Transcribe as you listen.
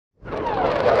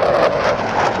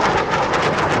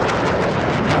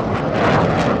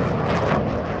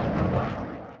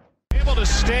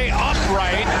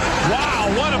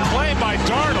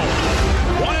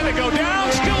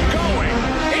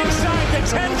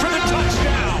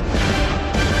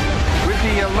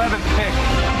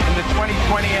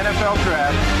2020 NFL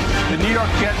Draft, the New York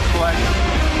Jets select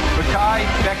Mekhi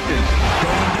Becton.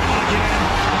 Going down again.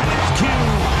 It's Q.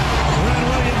 Brad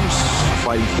Williams.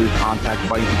 Fighting through contact,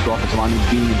 fighting through offensive line,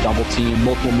 being double team,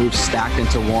 multiple moves stacked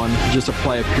into one, just a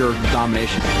play of pure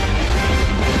domination.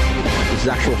 This is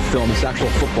actual film. This is actual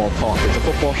football talk. It's a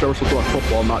football show. We're supposed to talk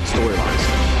football, not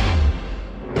storylines.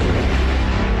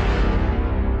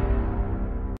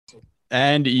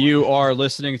 And you are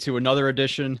listening to another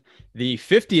edition, the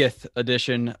 50th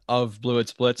edition of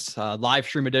Blewett Blitz, live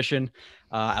stream edition.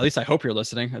 At least I hope you're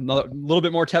listening. Another little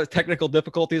bit more technical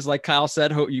difficulties, like Kyle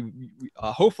said.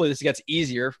 Hopefully this gets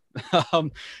easier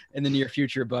in the near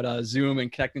future. But Zoom and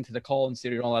connecting to the call and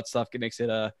studio and all that stuff, it makes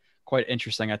it quite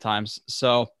interesting at times.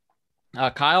 So,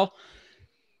 Kyle,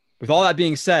 with all that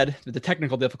being said, with the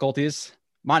technical difficulties,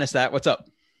 minus that, what's up?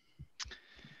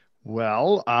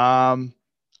 Well,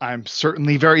 I'm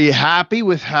certainly very happy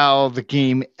with how the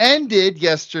game ended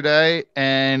yesterday,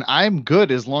 and I'm good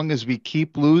as long as we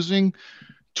keep losing.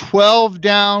 12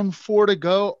 down, 4 to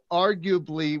go.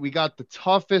 Arguably, we got the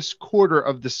toughest quarter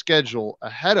of the schedule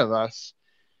ahead of us.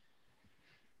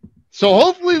 So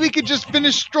hopefully we could just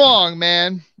finish strong,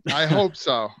 man. I hope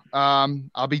so.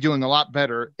 I'll be doing a lot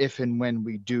better if and when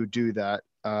we do that.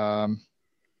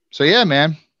 So yeah,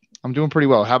 man, I'm doing pretty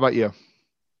well. How about you?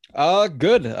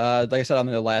 Good. Like I said on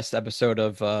the last episode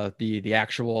of the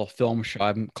actual film show,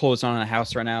 I'm closed on a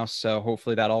house right now, so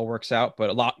hopefully that all works out. But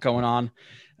a lot going on,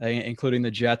 including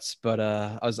the Jets. But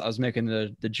I was making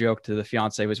the joke to the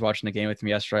fiance who was watching the game with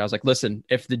me yesterday. I was like, listen,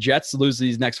 if the Jets lose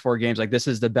these next 4 games, like this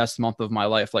is the best month of my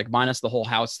life, like minus the whole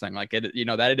house thing. Like it,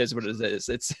 that it is what it is.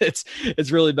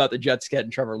 It's really about the Jets getting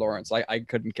Trevor Lawrence. I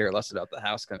couldn't care less about the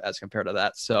house as compared to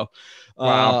that. So,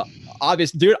 wow.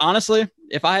 Obvious, dude. Honestly,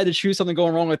 if I had to choose something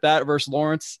going wrong with that versus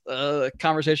Lawrence,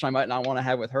 conversation I might not want to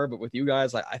have with her, but with you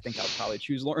guys, I think I would probably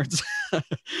choose Lawrence.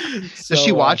 So, does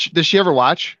she watch? Does she ever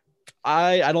watch?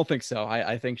 I don't think so.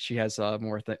 I think she has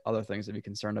more other things to be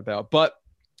concerned about. But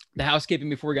the housekeeping,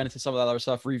 before we get into some of that other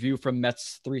stuff, review from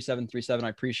Mets 3737. I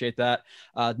appreciate that.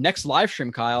 Next live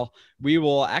stream, Kyle, we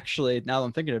will actually, now that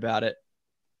I'm thinking about it.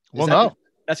 Well, no.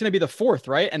 That's going to be the 4th,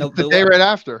 right? And the day right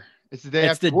after. It's the day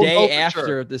after. It's the day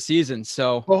after the season.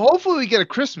 So, well, hopefully we get a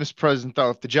Christmas present though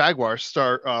if the Jaguars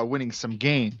start winning some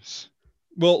games.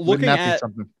 Well, looking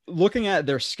at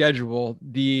their schedule,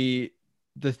 the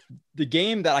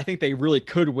game that I think they really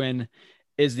could win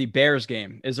is the Bears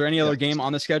game. Is there any other game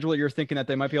on the schedule that you're thinking that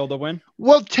they might be able to win?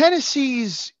 Well,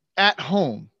 Tennessee's at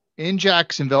home in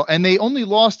Jacksonville, and they only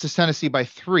lost to Tennessee by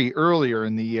 3 earlier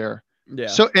in the year. Yeah.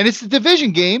 So, and it's a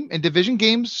division game, and division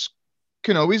games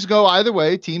can always go either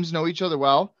way. Teams know each other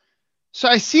well. So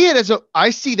I see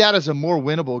that as a more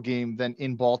winnable game than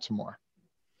in Baltimore.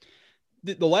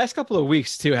 The last couple of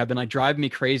weeks too have been like driving me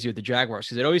crazy with the Jaguars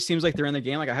because it always seems like they're in the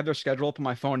game. Like I have their schedule up on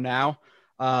my phone now.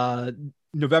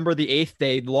 November the 8th,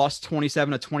 they lost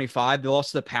 27-25. They lost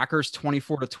to the Packers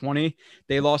 24-20.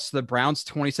 They lost to the Browns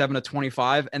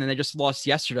 27-25. And then they just lost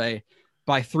yesterday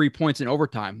by 3 points in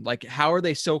overtime. Like, how are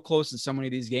they so close in so many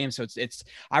of these games? So it's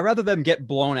I'd rather them get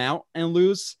blown out and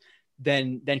lose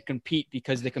than compete,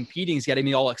 because the competing is getting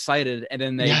me all excited, and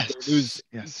then they lose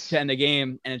to end the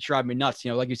game, and it's driving me nuts.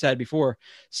 Like you said before,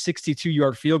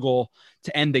 62-yard field goal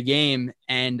to end the game,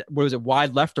 and what was it,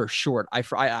 wide left or short?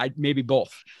 I maybe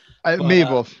both. Maybe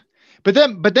both.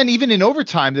 But then even in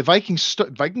overtime, the Vikings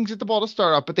get the ball to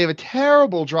start up, but they have a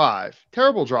terrible drive.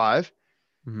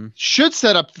 Mm-hmm. Should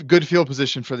set up good field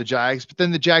position for the Jags, but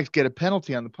then the Jags get a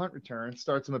penalty on the punt return,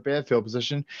 starts them a bad field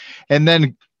position, and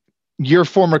then your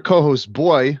former co-host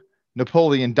boy,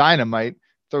 Napoleon Dynamite,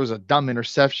 throws a dumb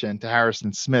interception to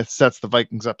Harrison Smith, sets the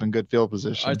Vikings up in good field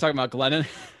position. Are you talking about Glennon?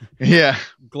 Yeah.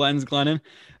 Glennon.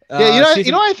 Yeah,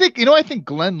 I think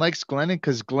Glenn likes Glennon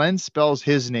because Glenn spells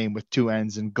his name with 2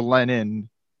 N's, and Glennon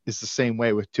is the same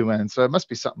way with 2 N's. So it must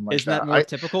be something like that. Isn't that more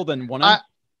typical than 1 N?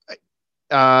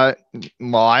 Well,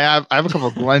 I have a couple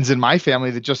of Glens in my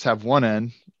family that just have 1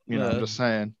 N. I'm just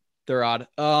saying. They're odd.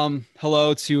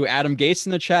 Hello to Adam Gates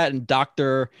in the chat, and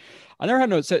Dr. I never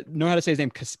know how to say his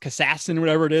name, Kassassin,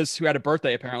 whatever it is, who had a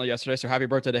birthday apparently yesterday. So happy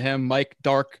birthday to him. Mike,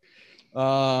 Dark,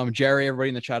 Jerry, everybody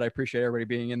in the chat. I appreciate everybody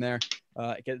being in there.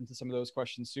 Get into some of those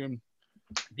questions soon.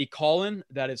 The call-in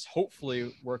that is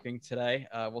hopefully working today.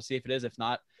 We'll see if it is. If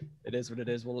not, it is what it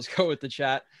is. We'll just go with the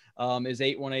chat. Is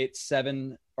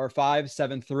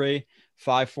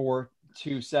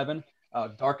 818-573-5427.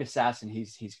 Dark Assassin.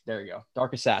 He's there you go.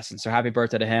 Dark Assassin. So happy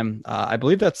birthday to him. I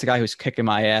believe that's the guy who's kicking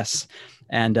my ass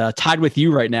and tied with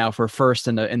you right now for first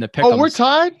in the pick. Oh, we're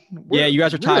tied? Yeah, you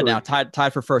guys are tied now.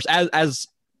 Tied for first. As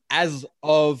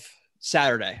of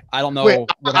Saturday. I don't know. Wait,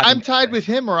 what I'm happened tied yesterday. with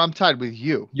him or I'm tied with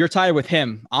you? You're tied with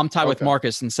him. I'm tied with Okay.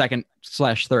 Marcus in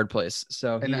second/third place.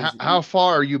 So And he's how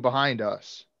far are you behind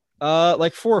us?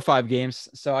 like 4 or 5 games.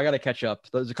 So I got to catch up.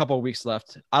 There's a couple of weeks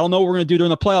left. I don't know what we're gonna do during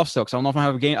the playoffs though. 'Cause I don't know if I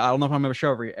have a game. I don't know if I'm gonna have a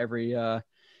show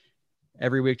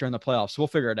every week during the playoffs. So we'll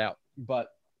figure it out.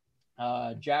 But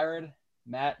Jared,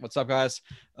 Matt, what's up, guys?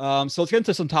 So let's get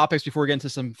into some topics before we get into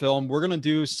some film. We're gonna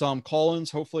do some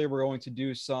call-ins. Hopefully, we're going to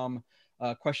do some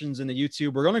questions in the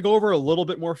YouTube. We're gonna go over a little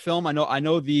bit more film. I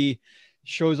know the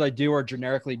shows I do are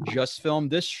generically just film.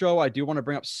 This show, I do want to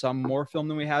bring up some more film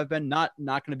than we have been. Not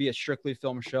going to be a strictly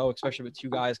film show, especially with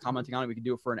 2 guys commenting on it. We could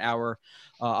do it for an hour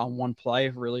on one play,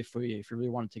 really, if you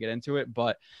really wanted to get into it.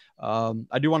 But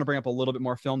I do want to bring up a little bit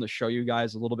more film to show you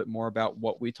guys a little bit more about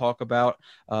what we talk about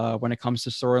when it comes to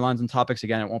storylines and topics.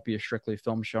 Again, it won't be a strictly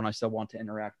film show, and I still want to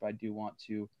interact, but I do want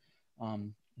to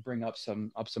bring up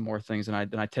some more things than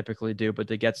I typically do, but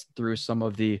to get through some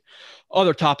of the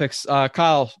other topics.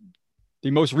 Kyle, the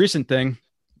most recent thing,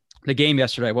 the game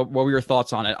yesterday. What were your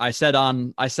thoughts on it? I said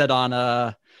on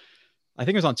I think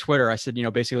it was on Twitter. I said,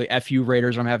 basically F you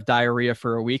Raiders, I'm gonna have diarrhea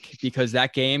for a week because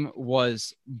that game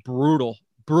was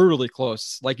brutally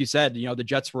close. Like you said, the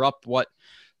Jets were up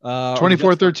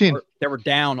 24-13. They were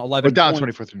down 11 We're down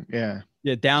points. 24-13. Yeah.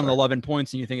 Yeah, down Sorry. 11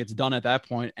 points, and you think it's done at that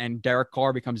point. And Derek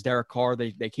Carr becomes Derek Carr.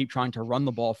 They keep trying to run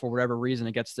the ball for whatever reason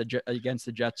against the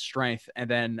Jets' strength, and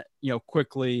then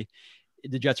quickly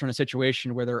the Jets are in a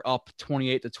situation where they're up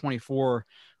 28-24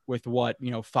 with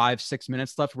 5-6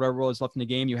 minutes left, whatever was left in the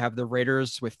game. You have the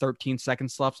Raiders with 13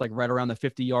 seconds left, like right around the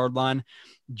 50-yard line,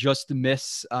 just to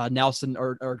miss Nelson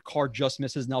or Carr just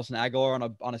misses Nelson Aguilar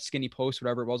on a skinny post,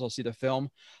 whatever it was. I'll see the film.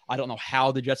 I don't know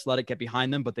how the Jets let it get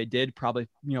behind them, but they did. Probably,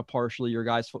 partially your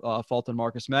guys' fault and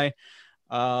Marcus May.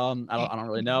 I don't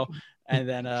really know. And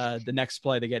then the next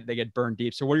play, they get burned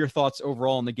deep. So what are your thoughts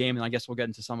overall in the game? And I guess we'll get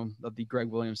into some of the Greg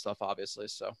Williams stuff, obviously.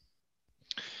 So,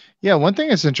 yeah, one thing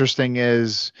that's interesting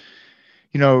is,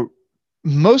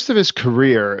 most of his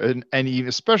career and even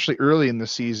especially early in the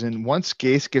season, once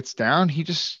Gase gets down, he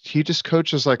just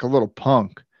coaches like a little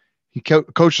punk. He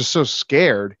coaches so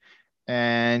scared,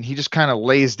 and he just kind of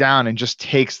lays down and just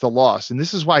takes the loss. And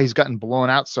this is why he's gotten blown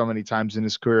out so many times in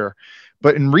his career.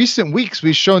 But in recent weeks,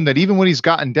 we've shown that even when he's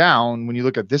gotten down, when you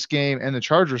look at this game and the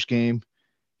Chargers game,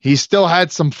 he still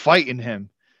had some fight in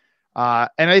him.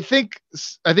 And I think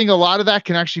a lot of that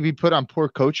can actually be put on poor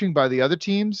coaching by the other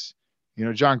teams.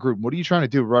 John Gruden, what are you trying to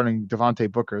do running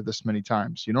Devontae Booker this many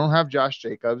times? You don't have Josh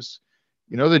Jacobs.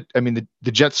 The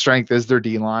Jets' strength is their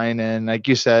D-line. And like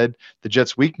you said, the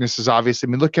Jets' weakness is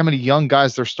obviously, look how many young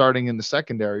guys they're starting in the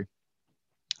secondary.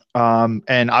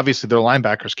 And obviously their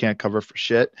linebackers can't cover for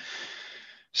shit.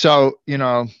 So,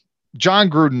 John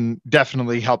Gruden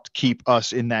definitely helped keep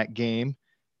us in that game.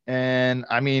 And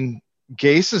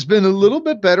Gase has been a little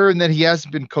bit better, and then he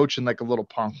hasn't been coaching like a little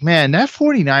punk. Man, that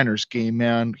 49ers game,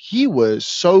 man, he was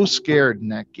so scared in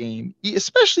that game,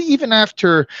 especially even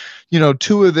after,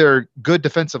 2 of their good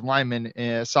defensive linemen,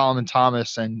 Solomon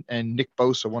Thomas and Nick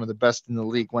Bosa, one of the best in the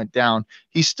league, went down.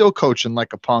 He's still coaching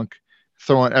like a punk,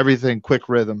 throwing everything quick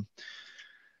rhythm.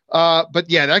 But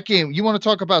yeah, that game, you want to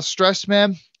talk about stress,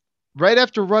 man? Right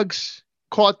after Ruggs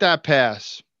caught that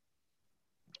pass,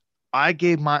 I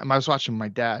was watching my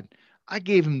dad. I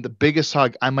gave him the biggest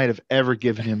hug I might have ever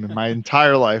given him in my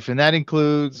entire life. And that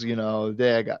includes, the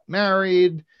day I got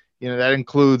married, that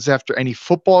includes after any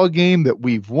football game that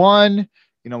we've won,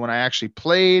 when I actually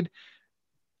played.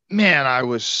 Man, I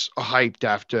was hyped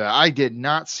after that. I did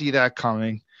not see that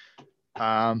coming.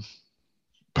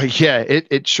 But yeah,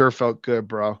 it sure felt good,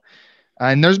 bro.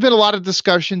 And there's been a lot of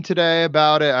discussion today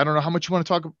about it. I don't know how much you want to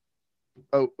talk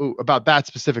about that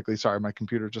specifically. Sorry, my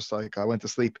computer just went to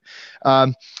sleep.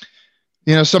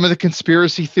 Some of the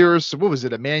conspiracy theorists, what was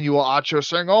it? Emmanuel Acho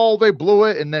saying, oh, they blew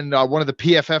it. And then one of the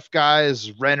PFF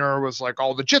guys, Renner, was like,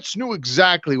 oh, the Jets knew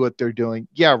exactly what they're doing.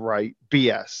 Yeah, right.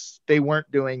 BS. They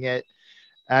weren't doing it.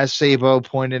 As Sabo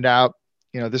pointed out,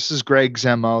 this is Greg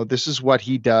Zemo. This is what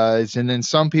he does. And then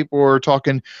some people were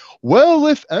talking, well,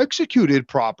 if executed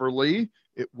properly,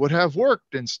 it would have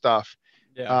worked and stuff.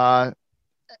 yeah.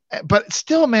 But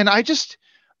still, man, I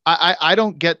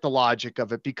don't get the logic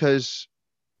of it because,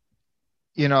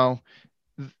 even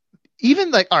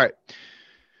all right,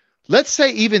 let's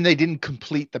say even they didn't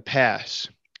complete the pass.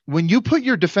 When you put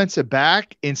your defensive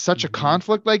back in such a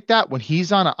conflict like that, when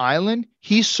he's on an island,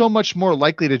 he's so much more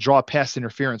likely to draw a pass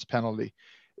interference penalty.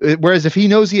 Whereas if he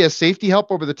knows he has safety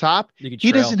help over the top,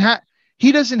 he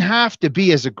doesn't have to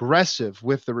be as aggressive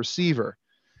with the receiver.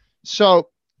 So,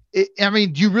 do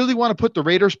you really want to put the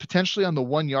Raiders potentially on the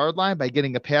 1 yard line by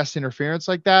getting a pass interference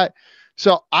like that?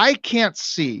 So I can't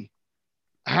see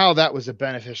how that was a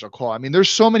beneficial call. I mean, there's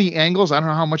so many angles. I don't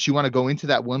know how much you want to go into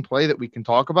that one play that we can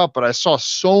talk about, but I saw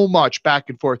so much back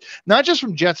and forth, not just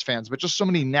from Jets fans, but just so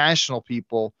many national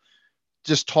people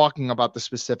just talking about the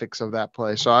specifics of that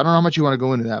play. So I don't know how much you want to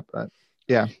go into that, but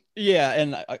yeah. Yeah,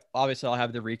 and obviously I'll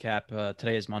have the recap.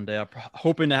 Today is Monday. I'm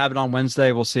hoping to have it on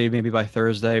Wednesday. We'll see, maybe by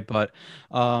Thursday. But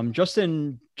just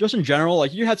in general,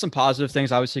 like you had some positive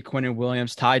things. Obviously, Quinnen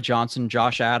Williams, Ty Johnson,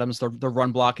 Josh Adams. The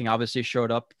run blocking obviously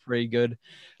showed up pretty good.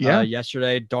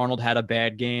 Yesterday, Darnold had a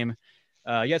bad game.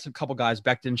 You had some couple guys.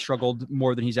 Becton struggled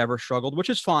more than he's ever struggled, which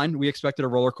is fine. We expected a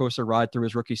roller coaster ride through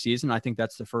his rookie season. I think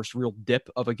that's the first real dip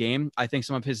of a game. I think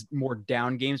some of his more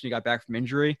down games when he got back from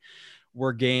injury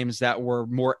were games that were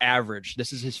more average.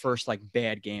 This is his first like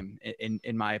bad game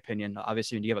in my opinion.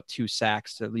 Obviously, when you give up 2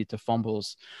 sacks that lead to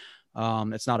fumbles,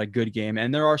 it's not a good game.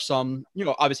 And there are some,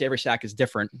 obviously every sack is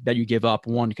different that you give up.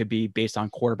 One could be based on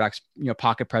quarterbacks,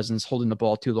 pocket presence, holding the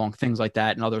ball too long, things like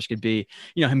that. And others could be,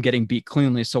 him getting beat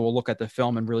cleanly. So we'll look at the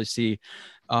film and really see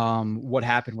what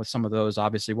happened with some of those.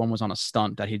 Obviously, one was on a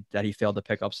stunt that he failed to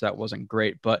pick up, so that wasn't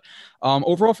great. But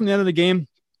overall, from the end of the game,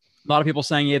 a lot of people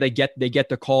saying, yeah, they get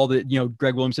the call that,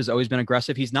 Greg Williams has always been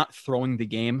aggressive. He's not throwing the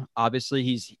game. Obviously,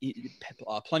 he's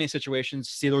plenty of situations.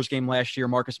 Steelers game last year,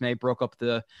 Marcus May broke up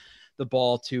the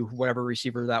ball to whatever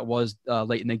receiver that was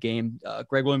late in the game.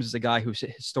 Greg Williams is a guy who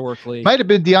historically might have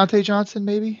been Deontay Johnson.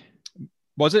 Maybe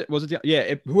was it?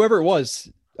 Yeah. Whoever it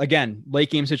was, again, late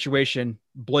game situation,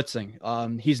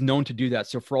 blitzing. He's known to do that.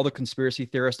 So for all the conspiracy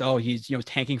theorists, he's,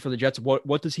 tanking for the Jets.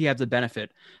 What does he have to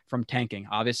benefit from tanking?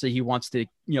 Obviously he wants to,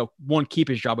 one, keep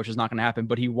his job, which is not going to happen,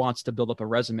 but he wants to build up a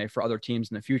resume for other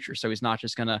teams in the future. So he's not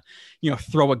just going to,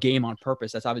 throw a game on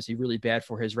purpose. That's obviously really bad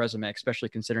for his resume, especially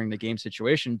considering the game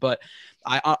situation. But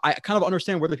I kind of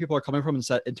understand where the people are coming from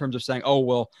in terms of saying, oh,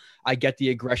 well, I get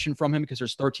the aggression from him because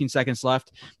there's 13 seconds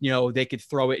left. They could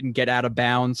throw it and get out of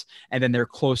bounds, and then they're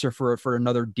closer for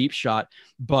another deep shot.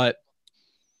 But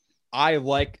I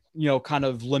like, kind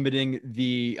of limiting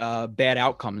the bad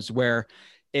outcomes where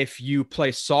if you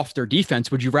play softer defense,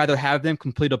 would you rather have them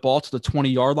complete a ball to the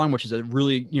 20-yard line, which is a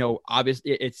really, obvious,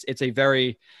 it's a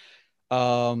very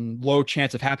low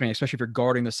chance of happening, especially if you're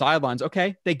guarding the sidelines.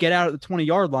 Okay, they get out at the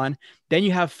 20-yard line, then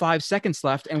you have 5 seconds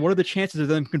left, and what are the chances of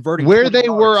them converting where they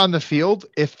yards? were on the field?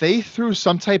 If they threw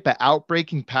some type of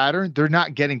outbreaking pattern, they're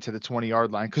not getting to the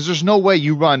 20-yard line, because there's no way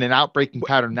you run an outbreaking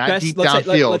pattern that deep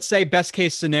downfield. Let's say best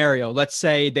case scenario. Let's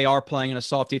say they are playing in a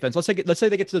soft defense. Let's say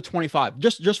they get to the 25,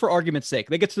 just for argument's sake.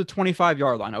 They get to the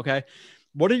 25-yard line. Okay,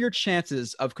 what are your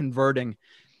chances of converting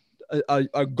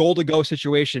a goal to go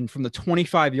situation from the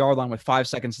 25-yard line with 5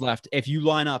 seconds left if you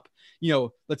line up,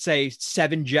 let's say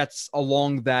 7 Jets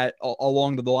along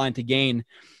the line to gain,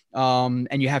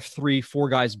 and you have 3-4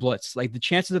 guys blitz? Like, the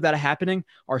chances of that happening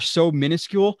are so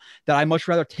minuscule that I much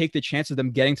rather take the chance of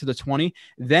them getting to the 20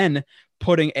 than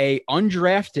putting a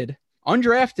undrafted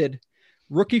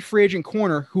rookie free agent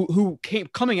corner who came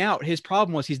coming out. His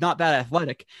problem was he's not that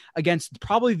athletic against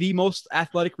probably the most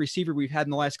athletic receiver we've had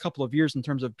in the last couple of years in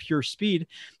terms of pure speed.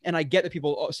 And I get that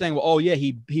people saying, well, oh yeah,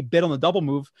 he bit on the double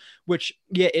move, which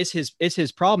is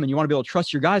his problem. And you want to be able to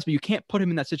trust your guys, but you can't put him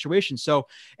in that situation. So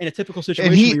in a typical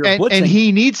situation where you're blitzing, and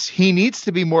he needs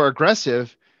to be more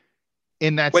aggressive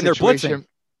in that when situation. They're blitzing.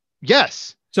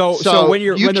 Yes. So when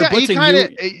they're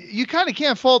blitzing, you kind of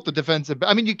can't fault the defensive.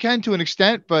 I mean, you can to an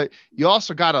extent, but you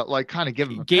also got to kind of give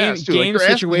him a pass too.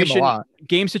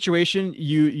 Game situation.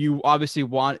 You obviously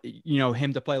want,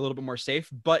 him to play a little bit more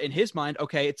safe, but in his mind,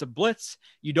 okay, it's a blitz.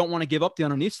 You don't want to give up the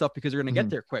underneath stuff because you're going to get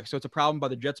there quick. So it's a problem by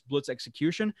the Jets blitz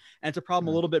execution. And it's a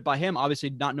problem a little bit by him, obviously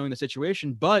not knowing the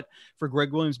situation, but for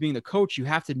Greg Williams being the coach, you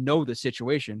have to know the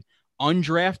situation.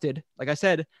 Undrafted, like I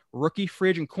said, rookie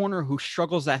free agent corner who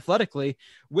struggles athletically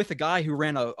with a guy who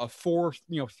ran a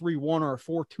 4.31 or a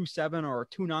 4.27 or a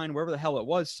 2.9, wherever the hell it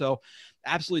was. So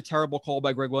absolutely terrible call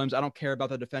by Greg Williams. I don't care about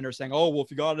the defender saying, oh, well, if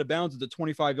you got out of bounds at the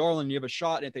 25-yard line, you have a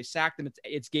shot, and if they sack them,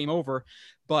 it's game over.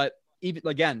 But even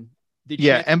again,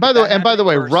 and by the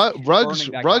way,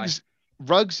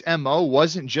 Ruggs' MO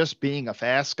wasn't just being a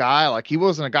fast guy. Like, he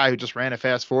wasn't a guy who just ran a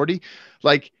fast 40.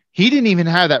 Like, he didn't even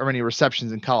have that many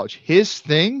receptions in college. His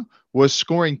thing was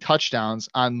scoring touchdowns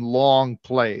on long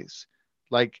plays.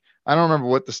 Like, I don't remember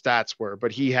what the stats were,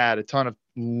 but he had a ton of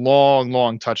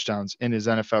long touchdowns in his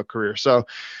NFL career. So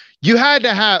you had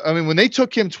to have, when they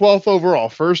took him 12th overall,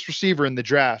 first receiver in the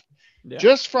draft,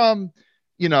 just from,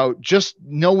 just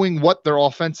knowing what their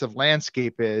offensive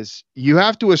landscape is, you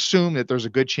have to assume that there's a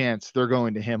good chance they're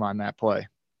going to him on that play.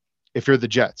 If you're the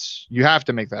Jets, you have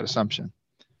to make that assumption.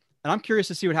 And I'm curious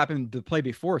to see what happened the play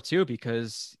before too,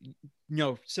 because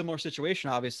similar situation,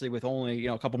 obviously, with only,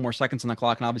 a couple more seconds on the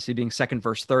clock and obviously being second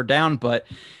versus third down. But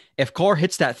if Carr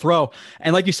hits that throw,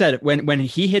 and like you said, when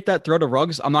he hit that throw to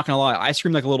Ruggs, I'm not going to lie, I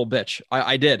screamed like a little bitch.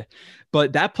 I did.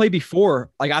 But that play before,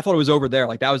 like, I thought it was over there.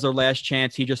 Like, that was their last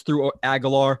chance. He just threw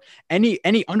Aguilar. And he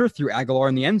underthrew Aguilar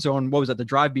in the end zone. What was that? The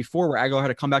drive before where Aguilar had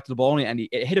to come back to the ball and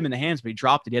it hit him in the hands, but he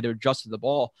dropped it. He had to adjust to the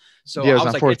ball. So Yeah, it was I was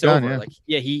on like, fourth it's down, over. yeah. Like,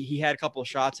 yeah, he had a couple of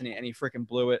shots and he freaking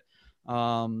blew it.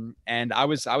 And I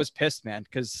was pissed, man,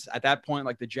 because at that point,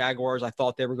 like, the Jaguars, I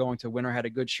thought they were going to win or had a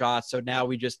good shot. So now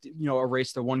we just,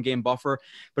 erase the 1 game buffer.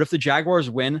 But if the Jaguars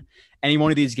win any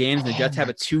one of these games, the Jets have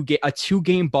a two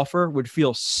game buffer would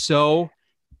feel so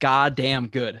goddamn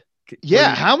good.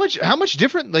 Yeah, how much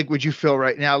different like would you feel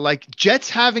right now? Like, Jets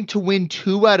having to win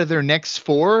 2 out of their next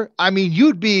 4. I mean,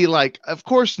 you'd be like, of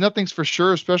course, nothing's for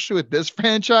sure, especially with this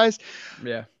franchise.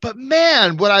 Yeah. But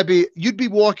man, you'd be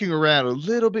walking around a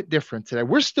little bit different today.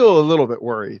 We're still a little bit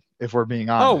worried, if we're being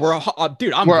honest.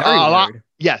 Dude, I'm We're very a lot. worried.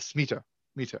 Yes, me too.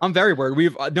 I'm very worried. You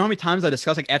know how many times I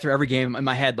discuss, like, after every game in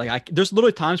my head, like, there's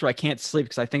literally times where I can't sleep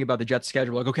because I think about the Jets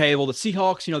schedule. Like, okay, well, the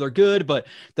Seahawks, they're good, but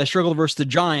they struggle versus the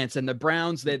Giants, and the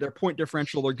Browns, their point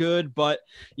differential, they're good, but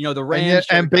the Rams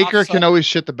and Baker can always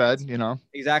shit the bed,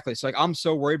 Exactly. So, like, I'm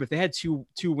so worried. But if they had two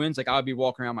wins, like, I would be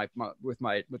walking around with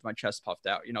my chest puffed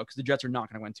out, because the Jets are not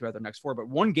going to win 2 out of their next 4. But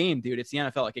 1 game, dude, it's the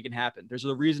NFL. Like, it can happen. There's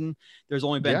a reason there's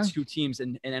only been 2 teams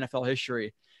in NFL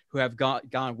history who have gone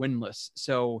winless.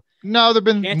 So no, there've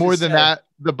been more than that.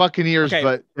 The Buccaneers, okay,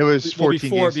 but it was 14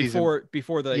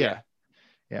 before the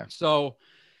yeah. So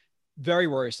very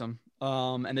worrisome.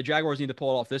 And the Jaguars need to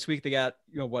pull it off this week. They got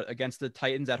against the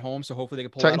Titans at home, so hopefully they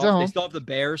can pull it off. They still have the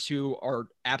Bears, who are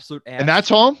absolute ass. And that's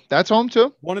home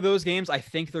too. One of those games, I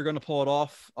think they're going to pull it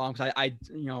off. Because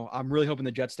I'm really hoping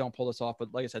the Jets don't pull this off.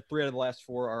 But like I said, 3 out of the last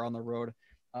 4 are on the road.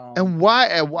 And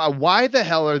why the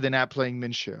hell are they not playing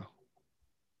Minshew?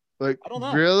 Like, I don't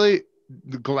know. Really?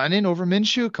 Glennon over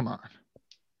Minshew? Come on.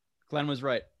 Glenn was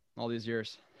right all these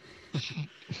years.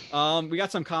 We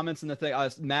got some comments in the thing.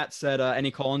 Matt said,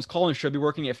 any call-ins? Call-ins should be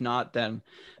working. If not, then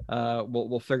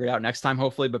we'll figure it out next time,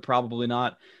 hopefully, but probably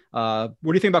not. What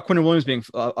do you think about Quentin Williams being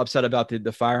upset about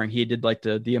the firing? He did like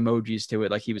the emojis to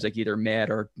it. Like, he was like either mad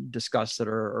or disgusted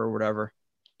or whatever.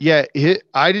 Yeah,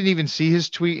 I didn't even see his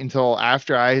tweet until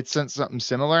after I had sent something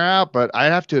similar out, but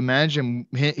I'd have to imagine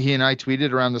he and I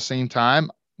tweeted around the same time.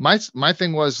 My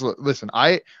thing was, listen,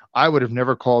 I would have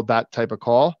never called that type of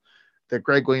call that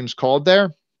Greg Williams called there.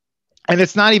 And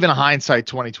it's not even a hindsight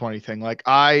 2020 thing. Like,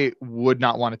 I would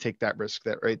not want to take that risk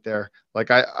right there. Like,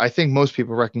 I think most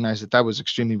people recognize that was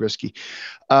extremely risky.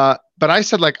 But I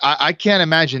said, like, I can't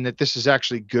imagine that this is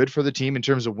actually good for the team in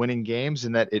terms of winning games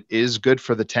and that it is good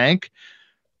for the tank.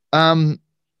 Listen,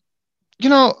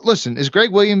 is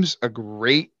Greg Williams a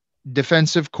great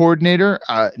defensive coordinator?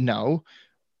 No,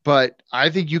 but I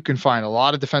think you can find a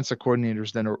lot of defensive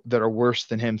coordinators that are worse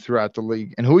than him throughout the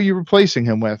league. And who are you replacing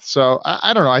him with? So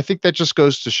I don't know. I think that just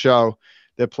goes to show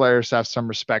that players have some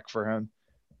respect for him.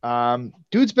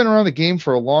 Dude's been around the game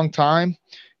for a long time.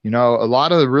 A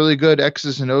lot of the really good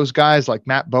X's and O's guys like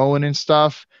Matt Bowen and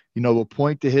stuff, will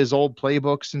point to his old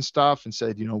playbooks and stuff and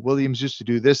said, Williams used to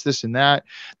do this, and that.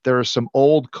 There are some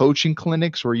old coaching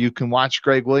clinics where you can watch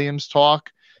Greg Williams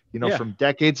talk, from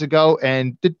decades ago.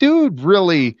 And the dude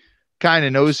really kind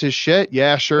of knows his shit.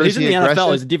 Yeah, sure. But he's in the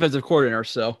NFL as a defensive coordinator.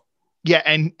 So yeah.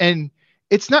 And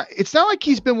it's not like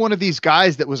he's been one of these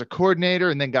guys that was a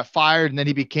coordinator and then got fired and then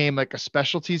he became like a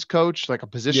specialties coach, like a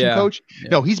position coach. Yeah.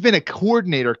 No, he's been a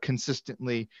coordinator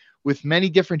consistently with many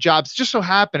different jobs. Just so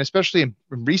happened, especially in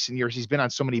recent years, he's been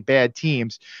on so many bad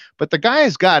teams, but the guy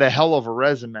has got a hell of a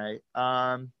resume.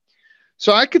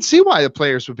 So I could see why the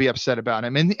players would be upset about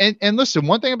him. And listen,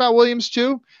 one thing about Williams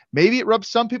too, maybe it rubs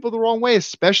some people the wrong way,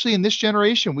 especially in this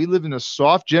generation. We live in a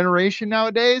soft generation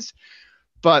nowadays,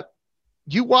 but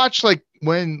you watch like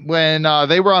when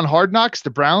they were on Hard Knocks, the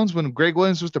Browns, when Greg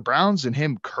Williams was the Browns and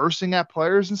him cursing at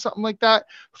players and something like that.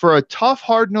 For a tough,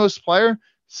 hard-nosed player,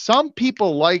 some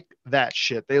people like that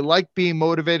shit. They like being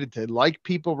motivated. They like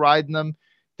people riding them.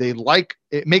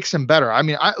 It makes them better. I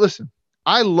mean, I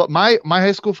love my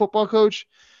high school football coach.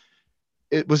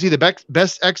 Was he the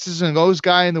best X's and O's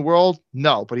guy in the world?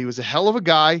 No, but he was a hell of a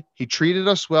guy. He treated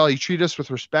us well. He treated us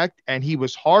with respect, and he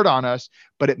was hard on us,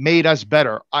 but it made us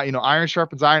better. Iron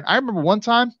sharpens iron. I remember one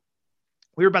time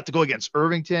we were about to go against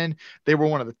Irvington. They were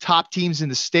one of the top teams in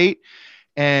the state,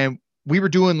 and we were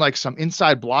doing like some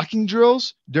inside blocking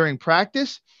drills during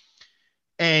practice,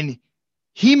 and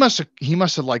he must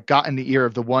have like gotten the ear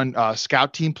of the one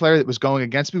scout team player that was going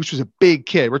against me, which was a big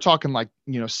kid. We're talking like,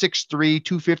 6'3",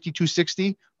 250,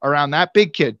 260, around that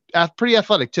big kid, pretty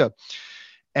athletic too.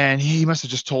 and he must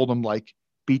have just told him like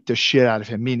beat the shit out of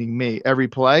him, meaning me, every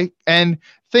play. And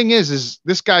thing is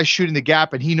this guy's shooting the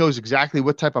gap and he knows exactly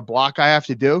what type of block I have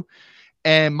to do.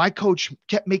 And my coach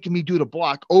kept making me do the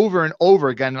block over and over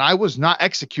again. And I was not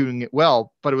executing it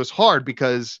well, but it was hard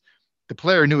because the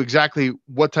player knew exactly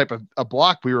what type of a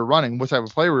block we were running, what type of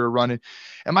play we were running.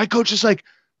 And my coach is like,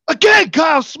 again,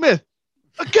 Kyle Smith,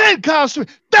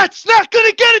 that's not going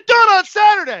to get it done on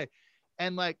Saturday.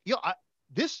 And like,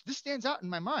 this stands out in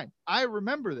my mind. I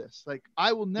remember this. Like,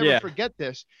 I will never forget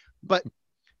this. But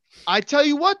I tell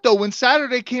you what, though, when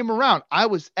Saturday came around, I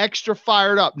was extra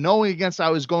fired up, knowing I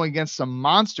was going against some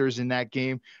monsters in that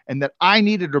game and that I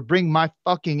needed to bring my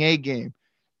fucking A game.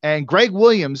 And Greg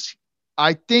Williams,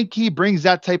 I think he brings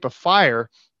that type of fire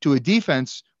to a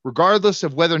defense, regardless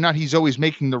of whether or not he's always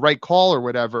making the right call or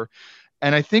whatever.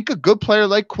 And I think a good player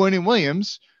like Quinnen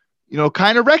Williams,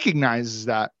 kind of recognizes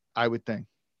that, I would think.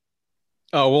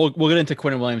 Oh, we'll get into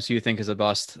Quinnen Williams, who you think is a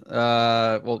bust. We'll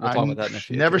talk about that in a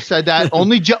few. Never said that.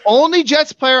 only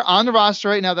Jets player on the roster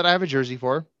right now that I have a jersey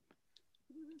for.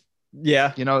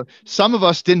 Yeah. Some of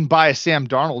us didn't buy a Sam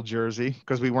Darnold jersey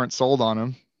because we weren't sold on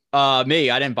him. Me,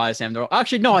 I didn't buy a Sam Darnold.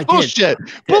 Actually, no, I did.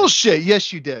 Bullshit.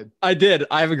 Yes, you did. I did.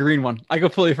 I have a green one. I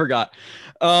completely forgot.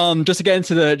 Just to get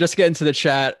into the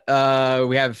chat,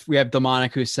 we have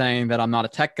Demonic who's saying that I'm not a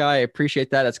tech guy. I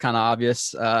appreciate that. It's kind of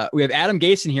obvious. We have Adam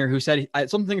Gates in here who said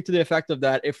something to the effect of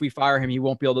that if we fire him, he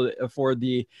won't be able to afford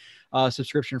the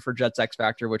subscription for Jets X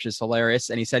Factor, which is hilarious.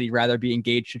 And he said he'd rather be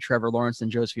engaged to Trevor Lawrence than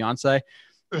Joe's fiance.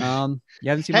 You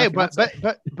haven't seen. Hey, but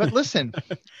listen,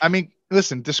 I mean,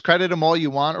 discredit him all you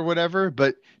want or whatever,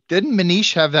 but didn't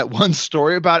Manish have that one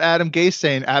story about Adam Gase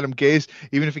saying Adam Gase,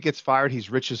 even if he gets fired, he's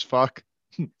rich as fuck,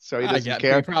 so he doesn't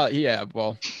care.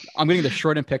 Well, I'm getting the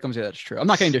short and pick'ems. Yeah, that's true. I'm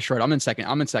not getting destroyed. I'm in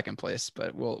second place,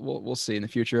 but we'll see in the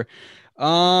future.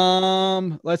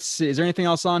 Let's see. Is there anything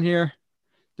else on here?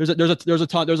 There's a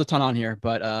ton on here,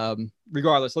 but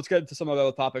regardless, let's get into some of the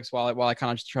other topics while I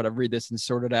kind of just try to read this and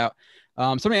sort it out.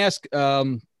 Somebody asked,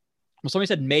 somebody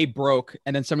said May broke,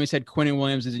 and then somebody said Quinnen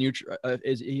Williams is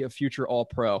a future All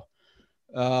Pro.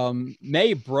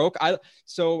 May broke. We're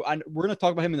gonna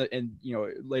talk about him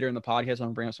later in the podcast. I'm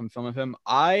gonna bring up some film of him.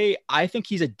 I think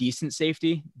he's a decent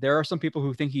safety. There are some people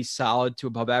who think he's solid to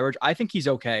above average. I think he's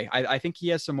okay. I think he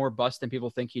has some more bust than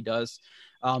people think he does.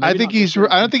 I don't think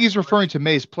he's referring to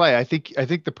May's play. I think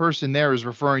the person there is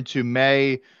referring to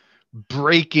May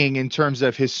breaking in terms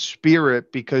of his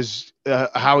spirit because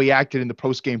how he acted in the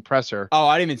post-game presser. Oh,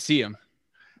 I didn't even see him.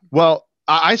 Well,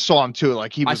 I saw him too.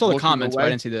 Like I saw the comments, but I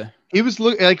didn't see the. He was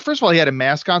first of all, he had a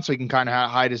mask on so he can kind of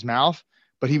hide his mouth,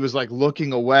 but he was like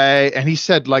looking away. And he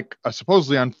said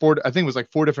supposedly on four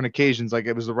different occasions, like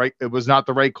it was not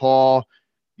the right call.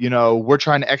 We're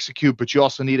trying to execute, but you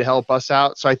also need to help us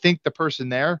out. So I think the person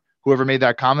there, whoever made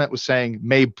that comment, was saying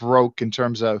May broke in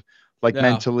terms of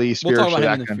mentally, spiritually. We'll talk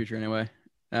about him in the future anyway.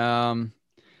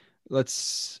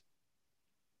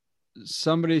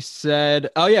 Somebody said,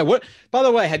 oh yeah. What, by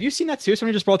the way, have you seen that too?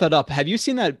 Somebody just brought that up. Have you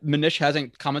seen that Manish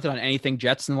hasn't commented on anything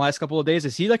Jets in the last couple of days?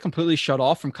 Is he completely shut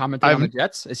off from commenting on the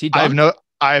Jets? Is he done?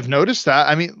 I have noticed that.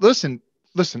 I mean, listen,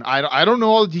 I don't know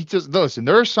all the details. Listen,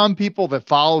 there are some people that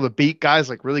follow the beat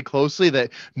guys really closely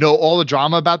that know all the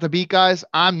drama about the beat guys.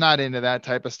 I'm not into that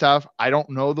type of stuff. I don't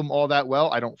know them all that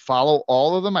well. I don't follow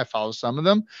all of them. I follow some of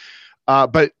them.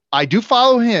 But I do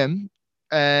follow him,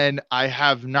 and I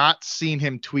have not seen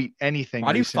him tweet anything.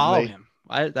 Why do you follow him?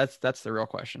 That's the real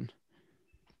question.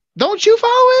 Don't you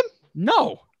follow him?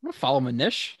 No, I don't follow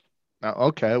Manish. Oh,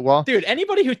 okay, well, dude,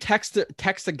 anybody who texts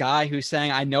a guy who's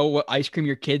saying, "I know what ice cream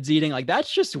your kid's eating,"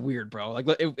 that's just weird, bro. Like,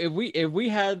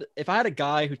 if I had a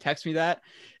guy who texts me that,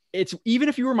 it's even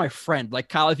if you were my friend, like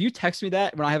Kyle, if you text me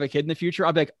that when I have a kid in the future,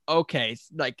 I'll be like, okay,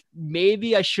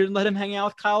 maybe I shouldn't let him hang out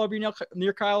with Kyle or be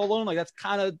near Kyle alone. That's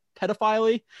kind of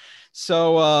pedophile-y.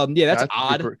 So that's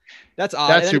odd. That's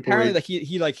odd. And then apparently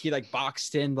he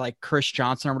boxed in Chris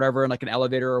Johnson or whatever in an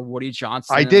elevator, or Woody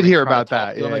Johnson. I did hear about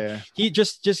that. Yeah. He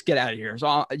just get out of here.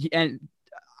 So and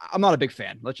I'm not a big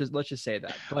fan. Let's just say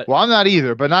that. But I'm not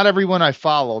either. But not everyone I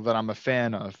follow that I'm a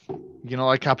fan of.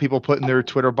 Like how people put in their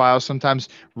Twitter bio sometimes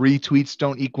retweets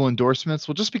don't equal endorsements.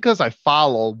 Well, just because I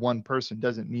follow one person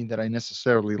doesn't mean that I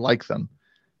necessarily like them.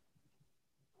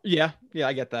 Yeah,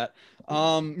 I get that.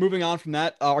 Moving on from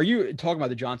that, are you talking about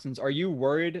the Johnsons? Are you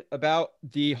worried about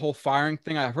the whole firing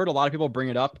thing? I've heard a lot of people bring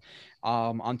it up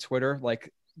on Twitter.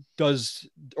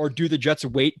 Do the Jets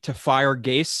wait to fire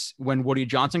Gase when Woody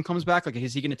Johnson comes back?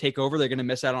 Is he going to take over? They're going to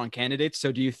miss out on candidates.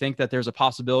 So do you think that there's a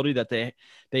possibility that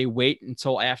they wait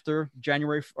until after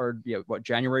January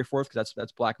January 4th? Because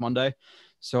that's Black Monday.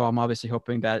 So I'm obviously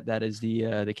hoping that is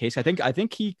the case. I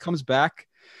think he comes back.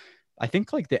 I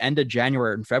think like the end of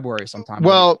January and February sometime.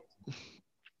 Well,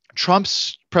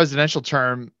 Trump's presidential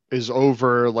term is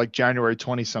over like January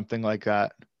 20, something like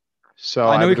that. So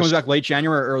I know he would comes back late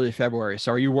January or early February.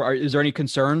 So is there any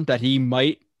concern that he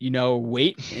might,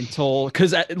 wait until,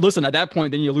 because listen, at that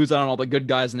point, then you lose out on all the good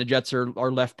guys and the Jets are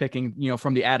left picking,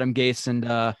 from the Adam Gase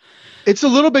and it's a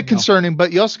little bit concerning,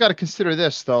 but you also got to consider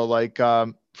this though. Like,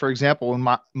 for example,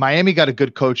 when Miami got a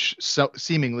good coach,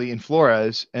 seemingly in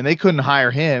Flores, and they couldn't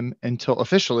hire him until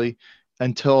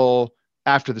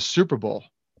after the Super Bowl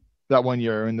that one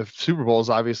year. And the Super Bowl is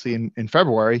obviously in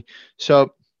February.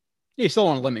 So you still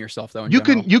want to limit yourself though. You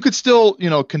could still,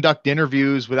 conduct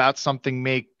interviews without something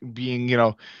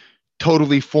being,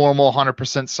 totally formal,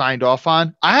 100% signed off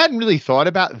on. I hadn't really thought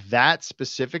about that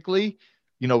specifically,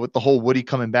 with the whole Woody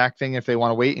coming back thing, if they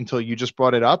want to wait until you just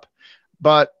brought it up,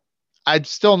 but I'm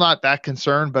still not that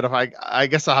concerned. But I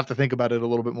guess I'll have to think about it a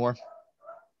little bit more.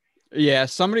 Yeah.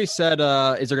 Somebody said,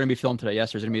 is there going to be film today?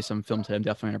 Yes, there's going to be some film today. I'm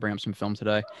definitely going to bring up some film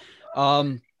today.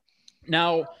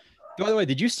 Now, by the way,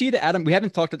 did you see we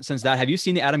haven't talked since that. Have you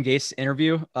seen the Adam Gase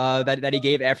interview that he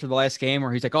gave after the last game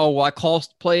where he's like, oh, well, I call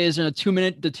plays in the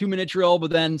 2-minute drill,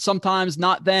 but then sometimes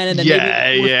not then. And then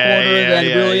maybe in the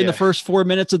fourth quarter, in the first 4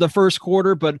 minutes of the first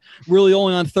quarter, but really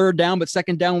only on third down, but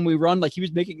second down when we run, like he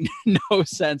was making no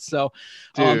sense. So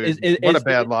Dude, what a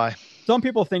bad lie. Some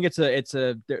people think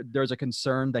there's a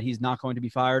concern that he's not going to be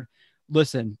fired.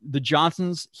 Listen, the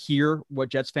Johnsons hear what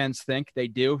Jets fans think. They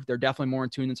do. They're definitely more in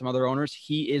tune than some other owners.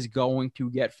 He is going to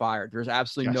get fired. There's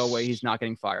absolutely no way he's not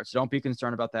getting fired. So don't be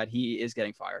concerned about that. He is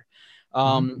getting fired.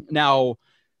 Now,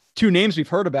 two names we've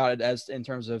heard about it as in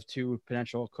terms of two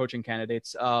potential coaching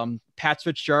candidates, Pat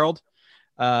Fitzgerald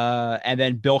and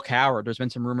then Bill Cowher. There's been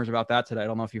some rumors about that today. I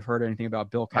don't know if you've heard anything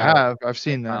about Bill Cowher. I've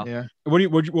seen that. Yeah. What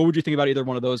would you think about either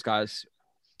one of those guys?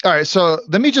 All right, so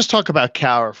let me just talk about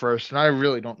Cowher first, and I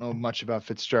really don't know much about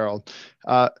Fitzgerald.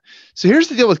 So here's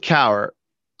the deal with Cowher.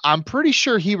 I'm pretty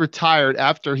sure he retired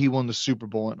after he won the Super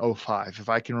Bowl in 2005, if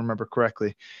I can remember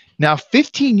correctly. Now,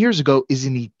 15 years ago is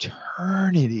an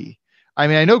eternity. I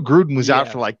mean, I know Gruden was out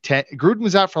for like 10. Gruden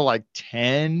was out for like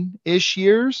 10-ish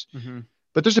years,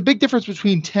 but there's a big difference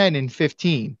between 10 and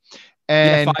 15.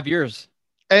 And 5 years.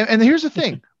 And here's the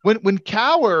thing: when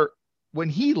Cowher, when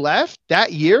he left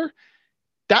that year,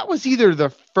 that was either the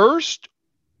first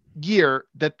year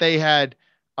that they had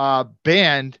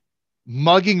banned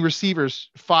mugging receivers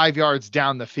 5 yards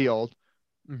down the field,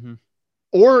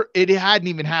 or it hadn't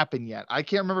even happened yet. I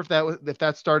can't remember if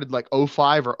that started like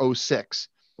 2005 or 2006.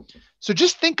 So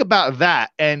just think about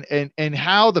that and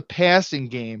how the passing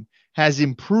game has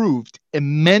improved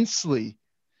immensely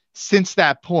since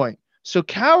that point. So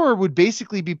Cowher would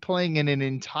basically be playing in an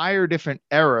entire different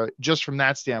era just from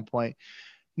that standpoint.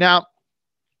 Now,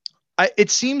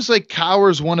 it seems like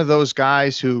Cowher's one of those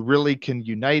guys who really can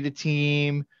unite a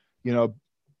team,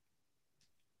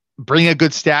 bring a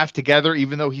good staff together,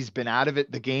 even though he's been out of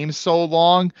the game so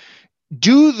long,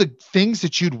 do the things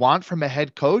that you'd want from a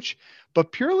head coach.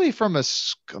 But purely from a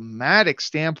schematic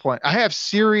standpoint, I have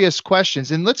serious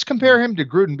questions. And let's compare him to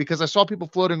Gruden, because I saw people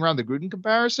floating around the Gruden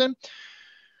comparison.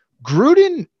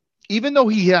 Gruden, even though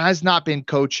he has not been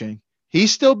coaching,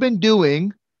 he's still been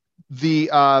doing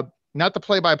the not the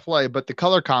play-by-play, but the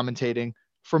color commentating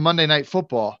for Monday Night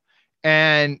Football.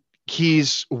 And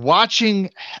he's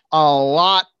watching a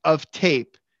lot of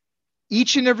tape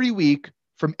each and every week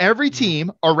from every team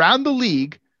around the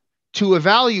league to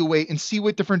evaluate and see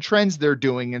what different trends they're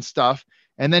doing and stuff.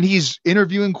 And then he's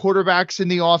interviewing quarterbacks in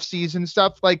the offseason and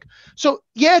stuff. So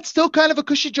yeah, it's still kind of a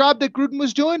cushy job that Gruden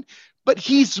was doing, but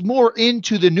he's more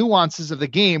into the nuances of the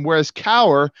game. Whereas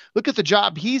Cowher, look at the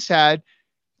job he's had.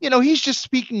 He's just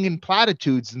speaking in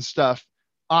platitudes and stuff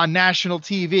on national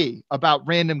TV about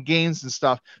random games and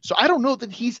stuff. So I don't know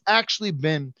that he's actually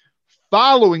been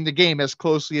following the game as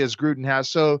closely as Gruden has.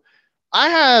 So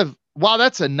while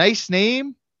that's a nice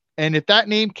name, and if that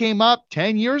name came up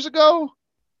 10 years ago,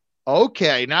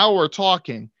 okay, now we're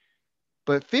talking.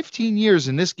 But 15 years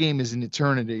in this game is an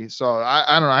eternity. So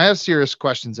I don't know. I have serious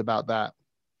questions about that.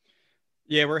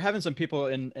 Yeah, we're having some people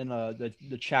in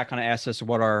the chat kind of ask us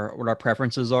what our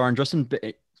preferences are. And Justin,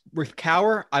 with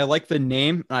Cowher, I like the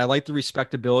name and I like the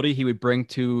respectability he would bring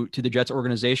to the Jets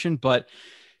organization. But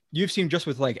you've seen just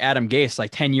with like Adam Gase,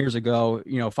 like 10 years ago,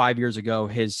 5 years ago,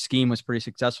 his scheme was pretty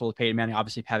successful with Peyton Manning.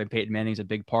 Obviously, having Peyton Manning is a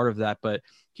big part of that, but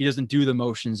he doesn't do the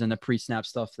motions and the pre-snap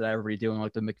stuff that everybody doing,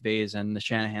 like the McVays and the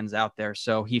Shanahans out there.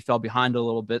 So he fell behind a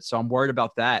little bit. So I'm worried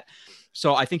about that.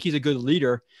 So I think he's a good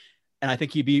leader. And I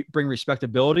think he'd bring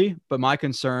respectability, but my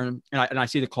concern, and I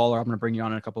see the caller, I'm going to bring you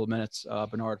on in a couple of minutes,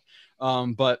 Bernard.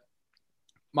 But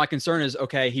my concern is,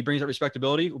 okay, he brings up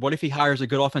respectability. What if he hires a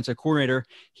good offensive coordinator?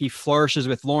 He flourishes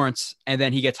with Lawrence, and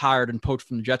then he gets hired and poached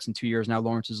from the Jets in 2 years. Now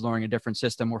Lawrence is learning a different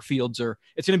system, or Fields, or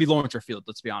it's going to be Lawrence or Fields.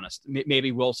 Let's be honest.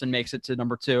 Maybe Wilson makes it to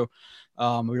number 2. We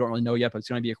don't really know yet, but it's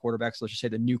going to be a quarterback. So let's just say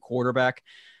the new quarterback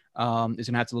is going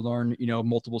to have to learn,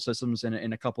 multiple systems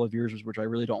in a couple of years, which I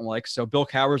really don't like. So Bill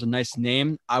Cowher is a nice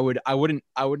name. I wouldn't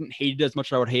hate it as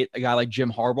much as I would hate a guy like Jim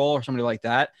Harbaugh or somebody like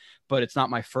that, but it's not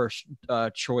my first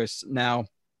choice. Now,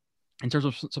 in terms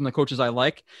of some of the coaches I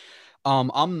like,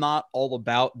 I'm not all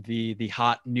about the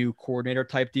hot new coordinator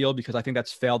type deal, because I think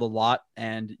that's failed a lot.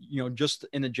 And, just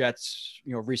in the Jets,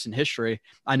 recent history,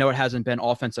 I know it hasn't been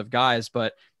offensive guys,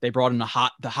 but they brought in the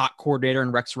hot coordinator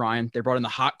in Rex Ryan. They brought in the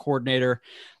hot coordinator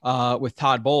with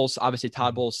Todd Bowles. Obviously,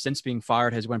 Todd Bowles, since being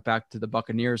fired, has went back to the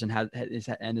Buccaneers and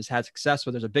has had success.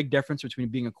 But there's a big difference between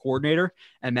being a coordinator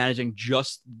and managing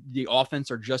just the offense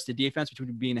or just the defense,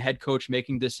 between being a head coach,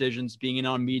 making decisions, being in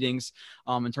on meetings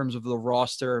in terms of the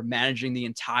roster, managing the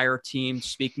entire team,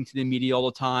 speaking to the media all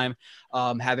the time,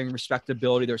 having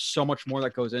respectability. There's so much more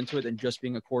that goes into it than just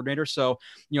being a coordinator. So,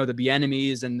 the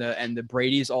Bieniemys and the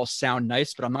Bradys all sound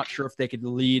nice, but I'm not sure if they could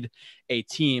lead a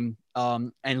team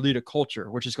and lead a culture,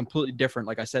 which is completely different,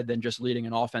 like I said, than just leading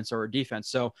an offense or a defense.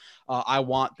 So I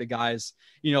want the guys,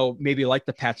 maybe like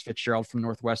the Pat Fitzgerald from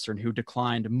Northwestern, who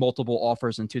declined multiple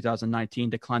offers in 2019,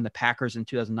 declined the Packers in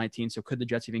 2019. So could the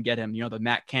Jets even get him? The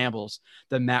Matt Campbells,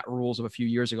 the Matt Rules of a few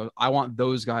years ago. I want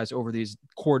those guys over these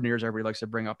coordinators everybody likes to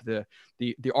bring up, the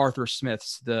Arthur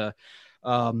Smiths,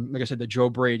 like I said, the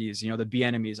Joe Brady's, the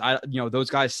Bieniemys. Those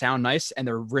guys sound nice, and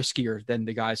they're riskier than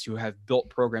the guys who have built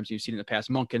programs you've seen in the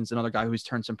past. Monken's another guy who's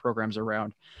turned some programs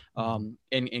around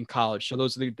in college. So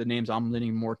those are the names I'm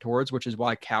leaning more towards, which is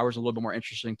why Cowher's a little bit more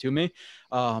interesting to me.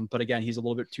 But again, he's a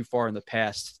little bit too far in the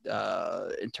past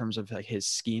in terms of like his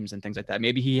schemes and things like that.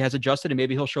 Maybe he has adjusted, and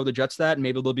maybe he'll show the Jets that, and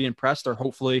maybe they'll be impressed, or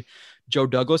hopefully Joe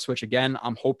Douglas, which again,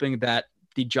 I'm hoping that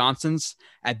the Johnsons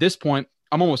at this point,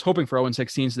 I'm almost hoping for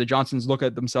 0-16. So the Johnsons look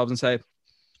at themselves and say,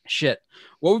 shit,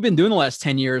 what we've been doing the last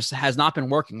 10 years has not been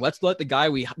working. Let's let the guy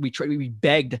we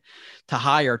begged to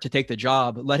hire to take the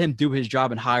job, let him do his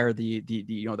job and hire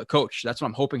the coach. That's what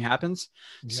I'm hoping happens.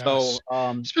 Yes. So,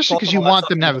 especially because you want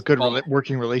them to have a good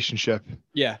working relationship.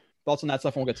 Yeah. Thoughts on that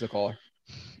stuff when we get to the caller.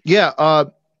 Yeah.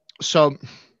 So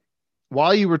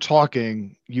while you were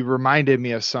talking, you reminded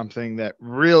me of something that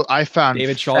I found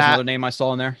David Shaw's another name I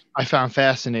saw in there. I found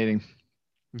fascinating.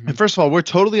 Mm-hmm. And first of all, we're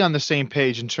totally on the same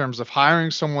page in terms of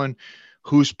hiring someone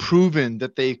who's proven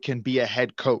that they can be a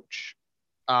head coach.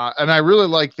 And I really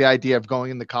like the idea of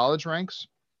going in the college ranks.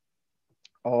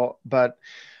 But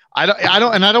I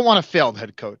don't want a failed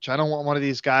head coach. I don't want one of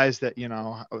these guys that,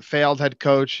 a failed head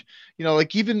coach,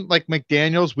 like even like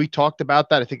McDaniels, we talked about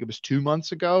that. I think it was 2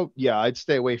 months ago. Yeah, I'd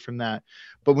stay away from that.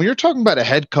 But when you're talking about a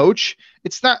head coach,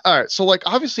 it's not all right. So like,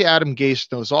 obviously Adam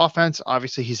Gase knows offense.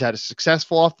 Obviously he's had a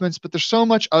successful offense, but there's so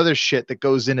much other shit that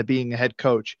goes into being a head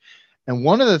coach. And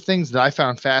one of the things that I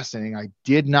found fascinating, I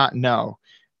did not know,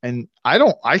 and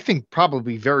I think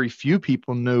probably very few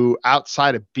people knew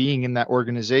outside of being in that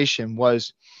organization,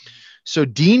 was so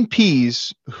Dean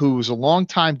Pease, who was a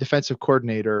longtime defensive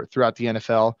coordinator throughout the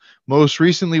NFL, most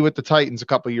recently with the Titans a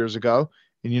couple of years ago.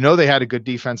 And they had a good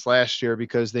defense last year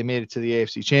because they made it to the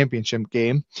AFC Championship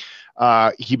game.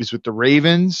 He was with the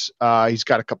Ravens. He's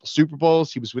got a couple Super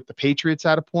Bowls. He was with the Patriots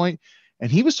at a point.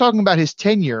 And he was talking about his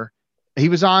tenure. He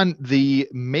was on the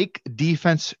Make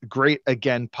Defense Great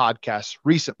Again podcast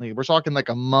recently. We're talking like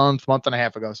a month and a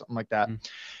half ago, something like that. Mm-hmm.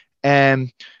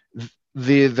 And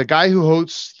the guy who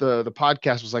hosts the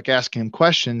podcast was like asking him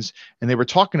questions, and they were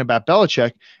talking about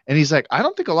Belichick. And he's like, I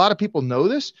don't think a lot of people know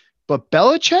this, but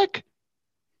Belichick,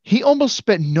 he almost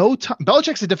spent no time.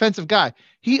 Belichick's a defensive guy.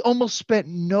 He almost spent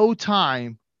no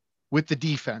time with the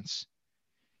defense.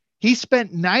 He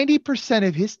spent 90%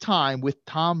 of his time with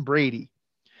Tom Brady.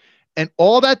 And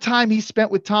all that time he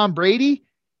spent with Tom Brady,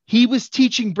 he was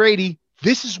teaching Brady,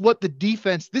 this is what their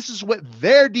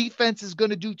defense is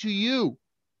going to do to you.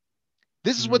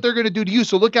 This is what they're going to do to you.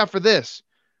 So look out for this.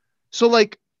 So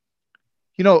like,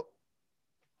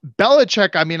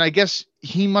 Belichick, I mean, I guess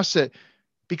he must have,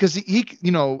 because he,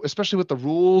 especially with the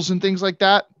rules and things like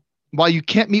that, while you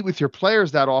can't meet with your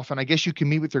players that often, I guess you can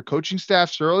meet with your coaching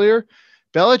staffs earlier.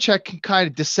 Belichick can kind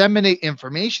of disseminate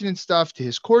information and stuff to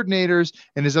his coordinators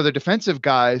and his other defensive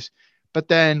guys. But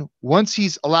then once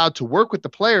he's allowed to work with the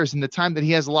players in the time that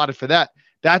he has allotted for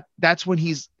that's when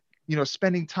he's,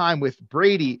 spending time with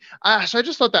Brady. So I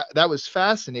just thought that was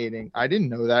fascinating. I didn't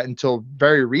know that until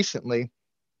very recently.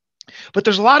 But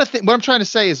there's a lot of things. What I'm trying to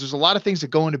say is there's a lot of things that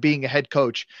go into being a head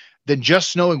coach than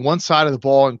just knowing one side of the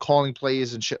ball and calling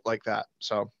plays and shit like that.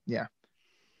 So, yeah.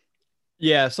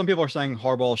 Yeah, some people are saying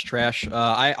Harbaugh is trash.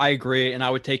 I agree, and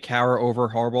I would take Cowher over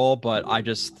Harbaugh, but I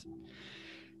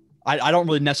don't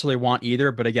really necessarily want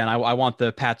either. But again, I want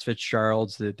the Pat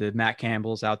Fitzgeralds, the Matt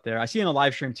Campbells out there. I see in a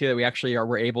live stream too that we actually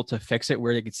we're able to fix it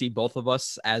where you can see both of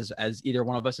us as either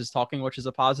one of us is talking, which is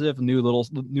a positive new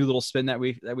little spin that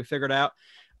we figured out.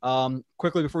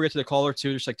 Quickly before we get to the caller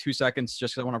too, just like 2 seconds,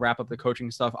 just because I want to wrap up the coaching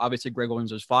stuff. Obviously, Greg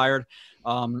Williams was fired.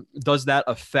 Does that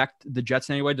affect the Jets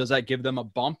in any way? Does that give them a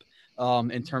bump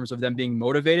in terms of them being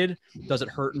motivated? Does it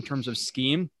hurt in terms of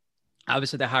scheme?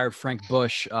 Obviously, they hired Frank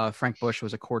Bush. Frank Bush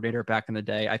was a coordinator back in the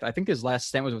day. I think his last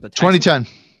stint was with the Texans.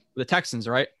 2010. The Texans,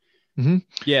 right? Mm-hmm.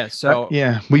 Yeah. So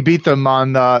we beat them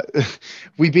on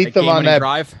that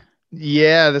drive.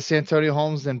 Yeah, the Santonio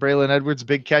Holmes and Braylon Edwards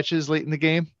big catches late in the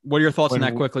game. What are your thoughts on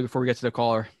that quickly before we get to the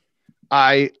caller?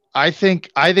 I think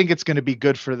it's going to be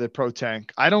good for the pro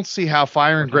tank. I don't see how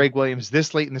firing Greg Williams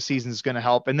this late in the season is going to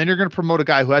help. And then you're going to promote a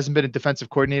guy who hasn't been a defensive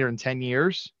coordinator in 10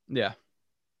 years. Yeah.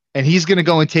 And he's going to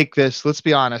go and take this, let's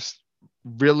be honest,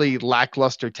 really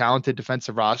lackluster, talented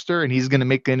defensive roster, and he's going to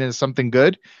make it into something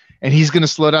good. And he's going to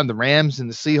slow down the Rams and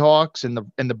the Seahawks and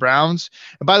the Browns.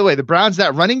 And by the way, the Browns,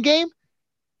 that running game,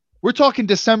 we're talking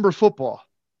December football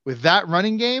with that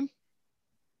running game.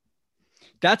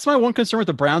 That's my one concern with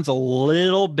the Browns a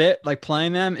little bit, like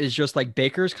playing them is just like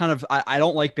Baker's kind of, I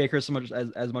don't like Baker so much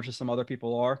as much as some other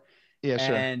people are. Yeah,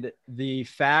 sure. And the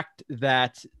fact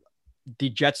that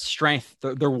the Jets' strength,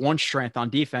 their one strength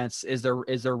on defense is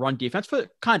their run defense.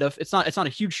 But kind of, it's not a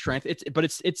huge strength. But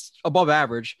it's above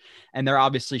average, and their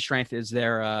obviously strength is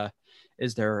their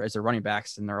running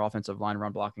backs and their offensive line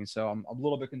run blocking. So I'm a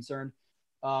little bit concerned.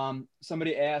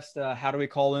 Somebody asked, how do we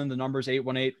call in? The numbers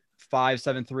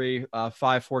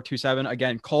 818-573-5427.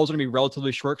 Again, calls are gonna be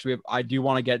relatively short because I do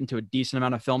want to get into a decent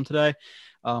amount of film today.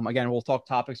 Again, we'll talk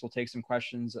topics. We'll take some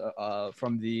questions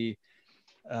from the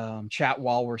chat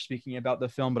while we're speaking about the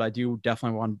film, but I do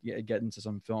definitely want to get into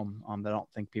some film that I don't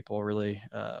think people really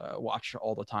watch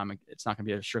all the time. It's not going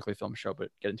to be a strictly film show, but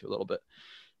get into a little bit.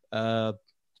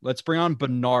 Let's bring on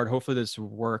Bernard. Hopefully this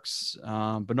works.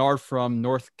 Bernard from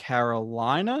North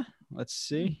Carolina. Let's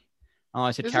see. Oh,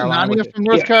 I said Isn't Carolina. Nania from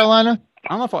North Carolina? I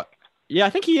don't know if yeah, I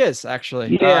think he is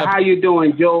actually. Yeah, how you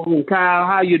doing, Joe and Kyle?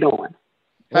 How you doing?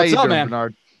 What's up, doing, man?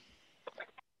 Bernard?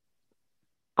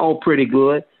 Oh, pretty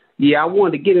good. Yeah, I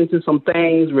wanted to get into some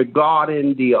things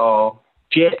regarding the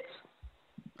Jets.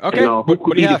 Okay. Who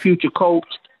could be the future coach?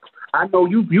 I know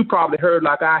you probably heard,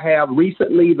 like I have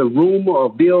recently, the rumor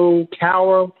of Bill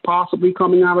Cowher possibly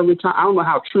coming out of retirement. I don't know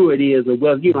how true it is, or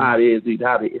well, you know how it is,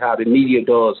 how the media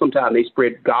does. Sometimes they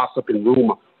spread gossip and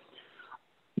rumor.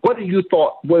 What are your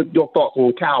thoughts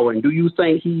on Cowher? And do you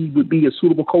think he would be a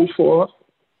suitable coach for us?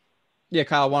 Yeah,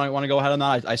 Kyle, want to go ahead on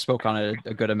that? I spoke on it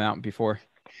a good amount before.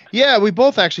 Yeah, we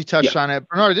both actually touched on it.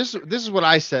 Bernard, this is what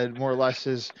I said more or less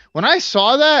is when I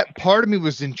saw that, part of me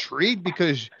was intrigued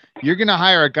because you're going to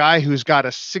hire a guy who's got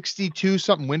a 62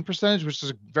 something win percentage, which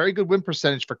is a very good win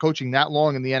percentage for coaching that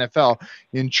long in the NFL.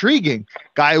 Intriguing.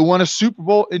 Guy who won a Super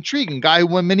Bowl. Intriguing. Guy who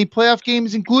won many playoff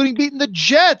games, including beating the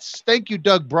Jets. Thank you,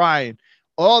 Doug Bryan.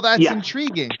 All that's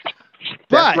intriguing.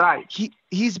 But that's right.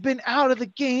 He's been out of the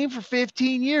game for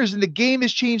 15 years, and the game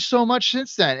has changed so much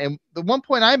since then. And the one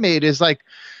point I made is like,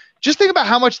 just think about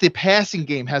how much the passing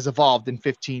game has evolved in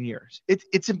 15 years.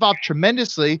 It's evolved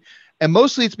tremendously, and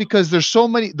mostly it's because there's so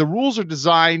many. The rules are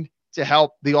designed to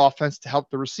help the offense, to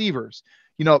help the receivers.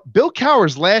 You know, Bill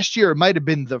Cowher's last year might have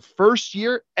been the first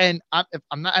year, and I'd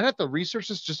have to research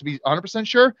this just to be 100%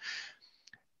 sure,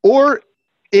 or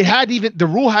the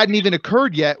rule hadn't even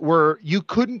occurred yet where you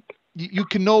can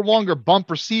no longer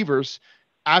bump receivers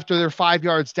after they're 5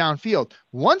 yards downfield.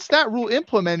 Once that rule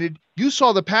implemented, you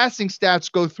saw the passing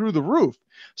stats go through the roof.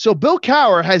 So Bill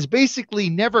Cowher has basically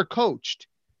never coached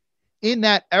in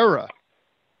that era.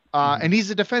 And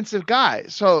he's a defensive guy.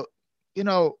 So,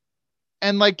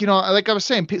 and like I was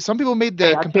saying, some people made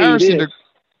the comparison to,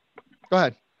 go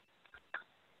ahead.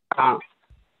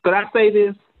 Could I say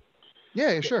this?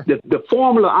 Yeah, sure. The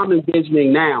formula I'm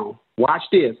envisioning now, watch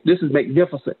this. This is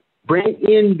magnificent. Bring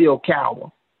in Bill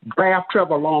Cowher, draft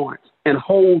Trevor Lawrence, and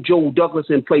hold Joe Douglas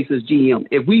in place as GM.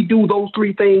 If we do those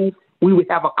three things, we would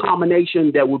have a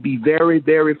combination that would be very,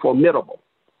 very formidable.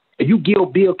 If you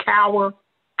give Bill Cowher,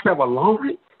 Trevor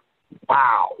Lawrence,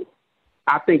 wow.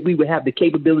 I think we would have the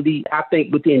capability, I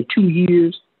think, within 2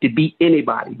 years to beat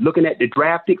anybody. Looking at the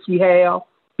draft picks we have,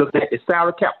 looking at the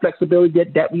salary cap flexibility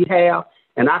that we have,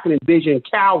 and I can envision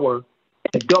Cowher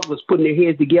and Douglas putting their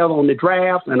heads together on the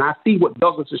draft, and I see what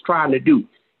Douglas is trying to do.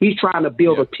 He's trying to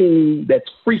build a team that's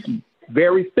freaky,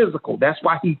 very physical. That's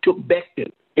why he took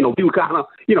Becton. We were kind of,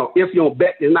 if you're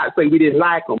Becton, not say we didn't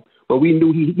like him, but we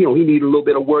knew he needed a little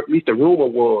bit of work. At least the rumor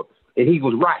was, and he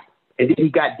was right. And then he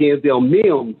got Denzel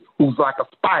Mims, who's like a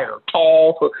spider,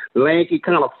 tall, lanky,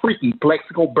 kind of freaky,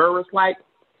 Plexico Burris-like.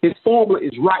 His formula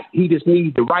is right. He just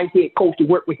needs the right head coach to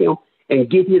work with him and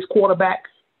get his quarterback.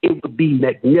 It would be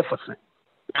magnificent.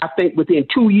 I think within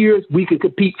 2 years, we can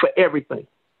compete for everything.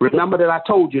 Remember that I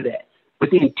told you that.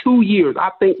 Within 2 years,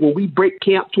 I think when we break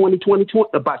camp 2022,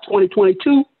 by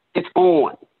 2022, it's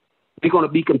on. We're going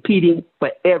to be competing for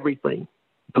everything,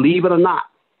 believe it or not.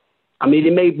 I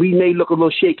mean, we may look a little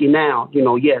shaky now.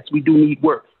 Yes, we do need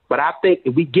work. But I think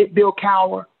if we get Bill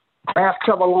Cowher, draft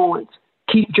Trevor Lawrence,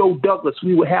 keep Joe Douglas,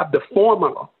 we will have the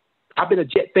formula. I've been a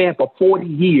Jet fan for 40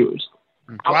 years.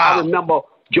 Wow. I remember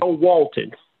Joe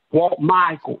Walton, Walt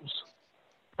Michaels,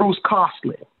 Bruce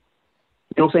Costley,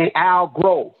 Al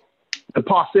Grove, and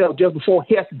Parcells just before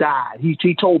Hess died.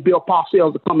 He told Bill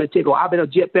Parcells to come and take over. I've been a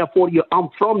Jet fan 40 years. I'm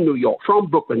from New York, from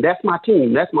Brooklyn. That's my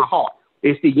team. That's my heart.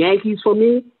 It's the Yankees for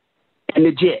me and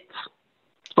the Jets.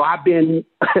 So I've been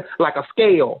like a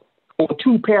scale on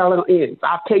two parallel ends.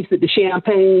 I've tasted the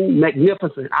champagne,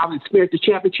 magnificent. I've experienced the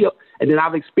championship, and then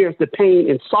I've experienced the pain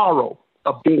and sorrow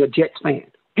of being a Jets fan.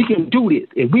 We can do this.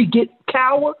 If we get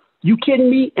Cowher, you kidding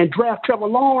me, and draft Trevor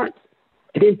Lawrence,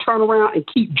 and then turn around and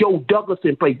keep Joe Douglas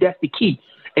in place, that's the key.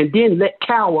 And then let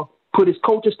Cowher put his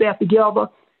coaching staff together,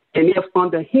 and if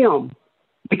under him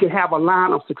we can have a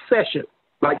line of succession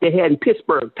like they had in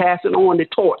Pittsburgh, passing on the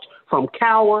torch from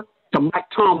Cowher to Mike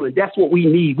Tomlin. That's what we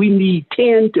need. We need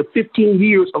 10 to 15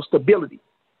 years of stability.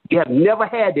 We have never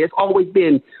had this. It's always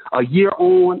been a year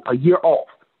on, a year off.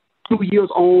 2 years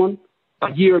on,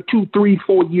 a year, 2, 3,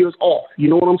 4 years off. You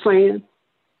know what I'm saying?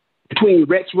 Between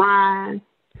Rex Ryan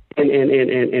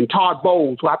and Todd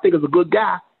Bowles, who I think is a good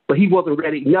guy, but he wasn't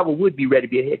ready, never would be ready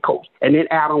to be a head coach. And then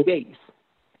Adam Gase.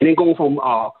 And then going from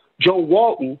Joe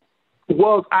Walton, who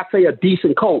was, I'd say, a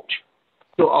decent coach,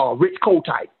 to Rich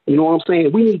Kotite. You know what I'm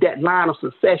saying? We need that line of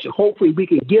succession. Hopefully we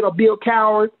can get a Bill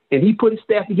Cowher and he put his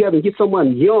staff together and get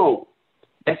someone young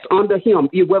that's under him.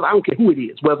 Whether I don't care who it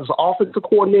is, whether it's an offensive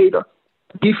coordinator,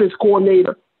 defense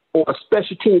coordinator, or a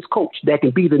special teams coach that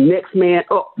can be the next man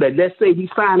up. That let's say we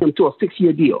sign him to a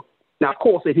 6-year deal. Now, of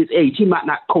course, at his age, he might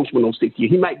not coach for no 6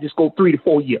 years. He might just go 3 to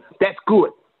 4 years. That's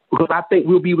good because I think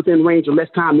we'll be within range of less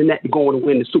time than that to go on and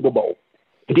win the Super Bowl.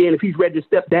 And then if he's ready to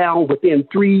step down within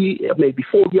 3, maybe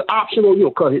 4 year optional,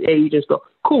 because his age and stuff,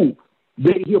 cool.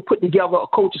 Then he'll put together a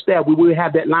coaching staff where we'll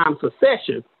have that line of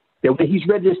succession that when he's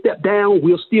ready to step down,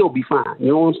 we'll still be fine. You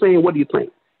know what I'm saying? What do you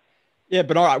think? Yeah,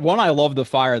 but all right, one, I love the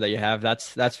fire that you have.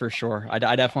 That's for sure. I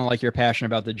definitely like your passion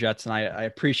about the Jets, and I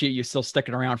appreciate you still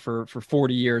sticking around for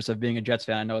 40 years of being a Jets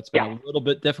fan. I know it's been a little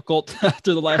bit difficult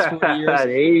after the last 40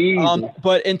 years.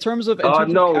 But in terms of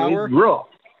Cowher, it's rough.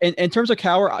 In terms of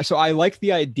Cowher, so I like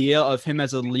the idea of him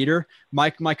as a leader. My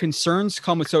concerns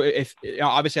come with, so if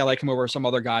obviously I like him over some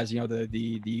other guys,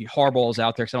 the Harbaughs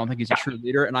out there, because I don't think he's a true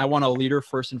leader, and I want a leader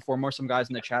first and foremost. Some guys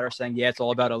in the chat are saying, yeah, it's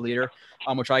all about a leader,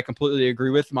 which I completely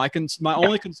agree with. My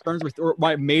only concerns with, or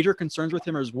my major concerns with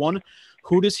him is, one,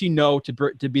 who does he know to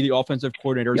be the offensive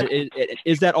coordinator?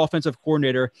 Is that offensive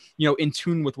coordinator, in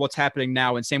tune with what's happening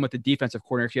now? And same with the defensive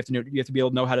coordinator. You have to be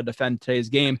able to know how to defend today's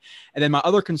game. And then my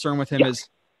other concern with him is,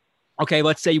 okay,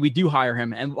 let's say we do hire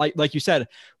him. And like you said,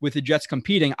 with the Jets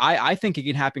competing, I think it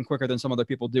can happen quicker than some other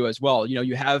people do as well.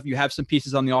 You have some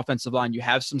pieces on the offensive line. You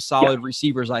have some solid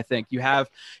receivers, I think. You have,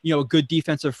 a good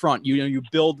defensive front. You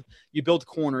build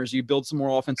corners, you build some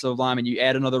more offensive linemen, you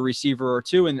add another receiver or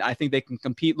two, and I think they can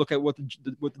compete. Look at what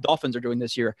the Dolphins are doing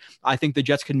this year. I think the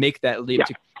Jets can make that leap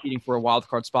to competing for a wild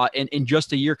card spot in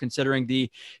just a year, considering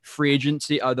the free agent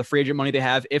money they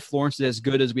have. If Lawrence is as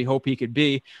good as we hope he could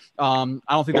be, I don't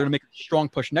think they're going to make a strong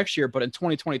push next year, but in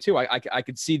 2022, I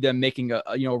could see them making a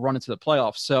run into the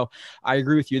playoffs. So I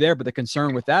agree with you there. But the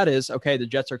concern with that is, okay, the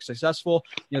Jets are successful.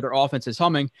 Their offense is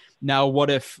humming. Now, what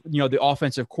if the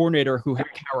offensive coordinator who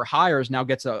Cowher hires now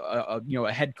gets a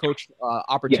head coach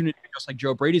opportunity, just like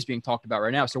Joe Brady's being talked about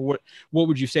right now? So what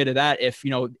would you say to that if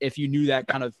you knew that,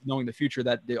 kind of knowing the future,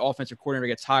 that the offensive coordinator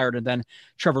gets hired and then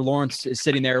Trevor Lawrence is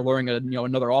sitting there learning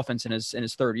another offense in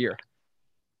his third year?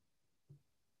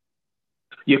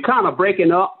 You're kind of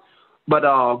breaking up, but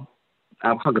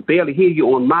I could barely hear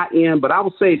you on my end. But I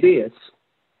would say this.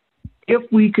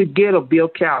 If we could get a Bill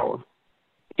Cowher,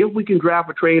 if we can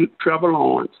draft a Trevor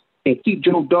Lawrence and keep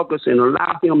Joe Douglas and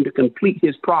allow him to complete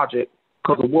his project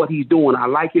because of what he's doing, I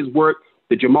like his work.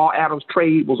 The Jamal Adams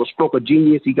trade was a stroke of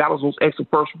genius. He got us those extra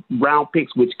first-round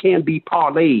picks, which can be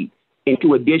parlayed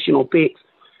into additional picks.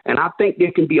 And I think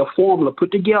there can be a formula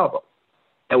put together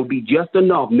that would be just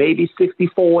enough, maybe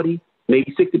 60-40,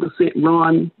 maybe 60%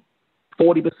 run,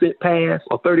 40% pass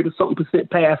or 30-something%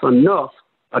 pass, enough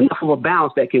of a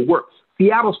balance that can work.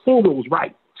 Seattle's formula was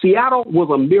right. Seattle was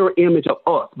a mirror image of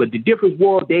us, but the difference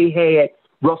was they had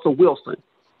Russell Wilson.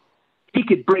 He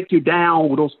could break you down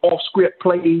with those off-script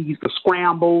plays, the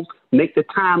scrambles, make the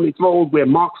timely throws where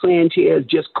Mark Sanchez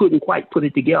just couldn't quite put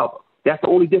it together. That's the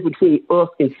only difference between us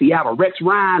and Seattle. Rex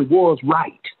Ryan was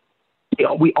right.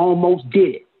 Yeah, we almost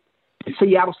did it. The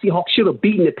Seattle Seahawks should have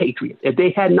beaten the Patriots. If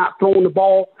they had not thrown the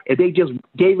ball, if they just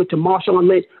gave it to Marshawn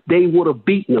Lynch, they would have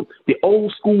beaten them. The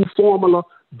old school formula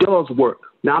does work.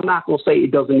 Now, I'm not going to say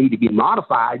it doesn't need to be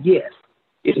modified. Yes.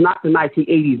 It's not the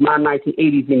 1980s, my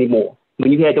 1980s anymore.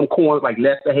 When you had them corners like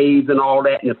Lester Hayes and all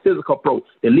that and the physical approach,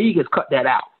 the league has cut that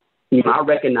out. I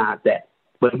recognize that.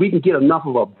 But if we can get enough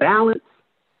of a balance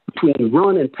between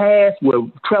run and pass where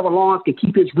Trevor Lawrence can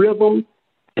keep his rhythm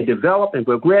and develop and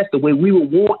progress the way we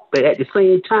would want, but at the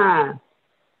same time,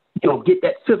 get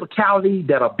that physicality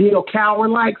that a Bill Cowher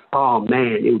likes, oh,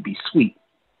 man, it would be sweet.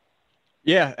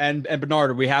 Yeah, and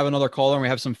Bernard, we have another caller and we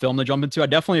have some film to jump into. I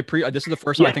definitely this is the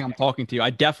first time I think I'm talking to you.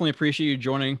 I definitely appreciate you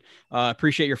joining.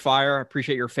 Appreciate your fire.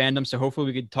 Appreciate your fandom. So hopefully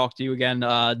we could talk to you again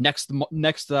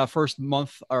next first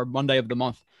month or Monday of the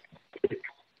month.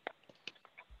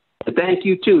 Thank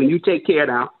you too, and you take care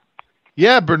now.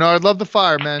 Yeah, Bernard, love the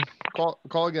fire, man.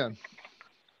 Call again.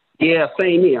 Yeah,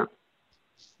 same here.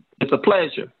 It's a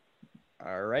pleasure.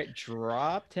 All right,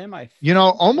 dropped him.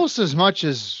 Almost as much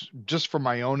as just for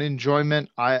my own enjoyment,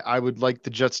 I would like the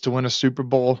Jets to win a Super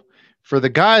Bowl. For the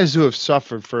guys who have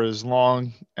suffered for as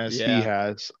long as he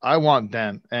has, I want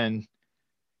them. And,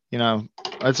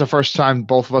 it's the first time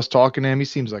both of us talking to him. He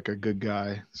seems like a good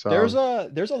guy. So there's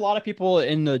a lot of people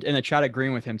in the chat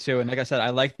agreeing with him too. And like I said, I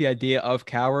like the idea of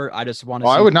Cowher. I just want to.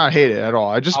 I would not hate it at all.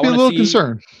 I just be a little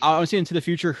concerned. I want to see into the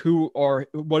future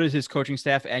what is his coaching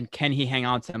staff and can he hang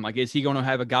on to him? Like, is he going to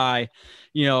have a guy,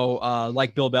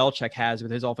 like Bill Belichick has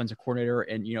with his offensive coordinator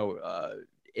and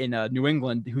in New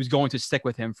England who's going to stick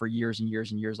with him for years and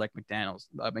years and years, like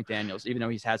McDaniels, even though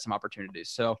he's had some opportunities.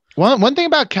 So one thing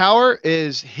about Cowher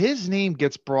is his name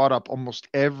gets brought up almost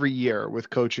every year with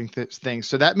coaching things.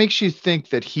 So that makes you think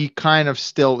that he kind of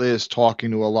still is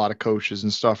talking to a lot of coaches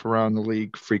and stuff around the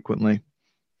league frequently.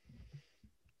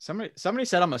 Somebody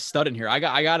said I'm a stud in here. I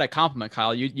got a compliment,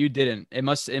 Kyle. You didn't. It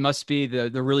must be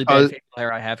the really bad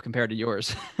player I have compared to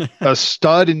yours. A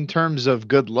stud in terms of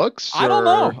good looks? I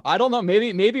don't know.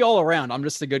 Maybe all around. I'm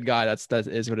just a good guy. That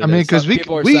is what it is. I mean, because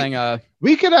people are saying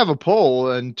we could have a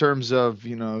poll in terms of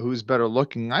who's better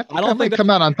looking. I don't think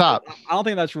come out on top. I don't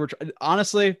think that's what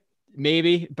honestly.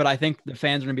 Maybe, but I think the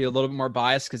fans are going to be a little bit more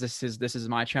biased because this is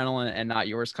my channel and not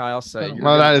yours, Kyle. So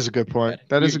that is a good point.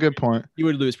 That is a good point. You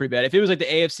would lose pretty bad if it was like the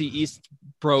AFC East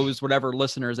pros, whatever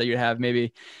listeners that you'd have.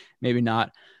 Maybe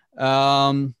not.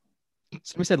 Somebody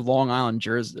said Long Island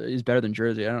Jersey is better than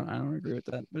Jersey. I don't agree with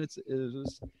that, but it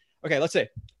was okay. Let's see.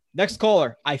 Next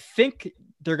caller. I think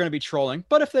they're going to be trolling,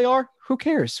 but if they are, who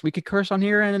cares? We could curse on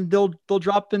here and they'll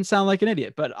drop and sound like an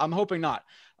idiot, but I'm hoping not.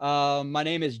 My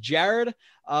name is Jared,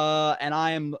 and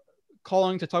I am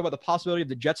calling to talk about the possibility of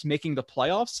the Jets making the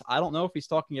playoffs. I don't know if he's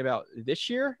talking about this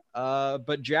year,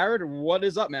 but Jared, what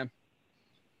is up, man?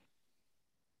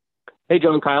 Hey,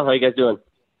 Joe and Kyle. How you guys doing?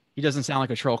 He doesn't sound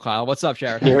like a troll, Kyle. What's up,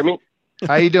 Jared? Can you hear me?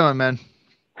 How you doing, man?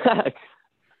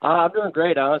 I'm doing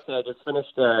great. Honestly, I just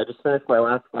finished my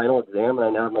last final exam, and I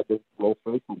now have my business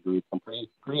administration degree. So I'm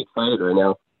pretty excited right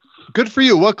now. Good for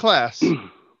you. What class?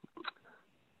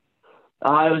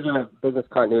 I was in a business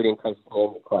continuity and crisis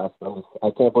management class. I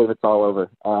can't believe it's all over.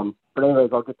 But anyways,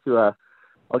 I'll get to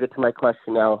my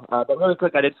question now. But really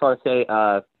quick, I just want to say,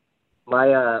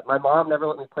 my mom never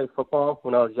let me play football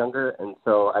when I was younger, and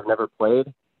so I've never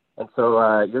played. And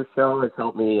so your show has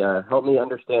helped me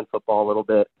understand football a little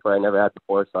bit where I never had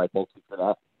before. So I thank you for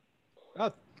that.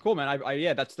 Oh, cool, man.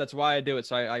 Yeah, that's why I do it.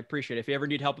 So I appreciate it. If you ever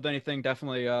need help with anything,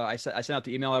 definitely. I send out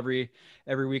the email every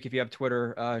week. If you have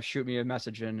Twitter, shoot me a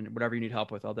message and whatever you need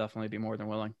help with, I'll definitely be more than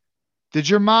willing. Did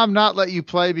your mom not let you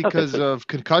play because of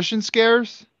concussion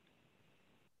scares?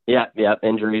 Yeah,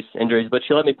 injuries. But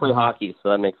she let me play hockey, so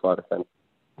that makes a lot of sense.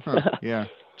 Huh, yeah,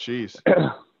 jeez.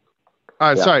 All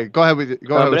right, sorry. Go ahead with it.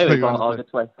 But anyways, I'll get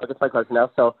to my question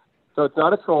now. So it's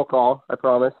not a troll call, I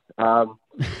promise.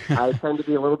 I tend to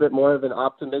be a little bit more of an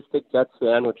optimistic Jets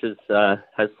fan, which has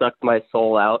sucked my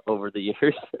soul out over the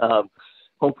years.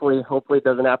 Hopefully it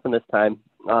doesn't happen this time.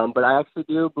 But I actually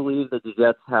do believe that the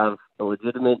Jets have a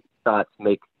legitimate shot to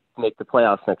make the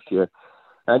playoffs next year.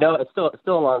 I know it's still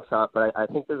a long shot, but I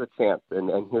think there's a chance, and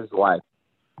here's why.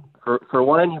 For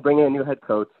one, you bring in a new head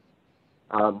coach.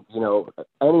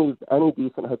 Any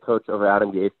decent head coach over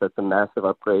Adam Gase, that's a massive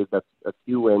upgrade. That's a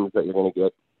few wins that you're going to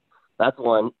get. That's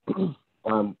one.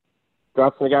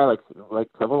 Drafting a guy like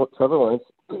Trevor Lawrence,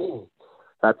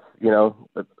 that's,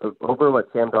 over what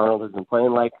Sam Darnold has been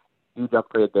playing like. Huge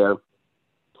upgrade there.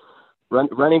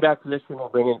 Running back position, we'll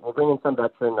bring in some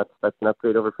veteran. That's an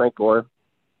upgrade over Frank Gore.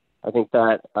 I think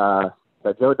that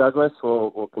Joe Douglas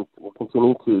will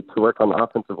continue to work on the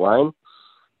offensive line.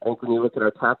 I think when you look at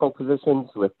our tackle positions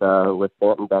with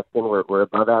Fant and Becton, we're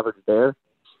above average there.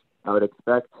 I would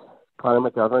expect Connor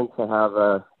McGovern to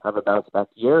have a bounce back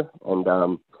year, and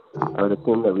I would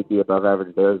assume that we'd be above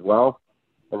average there as well.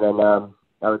 And then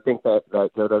I would think that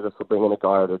Joe Douglas will bring in a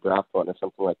guard or draft one or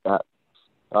something like that.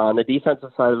 On the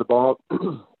defensive side of the ball,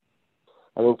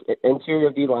 I think interior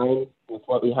D-line, with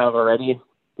what we have already,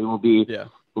 we will be,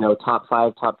 top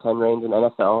 5, top 10 range in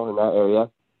NFL in that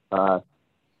area.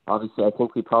 Obviously, I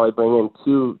think we probably bring in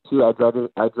two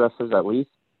edge rushers at least,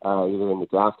 either in the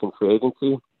draft and free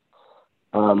agency.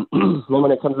 Then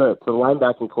when it comes to the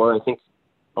linebacking core, I think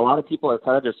a lot of people are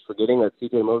kind of just forgetting that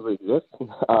C.J. Mosley exists.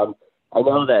 I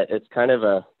know that it's kind of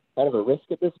a risk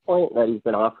at this point that he's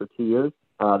been off for 2 years.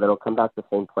 That'll come back the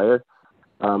same player.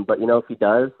 But if he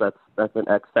does, that's an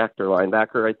X factor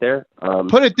linebacker right there.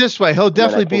 Put it this way, he'll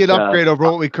definitely be an upgrade over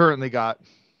what we currently got.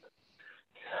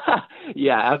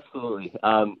 Yeah, absolutely.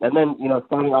 And then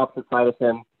starting off the side of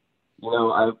him,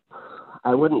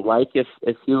 I wouldn't like if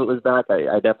Hewitt was back.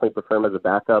 I definitely prefer him as a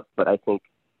backup. But I think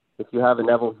if you have a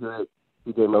Neville Hewitt,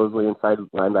 C.J. Mosley inside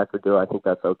linebacker duo, I think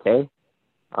that's okay.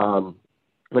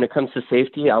 When it comes to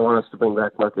safety, I want us to bring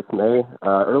back Marcus May.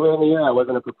 Earlier in the year, I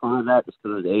wasn't a proponent of that just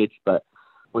because of his age, but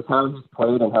with how he's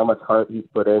played and how much heart he's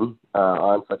put in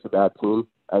on such a bad team,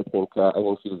 I think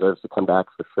he deserves to come back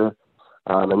for sure.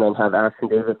 And then have Ashton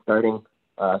Davis starting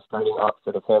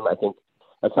opposite of him. I think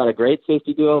that's not a great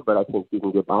safety duo, but I think he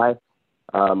can get by.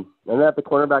 And then at the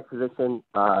cornerback position,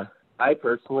 I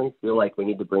personally feel like we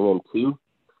need to bring in 2.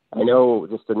 I know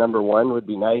just a number 1 would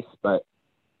be nice, but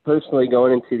personally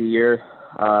going into the year,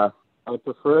 I would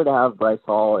prefer to have Bryce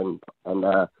Hall and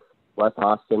Wes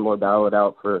Austin more battle it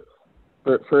out for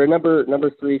a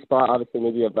number 3 spot. Obviously,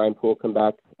 maybe have Brian Poole come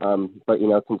back. But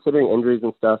considering injuries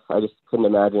and stuff, I just couldn't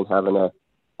imagine having a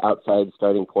outside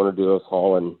starting corner duos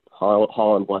Hall and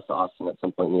Wes Austin at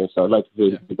some point in the year. So I'd like to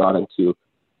see if we got into.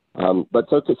 But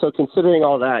so considering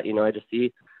all that, I just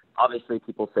see. Obviously,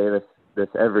 people say this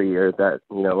every year that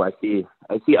I see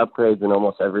upgrades in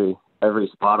almost every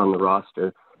spot on the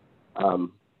roster.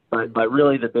 But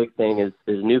really the big thing is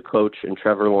new coach and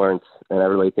Trevor Lawrence, and I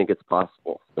really think it's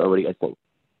possible. So what do you guys think?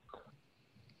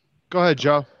 Go ahead,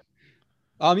 Joe.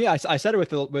 I said it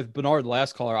with Bernard, the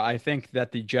last caller. I think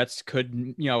that the Jets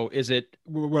could,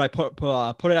 would I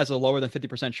put it as a lower than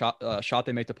 50% shot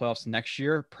they make the playoffs next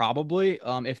year? Probably.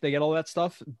 If they get all that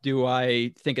stuff, do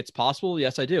I think it's possible?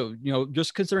 Yes, I do.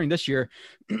 Just considering this year,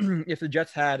 if the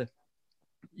Jets had,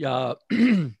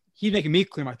 he's making me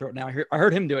clear my throat now. I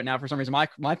heard him do it now. For some reason,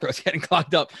 my throat's getting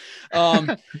clogged up.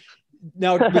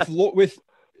 Now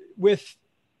with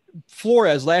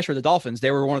Flores last year, the Dolphins,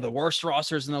 they were one of the worst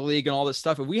rosters in the league and all this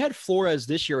stuff. If we had Flores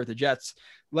this year with the Jets,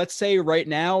 let's say right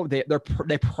now they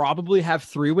probably have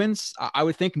 3 wins. I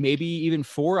would think maybe even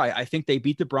 4. I think they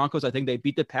beat the Broncos. I think they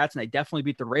beat the Pats, and they definitely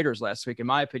beat the Raiders last week, in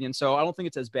my opinion. So I don't think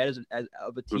it's as bad as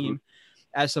of a team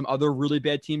as some other really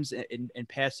bad teams in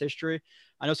past history.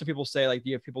 I know some people say, like,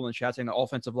 you have people in the chat saying the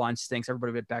offensive line stinks,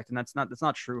 everybody get back, and that's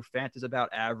not true. Fant is about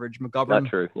average. McGovern, not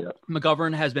true. Yeah.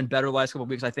 McGovern has been better the last couple of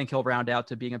weeks. I think he'll round out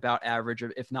to being about average,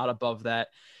 if not above that.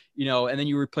 And then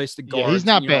you replace the guards. Yeah, he's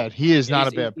not bad. He is not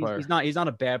a bad player. He's not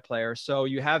a bad player. So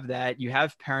you have that. You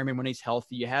have Perriman when he's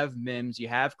healthy. You have Mims. You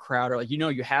have Crowder. Like,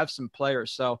 you have some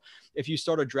players. So if you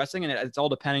start addressing, and it's all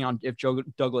depending on if Joe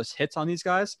Douglas hits on these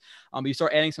guys, but you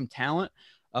start adding some talent,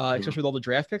 especially with all the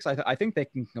draft picks, I think they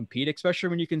can compete, especially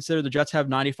when you consider the Jets have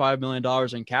 $95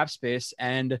 million in cap space.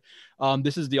 And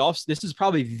this is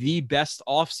probably the best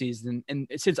offseason. And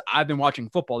since I've been watching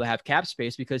football, to have cap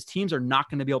space, because teams are not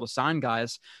going to be able to sign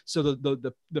guys. So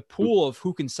the pool of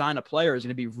who can sign a player is going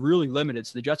to be really limited.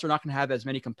 So the Jets are not going to have as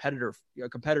many competitors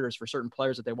for certain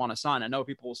players that they want to sign. I know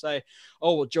people will say,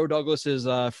 oh, well, Joe Douglas's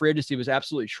free agency was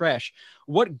absolutely trash.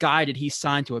 What guy did he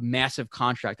sign to a massive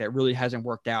contract that really hasn't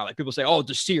worked out? Like, people say, oh,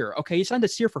 Desir. Okay, he signed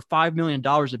Desir for $5 million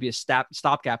to be a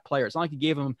stopgap player. It's not like he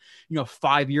gave him,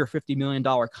 5-year, $50 million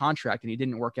contract and he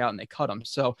didn't work out and they cut him.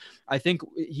 So I think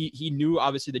he knew,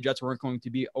 obviously, the Jets weren't going to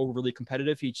be overly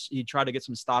competitive. He tried to get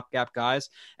some stopgap guys,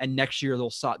 and next year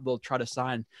they'll try to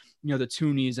sign, the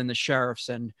Toonies and the Sheriffs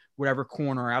and whatever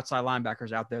corner outside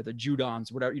linebackers out there, the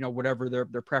Judons, whatever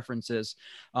their preference is.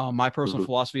 My personal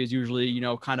philosophy is usually,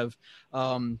 kind of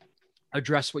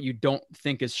address what you don't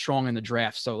think is strong in the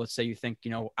draft. So let's say you think,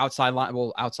 outside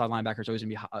linebacker is always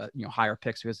gonna be, higher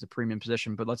picks because it's a premium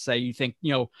position. But let's say you think,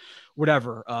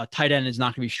 whatever, tight end is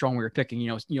not gonna be strong where you're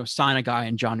picking, sign a guy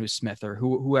in Jonnu Smith or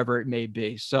whoever it may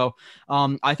be. So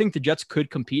I think the Jets could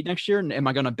compete next year. And am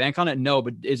I going to bank on it? No,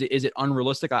 but is it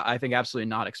unrealistic? I think absolutely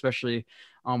not, especially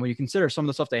when you consider some of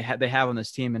the stuff they have on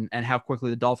this team and how quickly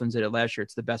the Dolphins did it last year.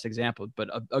 It's the best example, but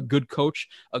a good coach,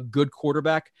 a good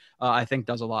quarterback, I think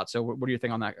does a lot. So what do you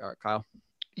think on that, Kyle?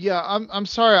 Yeah, I'm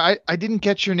sorry. I didn't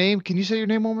get your name. Can you say your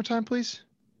name one more time, please?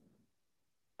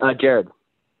 Jared.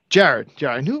 Jared.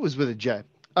 I knew it was with a J.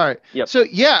 All right. Yep. So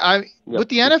yeah, with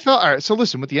the NFL. All right. So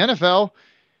listen, with the NFL,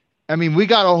 I mean, we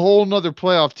got a whole nother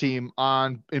playoff team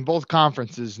in both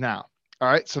conferences now. All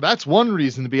right. So that's one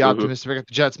reason to be optimistic about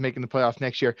the Jets making the playoff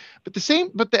next year. But the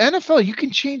NFL, you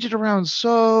can change it around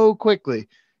so quickly.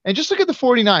 And just look at the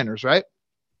 49ers, right?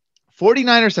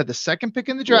 49ers had the second pick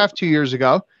in the draft 2 years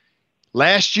ago.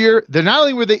 Last year, they're not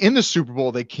only were they in the Super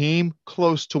Bowl, they came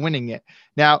close to winning it.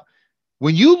 Now,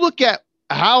 when you look at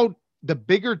how the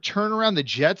bigger turnaround the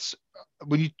Jets,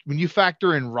 when you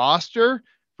factor in roster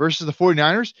versus the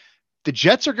 49ers, the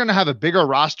Jets are going to have a bigger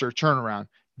roster turnaround.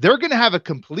 They're going to have a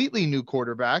completely new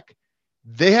quarterback.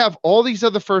 They have all these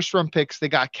other first-round picks. They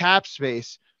got cap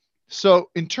space. So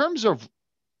in terms of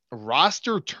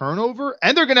roster turnover,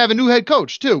 and they're going to have a new head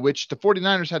coach too, which the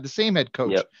 49ers had the same head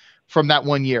coach from that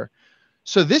 1 year.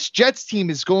 So this Jets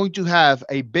team is going to have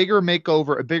a bigger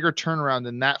makeover, a bigger turnaround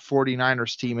than that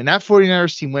 49ers team. And that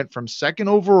 49ers team went from second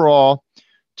overall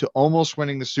to almost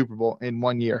winning the Super Bowl in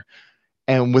 1 year.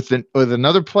 And with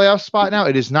another playoff spot now,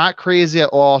 it is not crazy at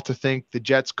all to think the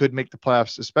Jets could make the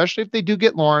playoffs, especially if they do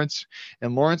get Lawrence.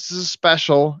 And Lawrence is as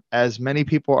special as many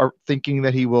people are thinking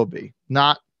that he will be.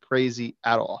 Not crazy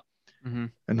at all. Mm-hmm.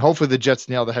 And hopefully the Jets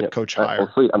nail the head coach hire.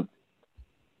 Well, sweet.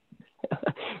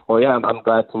 Well, yeah, I'm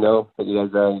glad to know that you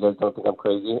guys don't think I'm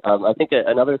crazy. I think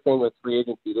another thing with free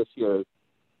agency this year is,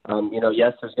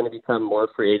 yes, there's going to become more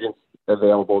free agents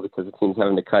available because the team's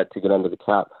having to cut to get under the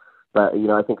cap. But,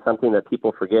 I think something that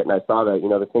people forget, and I saw that,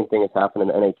 the same thing has happened in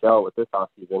the NHL with this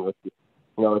offseason with,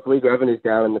 with league revenues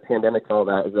down and the pandemic and all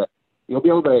that, is that you'll be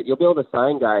able to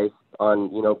sign guys on,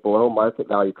 below market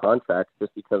value contracts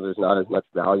just because there's not as much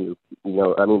value.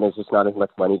 There's just not as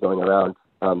much money going around.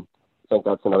 I think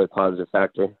that's another positive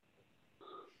factor.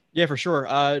 Yeah, for sure.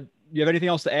 You have anything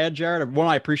else to add, Jared? One,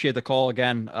 I appreciate the call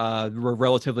again. We're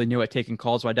relatively new at taking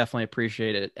calls, so I definitely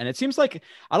appreciate it. And it seems like,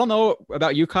 I don't know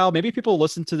about you, Kyle, maybe people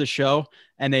listen to the show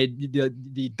and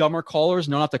the dumber callers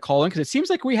know not to call in, because it seems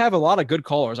like we have a lot of good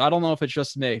callers. I don't know if it's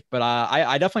just me, but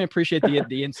I definitely appreciate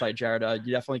the insight, Jared.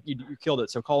 You killed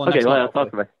it. So call in. Okay, next well,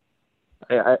 that's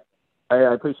awesome. I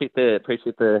appreciate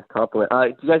the compliment.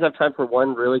 Do you guys have time for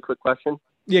one really quick question?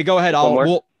 Yeah, go ahead.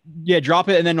 Drop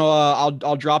it, and then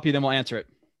I'll drop you. Then we'll answer it.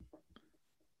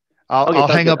 I'll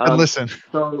hang up and listen.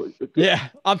 So yeah,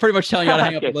 I'm pretty much telling you how to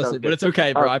hang up and listen, but it's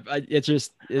okay, bro. It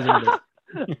just is what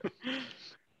it is.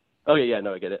 Okay, yeah,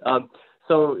 no, I get it.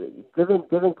 So given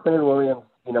Quentin Williams,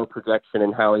 projection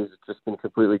and how he's just been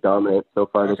completely dominant so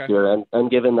far this year, and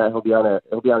given that he'll be on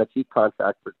a cheap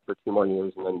contract for 2 more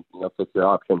years and then 5th-year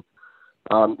option.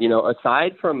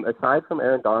 Aside from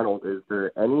Aaron Donald, is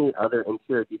there any other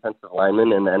interior defensive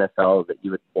lineman in the NFL that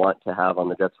you would want to have on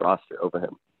the Jets roster over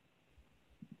him?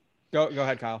 Go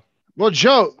ahead, Kyle. Well,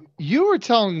 Joe, you were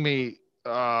telling me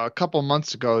a couple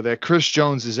months ago that Chris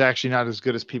Jones is actually not as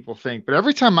good as people think, but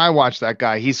every time I watch that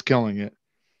guy, he's killing it.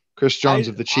 Chris Jones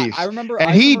of the Chiefs. I remember,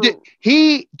 and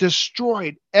he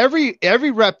destroyed every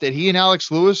rep that he and Alex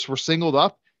Lewis were singled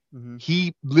up. Mm-hmm.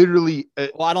 He literally.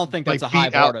 Well, I don't think that's a high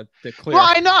bar to clear. Well,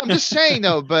 I know. I'm just saying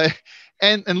though, but.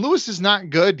 And Lewis is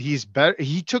not good. He's better.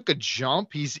 He took a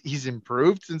jump. He's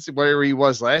improved since where he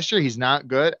was last year. He's not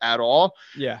good at all.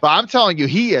 Yeah. But I'm telling you,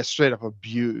 he has straight up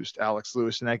abused Alex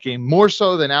Lewis in that game, more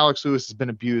so than Alex Lewis has been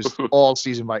abused all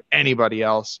season by anybody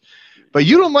else. But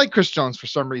you don't like Chris Jones for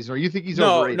some reason, or you think he's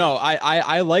overrated? No,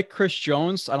 I like Chris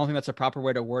Jones. I don't think that's a proper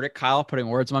way to word it, Kyle. Putting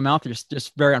words in my mouth,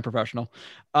 just very unprofessional.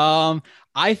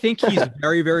 I think he's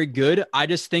very, very good. I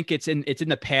just think it's in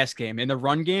the pass game. In the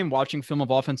run game, watching film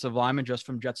of offensive linemen just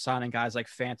from Jets signing guys like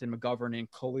Fanton, McGovern, and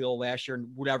Khalil last year, and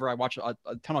whatever. I watch a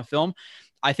ton of film.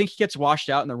 I think he gets washed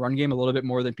out in the run game a little bit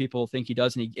more than people think he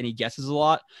does, and he guesses a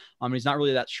lot. He's not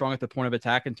really that strong at the point of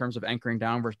attack in terms of anchoring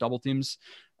down versus double teams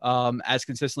as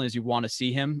consistently as you want to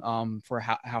see him for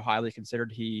how highly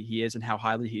considered he is and how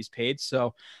highly he's paid.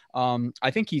 So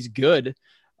I think he's good.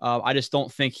 I just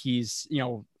don't think he's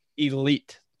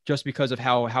elite. just because of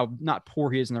how not poor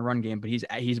he is in the run game, but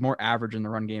he's more average in the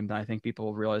run game than I think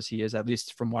people realize he is, at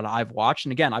least from what I've watched.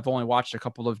 And again, I've only watched a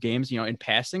couple of games, in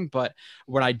passing, but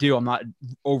when I do, I'm not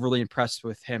overly impressed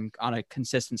with him on a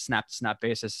consistent snap to snap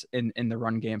basis in the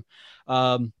run game.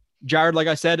 Jared, like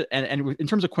I said, and in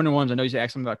terms of Quinnen Williams, I know you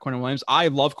asked something about Quinnen Williams. I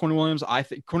love Quinnen Williams. I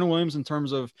think Quinnen Williams, in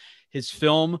terms of his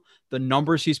film, the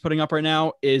numbers he's putting up right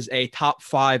now, is a top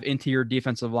 5 interior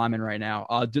defensive lineman right now.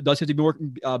 Does have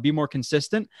to be more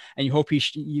consistent, and you hope he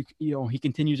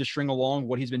continues to string along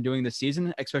what he's been doing this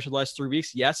season, especially the last 3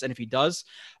 weeks. Yes, and if he does,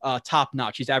 top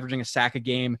notch. He's averaging a sack a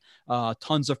game,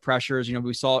 tons of pressures.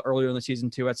 We saw it earlier in the season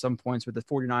too at some points with the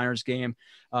 49ers game.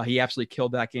 He absolutely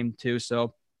killed that game too.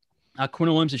 So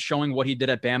Quinnen Williams is showing what he did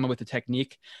at Bama with the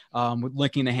technique, with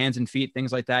linking the hands and feet,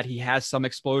 things like that. He has some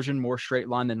explosion, more straight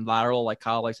line than lateral, like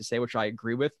Kyle likes to say, which I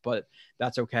agree with, but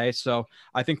that's okay. So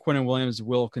I think Quinnen Williams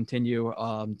will continue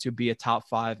to be a top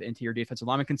 5 interior defensive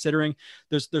lineman, considering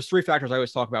there's 3 factors I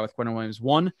always talk about with Quinnen Williams.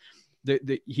 One,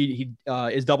 he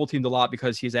is double teamed a lot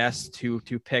because he's asked to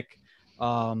pick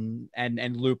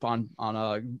and loop on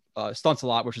stunts a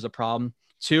lot, which is a problem.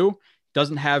 2,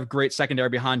 doesn't have great secondary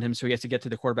behind him, so he has to get to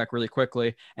the quarterback really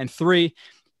quickly. And 3,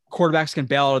 quarterbacks can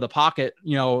bail out of the pocket,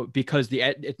 because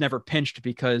it's never pinched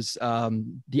because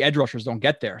the edge rushers don't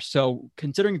get there. So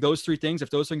considering those 3 things, if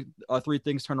those 3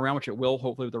 things turn around, which it will,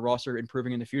 hopefully with the roster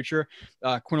improving in the future,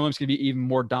 Quinnen Williams can be even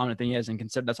more dominant than he is. And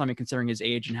that's not even considering his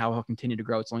age and how he'll continue to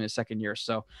grow. It's only his 2nd year.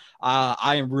 So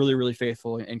I am really, really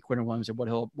faithful in Quinnen Williams and what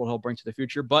he'll bring to the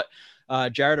future. But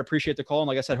Jared, appreciate the call. And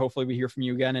like I said, hopefully we hear from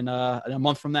you again in a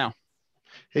month from now.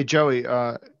 Hey, Joey.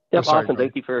 Awesome.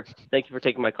 Thank you for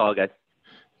taking my call, guys.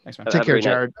 Thanks, man. Take care,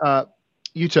 Jared.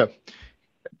 You too.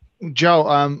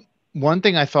 Joe, one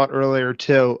thing I thought earlier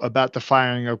too about the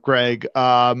firing of Greg,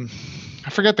 I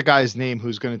forget the guy's name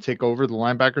who's going to take over, the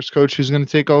linebackers coach who's going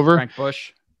to take over. Frank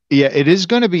Bush. Yeah, it is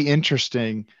going to be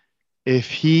interesting if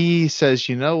he says,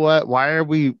 you know what, why are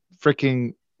we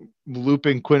freaking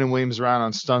looping Quinnen Williams around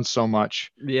on stunts so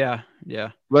much? Yeah.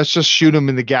 Let's just shoot him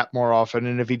in the gap more often.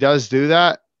 And if he does do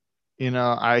that,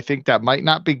 I think that might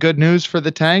not be good news for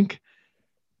the tank.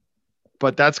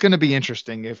 But that's going to be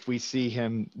interesting if we see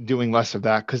him doing less of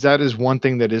that, because that is one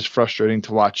thing that is frustrating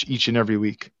to watch each and every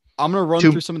week. I'm going to run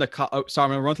through some of the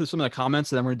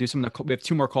comments, and then we're going to do some of we have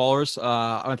 2 more callers.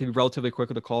 I want to be relatively quick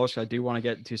with the callers, because I do want to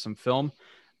get to some film.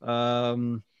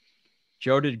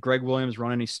 Joe, did Greg Williams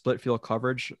run any split field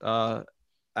coverage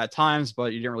at times,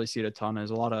 but you didn't really see it a ton.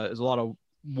 There's a lot of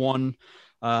 1,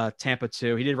 Tampa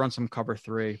 2. He did run some cover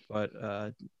 3,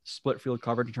 but split field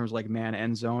coverage in terms of like man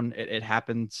end zone, it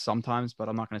happened sometimes, but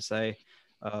I'm not going to say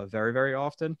very, very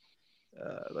often.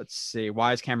 Let's see.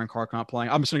 Why is Cameron Clark not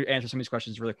playing? I'm just going to answer some of these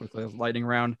questions really quickly. Lightning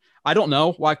round. I don't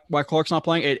know why Clark's not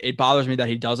playing. It bothers me that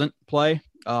he doesn't play.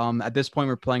 At this point,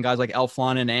 we're playing guys like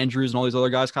Elflein and Andrews and all these other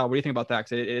guys. Kyle, what do you think about that?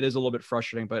 'Cause it is a little bit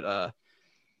frustrating, but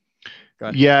go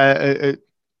ahead. Yeah,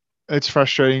 it's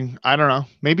frustrating. I don't know.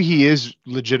 Maybe he is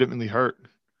legitimately hurt.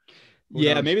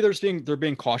 Yeah, maybe they're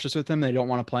being cautious with him. They don't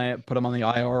want to put him on the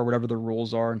IR or whatever the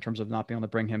rules are in terms of not being able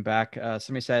to bring him back.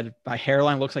 Somebody said my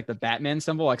hairline looks like the Batman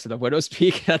symbol, like the widow's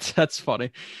peak. That's funny.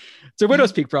 It's a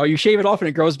widow's peak, bro. You shave it off and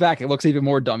it grows back. It looks even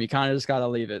more dumb. You kind of just gotta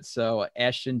leave it. So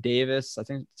Ashton Davis, I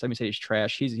think somebody said he's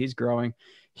trash. He's growing.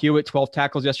 Hewitt 12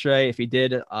 tackles yesterday. If he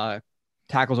did,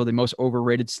 tackles are the most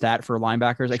overrated stat for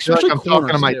linebackers. Especially I'm talking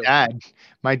to my too. dad.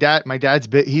 My dad's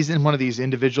he's in one of these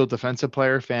individual defensive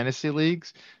player fantasy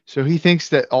leagues. So he thinks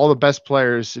that all the best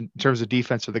players in terms of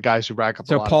defense are the guys who rack up.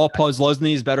 So Paul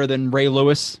Posluszny is better than Ray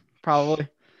Lewis, probably.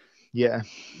 Yeah.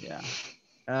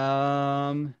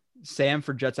 Sam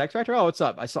for Jets X Factor. Oh, what's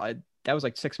up? I saw it. That was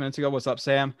like 6 minutes ago. What's up,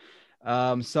 Sam?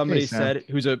 Somebody said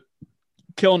who's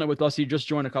killing it with us. He just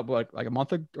joined a couple like a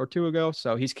month or 2 ago.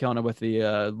 So he's killing it with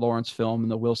the Lawrence film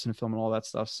and the Wilson film and all that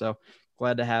stuff. So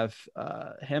glad to have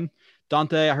him.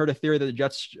 Dante, I heard a theory that the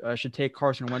Jets should take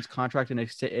Carson Wentz contract in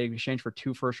exchange for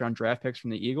 2 first-round draft picks from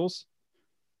the Eagles.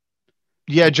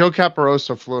 Yeah, Joe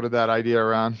Caporoso floated that idea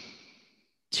around.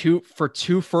 2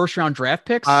 first-round draft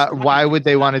picks. Why would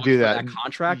they want to do that?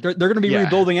 Contract? They're going to be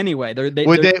rebuilding anyway.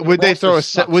 Would they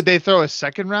throw a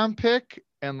second-round pick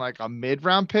and like a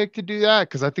mid-round pick to do that?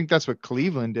 Because I think that's what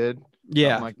Cleveland did.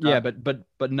 Yeah,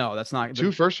 but no, that's not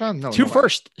 2 first round. No, 2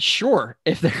 first, sure,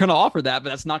 if they're going to offer that, but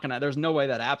that's not going to. There's no way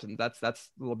that happens. That's a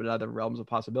little bit out of the realms of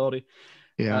possibility.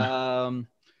 Yeah.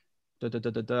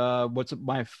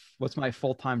 What's my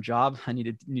full-time job? I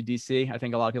need DC. I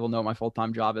think a lot of people know what my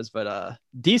full-time job is, but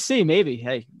DC maybe.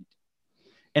 Hey,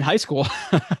 in high school,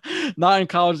 not in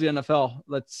college, the NFL.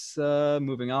 Let's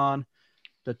moving on.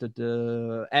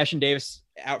 Ashton Davis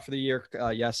out for the year.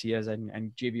 Yes, he is,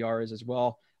 and GVR is as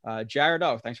well. Jared,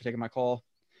 thanks for taking my call.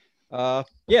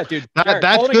 Yeah, dude. That's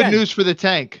call him good again. news for the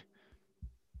tank.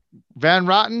 Van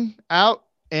Rotten out.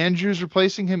 Andrews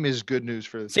replacing him is good news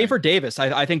for the Same tank. for Davis.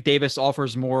 I think Davis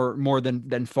offers more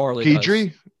than Farley does.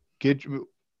 Guidry.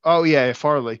 Oh yeah,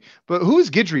 Farley. But who is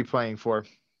Guidry playing for?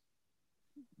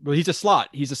 Well, he's a slot.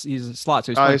 He's a slot.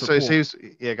 So he's playing for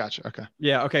Poole. Yeah, gotcha. Okay.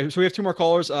 Yeah. Okay. So we have two more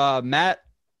callers. Matt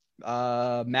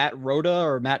Rhoda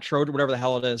or Matt Schroeder, whatever the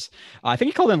hell it is. I think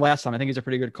he called in last time. I think he's a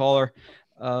pretty good caller.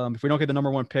 If we don't get the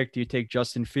number one pick, do you take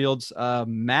Justin Fields?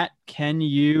 Matt, can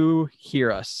you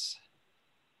hear us?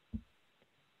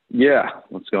 Yeah.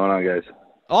 What's going on, guys?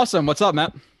 Awesome. What's up,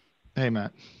 Matt? Hey,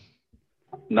 Matt.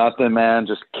 Nothing, man.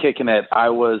 Just kicking it.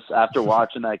 After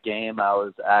watching that game, I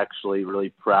was actually really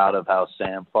proud of how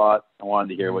Sam fought. I wanted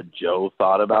to hear what Joe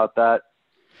thought about that.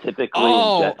 Typically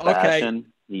in Jet fashion,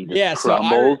 he just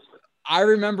crumbles. So I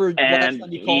remember last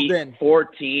time you called in.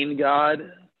 14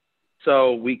 God.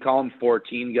 So we call him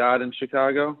 14 God in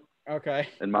Chicago. Okay.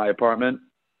 In my apartment.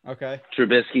 Okay.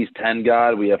 Trubisky's 10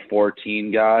 God. We have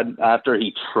 14 God. After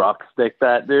he truck sticked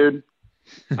that dude,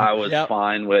 I was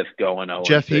fine with going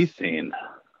 0-16.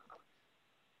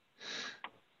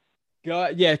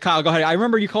 Yeah, Kyle, go ahead. I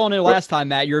remember you calling it last time,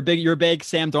 Matt. You're a big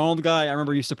Sam Darnold guy. I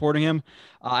remember you supporting him.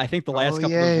 I think the last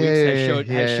couple of weeks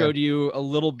has showed you a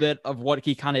little bit of what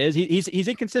he kind of is. He's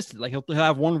inconsistent. Like he'll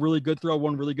have one really good throw,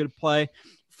 one really good play,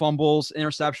 fumbles,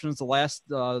 interceptions.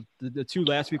 The two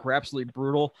last week were absolutely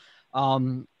brutal.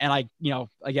 And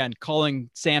again, calling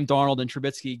Sam Darnold and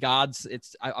Trubisky gods,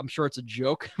 I'm sure it's a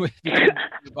joke with your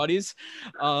buddies.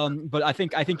 But I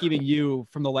think even you,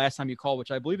 from the last time you called,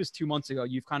 which I believe is 2 months ago,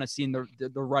 you've kind of seen the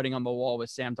writing on the wall with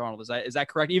Sam Darnold. Is that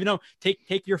correct? Even though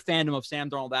take your fandom of Sam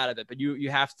Darnold out of it, but you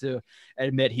have to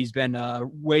admit he's been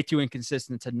way too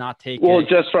inconsistent to not take. Well,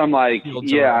 just from I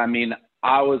mean,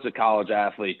 I was a college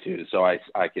athlete too, so I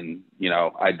can,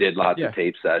 I did lots of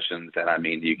tape sessions, and I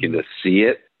mean, you can just see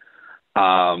it.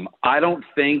 I don't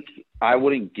think I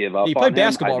wouldn't give up. You played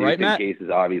basketball, on him. right, Matt? Case is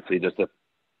obviously just a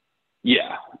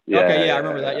I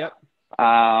remember that.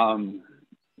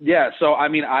 Yep. So I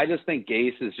mean, I just think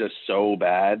Gase is just so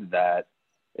bad that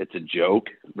it's a joke,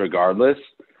 regardless.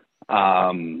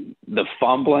 The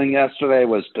fumbling yesterday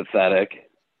was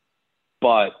pathetic,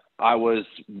 but I was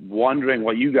wondering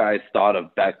what you guys thought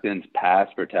of Becton's pass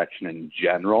protection in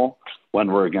general when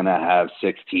we're gonna have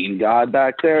 16 God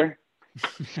back there.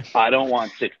 I don't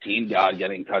want 16 God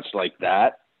getting touched like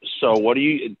that. So what do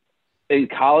you – in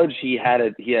college he had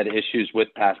issues with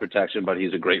pass protection, but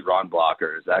he's a great run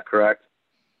blocker. Is that correct?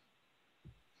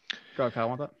 Go ahead, Kyle,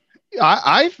 want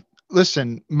that?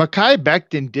 Listen, Mekhi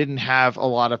Becton didn't have a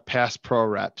lot of pass pro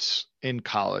reps in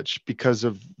college because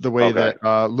of the way that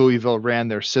Louisville ran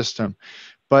their system.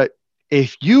 But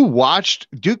if you watched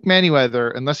Duke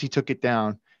Manyweather, unless he took it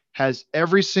down, has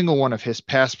every single one of his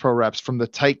pass pro reps from the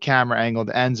tight camera angle,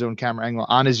 the end zone camera angle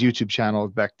on his YouTube channel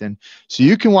of Becton. So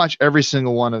you can watch every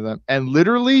single one of them. And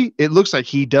literally it looks like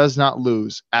he does not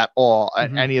lose at all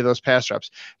at any of those pass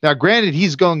reps. Now, granted,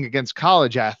 he's going against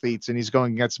college athletes and he's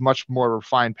going against much more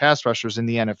refined pass rushers in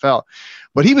the NFL,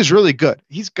 but he was really good.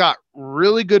 He's got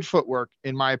really good footwork,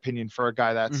 in my opinion, for a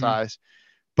guy that size,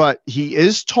 but he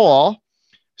is tall.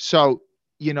 So,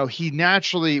 he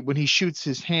naturally, when he shoots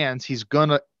his hands, he's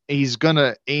gonna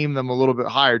aim them a little bit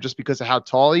higher just because of how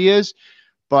tall he is.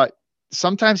 But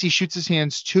sometimes he shoots his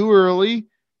hands too early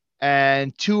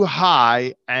and too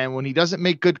high. And when he doesn't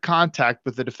make good contact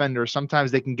with the defender,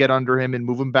 sometimes they can get under him and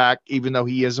move him back, even though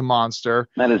he is a monster.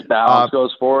 And his balance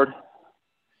goes forward.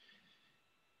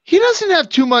 He doesn't have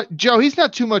too much, Joe. He's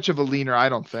not too much of a leaner, I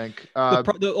don't think.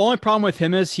 The only problem with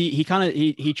him is he tries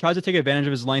to take advantage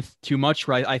of his length too much,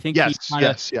 right? I think he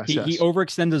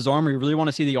overextends his arm. We really want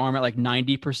to see the arm at like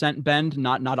 90% bend,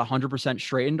 not 100%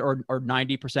 straightened, or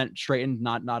 90% straightened,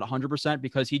 not 100%,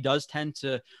 because he does tend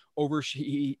to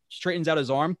he straightens out his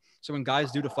arm. So when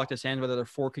guys do deflect his hand, whether they're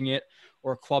forking it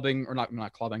or clubbing, or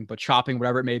not clubbing, but chopping,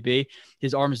 whatever it may be,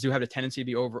 his arms do have a tendency to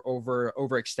be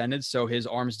overextended. So his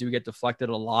arms do get deflected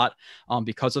a lot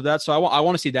because of that. So I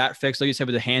want to see that fixed. Like you said,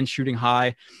 with the hands shooting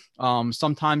high,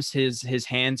 sometimes his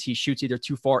hands, he shoots either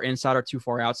too far inside or too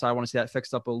far outside. I want to see that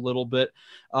fixed up a little bit.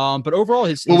 But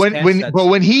overall,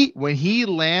 when he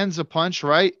lands a punch,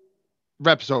 right,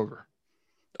 reps over.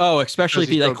 Oh, especially if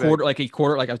he quarter, like I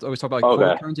always talk about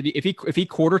quarter turns. If he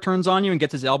quarter turns on you and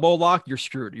gets his elbow locked, you're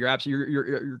screwed. You're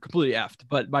completely effed.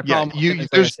 But my problem,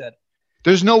 like I said,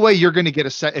 There's no way you're going to get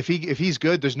a set if he's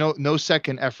good. There's no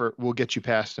second effort will get you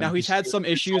past him. Now he's had some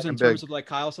issues in big. terms of, like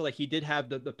Kyle said, like he did have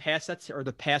the pass sets or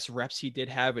the pass reps he did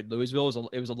have at Louisville.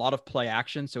 It was a lot of play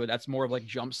action, so that's more of like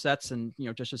jump sets and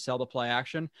just to sell the play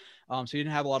action. So he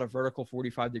didn't have a lot of vertical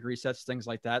 45-degree sets, things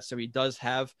like that. So he does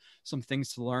have some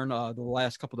things to learn. The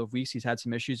last couple of weeks he's had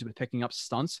some issues with picking up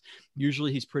stunts.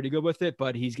 Usually he's pretty good with it,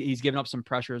 but he's given up some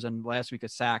pressures. And last week a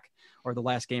sack, or the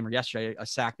last game or yesterday a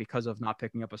sack because of not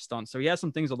picking up a stunt. So he has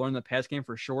some things to learn in the pass game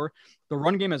for sure. The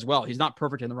run game as well. He's not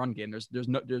perfect in the run game.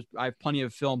 I have plenty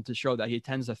of film to show that he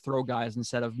tends to throw guys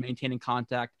instead of maintaining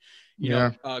contact,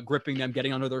 gripping them,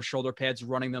 getting under their shoulder pads,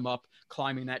 running them up,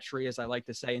 climbing that tree, as I like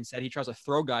to say. Instead, he tries to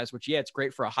throw guys, which, it's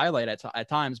great for a highlight at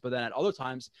times, but then at other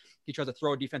times, he tries to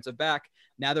throw a defensive back.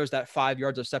 Now there's that 5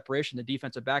 yards of separation. The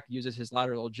defensive back uses his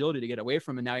lateral agility to get away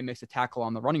from him, and now he makes a tackle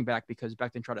on the running back because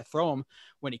Becton tried to throw him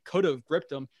when he could have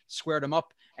gripped him, squared him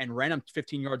up, and ran him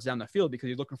 15 yards down the field because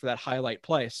he's looking for that highlight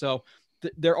play. So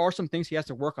there are some things he has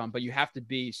to work on, but you have to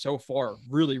be so far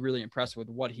really, really impressed with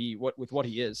what he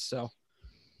is. So.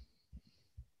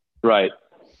 Right.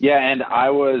 Yeah. And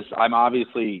I'm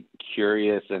obviously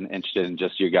curious and interested in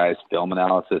just your guys' film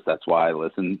analysis. That's why I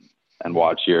listen and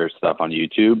watch your stuff on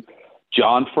YouTube.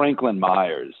 John Franklin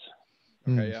Myers.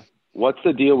 Okay. Yeah. What's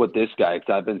the deal with this guy?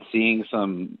 Because I've been seeing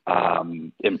some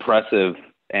impressive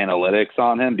analytics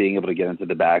on him, being able to get into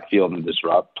the backfield and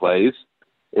disrupt plays.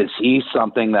 Is he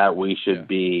something that we should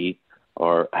be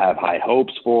or have high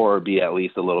hopes for, or be at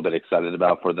least a little bit excited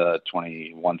about for the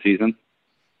 21 season?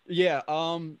 Yeah.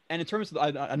 And in terms of,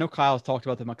 I know Kyle talked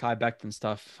about the Mekhi Becton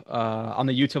stuff on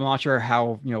the YouTube. I'm not sure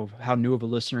how new of a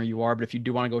listener you are, but if you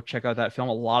do want to go check out that film,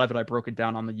 a lot of it, I broke it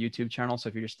down on the YouTube channel. So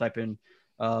if you just type in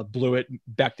Blew It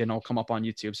Becton, it'll come up on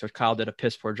YouTube. So Kyle did a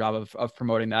piss poor job of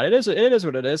promoting that. It is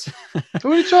what it is. What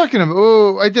are you talking about?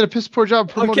 Oh, I did a piss poor job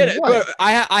promoting what?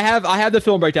 I have the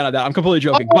film breakdown of that. I'm completely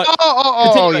joking.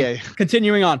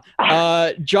 Continuing on.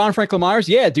 John Franklin Myers,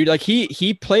 dude, like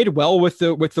he played well with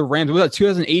the Rams. It was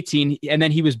 2018, and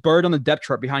then he was buried on the depth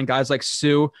chart behind guys like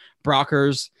Sue,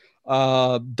 Brockers,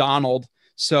 Donald.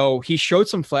 So he showed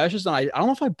some flashes, and I don't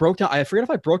know if I broke down. I forget if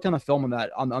I broke down a film on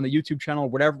that on the YouTube channel,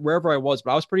 wherever I was,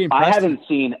 but I was pretty impressed. I haven't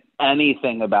seen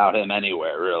anything about him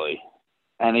anywhere really,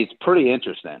 and he's pretty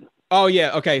interesting. Oh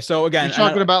yeah, okay. So again, you're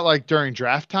talking about like during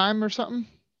draft time or something,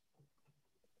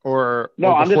 or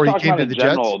no? I'm just before talking he came about to the in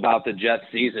general Jets? About the Jets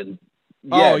season.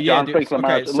 John Franklin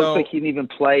Myers. It looks like he didn't even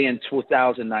play in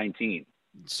 2019.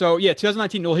 So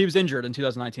 2019. Well, he was injured in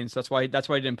 2019, so that's why he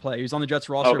didn't play. He was on the Jets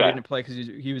roster, but he didn't play because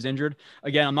he was injured.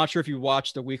 Again, I'm not sure if you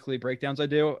watch the weekly breakdowns I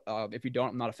do. If you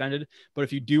don't, I'm not offended. But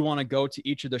if you do want to go to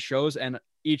each of the shows and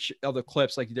each of the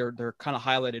clips, like they're kind of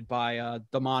highlighted by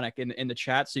Demonic in the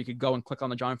chat, so you could go and click on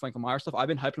the John Franklin Myers stuff. I've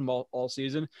been hyping him all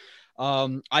season.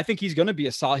 I think he's going to be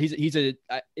a solid. He's in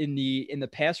the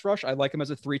pass rush. I like him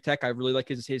as a 3 tech. I really like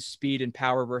his speed and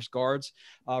power versus guards.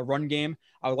 Run game,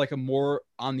 I would like him more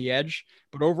on the edge.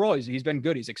 But overall, he's been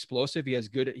good. He's explosive. He has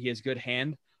good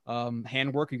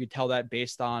handwork. You could tell that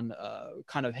based on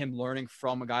kind of him learning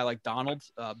from a guy like Donald.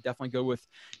 Definitely good with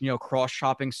cross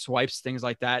chopping, swipes, things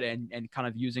like that, and kind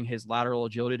of using his lateral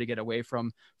agility to get away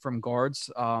from guards.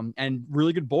 And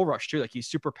really good bull rush too. Like he's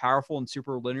super powerful and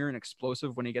super linear and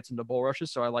explosive when he gets into bull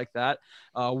rushes. So I like that.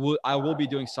 I will be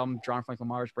doing some John Franklin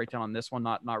Myers breakdown on this one.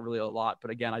 Not really a lot, but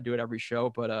again, I do it every show.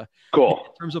 But cool.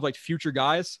 In terms of like future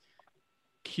guys,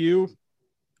 Q,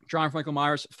 John Franklin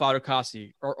Myers,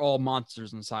 Fatukasi are all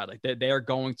monsters inside. Like they are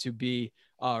going to be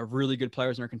really good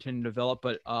players and are continuing to develop.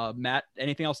 But Matt,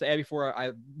 anything else to add before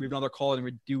we have another call and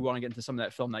we do want to get into some of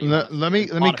that film that let me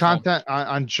comment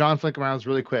on John Franklin Myers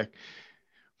really quick.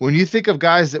 When you think of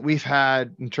guys that we've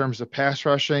had in terms of pass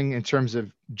rushing, in terms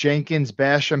of Jenkins,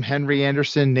 Basham, Henry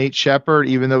Anderson, Nate Shepard,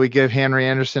 even though we give Henry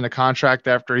Anderson a contract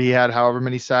after he had however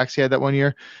many sacks he had that one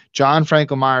year, John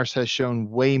Franklin Myers has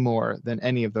shown way more than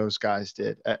any of those guys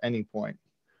did at any point.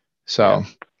 So,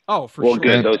 for sure.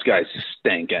 Good. Those guys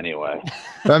stink anyway.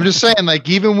 But I'm just saying, like,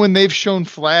 even when they've shown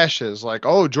flashes, like,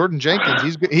 Jordan Jenkins,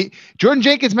 he's good. Jordan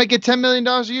Jenkins might get $10 million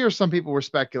a year. Some people were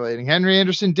speculating. Henry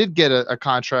Anderson did get a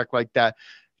contract like that.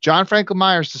 John Franklin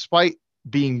Myers, despite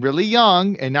being really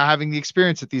young and not having the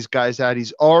experience that these guys had,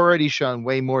 he's already shown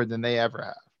way more than they ever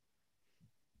have.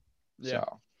 Yeah.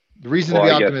 So the reason to be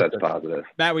optimistic. I guess that's positive.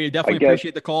 Matt, we definitely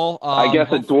appreciate the call. I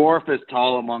guess a dwarf is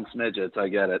tall amongst midgets. I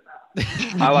get it.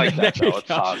 I like that There you though. It's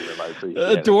go. positive. I appreciate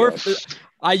A it. dwarf.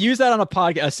 I use that on a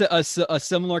podcast, a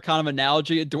similar kind of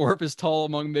analogy. A dwarf is tall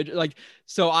among midget. Like,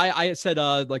 so I said,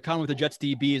 like kind of with the Jets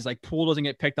DBs, like Poole doesn't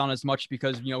get picked on as much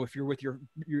because, you know, if you're with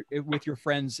your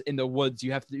friends in the woods,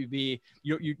 you have to be,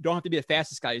 you don't have to be the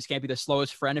fastest guy. You just can't be the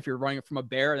slowest friend if you're running from a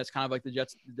bear. And that's kind of like the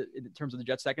Jets in terms of the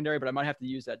Jets secondary, but I might have to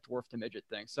use that dwarf to midget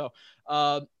thing. So,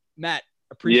 Matt,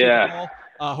 appreciate the call.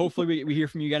 Hopefully we hear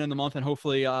from you again in the month, and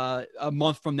hopefully a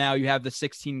month from now you have the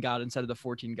 16 guide instead of the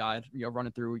 14 guide, you know,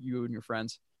 running through you and your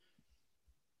friends.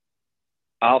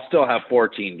 I'll still have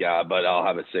 14 God, but I'll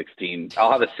have a 16.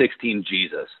 I'll have a 16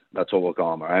 Jesus. That's what we'll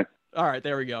call him. All right.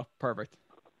 There we go. Perfect.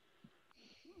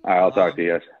 All right. I'll talk to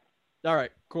you guys. All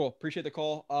right, cool. Appreciate the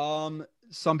call.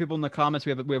 Some people in the comments,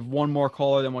 we have one more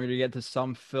caller, then we're going to get to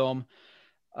some film.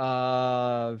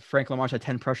 Frank Lamarche had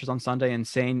 10 pressures on Sunday.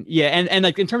 Insane. Yeah. And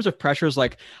like in terms of pressures,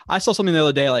 like I saw something the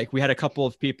other day, like we had a couple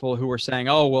of people who were saying,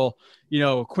 oh, well, you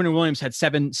know, Quinn Williams had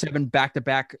seven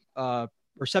back-to-back,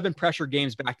 or 7 pressure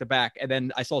games back-to-back. And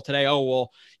then I saw today, oh,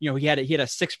 well, you know, he had a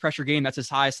 6 pressure game. That's his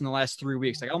highest in the last 3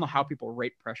 weeks. Like, I don't know how people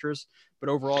rate pressures, but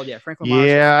overall, yeah, Frank Lamarche.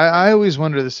 Yeah. I always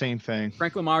wonder the same thing.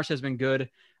 Frank Lamarche has been good.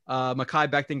 Mekhi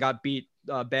Becton got beat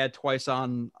bad twice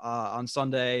on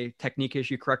Sunday. Technique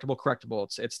issue,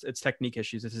 correctable. It's technique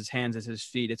issues. It's his hands, it's his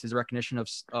feet, it's his recognition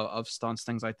of stunts,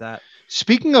 things like that.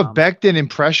 Speaking of Becton and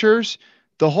pressures,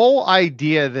 the whole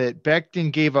idea that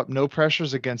Becton gave up no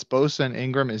pressures against Bosa and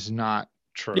Ingram is not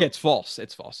true. Yeah, it's false.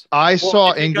 I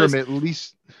saw Ingram at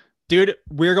least. Dude,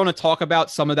 we're going to talk about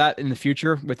some of that in the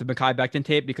future with the Mekhi Becton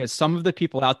tape, because some of the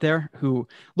people out there who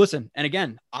listen, and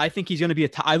again, I think he's going to be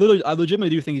I legitimately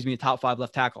do think he's going to be a top 5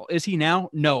 left tackle. Is he now?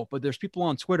 No, but there's people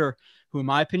on Twitter who, in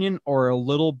my opinion, are a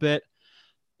little bit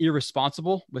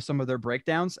irresponsible with some of their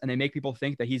breakdowns, and they make people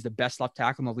think that he's the best left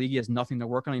tackle in the league. He has nothing to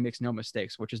work on. He makes no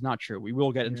mistakes, which is not true. We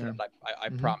will get into that. I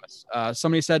promise.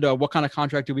 Somebody said, what kind of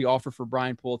contract do we offer for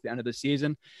Brian Poole at the end of the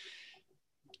season?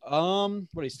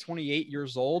 He's 28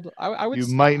 years old. I would. You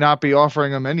might not be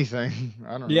offering him anything.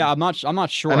 I don't know. Yeah, I'm not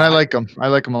sure. And I like him. I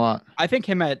like him a lot. I think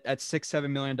him at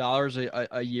 $6-7 million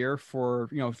a year for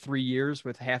 3 years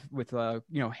with half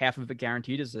of it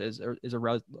guaranteed is a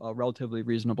relatively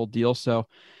reasonable deal. So,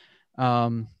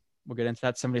 we'll get into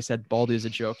that. Somebody said Baldy is a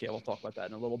joke. Yeah, we'll talk about that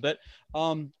in a little bit.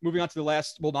 Moving on to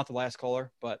not the last caller,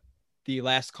 but the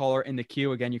last caller in the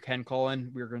queue. Again, you can call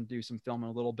in. We're going to do some film in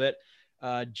a little bit.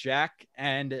 Jack,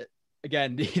 and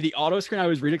again, the auto screen I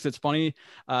was reading, because it's funny.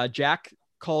 Jack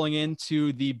calling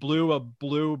into the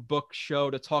Blue Book show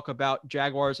to talk about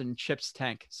Jaguars and Chip's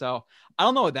tank. So I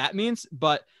don't know what that means,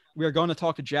 but we are going to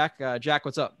talk to Jack. Jack,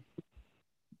 what's up?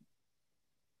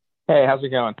 Hey, how's it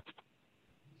going?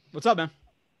 What's up, man?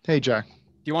 Hey, Jack. Do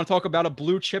you want to talk about a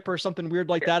blue chip or something weird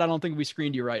like that? I don't think we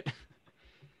screened you right.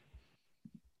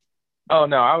 Oh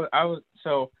no,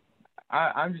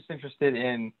 I'm just interested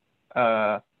in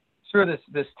sort of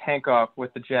this tank off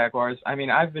with the Jaguars. I mean,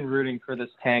 I've been rooting for this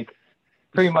tank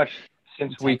pretty much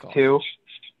since week 2.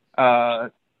 I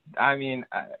mean,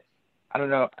 I don't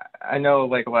know. I know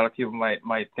like a lot of people might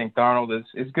think Darnold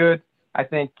is good. I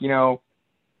think,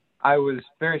 I was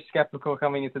very skeptical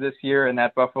coming into this year, and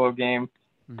that Buffalo game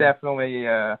definitely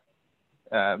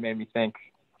made me think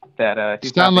that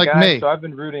he's not the guy. Me. So I've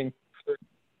been rooting for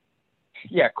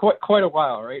quite a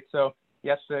while, right? So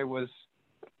yesterday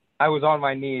I was on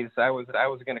my knees. I was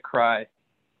going to cry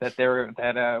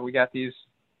that we got these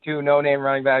 2 no-name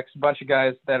running backs, a bunch of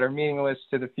guys that are meaningless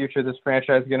to the future of this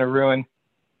franchise, going to ruin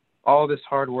all this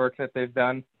hard work that they've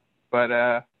done.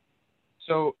 But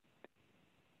so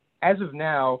as of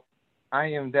now, I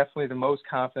am definitely the most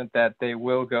confident that they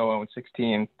will go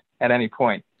 0-16 at any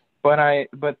point.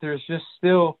 But there's just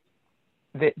still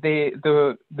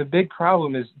the big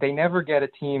problem is they never get a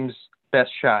team's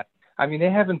best shot. I mean,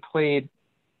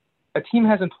 a team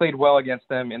hasn't played well against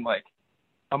them in like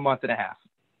a month and a half.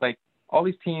 Like all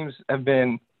these teams have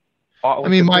been. I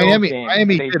mean, Miami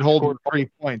did hold them 3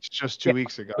 points just 2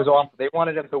 weeks ago. It was awful. They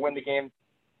wanted them to win the game.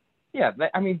 Yeah,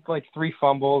 I mean, like 3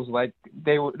 fumbles. Like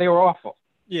they were awful.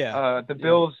 Yeah. The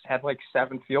Bills had like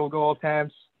 7 field goal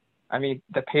attempts. I mean,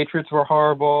 the Patriots were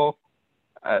horrible.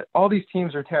 All these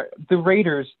teams are terrible. The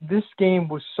Raiders, this game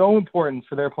was so important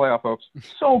for their playoff hopes.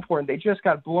 So important. They just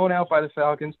got blown out by the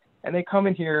Falcons, and they come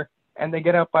in here and they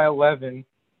get up by 11,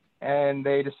 and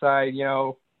they decide,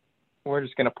 we're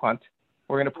just going to punt.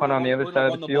 We're going to punt on the other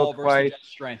side of the field twice.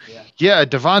 Yeah,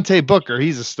 Devontae Booker,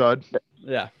 he's a stud.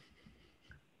 Yeah.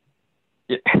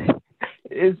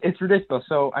 It's ridiculous.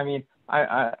 So, I mean,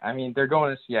 I mean, they're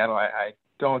going to Seattle. I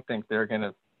don't think they're going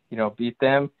to, beat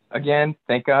them again.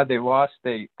 Thank God they lost.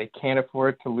 They can't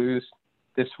afford to lose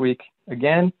this week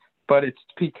again. But it's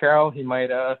Pete Carroll. He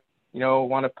might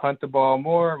want to punt the ball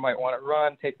more, might want to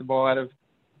run, take the ball out of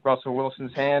Russell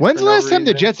Wilson's hands. When's the for no last time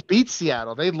the reason. Jets beat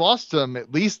Seattle? They lost them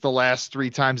at least the last 3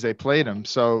 times they played them.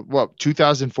 So,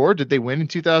 2004? Did they win in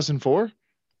 2004?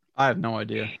 I have no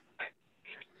idea.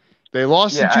 They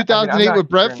lost Yeah, in I mean, 2008 I'm with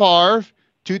Brett not Favre.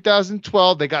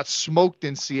 2012, they got smoked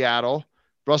in Seattle.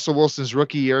 Russell Wilson's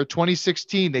rookie year.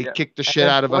 2016, they Yeah. kicked the And shit then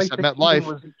out of us at 2016 MetLife.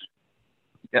 was-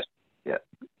 Yeah.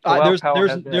 Bilal Powell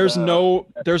has that,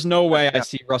 There's no way yeah.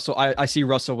 I see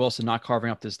Russell Wilson not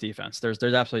carving up this defense. There's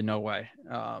absolutely no way.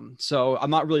 So I'm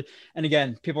not really. And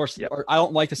again, people are. I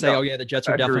don't like to say, No, oh yeah, the Jets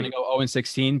are definitely agreed. going to go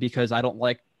 0-16 because I don't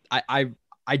like.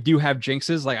 I do have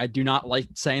jinxes. Like I do not like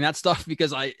saying that stuff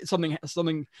because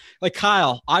something like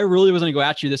Kyle. I really was going to go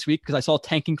at you this week because I saw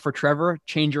tanking for Trevor.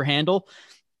 Change your handle.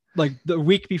 Like the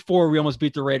week before we almost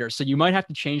beat the Raiders. So you might have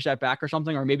to change that back or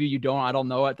something, or maybe you don't. I don't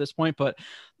know at this point, but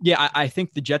yeah, I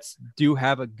think the Jets do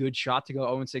have a good shot to go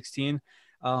 0-16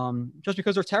 just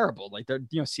because they're terrible. Like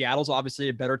Seattle's obviously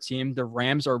a better team. The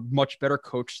Rams are much better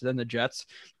coached than the Jets.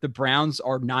 The Browns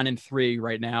are 9-3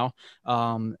 right now.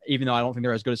 Even though I don't think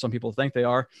they're as good as some people think they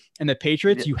are. And the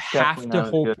Patriots, you have definitely to not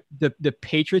as hope good. the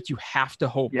Patriots, you have to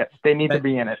hope. Yeah, they need to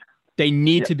be in it. They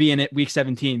need Yeah. to be in it week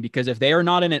 17 because if they are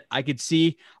not in it, I could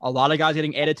see a lot of guys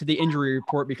getting added to the injury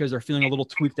report because they're feeling a little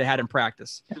tweak they had in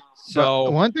practice. So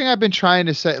But one thing I've been trying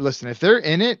to say, listen, if they're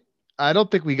in it, I don't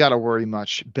think we got to worry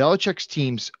much. Belichick's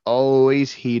teams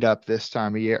always heat up this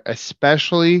time of year,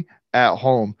 especially at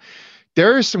home.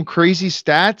 There are some crazy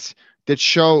stats that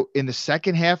show in the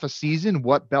second half of season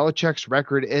what Belichick's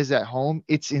record is at home.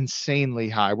 It's insanely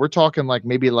high. We're talking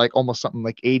maybe almost something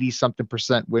like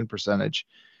 80-something% win percentage.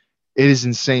 It is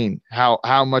insane how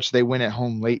much they win at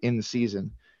home late in the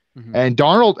season. Mhm. And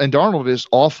Darnold is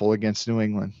awful against New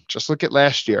England. Just look at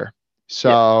last year.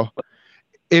 So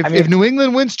if New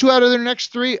England wins 2 out of their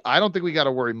next 3, I don't think we got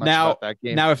to worry much about that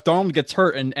game. Now, if Darnold gets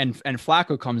hurt and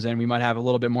Flacco comes in, we might have a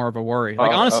little bit more of a worry.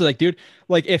 Like honestly, dude,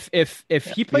 like if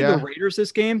he played the Raiders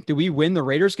this game, do we win the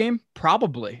Raiders game?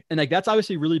 Probably. And that's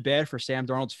obviously really bad for Sam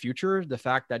Darnold's future. The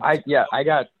fact that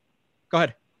Go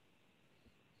ahead.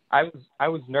 I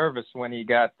was nervous when he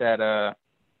got that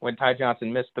when Ty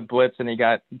Johnson missed the blitz and he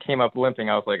came up limping.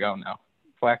 I was like, oh no,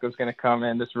 Flacco's gonna come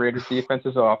in. This Raiders defense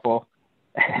is awful.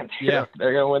 And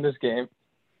they're gonna win this game.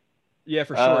 Yeah,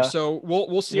 for sure. So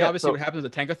we'll see obviously what happens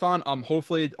at the Tankathon.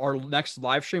 Hopefully our next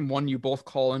live stream, 1, you both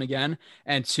call in again,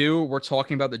 and 2, we're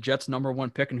talking about the Jets'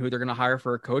 #1 pick and who they're going to hire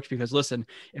for a coach. Because listen,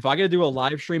 if I got to do a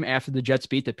live stream after the Jets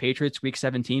beat the Patriots week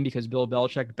 17 because Bill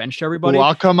Belichick benched everybody,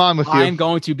 I'll come on with you. I'm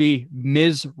going to be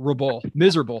miserable.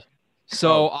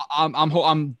 So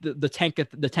I'm the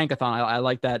Tankathon. I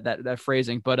like that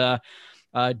phrasing, but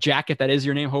Jack, if that is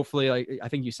your name, hopefully, I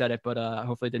think you said it, but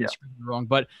hopefully it didn't scream you wrong.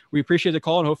 But we appreciate the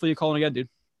call, and hopefully you call in again, dude.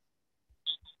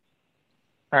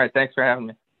 All right, thanks for having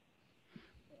me.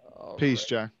 Peace,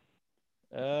 Jack.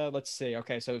 Let's see.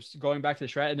 Okay, so going back to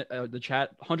the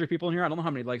chat, 100 people in here. I don't know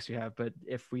how many likes we have, but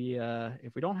if we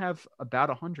don't have about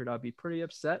 100, I'd be pretty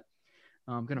upset.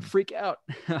 I'm gonna freak out.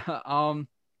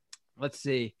 Let's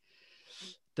see.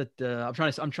 I'm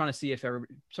trying to see if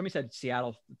somebody said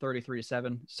Seattle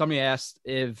 33-7. Somebody asked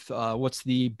if what's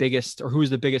the biggest or who's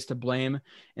the biggest to blame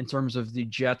in terms of the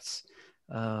Jets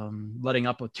letting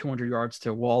up with 200 yards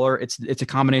to Waller. It's a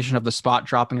combination of the spot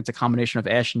dropping. It's a combination of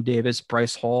Ashton Davis,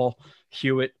 Bryce Hall,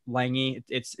 Hewitt, Lange.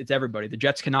 It's everybody. The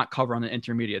Jets cannot cover on the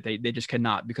intermediate. They just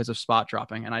cannot because of spot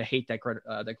dropping. And I hate that Greg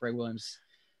Williams.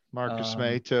 Marcus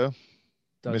May too.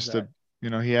 Missed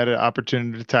he had an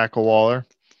opportunity to tackle Waller.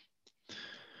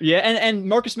 Yeah, and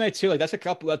Marcus May too. That's a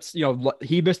couple.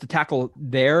 He missed the tackle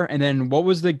there. And then what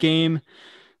was the game?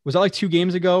 Was that 2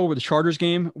 games ago with the Chargers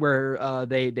game where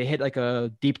they hit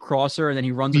a deep crosser and then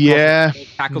he runs across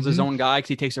tackles his own guy because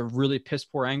he takes a really piss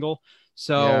poor angle.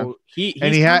 So he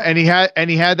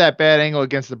had that bad angle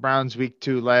against the Browns week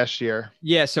 2 last year.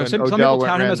 Yeah, so some people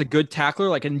count him as a good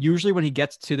tackler. And usually when he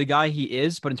gets to the guy, he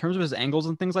is. But in terms of his angles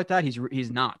and things like that, he's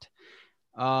not.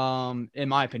 In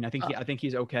my opinion, I think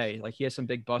he's okay. He has some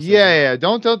big busts.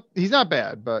 Don't he's not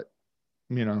bad, but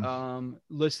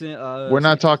listen, we're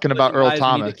not talking about Earl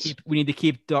Thomas. We need to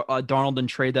keep Darnold and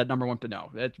trade that #1. But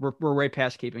no, we're way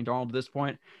past keeping Darnold at this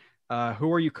point.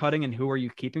 Who are you cutting and who are you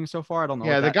keeping so far? I don't know.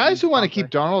 Yeah, the guys who want to keep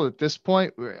Darnold at this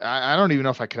point, I don't even know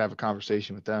if I could have a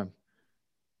conversation with them.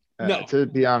 No, to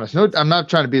be honest, no, I'm not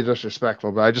trying to be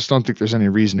disrespectful, but I just don't think there's any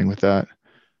reasoning with that.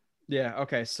 Yeah.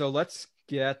 Okay. So let's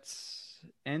get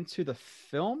into the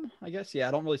film, I guess. I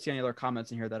don't really see any other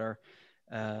comments in here that are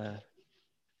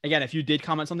again, if you did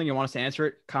comment something you want us to answer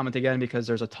it, comment again because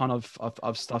there's a ton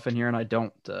of stuff in here and I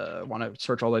don't want to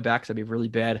search all the way back because that'd be really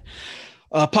bad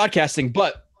podcasting.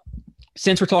 But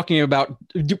since we're talking about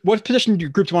what position do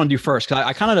groups want to do first, because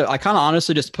I kind of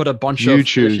honestly just put a bunch You of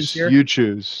choose. here. You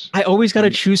choose. I always got to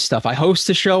choose stuff. I host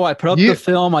the show. I put up the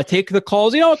film. I take the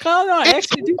calls. You know, Kyle, no, I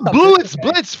actually do something. Blitz,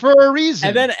 blitz for a reason.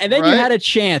 And then right? you had a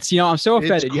chance. You know, I'm so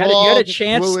offended. You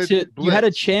had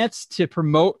a chance to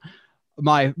promote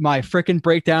my freaking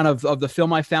breakdown of the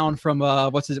film I found from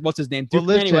what's his name, Duke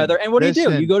Manyweather. And what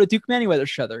do? You go to Duke Manyweather's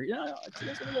show. You know,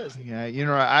 that's what it is. Yeah, you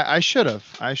know, I should have.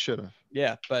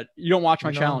 Yeah, but you don't watch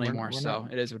my channel anymore, so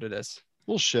it is what it is.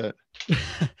 Bullshit.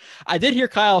 I did hear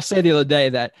Kyle say the other day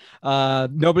that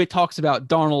nobody talks about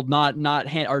Darnold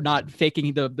not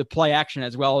faking the play action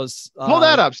as well as pull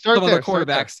that up. Start some there. Other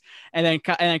quarterbacks, and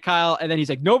then Kyle, and then he's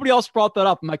like, nobody else brought that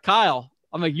up. I'm like, Kyle.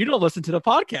 I'm like, you don't listen to the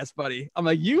podcast, buddy. I'm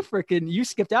like, you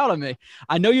skipped out on me.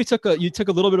 I know you took a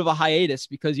little bit of a hiatus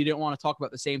because you didn't want to talk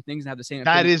about the same things and have the same.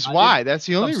 That is why. That's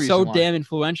the only reason. So damn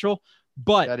influential,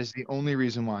 but that is the only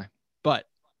reason why. But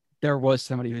there was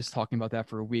somebody who's talking about that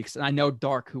for weeks, and I know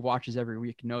Dark, who watches every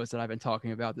week, knows that I've been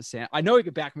talking about the same. I know he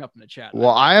could back me up in the chat.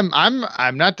 Well,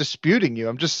 I'm not disputing you.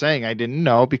 I'm just saying I didn't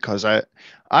know because I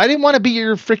didn't want to be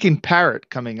your freaking parrot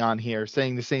coming on here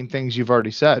saying the same things you've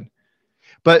already said.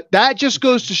 But that just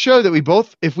goes to show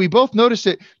that if we both notice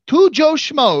it, two Joe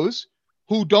Schmoes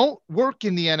who don't work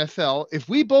in the NFL, if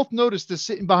we both notice this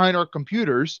sitting behind our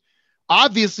computers,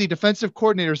 obviously defensive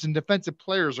coordinators and defensive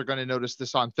players are going to notice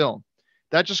this on film.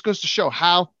 That just goes to show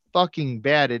how fucking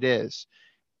bad it is.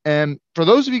 And for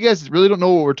those of you guys that really don't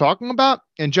know what we're talking about,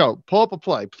 and Joe, pull up a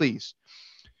play, please.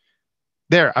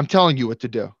 There, I'm telling you what to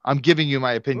do. I'm giving you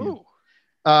my opinion.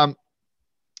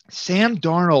 Sam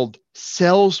Darnold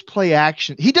sells play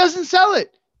action. He doesn't sell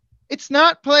it. It's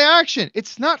not play action.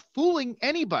 It's not fooling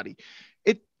anybody.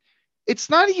 It's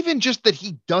not even just that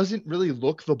he doesn't really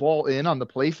look the ball in on the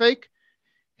play fake.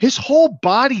 His whole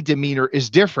body demeanor is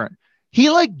different. He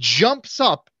like jumps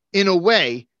up in a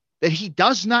way that he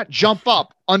does not jump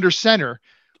up under center.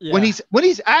 Yeah. When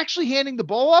he's actually handing the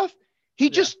ball off, he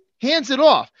just hands it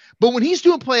off. But when he's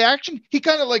doing play action, he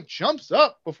kind of like jumps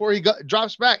up before he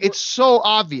drops back. It's so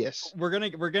obvious. We're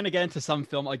gonna get into some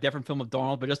film, like different film of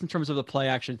Darnold, but just in terms of the play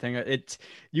action thing,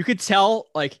 you could tell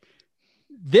like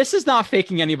this is not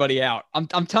faking anybody out.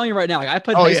 I'm telling you right now. Like I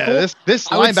played high school. This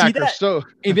linebacker. So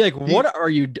it'd be like, what are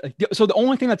you? So the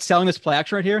only thing that's selling this play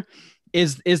action right here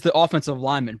is the offensive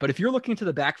lineman. But if you're looking to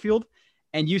the backfield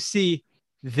and you see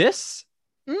this.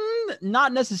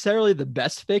 Not necessarily the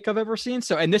best fake I've ever seen.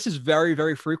 So, and this is very,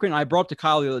 very frequent. I brought up to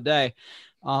Kyle the other day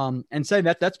and saying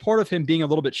that's part of him being a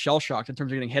little bit shell shocked in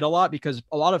terms of getting hit a lot, because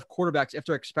a lot of quarterbacks, if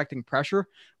they're expecting pressure,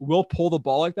 will pull the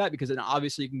ball like that, because then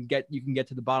obviously you can get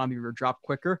to the bottom of your drop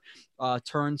quicker,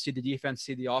 turn, see the defense,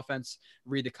 see the offense,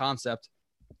 read the concept.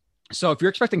 So if you're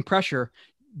expecting pressure,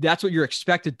 that's what you're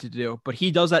expected to do, but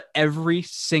he does that every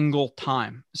single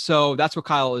time. So that's what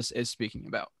Kyle is speaking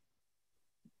about.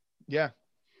 Yeah.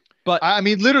 But I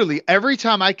mean, literally every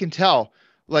time I can tell,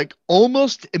 like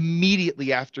almost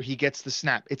immediately after he gets the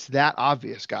snap, it's that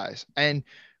obvious, guys. And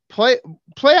play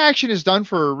action is done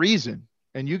for a reason.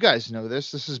 And you guys know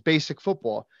this. This is basic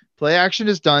football. Play action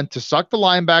is done to suck the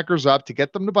linebackers up, to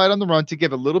get them to bite on the run, to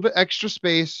give a little bit extra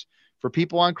space for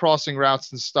people on crossing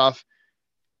routes and stuff.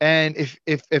 And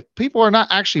if people are not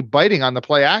actually biting on the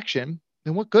play action,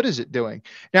 then what good is it doing?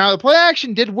 Now, the play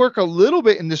action did work a little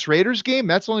bit in this Raiders game.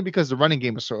 That's only because the running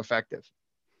game was so effective.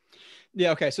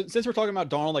 Yeah, okay. So since we're talking about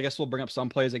Darnold, I guess we'll bring up some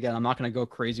plays again. I'm not going to go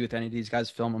crazy with any of these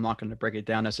guys' film. I'm not going to break it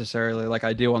down necessarily like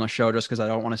I do on the show, just because I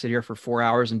don't want to sit here for 4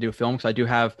 hours and do film, because I do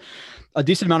have a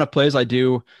decent amount of plays I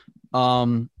do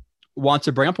want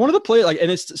to bring up. One of the plays, like,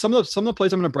 and it's some of the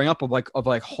plays I'm going to bring up of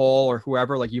like Hall or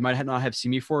whoever, like you might not have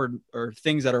seen me for, or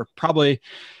things that are probably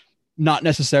not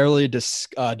necessarily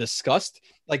discussed.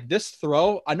 Like this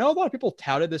throw, I know a lot of people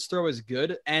touted this throw as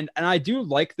good, and I do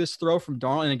like this throw from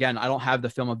Darnold. And again, I don't have the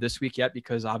film of this week yet,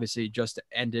 because obviously it just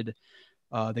ended.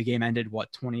 The game ended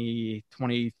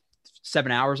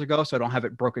 27 hours ago, so I don't have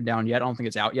it broken down yet. I don't think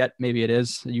it's out yet. Maybe it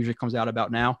is. It usually comes out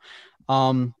about now.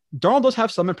 Darnold does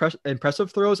have some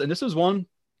impressive throws, and this is one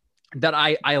that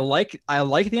I like. I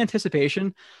like the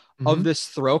anticipation of this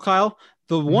throw, Kyle.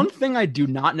 The one thing I do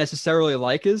not necessarily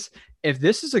like is if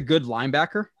this is a good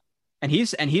linebacker and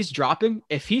he's dropping,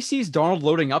 if he sees Darnold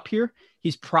loading up here,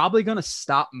 he's probably going to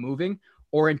stop moving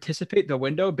or anticipate the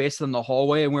window based on the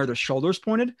hallway and where the shoulder's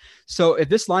pointed. So if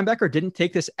this linebacker didn't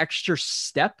take this extra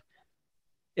step,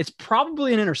 it's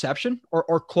probably an interception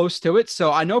or close to it.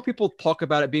 So I know people talk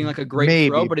about it being like a great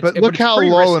throw, but look how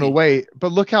low and away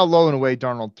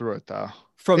Darnold threw it though.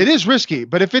 It is risky,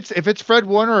 but if it's Fred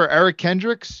Warner or Eric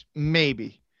Kendricks,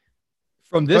 maybe.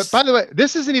 From this, but by the way,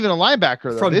 this isn't even a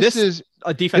linebacker though. This is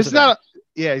a defensive. It's not.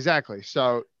 Yeah, exactly.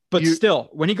 So But still,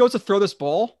 when he goes to throw this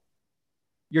ball,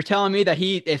 you're telling me that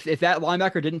if that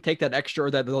linebacker didn't take that extra,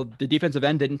 or that the defensive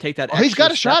end didn't take that extra he's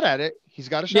got a step, shot at it. He's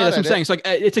got a shot yeah, that's at what I'm saying. It's like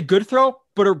it's a good throw,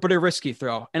 but a risky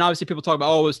throw. And obviously people talk about,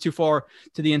 oh, it was too far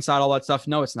to the inside, all that stuff.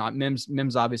 No, it's not.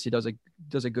 Mims obviously does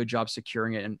a good job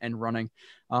securing it and running.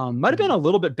 Might have been a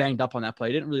little bit banged up on that play.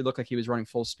 It didn't really look like he was running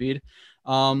full speed.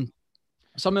 Some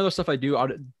other stuff I do,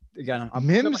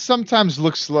 Mims sometimes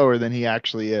looks slower than he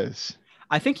actually is.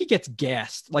 I think he gets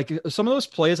gassed. Like some of those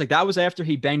plays, like that was after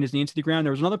he banged his knee into the ground.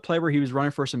 There was another play where he was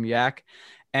running for some yak,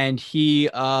 and it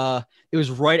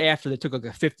was right after they took like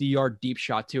a 50-yard deep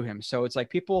shot to him. So it's like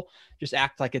people just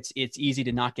act like it's easy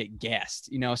to not get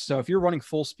gassed, you know? So if you're running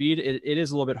full speed, it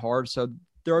is a little bit hard. So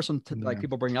there are some like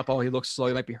people bringing up, oh, he looks slow,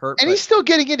 he might be hurt. And he's still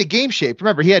getting into game shape.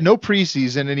 Remember, he had no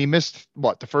preseason and he missed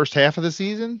the first half of the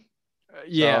season?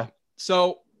 Yeah.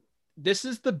 So this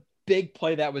is the big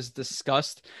play that was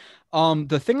discussed.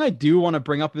 The thing I do want to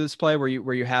bring up with this play where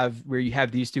you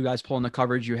have these two guys pulling the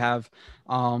coverage, you have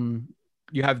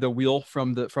the wheel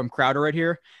from Crowder right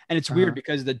here. And it's weird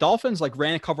because the Dolphins like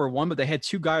ran a cover one, but they had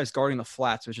two guys guarding the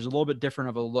flats, which is a little bit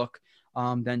different of a look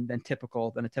than a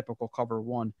typical cover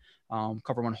one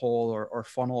hole or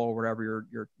funnel or whatever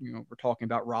we're talking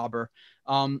about, robber.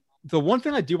 The one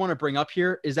thing I do want to bring up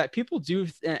here is that people do,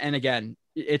 and again,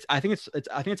 I think it's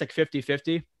like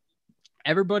 50-50.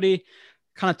 Everybody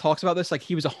kind of talks about this like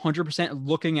he was 100%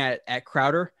 looking at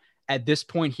Crowder at this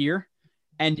point here.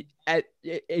 And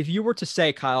if you were to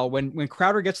say, Kyle, when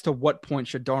Crowder gets to what point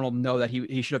should Darnold know that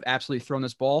he should have absolutely thrown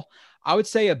this ball, I would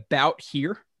say about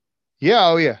here. Yeah.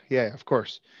 Oh yeah. Yeah, of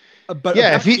course. But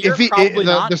yeah, if he's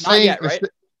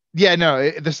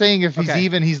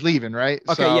even, he's leaving, right?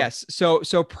 Okay. So. Yes.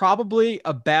 So probably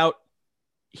about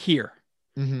here.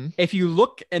 Mm-hmm. If you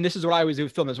look, and this is what I always do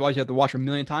with film as well, you have to watch a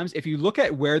million times. If you look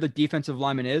at where the defensive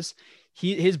lineman is,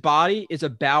 his body is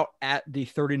about at the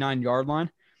 39-yard line.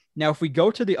 Now, if we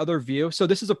go to the other view, so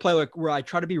this is a play like where I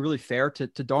try to be really fair to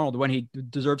Darnold when he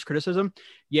deserves criticism.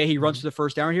 Yeah, he runs to the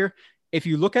first down here. If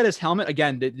you look at his helmet,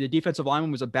 again, the defensive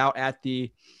lineman was about at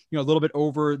the, a little bit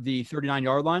over the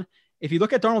 39-yard line. If you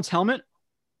look at Darnold's helmet,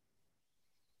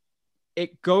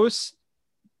 it goes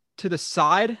to the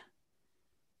side.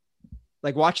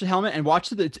 Like watch the helmet and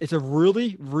watch it's a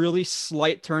really, really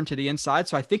slight turn to the inside.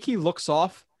 So I think he looks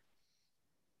off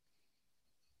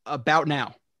about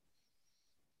now.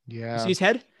 Yeah. You see his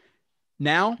head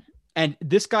now. And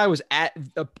this guy was at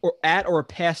or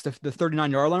past the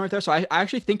 39-yard line right there. So I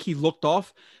actually think he looked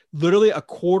off literally a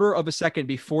quarter of a second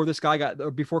before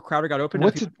before Crowder got open.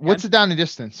 What's the down the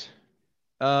distance?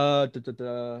 I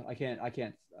can't.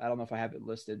 I don't know if I have it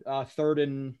listed. Third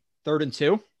and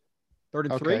 2. 3rd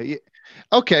and 3.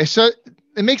 Okay. So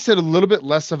it makes it a little bit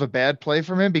less of a bad play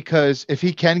from him because if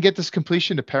he can get this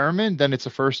completion to Perriman, then it's a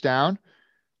first down.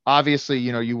 Obviously,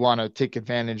 you want to take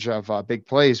advantage of big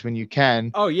plays when you can.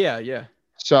 Oh yeah. Yeah.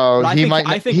 So I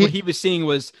think what he was seeing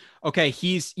was, okay,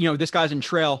 he's, this guy's in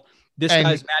trail. This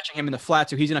guy's matching him in the flat.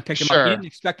 So he's going to pick him up. He didn't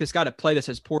expect this guy to play this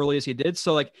as poorly as he did.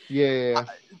 So like,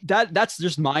 that's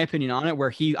just my opinion on it,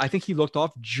 where I think he looked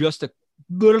off just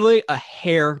literally a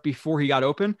hair before he got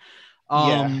open.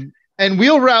 And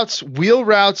wheel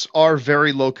routes are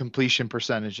very low completion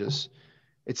percentages.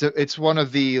 It's one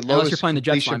of the lowest. Unless you're playing the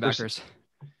Jets linebackers.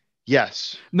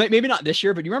 Yes. Maybe not this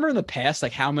year, but you remember in the past,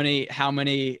 like how many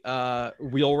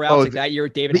wheel routes like that year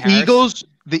with David Harris?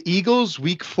 The Eagles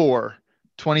week 4,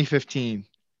 2015.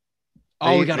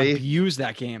 We got abused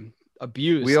that game.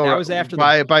 That was after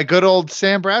by good old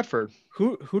Sam Bradford.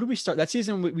 Who did we start that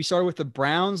season? We started with the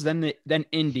Browns, then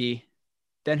Indy.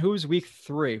 Then who's week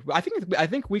 3? I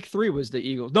think week 3 was the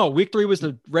Eagles. No, week 3 was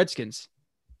the Redskins.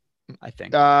 I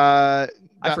think. That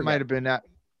might have been that.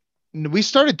 We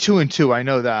started 2-2. I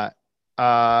know that.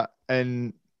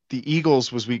 And the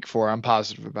Eagles was week 4. I'm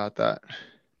positive about that.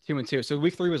 2-2. So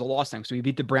week 3 was a loss time. So we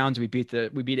beat the Browns. We beat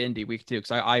Indy week 2.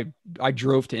 Because I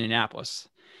drove to Indianapolis.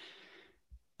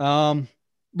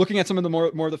 Looking at some of the more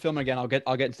of the film again, I'll get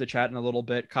into the chat in a little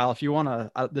bit. Kyle, if you want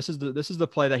to, this is the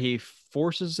play that he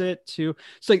forces it to.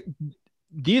 It's like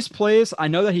these plays. I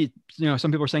know that he,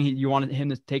 some people are saying you wanted him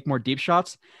to take more deep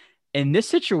shots. In this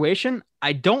situation,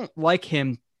 I don't like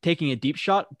him taking a deep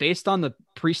shot based on the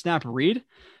pre-snap read.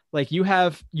 Like he's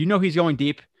going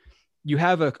deep. You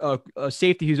have a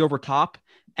safety who's over top.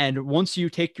 And once you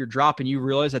take your drop and you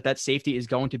realize that safety is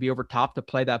going to be over top to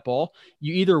play that ball,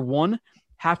 you either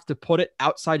have to put it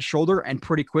outside shoulder and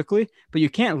pretty quickly, but you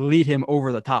can't lead him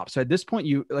over the top. So at this point,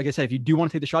 like I said, if you do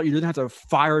want to take the shot, you don't have to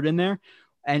fire it in there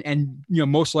and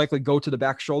most likely go to the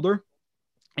back shoulder.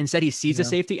 Instead, he sees the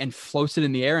safety and floats it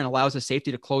in the air and allows the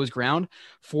safety to close ground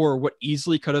for what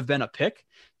easily could have been a pick.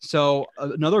 So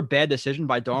another bad decision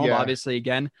by Darnold, obviously,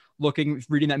 again,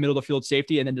 reading that middle of the field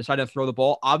safety and then deciding to throw the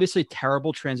ball. Obviously,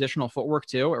 terrible transitional footwork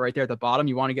too, right there at the bottom.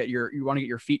 You want to get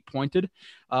your feet pointed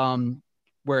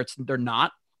where they're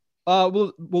not.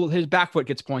 Well, his back foot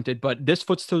gets pointed, but this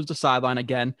foot's towards the sideline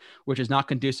again, which is not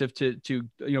conducive to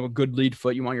a good lead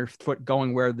foot. You want your foot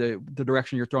going where the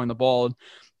direction you're throwing the ball.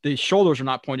 The shoulders are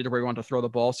not pointed to where you want to throw the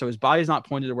ball, so his body's not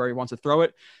pointed to where he wants to throw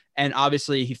it. And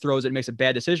obviously, he throws it and makes a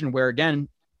bad decision. Where again,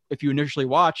 if you initially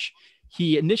watch,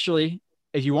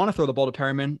 if you want to throw the ball to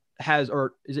Perryman,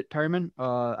 or is it Perryman?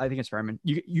 I think it's Perryman.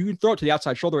 You can throw it to the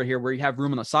outside shoulder right here where you have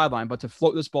room on the sideline, but to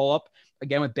float this ball up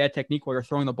again with bad technique while you're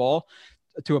throwing the ball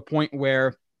to a point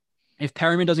where if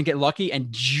Perryman doesn't get lucky and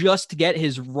just get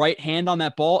his right hand on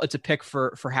that ball, it's a pick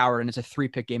for Howard, and it's a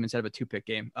 3-pick game instead of a 2-pick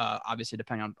game, obviously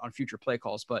depending on future play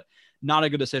calls, but not a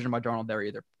good decision by Darnold there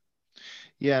either.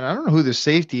 Yeah, and I don't know who the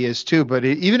safety is too, but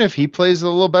even if he plays a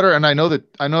little better, and I know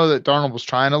that Darnold was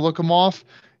trying to look him off,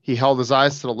 he held his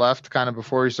eyes to the left kind of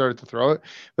before he started to throw it.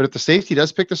 But if the safety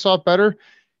does pick this off better,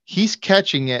 he's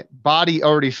catching it, body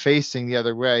already facing the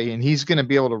other way, and he's going to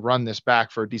be able to run this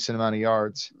back for a decent amount of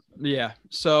yards. Yeah.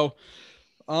 So,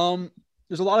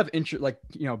 there's a lot of interest,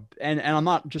 and I'm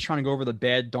not just trying to go over the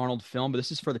bad Darnold film, but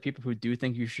this is for the people who do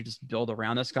think you should just build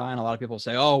around this guy. And a lot of people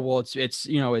say, oh, well,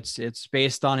 it's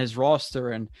based on his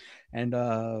roster and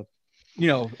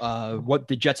what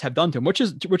the Jets have done to him, which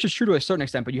is true to a certain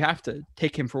extent, but you have to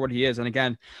take him for what he is. And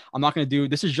again, I'm not going to do,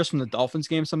 this is just from the Dolphins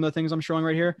game, some of the things I'm showing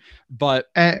right here, but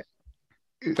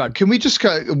can we just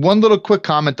one little quick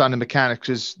comment on the mechanics,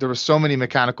 because there were so many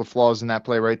mechanical flaws in that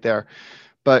play right there.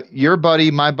 But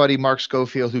my buddy, Mark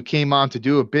Schofield, who came on to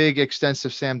do a big,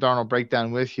 extensive Sam Darnold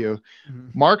breakdown with you,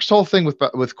 Mark's whole thing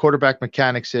with quarterback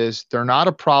mechanics is they're not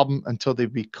a problem until they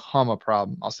become a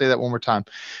problem. I'll say that one more time.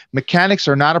 Mechanics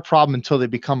are not a problem until they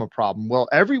become a problem. Well,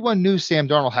 everyone knew Sam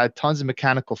Darnold had tons of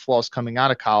mechanical flaws coming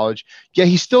out of college. Yeah,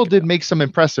 he still did make some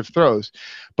impressive throws.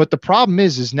 But the problem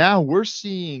is now we're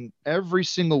seeing every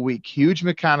single week huge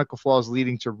mechanical flaws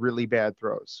leading to really bad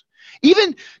throws.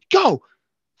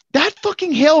 That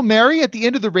fucking Hail Mary at the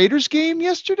end of the Raiders game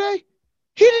yesterday,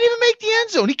 he didn't even make the end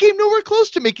zone. He came nowhere close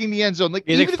to making the end zone.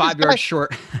 He's like 5 yards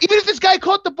short. Even if this guy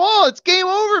caught the ball, it's game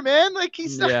over, man.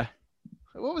 He's not. Yeah.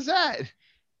 What was that?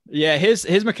 Yeah,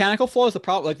 his mechanical flaw is the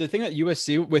problem. The thing at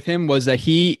USC with him was that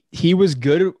he was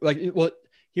good.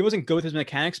 He wasn't good with his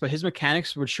mechanics, but his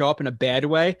mechanics would show up in a bad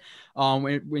way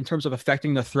in terms of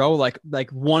affecting the throw, like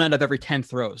 1 out of every 10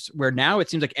 throws, where now it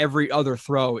seems like every other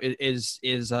throw is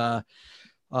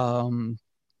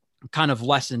kind of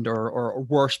lessened or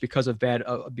worse because of bad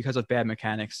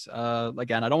mechanics.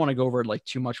 Again, I don't want to go over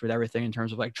too much with everything in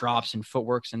terms of drops and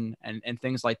footworks and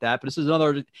things like that. But this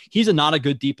is he's not a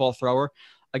good deep ball thrower.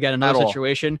 Again, another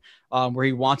situation where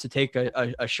he wants to take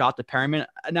a shot to Perryman.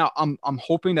 Now I'm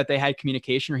hoping that they had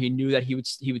communication, or he knew that he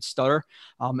would stutter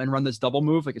and run this double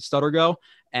move like a stutter go.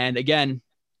 And again,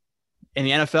 in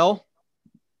the NFL,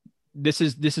 this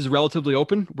is relatively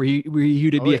open where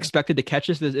he'd be expected to catch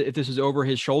this if this is over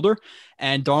his shoulder,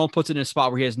 and Darnold puts it in a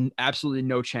spot where he has absolutely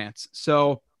no chance.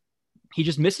 So he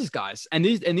just misses guys. And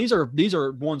these are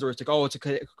ones where it's like, oh, it's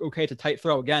okay. It's a tight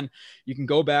throw. Again, you can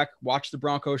go back, watch the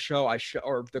Broncos show,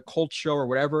 or the Colts show or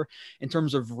whatever, in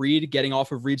terms of getting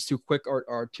off of reads too quick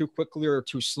or too quickly or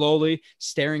too slowly,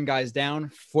 staring guys down,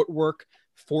 footwork,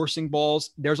 forcing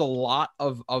balls. There's a lot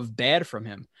of bad from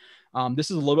him.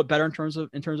 This is a little bit better in terms of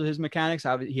his mechanics.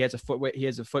 He has a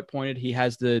foot pointed. He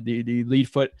has the lead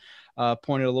foot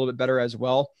pointed a little bit better as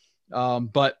well.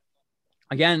 But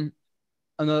again,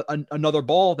 another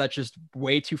ball that's just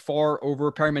way too far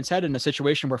over Perryman's head in a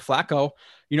situation where Flacco,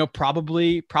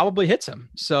 probably hits him.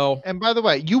 So, and by the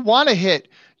way, you want to hit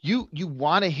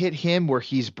him where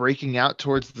he's breaking out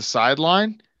towards the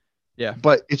sideline. Yeah.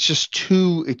 But it's just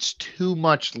too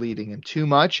much leading him, too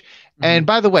much. Mm-hmm. And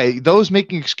by the way, those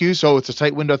making excuse, it's a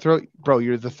tight window throw. Bro,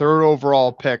 you're the 3rd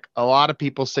overall pick. A lot of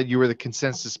people said you were the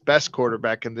consensus best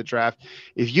quarterback in the draft.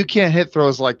 If you can't hit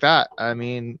throws like that, I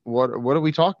mean, what are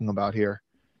we talking about here?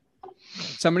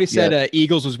 Somebody said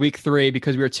Eagles was week 3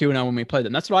 because we were 2-0 when we played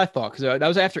them. That's what I thought, because that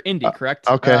was after Indy, correct?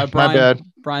 Okay, my bad.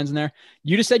 Brian's in there.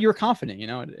 You just said you were confident.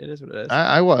 It is what it is.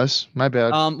 I was. My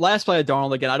bad. Last play of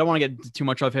Darnold again. I don't want to get too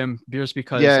much of him just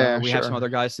because we have some other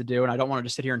guys to do, and I don't want to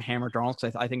just sit here and hammer Darnold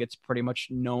because I think it's pretty much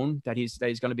known that he's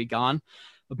going to be gone.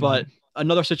 But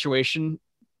another situation.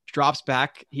 Drops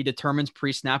back. He determines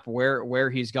pre-snap where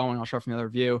he's going. I'll show from the other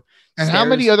view. And how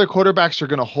many other quarterbacks are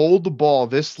going to hold the ball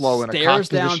this low in a cock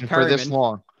position for this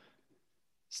long?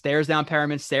 stares down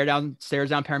Perriman, stares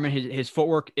down Perriman. His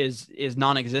footwork is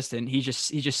non-existent. He's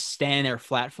just standing there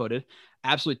flat-footed.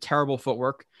 Absolutely terrible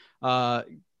footwork.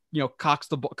 Cocks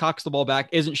the ball back,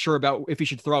 isn't sure about if he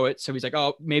should throw it. So he's like,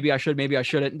 oh, maybe I should, maybe I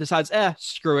shouldn't, and decides,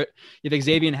 screw it. You have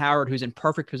Xavier Howard, who's in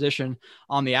perfect position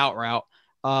on the out route.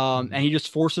 And he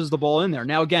just forces the ball in there.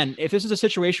 Now, again, if this is a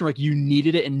situation where you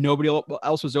needed it and nobody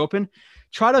else was open,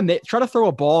 try to throw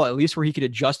a ball at least where he could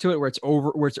adjust to it, where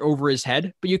it's over his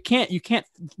head. But you can't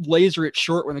laser it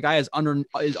short when the guy is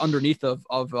underneath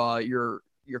of your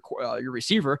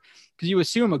receiver, because you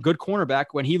assume a good cornerback,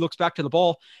 when he looks back to the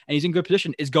ball and he's in good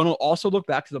position, is going to also look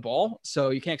back to the ball.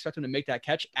 So you can't expect him to make that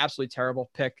catch. Absolutely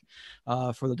terrible pick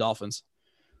for the Dolphins.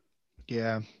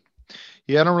 Yeah.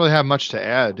 Yeah, I don't really have much to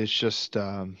add. It's just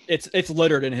it's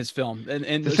littered in his film, and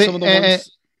some of the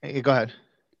ones. Go ahead.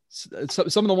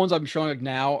 Some of the ones I'm showing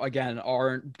now again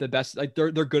aren't the best. Like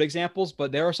they're good examples,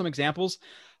 but there are some examples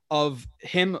of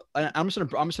him. I'm just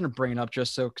gonna bring it up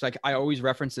just so, because I always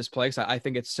reference this play because I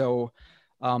think it's so.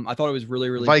 I thought it was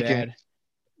really Viking. bad.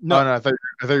 No, I thought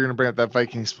you were gonna bring up that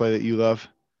Vikings play that you love.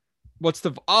 What's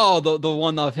the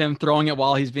one of him throwing it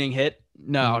while he's being hit?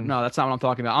 No, that's not what I'm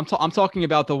talking about. I'm talking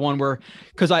about the one where,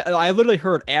 because I literally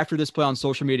heard after this play on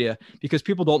social media, because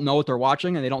people don't know what they're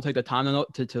watching and they don't take the time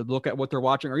to look at what they're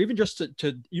watching, or even just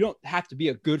to you don't have to be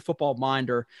a good football mind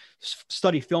or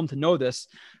study film to know this,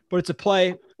 but it's a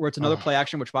play where it's another play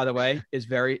action, which by the way is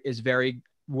very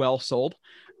well sold.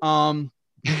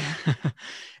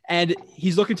 And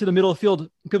he's looking to the middle of the field.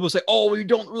 People say, oh, well, you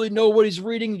don't really know what he's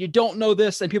reading. You don't know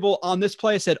this. And people on this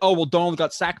play said, oh, well, Donald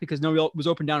got sacked because nobody was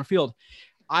open downfield.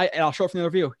 I'll show it from the other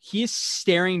view. He's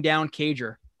staring down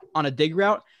Cager on a dig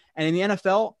route. And in the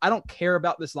NFL, I don't care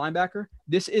about this linebacker.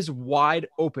 This is wide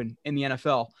open in the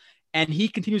NFL. And he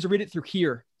continues to read it through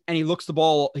here. And he looks the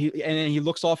ball. And then he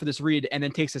looks off of this read and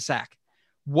then takes a sack.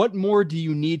 What more do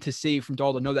you need to see from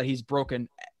Donald to know that he's broken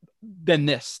than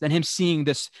him seeing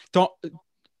this?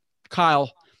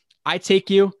 Kyle, I take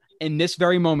you in this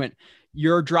very moment.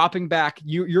 You're dropping back.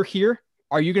 You're here.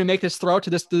 Are you going to make this throw to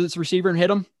this receiver and hit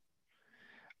him?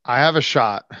 I have a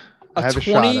shot. A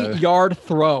 20-yard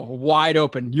throw, wide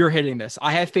open. You're hitting this.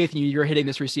 I have faith in you. You're hitting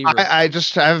this receiver. I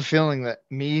have a feeling that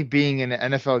me being in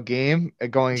an NFL game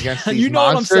going against these you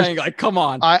know monsters, what I'm saying? Like, come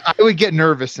on. I would get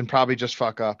nervous and probably just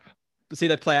fuck up. See,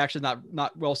 that play action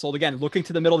not well sold. Again, looking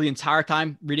to the middle the entire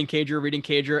time, reading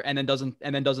Cager, and then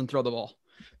doesn't throw the ball.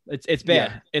 It's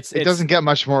bad. Yeah. It doesn't get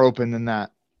much more open than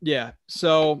that. Yeah.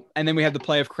 So, and then we have the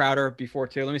play of Crowder before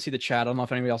too. Let me see the chat. I don't know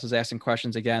if anybody else is asking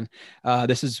questions again.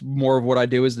 This is more of what I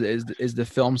do is the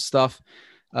film stuff.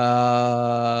 Is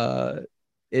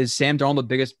Sam Darnold the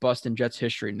biggest bust in Jets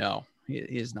history? No, he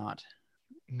is not.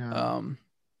 No.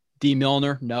 D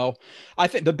Milner, no. I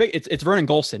think it's Vernon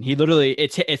Golson. He literally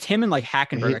it's him and like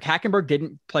Hackenberg. Like Hackenberg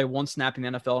didn't play one snap in the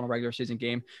NFL in a regular season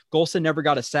game. Golson never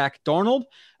got a sack. Darnold,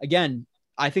 again,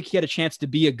 I think he had a chance to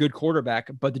be a good quarterback,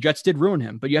 but the Jets did ruin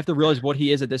him. But you have to realize what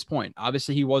he is at this point.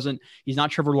 Obviously, he's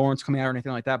not Trevor Lawrence coming out or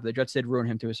anything like that, but the Jets did ruin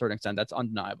him to a certain extent. That's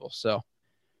undeniable. So,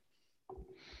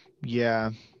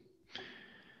 yeah.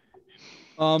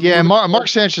 Mark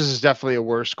Sanchez is definitely a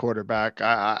worse quarterback.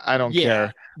 I don't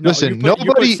care. Listen,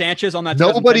 nobody Sanchez on that.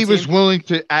 Nobody was willing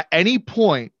to at any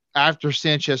point after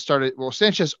Sanchez started. Well,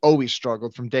 Sanchez always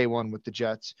struggled from day one with the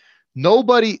Jets.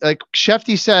 Nobody, like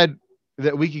Shefty said,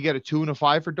 that we could get a 2 and a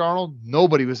 5 for Darnold.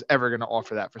 Nobody was ever going to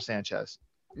offer that for Sanchez.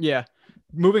 Yeah.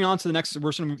 Moving on to the next,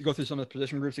 we're going to go through some of the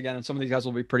position groups again, and some of these guys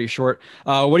will be pretty short.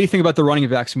 What do you think about the running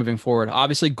backs moving forward?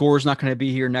 Obviously, Gore's not going to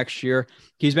be here next year.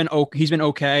 He's been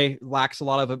okay, lacks a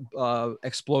lot of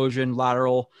explosion,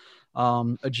 lateral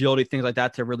agility, things like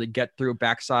that to really get through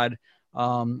backside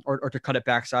or to cut it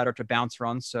backside or to bounce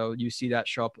runs. So you see that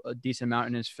show up a decent amount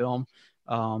in his film.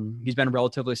 He's been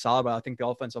relatively solid, but I think the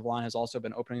offensive line has also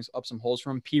been opening up some holes for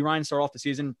him. P. Ryan started off the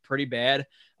season pretty bad.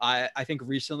 I think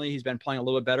recently he's been playing a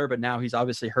little bit better, but now he's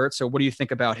obviously hurt. So what do you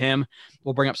think about him?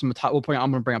 I'm going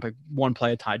to bring up one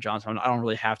play of Ty Johnson. I don't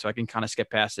really have to. I can kind of skip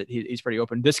past it. He's pretty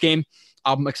open. This game,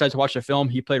 I'm excited to watch the film.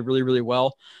 He played really, really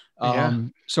well.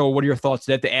 So what are your thoughts?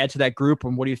 Did they have to add to that group?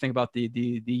 And what do you think about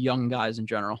the young guys in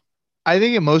general? I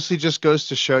think it mostly just goes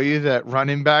to show you that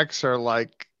running backs are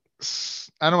like,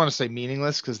 I don't want to say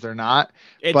meaningless because they're not,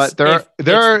 but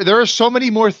there are so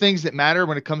many more things that matter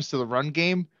when it comes to the run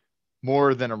game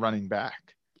more than a running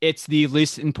back. It's the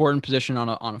least important position on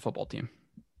a football team.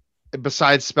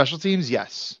 Besides special teams,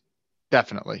 yes,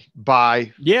 definitely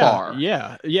by far.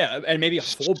 Yeah, and maybe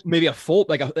a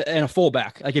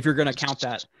fullback. Like if you're going to count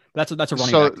that, that's a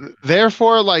running back. So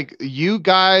therefore, like you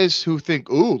guys who think,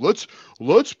 oh,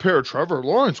 let's pair Trevor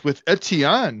Lawrence with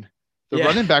Etienne. The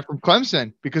running back from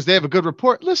Clemson, because they have a good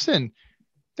report. Listen,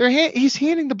 He's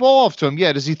handing the ball off to him.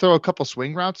 Yeah. Does he throw a couple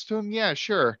swing routes to him? Yeah,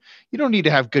 sure. You don't need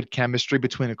to have good chemistry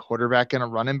between a quarterback and a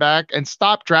running back, and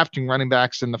stop drafting running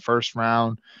backs in the first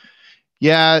round.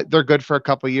 Yeah, they're good for a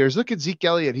couple of years. Look at Zeke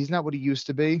Elliott. He's not what he used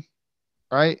to be,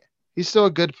 right? He's still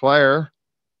a good player.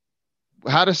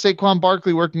 How does Saquon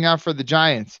Barkley working out for the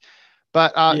Giants?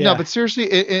 But no, but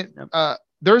seriously,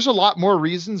 there's a lot more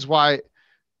reasons why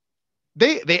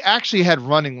they actually had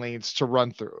running lanes to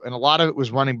run through. And a lot of it was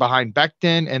running behind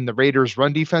Becton, and the Raiders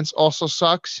run defense also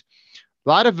sucks. A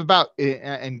lot of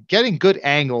and getting good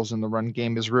angles in the run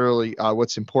game is really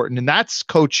what's important. And that's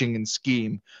coaching and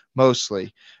scheme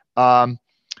mostly. But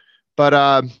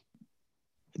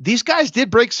these guys did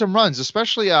break some runs,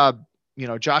 especially,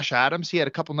 Josh Adams. He had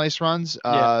a couple nice runs,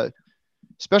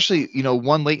 especially,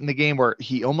 one late in the game where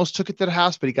he almost took it to the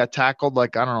house, but he got tackled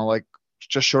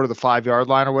just short of the 5-yard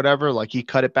line or whatever. Like he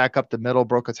cut it back up the middle,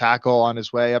 broke a tackle on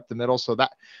his way up the middle. So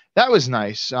that was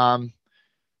nice. A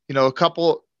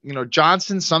couple,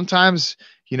 Johnson, sometimes,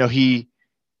 he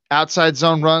outside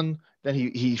zone run, then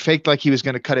he faked like he was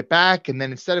going to cut it back. And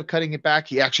then instead of cutting it back,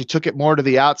 he actually took it more to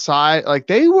the outside. Like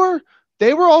they were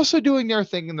also doing their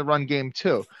thing in the run game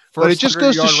too. First but it just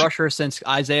goes to rusher since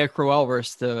Isaiah Crowell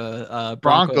versus the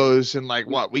Broncos in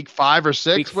week 5 or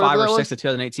 6? Week 5 or 6 of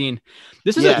 2018.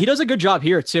 He does a good job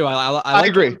here too. I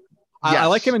agree. I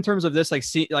like him in terms of this,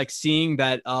 seeing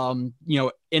that,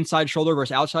 inside shoulder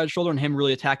versus outside shoulder, and him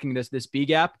really attacking this B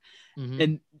gap. Mm-hmm.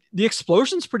 And the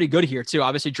explosion's pretty good here too.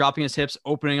 Obviously dropping his hips,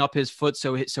 opening up his foot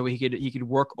so he could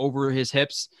work over his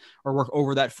hips or work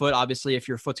over that foot. Obviously, if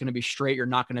your foot's going to be straight, you're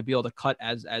not going to be able to cut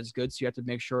as good. So you have to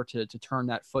make sure to turn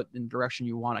that foot in the direction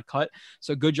you want to cut.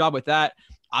 So good job with that.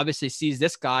 Obviously sees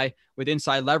this guy with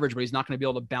inside leverage, but he's not going to be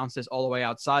able to bounce this all the way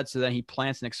outside. So then he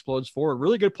plants and explodes forward.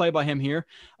 Really good play by him here.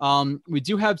 We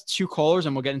do have 2 callers,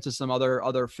 and we'll get into some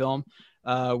other film.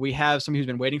 We have somebody who's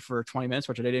been waiting for 20 minutes,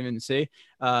 which I didn't even see.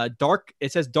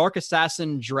 It says Dark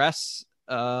Assassin Dress.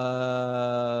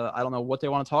 I don't know what they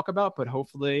want to talk about, but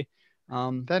hopefully,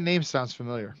 that name sounds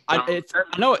familiar. I'm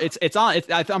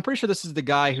pretty sure this is the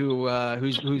guy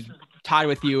who's tied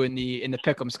with you in the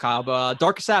Pick'ems, Kyle. But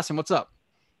Dark Assassin, what's up?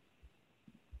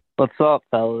 What's up,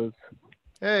 fellas?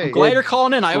 Hey, I'm glad you're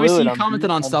calling in. I always see you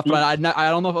commenting on stuff, but I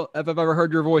don't know if I've ever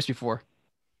heard your voice before.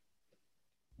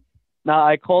 No,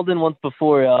 I called in once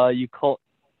before.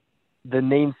 The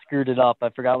name screwed it up. I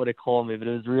forgot what it called me, but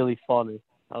it was really funny.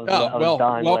 I was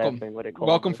dying welcome. Laughing when it called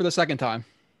welcome me. For the second time.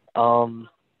 All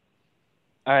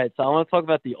right, so I want to talk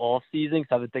about the off season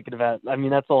because I've been thinking about. I mean,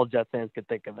 that's all Jets fans could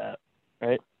think about,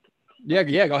 right?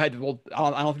 Yeah, go ahead. Well,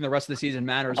 I don't think the rest of the season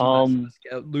matters.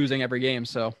 Losing every game,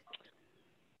 so.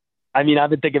 I mean, I've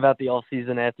been thinking about the off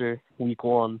season after week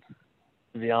 1,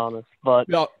 to be honest. But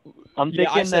I'm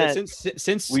thinking that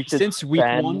since week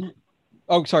 1.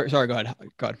 Oh, sorry. Go ahead.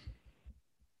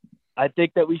 I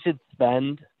think that we should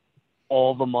spend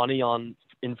all the money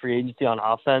in free agency on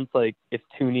offense. Like if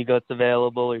Tooney gets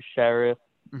available or Sheriff,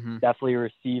 definitely a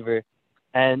receiver.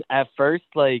 And at first,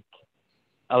 I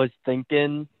was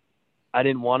thinking I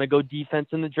didn't want to go defense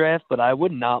in the draft, but I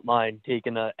would not mind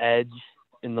taking an edge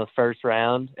in the first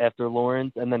round after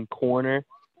Lawrence and then corner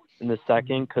in the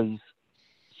second because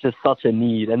it's just such a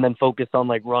need. And then focus on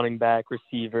running back,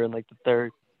 receiver, and the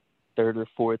third or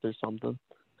fourth or something.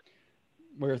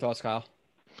 What are your thoughts, Kyle?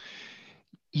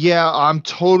 Yeah, I'm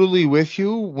totally with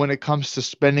you when it comes to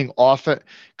spending off it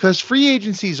because free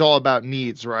agency is all about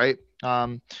needs, right?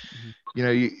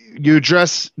 You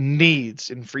address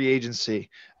needs in free agency.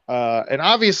 And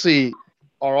obviously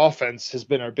our offense has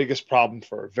been our biggest problem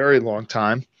for a very long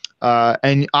time.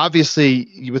 And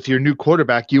obviously with your new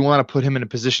quarterback, you want to put him in a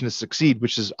position to succeed,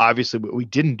 which is obviously what we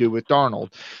didn't do with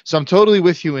Darnold. So I'm totally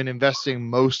with you in investing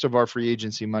most of our free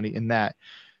agency money in that.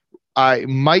 I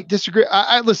might disagree.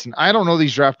 Listen, I don't know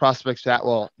these draft prospects that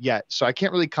well yet, so I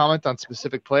can't really comment on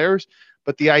specific players,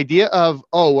 but the idea of,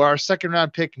 our second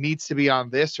round pick needs to be on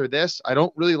this or this, I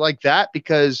don't really like that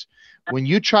because when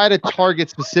you try to target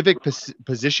specific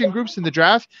position groups in the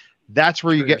draft, that's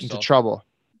where you get into trouble.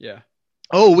 Yeah.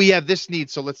 We have this need,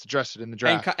 so let's address it in the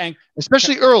draft, and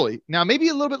especially early. Now, maybe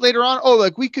a little bit later on.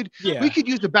 We could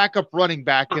use the backup running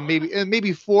back, and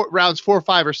maybe rounds 4,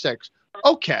 5, or 6.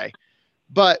 Okay,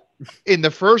 but in the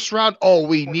first round,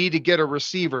 we need to get a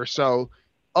receiver. So,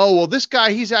 this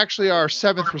guy, he's actually our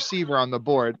 7th receiver on the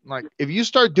board. If you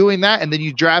start doing that, and then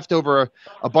you draft over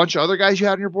a bunch of other guys you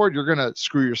had on your board, you're gonna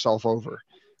screw yourself over.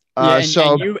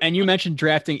 And you mentioned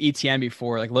drafting ETN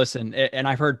before. Listen, and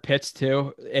I've heard Pitts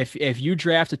too. If you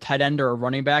draft a tight end or a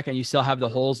running back and you still have the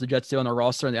holes the Jets do on the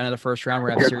roster at the end of the first round, we're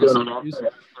gonna have serious issues.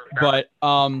 But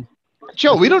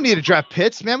Joe, we don't need to draft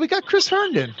Pitts, man. We got Chris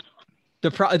Herndon.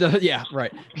 Yeah,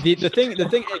 right. The thing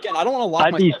again, I don't want to lock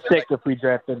I'd be myself. sick if we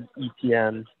drafted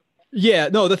ETN. Yeah,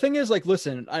 no, the thing is, like,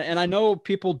 listen, and I know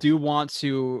people do want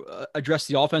to address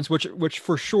the offense, which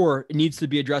for sure needs to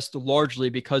be addressed largely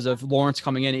because of Lawrence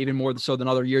coming in even more so than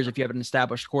other years if you have an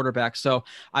established quarterback. So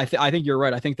I think you're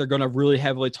right. I think they're going to really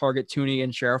heavily target Tooney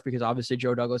and Sheriff because obviously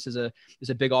Joe Douglas is a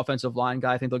big offensive line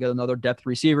guy. I think they'll get another depth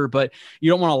receiver, but you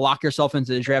don't want to lock yourself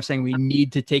into the draft saying we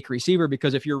need to take receiver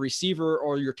because if your receiver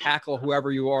or your tackle,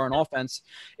 whoever you are on offense,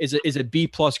 is a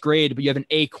B+ grade, but you have an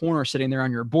A corner sitting there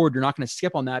on your board, you're not going to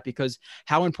skip on that because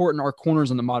how important are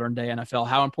corners in the modern day NFL?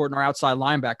 How important are outside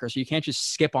linebackers? So you can't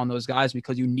just skip on those guys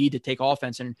because you need to take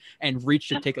offense and reach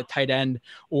to take a tight end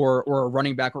or a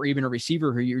running back or even a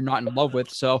receiver who you're not in love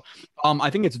with. So I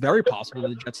think it's very possible that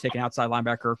the Jets take an outside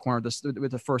linebacker or corner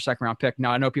with the first, second round pick. Now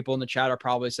I know people in the chat are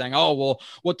probably saying, oh, well,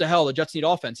 what the hell? The Jets need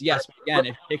offense. Yes. But again,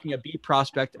 if you're taking a B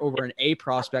prospect over an A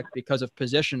prospect because of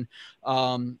position,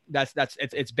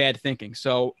 it's bad thinking.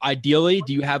 So ideally,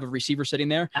 do you have a receiver sitting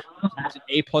there? It's an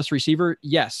A+ receiver?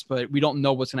 Yes, but we don't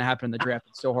know what's going to happen in the draft.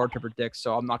 It's so hard to predict.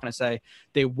 So I'm not going to say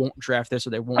they won't draft this or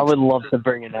they won't. I would love to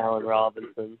bring in Allen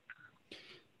Robinson.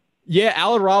 Yeah,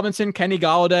 Allen Robinson, Kenny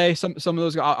Galladay, some of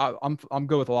those guys. I'm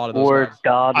good with a lot of those. Or guys.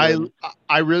 Godwin.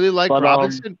 I really like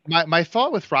Robinson. My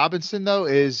thought with Robinson though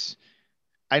is,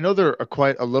 I know they're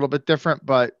quite a little bit different,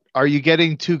 but are you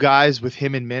getting two guys with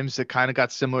him and Mims that kind of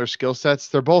got similar skill sets?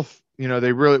 They're both,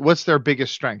 what's their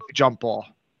biggest strength? Jump ball,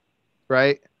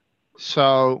 right?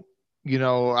 So,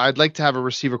 I'd like to have a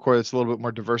receiver core that's a little bit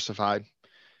more diversified.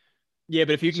 Yeah,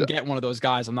 but if you can get one of those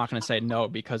guys, I'm not going to say no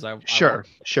because Sure.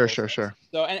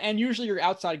 So and usually your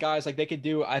outside guys, like they could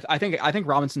do. I think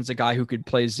Robinson's a guy who could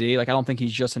play Z. Like I don't think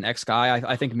he's just an X guy.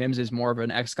 I think Mims is more of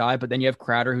an X guy. But then you have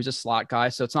Crowder, who's a slot guy.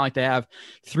 So it's not like they have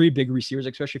three big receivers,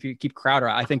 especially if you keep Crowder.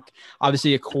 I think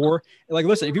obviously a core. Like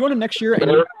listen, if you go to next year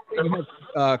and you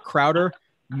have Crowder,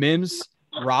 Mims,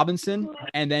 Robinson,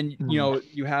 and then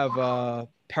you have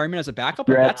Perryman as a backup,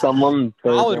 that's someone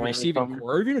solid receiving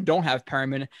core. Or even if you don't have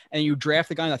Perryman and you draft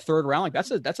the guy in the third round, like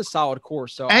that's a solid core.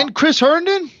 So Chris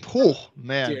Herndon, oh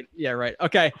man, dude, yeah, right.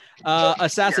 Okay,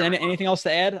 Assassin, anything else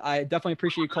to add? I definitely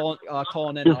appreciate you calling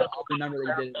in. I'll remember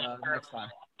that you did next time.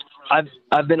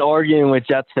 I've been arguing with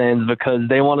Jets fans because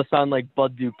they want to sound like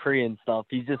Bud Dupree and stuff.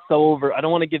 He's just so over. I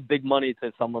don't want to give big money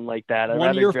to someone like that.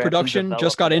 1 year of production,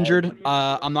 just got injured.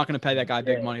 I'm not going to pay that guy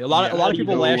big money. A lot of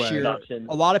people last year,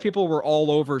 a lot of people were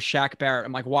all over Shaq Barrett.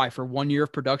 I'm like, why? For 1 year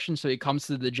of production, so he comes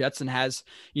to the Jets and has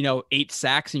 8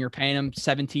 sacks, and you're paying him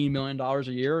 $17 million a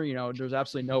year. There's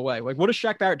absolutely no way. Like, what has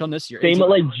Shaq Barrett done this year? Same with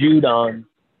like Judon.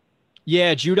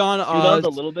 Yeah, Judon's a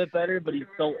little bit better, but he's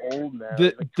so old now.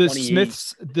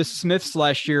 The Smiths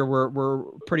last year were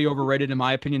pretty overrated in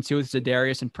my opinion too. With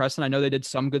Za'Darius and Preston. I know they did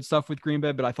some good stuff with Green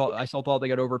Bay, but I still thought they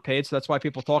got overpaid. So that's why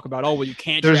people talk about, oh well, you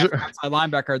can't draft an outside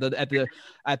linebacker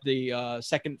at the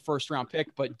second first round pick.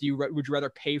 But would you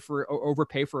rather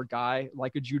overpay for a guy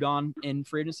like a Judon in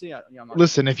free agency?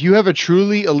 Listen, if you have a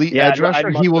truly elite edge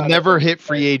rusher, he will never hit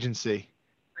free agency.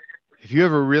 If you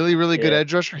have a really, really good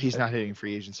edge rusher, he's not hitting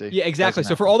free agency. Yeah, exactly.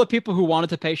 So for all the people who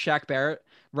wanted to pay Shaq Barrett,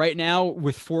 right now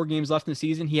with 4 games left in the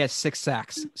season, he has 6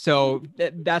 sacks. So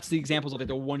that's the examples of like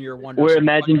the 1 year wonder. Or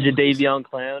imagine Jadeveon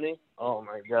Clowney. Oh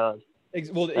my God.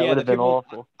 Well, that would have been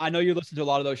awful. I know you listen to a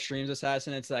lot of those streams,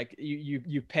 Assassin. It's like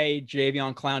you pay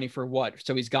Jadeveon Clowney for what?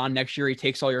 So he's gone next year. He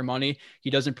takes all your money. He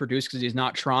doesn't produce because he's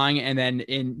not trying. And then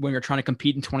when you're trying to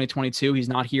compete in 2022, he's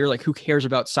not here. Like who cares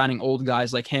about signing old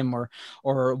guys like him or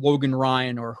Logan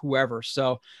Ryan or whoever?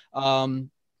 So,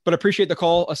 but appreciate the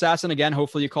call, Assassin. Again,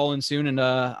 hopefully you call in soon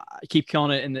and keep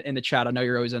killing it in the chat. I know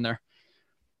you're always in there.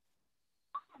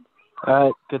 All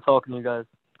right, good talking to you guys.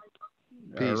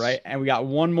 Peace. All right, and we got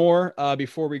one more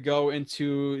before we go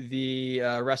into the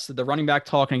rest of the running back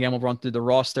talk. And again, we'll run through the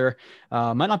roster.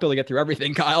 Might not be able to get through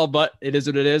everything, Kyle, but it is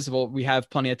what it is. Well, we have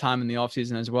plenty of time in the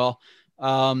offseason as well.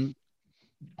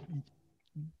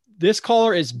 This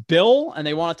caller is Bill, and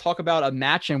they want to talk about a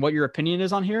match and what your opinion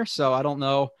is on here. So I don't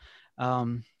know.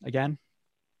 Again,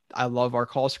 I love our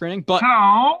call screening, but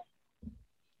hello.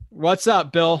 What's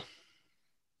up, Bill?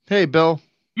 Hey, Bill.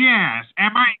 Yes.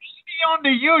 Am I on the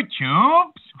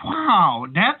YouTube? Wow,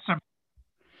 that's a.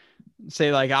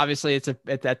 Say like obviously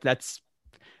that's.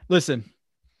 Listen,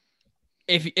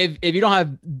 if you don't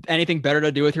have anything better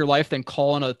to do with your life than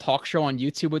call in a talk show on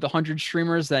YouTube with 100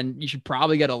 streamers, then you should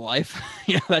probably get a life.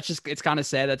 That's just, it's kind of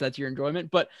sad that that's your enjoyment.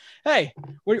 But hey,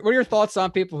 what are your thoughts on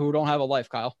people who don't have a life,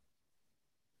 Kyle?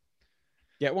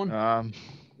 Get one?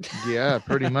 Yeah,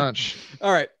 pretty much.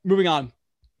 All right, moving on.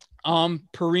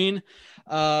 Perrine,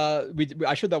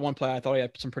 I showed that one play. I thought he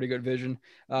had some pretty good vision.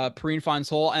 Perrine finds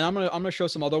hole, and I'm gonna show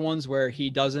some other ones where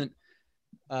he doesn't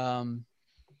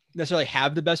necessarily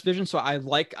have the best vision. So I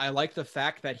like the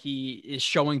fact that he is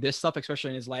showing this stuff,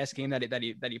 especially in his last game that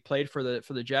he played for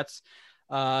the Jets.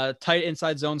 Tight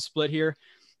inside zone split here,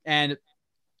 and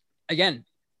again,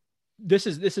 this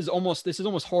is almost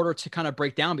harder to kind of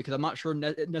break down because I'm not sure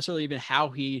necessarily even how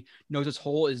he knows his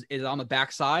hole is on the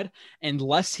backside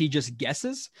unless he just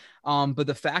guesses. But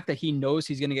the fact that he knows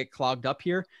he's going to get clogged up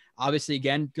here, obviously,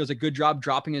 again, does a good job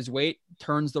dropping his weight,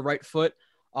 turns the right foot,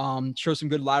 shows some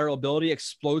good lateral ability,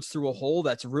 explodes through a hole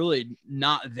that's really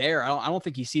not there. I don't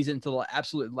think he sees it until the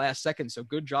absolute last second. So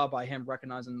good job by him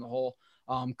recognizing the hole.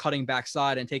 Cutting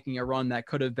backside and taking a run that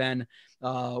could have been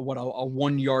a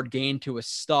 1 yard gain to a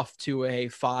stuff to a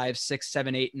 5, 6,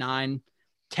 7, 8, 9,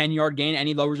 10 yard gain. And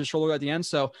he lowers his shoulder at the end.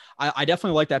 So I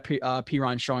definitely like that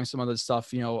Perine showing some of the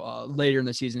stuff, later in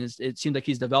the season. It seems like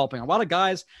he's developing. A lot of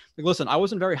guys, like, listen, I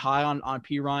wasn't very high on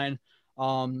Perine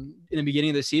in the beginning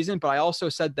of the season, but I also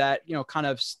said that, kind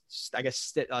of, I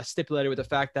guess, stipulated with the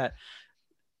fact that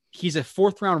he's a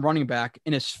 4th round running back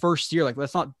in his first year. Like,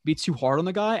 let's not be too hard on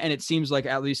the guy. And it seems like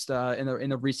at least in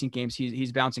the recent games,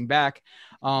 he's bouncing back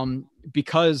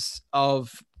because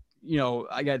of,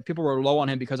 again, people were low on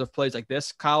him because of plays like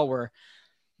this, Kyle, where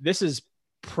this is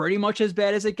pretty much as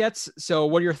bad as it gets. So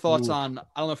what are your thoughts on,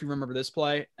 I don't know if you remember this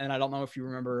play, and I don't know if you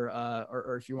remember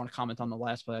or if you want to comment on the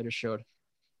last play I just showed.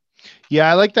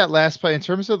 Yeah, I like that last play. In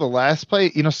terms of the last play,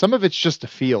 some of it's just a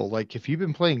feel. Like, if you've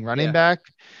been playing running back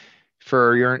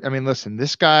listen,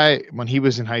 this guy, when he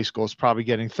was in high school, is probably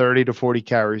getting 30 to 40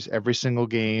 carries every single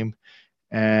game.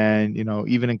 And,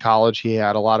 even in college, he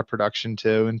had a lot of production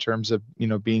too, in terms of,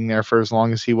 being there for as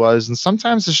long as he was. And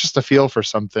sometimes it's just a feel for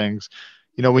some things,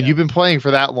 when you've been playing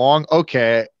for that long,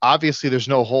 okay, obviously there's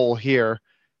no hole here,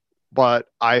 but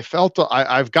I felt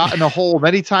I've gotten a hole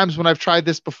many times when I've tried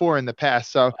this before in the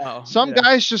past. So some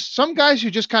guys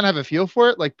you just kind of have a feel for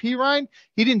it. Like Perine,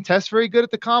 he didn't test very good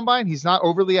at the combine. He's not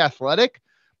overly athletic,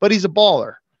 but he's a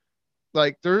baller.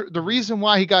 Like, the reason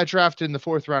why he got drafted in the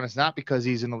 4th round is not because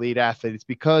he's an elite athlete. It's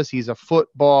because he's a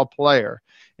football player.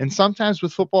 And sometimes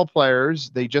with football players,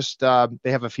 they just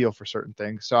they have a feel for certain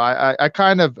things. So I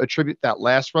kind of attribute that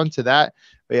last run to that.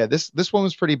 But yeah, this one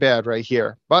was pretty bad right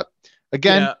here. But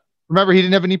again, remember, he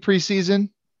didn't have any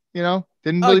preseason,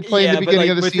 didn't really play in the beginning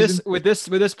of the season. With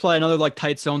this play, another like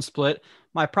tight zone split.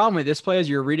 My problem with this play is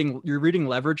you're reading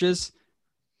leverages.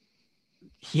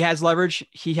 He has leverage.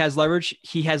 He has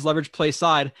leverage play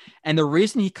side. And the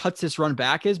reason he cuts this run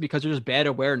back is because there's bad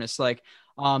awareness. Like,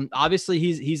 obviously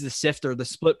he's the sifter, the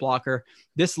split blocker.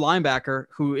 This linebacker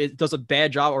who does a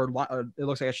bad job, or it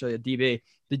looks like actually a DB.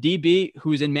 The DB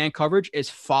who's in man coverage is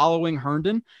following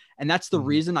Herndon. And that's the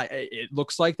reason it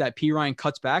looks like that Perine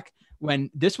cuts back when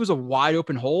this was a wide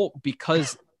open hole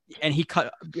and he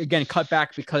cut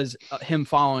back because him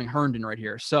following Herndon right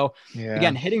here. So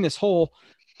again, hitting this hole,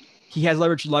 he has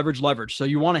leverage. So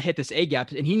you want to hit this A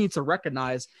gap, and he needs to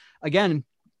recognize, again,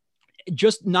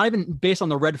 just not even based on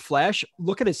the red flash,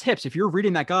 look at his hips. If you're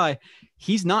reading that guy,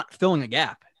 he's not filling a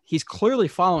gap. He's clearly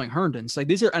following Herndon. So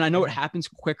these are, and I know it happens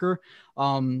quicker.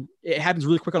 It happens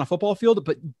really quick on a football field,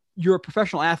 but you're a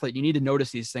professional athlete. You need to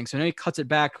notice these things. So now he cuts it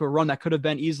back to a run that could have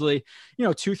been easily,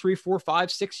 2, 3, 4,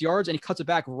 5, 6 yards. And he cuts it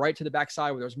back right to the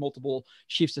backside where there's multiple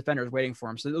Chiefs defenders waiting for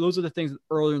him. So those are the things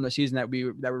earlier in the season that we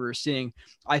were seeing.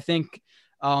 I think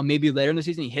maybe later in the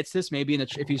season, he hits this, maybe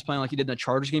if he's playing like he did in the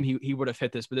Chargers game, he would have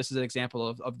hit this, but this is an example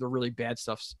of the really bad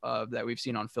stuff that we've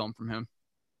seen on film from him.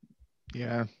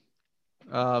 Yeah.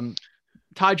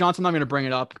 Ty Johnson, I'm going to bring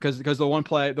it up because the one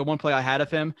play I had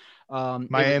of him,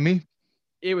 Miami,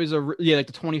 it was like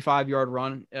the 25-yard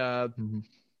run.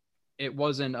 It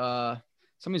wasn't,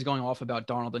 somebody's going off about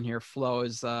Darnold in here. Flo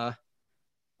is, I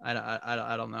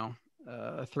don't know.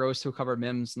 Throws to cover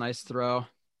Mims. Nice throw.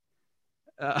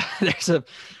 There's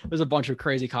a bunch of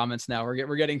crazy comments now.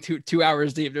 We're getting 2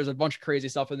 hours deep. There's a bunch of crazy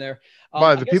stuff in there.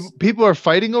 People are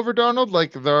fighting over Darnold.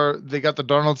 Like they got the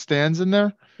Darnold stands in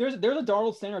there. There's a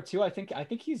Darnold stand or two. I think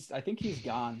he's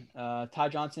gone. Ty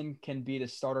Johnson can be the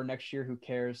starter next year. Who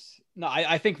cares? No,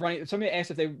 I think somebody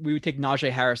asked if we would take Najee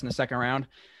Harris in the 2nd round.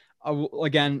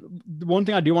 Again, one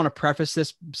thing I do want to preface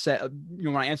this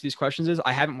when I answer these questions is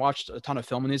I haven't watched a ton of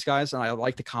film on these guys, and I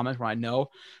like to comment when I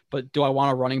know. But do I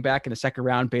want a running back in the 2nd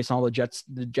round based on all the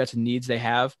Jets needs they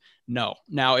have? No.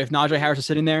 Now, if Najee Harris is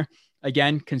sitting there,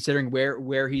 again, considering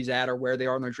where he's at or where they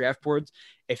are on their draft boards,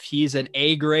 if he's an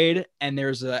A grade and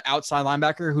there's an outside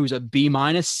linebacker who's a B-,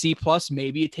 C+,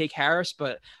 maybe you take Harris.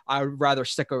 But I would rather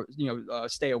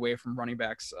stay away from running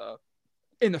backs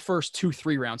in the first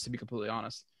 2-3 rounds, to be completely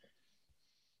honest.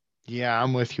 Yeah,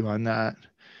 I'm with you on that.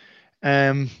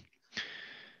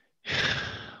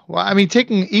 Well, I mean,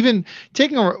 one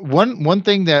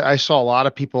thing that I saw a lot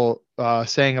of people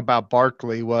saying about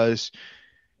Barkley was,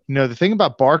 the thing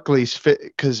about Barkley's fit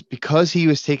because he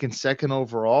was taken second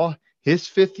overall, his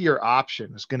 5th-year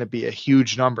option is going to be a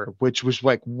huge number, which was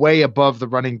like way above the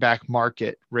running back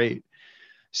market rate.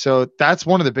 So that's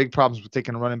one of the big problems with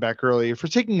taking a running back early. If we're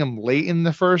taking him late in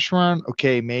the first round,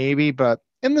 okay, maybe, but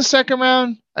in the second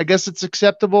round, I guess it's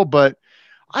acceptable. But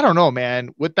I don't know,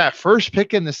 man. With that first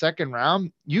pick in the second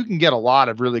round, you can get a lot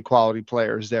of really quality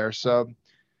players there. So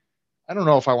I don't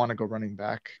know if I want to go running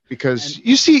back because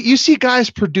you see guys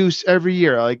produce every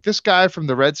year. Like this guy from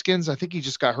the Redskins, I think he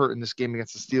just got hurt in this game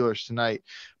against the Steelers tonight,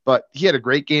 but he had a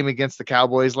great game against the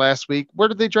Cowboys last week. Where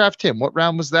did they draft him? What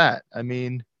round was that? I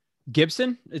mean,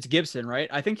 Gibson. It's Gibson, right?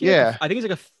 I think. Yeah. I think he's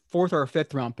like a 4th or a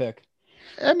 5th round pick.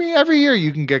 I mean, every year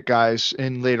you can get guys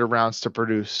in later rounds to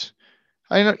produce.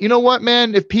 I know. You know what,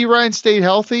 man? If P. Ryan stayed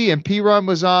healthy and P. Ryan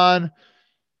was on,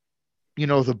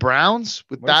 the Browns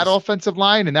with that offensive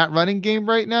line and that running game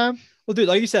right now. Well, dude,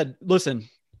 like you said, listen,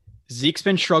 Zeke's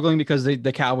been struggling because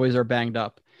the Cowboys are banged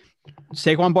up.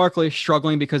 Saquon Barkley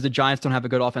struggling because the Giants don't have a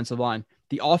good offensive line.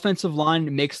 The offensive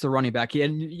line makes the running back.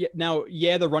 And now,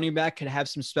 the running back can have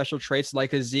some special traits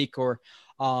like a Zeke or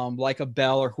like a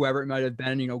Bell or whoever it might have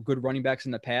been, good running backs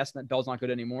in the past. That Bell's not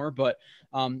good anymore, but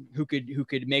who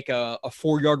could make a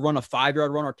 4-yard run, a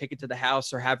 5-yard run, or take it to the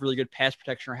house, or have really good pass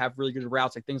protection, or have really good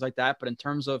routes, like things like that. But in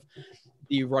terms of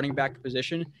the running back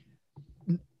position,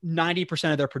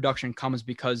 90% of their production comes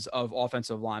because of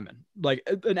offensive linemen, like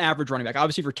an average running back.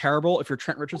 Obviously, if you're terrible, if you're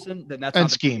Trent Richardson, then that's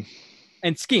not scheme.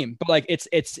 And scheme, but like it's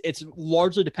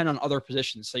largely dependent on other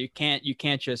positions. So you can't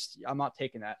just. I'm not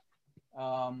taking that.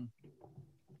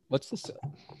 What's this?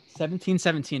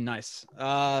 17-17. Nice.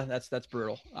 That's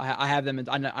brutal. I have them.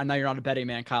 I know you're not a betting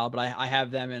man, Kyle, but I have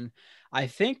them in. I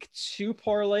think 2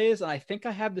 parlays, and I think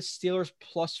I have the Steelers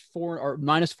 +4 or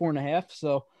 -4.5.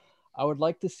 So I would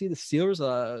like to see the Steelers,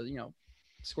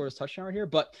 score this touchdown right here.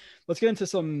 But let's get into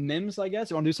some mims. I guess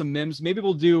you want to do some mims. Maybe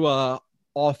we'll do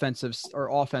offense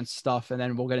stuff, and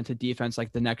then we'll get into defense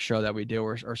like the next show that we do,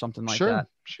 or something like that.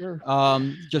 Sure.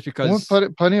 Just because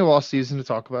we'll plenty of all season to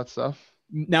talk about stuff.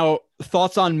 Now,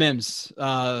 thoughts on Mims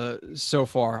so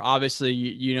far? Obviously,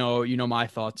 you know my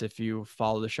thoughts if you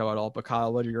follow the show at all. But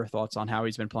Kyle, what are your thoughts on how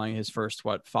he's been playing his first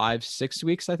 5-6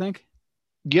 weeks? I think.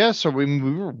 Yeah, so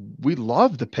we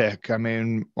love the pick. I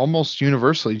mean, almost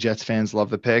universally, Jets fans love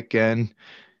the pick, and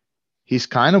he's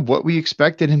kind of what we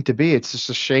expected him to be. It's just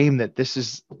a shame that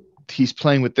he's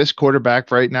playing with this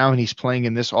quarterback right now, and he's playing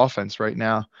in this offense right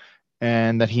now,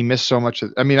 and that he missed so much.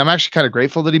 I mean, I'm actually kind of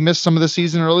grateful that he missed some of the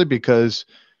season early because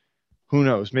who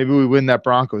knows? Maybe we win that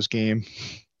Broncos game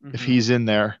if he's in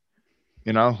there.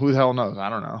 Who the hell knows? I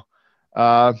don't know.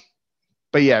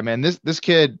 But yeah, man, this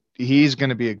kid, he's going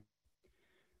to be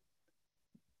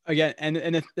again,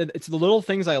 and it's the little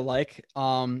things I like.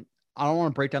 I don't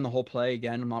want to break down the whole play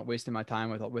again. I'm not wasting my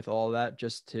time with all of that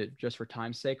just for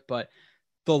time's sake. But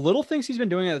the little things he's been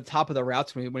doing at the top of the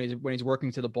routes when he's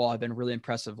working to the ball have been really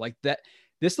impressive. Like that,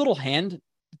 this little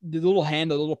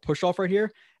little push off right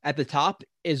here at the top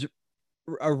is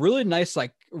a really nice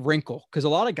like wrinkle, because a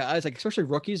lot of guys, like especially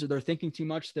rookies, they're thinking too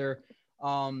much. They're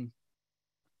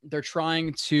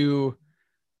trying to.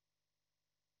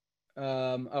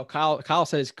 Kyle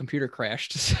said his computer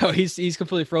crashed, so he's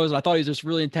completely frozen. I thought he was just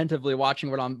really attentively watching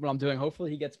what I'm doing.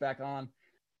 Hopefully he gets back on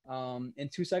in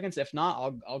 2 seconds. If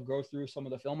not, I'll go through some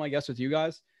of the film, I guess, with you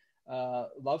guys.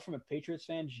 Love from a Patriots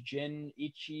fan, Jin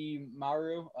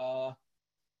Ichimaru.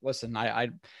 Listen, a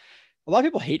lot of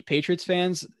people hate Patriots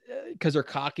fans because they're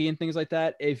cocky and things like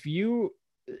that. If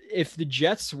the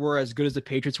Jets were as good as the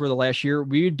Patriots were the last year,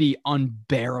 we would be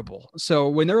unbearable. So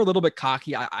when they're a little bit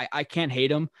cocky, I can't hate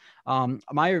them.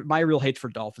 My real hate for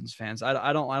Dolphins fans.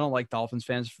 I don't like Dolphins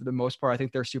fans for the most part. I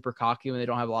think they're super cocky when they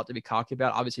don't have a lot to be cocky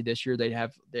about. Obviously this year they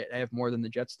have more than the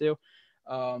Jets do.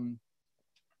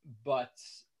 But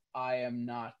I am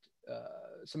not.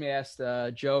 Somebody asked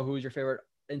Joe, who's your favorite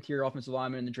interior offensive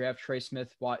lineman in the draft? Trey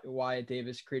Smith, Wyatt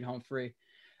Davis, Creed Humphrey.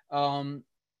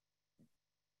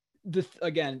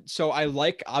 Again, so I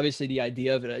like obviously the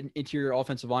idea of an interior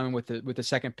offensive lineman with the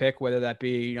second pick, whether that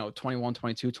be 21,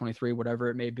 22, 23, whatever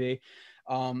it may be.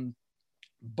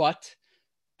 But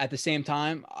at the same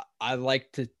time, I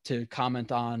like to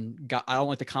comment on. I don't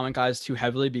like to comment guys too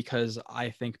heavily because I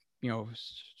think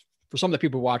for some of the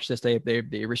people who watch this, they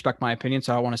respect my opinion.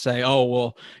 So I want to say, oh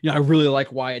well, I really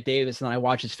like Wyatt Davis, and then I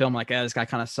watch his film like, this guy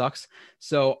kind of sucks.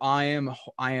 So I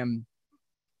am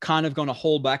kind of going to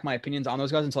hold back my opinions on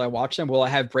those guys until I watch them. Will I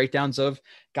have breakdowns of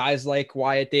guys like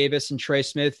Wyatt Davis and Trey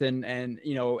Smith and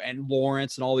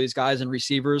Lawrence and all these guys and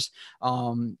receivers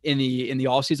in the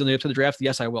offseason leading up to the draft?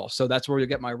 Yes, I will. So that's where you'll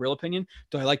get my real opinion.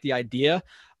 Do I like the idea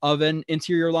of an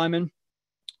interior lineman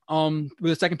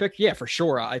with a second pick? Yeah, for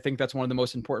sure. I think that's one of the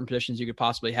most important positions you could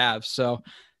possibly have. So,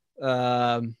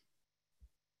 but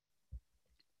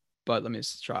let me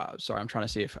try. Sorry, I'm trying to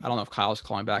see I don't know if Kyle's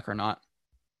calling back or not.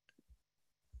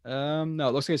 No,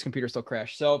 it looks like his computer still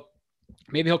crashed. So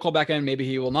maybe he'll call back in, maybe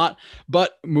he will not.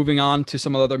 But moving on to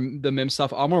some of the Mims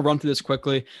stuff, I'm gonna run through this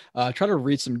quickly. Try to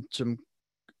read some.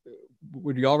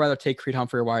 Would you all rather take Creed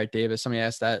Humphrey or Wyatt Davis? Somebody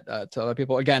asked that to other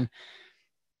people. Again,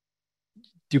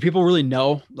 do people really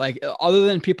know? Like, other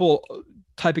than people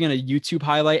typing in a YouTube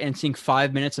highlight and seeing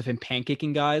 5 minutes of him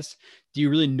pancaking guys, do you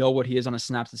really know what he is on a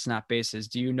snap-to-snap basis?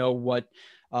 Do you know what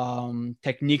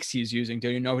techniques he's using? Do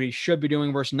you know what he should be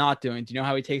doing versus not doing? Do you know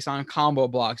how he takes on combo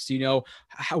blocks? Do you know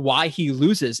why he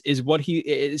loses?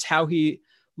 Is how he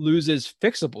loses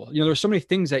fixable? There's so many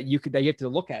things that you have to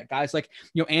look at. Guys like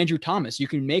Andrew Thomas, you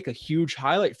can make a huge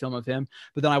highlight film of him,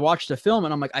 but then I watched the film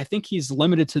and I'm like, I think he's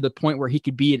limited to the point where he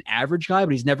could be an average guy,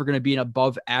 but he's never going to be an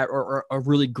above or a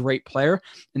really great player.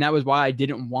 And that was why I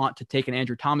didn't want to take an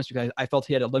Andrew Thomas, because I felt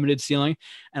he had a limited ceiling,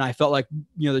 and I felt like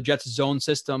the Jets zone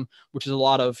system, which is a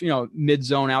lot of mid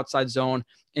zone, outside zone,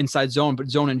 inside zone, but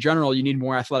zone in general, you need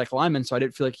more athletic linemen. So I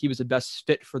didn't feel like he was the best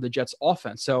fit for the Jets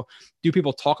offense. So do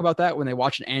people talk about that when they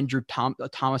watch an Andrew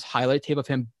Thomas highlight tape of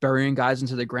him burying guys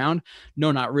into the ground?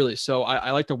 No, not really. So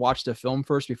I like to watch the film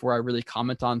first before I really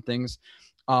comment on things,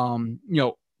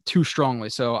 too strongly.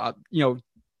 So,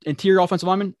 interior offensive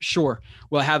lineman, sure.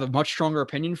 Will I have a much stronger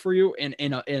opinion for you in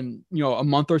a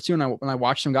month or two when I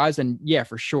watch some guys? Then yeah,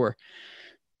 for sure.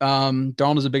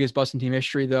 Darnold is the biggest bust in team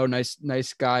history, though.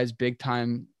 Nice guys, big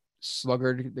time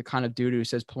sluggard, the kind of dude who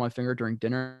says pull my finger during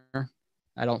dinner.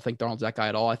 I don't think Darnold's that guy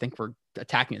at all. I think we're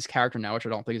attacking his character now, which I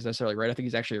don't think is necessarily right. I think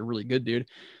he's actually a really good dude.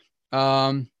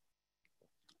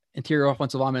 Interior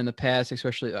offensive lineman in the past,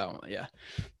 especially. Oh yeah.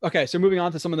 Okay. So moving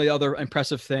on to some of the other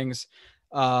impressive things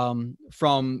from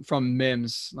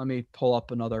Mims. Let me pull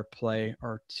up another play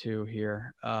or two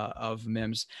here of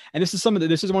Mims. And this is one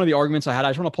of the arguments I had. I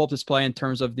just want to pull up this play in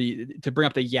terms of to bring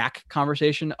up the yak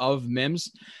conversation of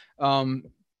Mims.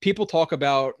 People talk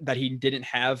about that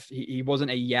he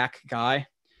wasn't a yak guy.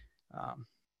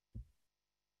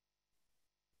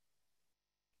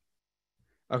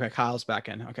 Okay, Kyle's back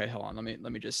in. Okay, hold on.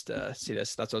 Let me just see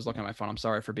this. That's what I was looking at my phone. I'm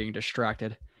sorry for being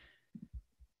distracted.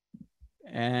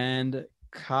 And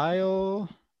Kyle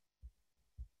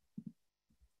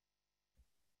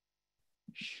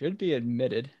should be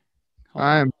admitted.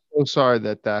 I'm so sorry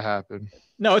that happened.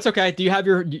 No, it's okay. Do you have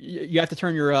you have to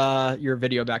turn your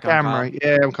video back on? Camera. Kyle?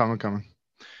 Yeah, I'm coming.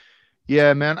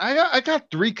 Yeah, man. I got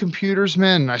 3 computers,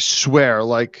 man. And I swear,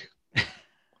 like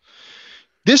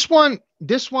this one,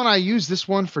 I use this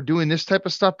one for doing this type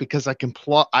of stuff because I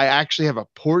actually have a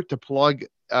port to plug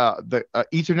the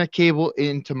Ethernet cable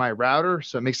into my router,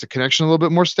 so it makes the connection a little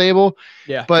bit more stable.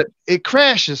 Yeah. But it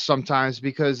crashes sometimes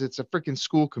because it's a freaking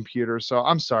school computer. So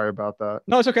I'm sorry about that.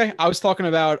 No, it's okay. I was talking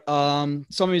about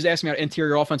somebody was asking about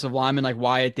interior offensive lineman like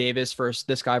Wyatt Davis versus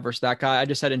this guy versus that guy. I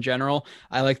just said in general,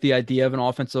 I like the idea of an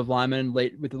offensive lineman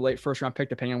with the late first round pick,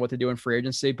 depending on what to do in free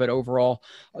agency. But overall,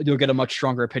 you'll get a much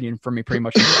stronger opinion from me pretty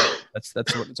much. That's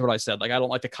what I said. Like, I don't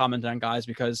like to comment on guys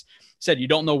because you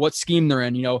don't know what scheme they're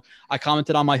in. I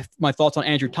commented on my thoughts on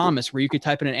Andrew Thomas, where you could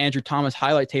type in an Andrew Thomas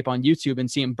highlight tape on YouTube and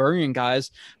see him burying guys,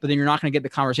 but then you're not going to get the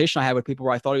conversation I had with people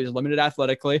where I thought he was limited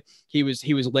athletically. He was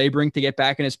laboring to get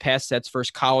back in his pass sets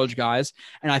versus college guys,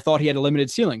 and I thought he had a limited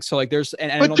ceiling. So like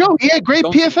but Joe, he had great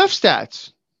PFF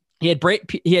stats.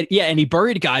 And he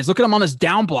buried guys. Look at him on his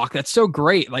down block. That's so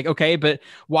great. Like, okay, but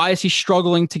why is he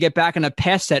struggling to get back in a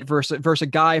pass set versus a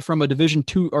guy from a Division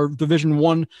II or Division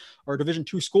I or Division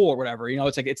II school or whatever?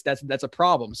 It's like that's a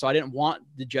problem. So I didn't want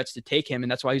the Jets to take him,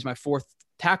 and that's why he's my 4th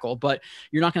tackle. But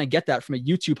you're not going to get that from a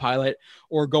YouTube highlight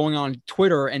or going on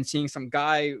Twitter and seeing some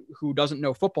guy who doesn't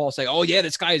know football say, "Oh yeah,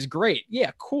 this guy is great."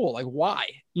 Yeah, cool. Like, why?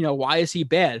 Why is he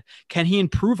bad? Can he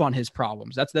improve on his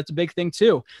problems? That's a big thing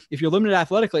too. If you're limited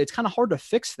athletically, it's kind of hard to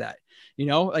fix that.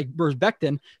 Like whereas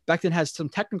Becton has some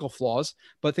technical flaws,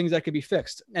 but things that could be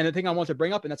fixed. And the thing I want to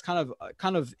bring up, and that's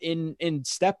kind of in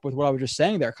step with what I was just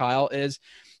saying there, Kyle, is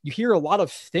you hear a lot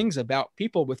of things about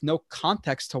people with no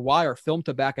context to why or film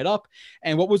to back it up.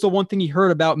 And what was the one thing he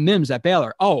heard about Mims at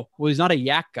Baylor? Oh, well, he's not a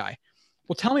yak guy.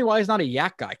 Well, tell me why he's not a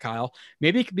yak guy, Kyle.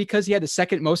 Maybe because he had the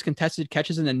 2nd most contested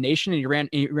catches in the nation, and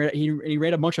he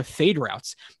ran a bunch of fade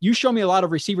routes. You show me a lot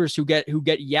of receivers who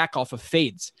get yak off of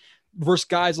fades. versus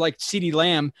guys like CeeDee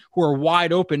Lamb who are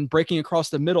wide open, breaking across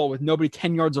the middle with nobody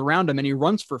 10 yards around him, and he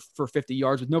runs for 50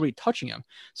 yards with nobody touching him.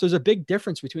 So there's a big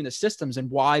difference between the systems and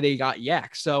why they got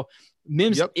Yak. So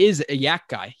Mims is a yak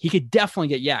guy. He could definitely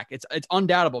get yak. It's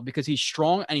undoubtable because he's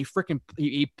strong and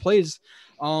he plays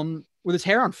with his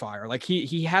hair on fire. Like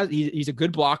he's a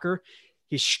good blocker.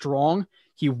 He's strong.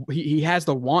 He has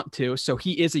the want to. So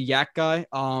he is a yak guy.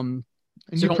 And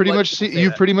you've pretty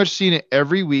much seen it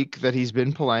every week that he's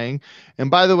been playing. And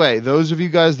by the way, those of you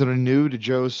guys that are new to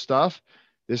Joe's stuff,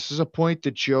 this is a point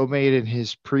that Joe made in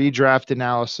his pre-draft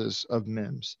analysis of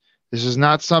Mims. This is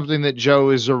not something that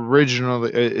Joe is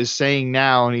saying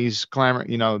now, and he's clamoring.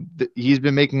 He's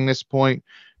been making this point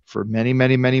for many,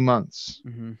 many, many months.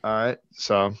 Mm-hmm. All right,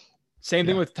 so same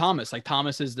thing with Thomas. Like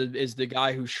Thomas is the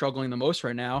guy who's struggling the most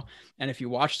right now. And if you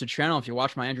watch the channel, if you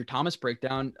watch my Andrew Thomas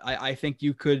breakdown, I think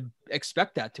you could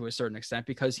expect that to a certain extent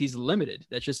because he's limited.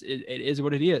 That's just it is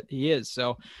what he is.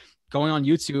 So going on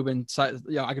YouTube and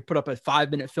I could put up a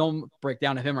 5-minute film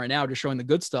breakdown of him right now, just showing the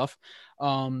good stuff.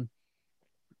 The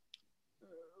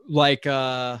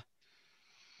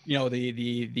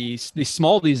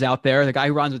Smaldies out there, the guy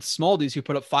who runs with Smaldies, who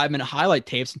put up 5-minute highlight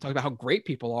tapes and talk about how great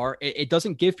people are. It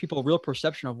doesn't give people a real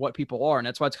perception of what people are. And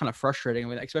that's why it's kind of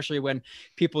frustrating, especially when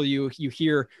people you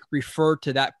hear refer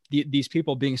to these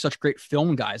people being such great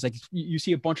film guys. Like you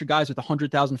see a bunch of guys with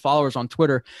 100,000 followers on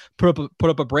Twitter put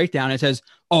up a breakdown and it says,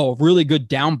 "Oh, really good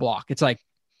down block." It's like,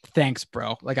 thanks,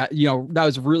 bro. Like, that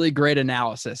was really great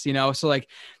analysis, so like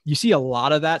you see a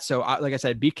lot of that. So like I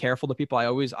said, be careful to people. I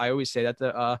always say that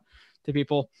to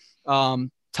people.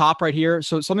 Top right here.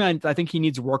 So something I think he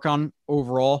needs to work on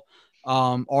overall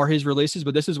are his releases,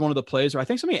 but this is one of the plays where I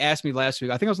think somebody asked me last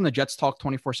week, I think I was on the Jets Talk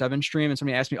 24/7 stream, and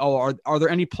somebody asked me, are there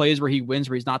any plays where he wins,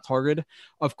 where he's not targeted?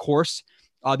 Of course.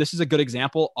 This is a good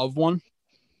example of one.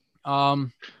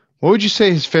 What would you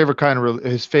say his favorite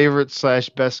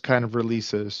 / best kind of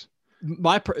releases?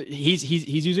 He's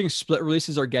using split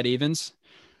releases or get evens,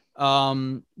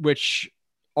 which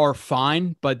are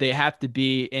fine, but they have to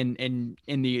be in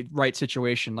the right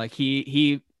situation. Like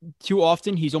he too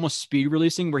often he's almost speed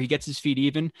releasing where he gets his feet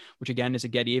even, which again is a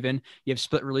get even. You have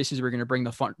split releases where you're going to bring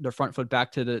the front foot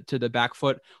back to the back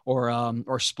foot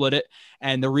or split it.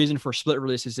 And the reason for split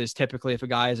releases is typically if a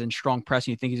guy is in strong press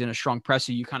and you think he's in a strong press,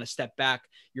 you kind of step back,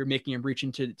 you're making him reach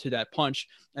into that punch,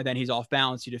 and then he's off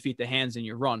balance, you defeat the hands and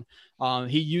you run.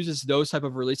 He uses those type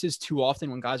of releases too often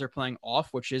when guys are playing off,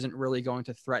 which isn't really going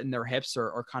to threaten their hips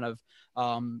or kind of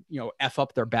F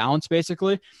up their balance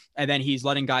basically. And then he's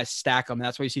letting guys stack them.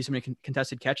 That's why you see so many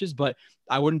contested catches, but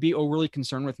I wouldn't be overly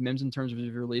concerned with Mims in terms of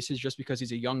his releases just because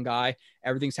he's a young guy.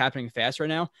 Everything's happening fast right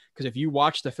now. Because if you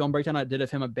watch the film breakdown I did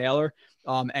of him at Baylor,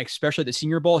 especially the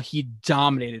Senior Bowl, he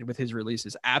dominated with his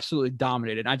releases, absolutely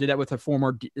dominated. And I did that with a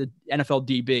former NFL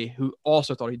DB who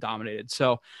also thought he dominated.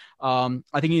 So I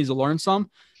think he needs to learn some.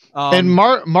 And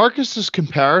Marcus's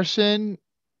comparison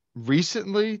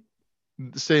recently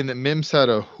saying that Mims had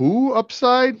a who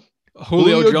upside?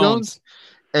 Julio Jones.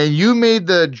 And you made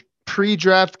the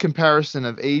pre-draft comparison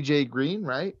of AJ Green,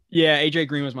 right? Yeah, AJ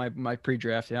Green was my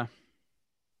pre-draft. Yeah.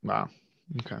 Wow.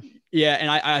 Okay. Yeah,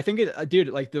 and I think dude,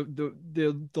 like the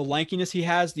lankiness he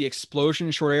has, the explosion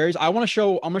in short areas. I'm gonna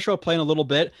show a play in a little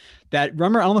bit. That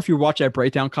remember, I don't know if you watched that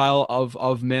breakdown, Kyle,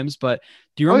 of Mims, but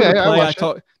do you remember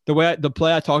the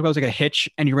play I talked about was like a hitch,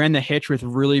 and he ran the hitch with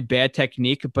really bad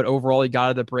technique, but overall he got out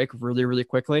of the break really, really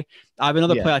quickly. I have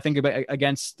another play I think about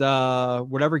against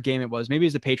whatever game it was. Maybe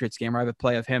it's the Patriots game where I have a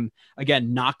play of him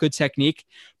again, not good technique,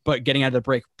 but getting out of the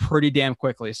break pretty damn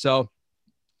quickly. So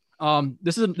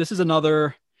this is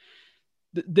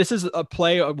a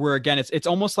play where again it's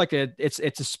almost like it's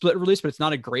a split release, but it's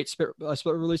not a great split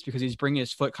release because he's bringing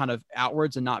his foot kind of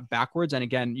outwards and not backwards. And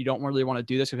again, you don't really want to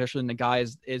do this, especially when the guy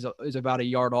is about a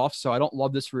yard off. So I don't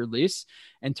love this release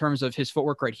in terms of his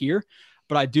footwork right here,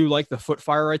 but I do like the foot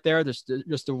fire right there. There's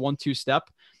just a 1-2 step,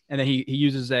 and then he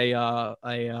uses a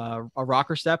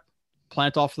rocker step,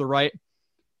 plant off to the right,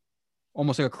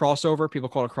 almost like a crossover. People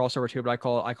call it a crossover too, but I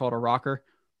call it a rocker.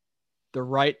 The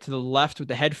right to the left with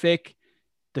the head fake.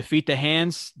 Defeat the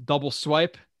hands, double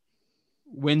swipe,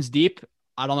 wins deep.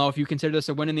 I don't know if you consider this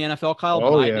a win in the NFL, Kyle,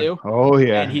 but I do. Oh,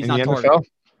 yeah. And he's not targeted.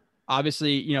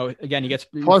 Obviously, again,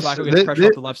 Flacco gets pressure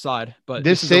off the left side, but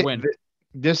this is a win.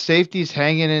 This safety's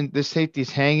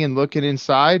hanging looking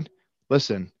inside.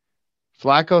 Listen,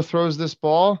 Flacco throws this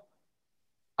ball.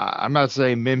 I'm not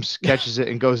saying Mims catches it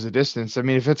and goes the distance. I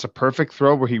mean, if it's a perfect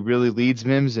throw where he really leads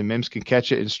Mims and Mims can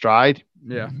catch it in stride,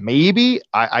 maybe.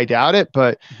 I doubt it,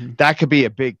 but that could be a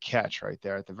big catch right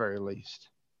there at the very least.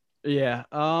 Yeah.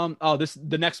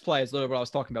 The next play is literally what I was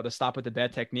talking about, the stop with the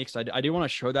bad techniques. I do want to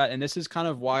show that. And this is kind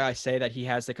of why I say that he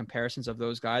has the comparisons of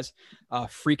those guys.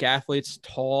 Freak athletes,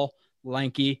 tall,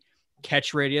 lanky,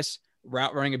 catch radius,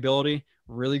 route running ability,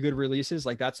 really good releases.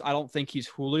 Like I don't think he's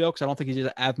Julio, because I don't think he's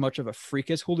as much of a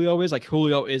freak as Julio is. Like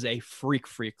Julio is a freak.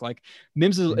 Like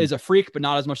Mims is a freak, but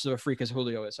not as much of a freak as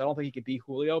Julio is. So I don't think he could be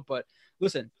Julio. But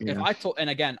listen, if I told, and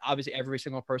again, obviously every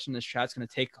single person in this chat is going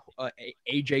to take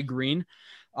AJ Green.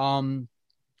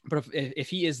 But if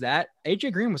he is that,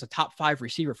 AJ Green was a top 5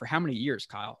 receiver for how many years,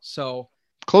 Kyle? So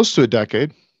close to a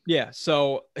decade. Yeah,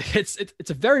 so it's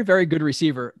a very, very good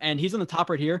receiver, and he's on the top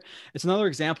right here. It's another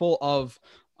example of,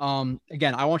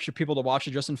 again, I want you people to watch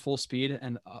it just in full speed,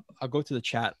 and I'll go to the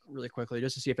chat really quickly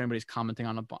just to see if anybody's commenting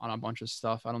on a bunch of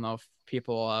stuff. I don't know if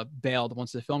people bailed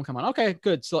once the film come on. Okay,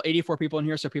 good. Still 84 people in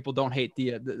here, so people don't hate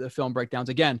the film breakdowns.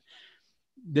 Again,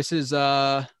 this is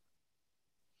more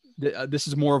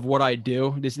of what I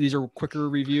do. These are quicker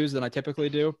reviews than I typically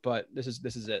do, but this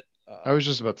is it. I was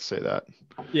just about to say that.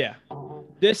 Yeah.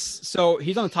 So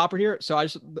he's on the top right here. So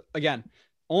again,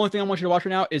 only thing I want you to watch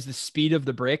right now is the speed of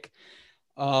the break.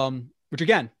 Which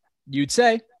again, you'd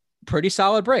say pretty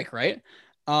solid break, right?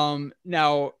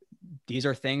 Now these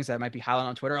are things that might be highlighted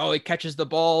on Twitter. Oh, he catches the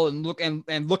ball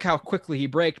and look how quickly he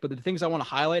braked. But the things I want to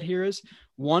highlight here is,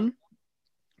 one,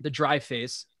 the drive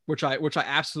phase, which I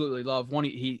absolutely love. One,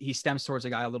 he stems towards a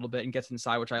guy a little bit and gets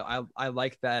inside, which I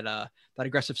like that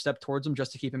aggressive step towards him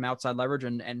just to keep him outside leverage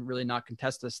and really not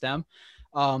contest the stem.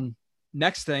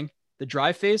 Next thing, the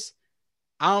drive phase.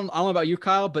 I don't know about you,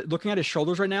 Kyle, but looking at his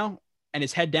shoulders right now and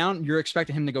his head down, you're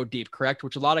expecting him to go deep, correct?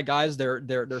 Which a lot of guys,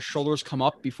 their shoulders come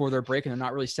up before their break and they're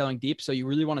not really selling deep. So you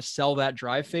really want to sell that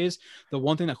drive phase. The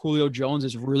one thing that Julio Jones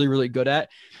is really, really good at.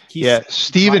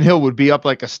 Stephen Hill would be up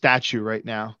like a statue right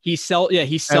now. He sells.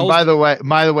 And by the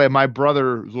way, my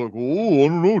brother is like, oh, I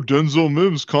don't know, Denzel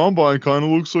Mims combine kind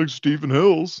of looks like Stephen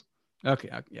Hill's. Okay.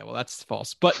 Yeah. Well, that's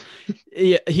false. But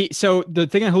yeah, so the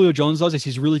thing that Julio Jones does is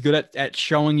he's really good at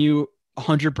showing you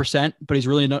 100%, but he's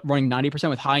really not running 90%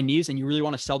 with high knees, and you really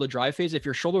want to sell the drive phase. If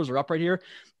your shoulders are up right here,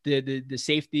 the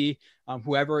safety,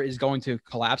 whoever is going to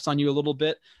collapse on you a little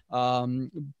bit,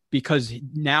 because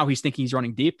now he's thinking he's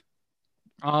running deep.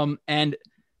 And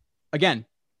again,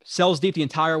 sells deep the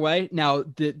entire way. Now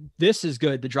this is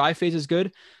good. The drive phase is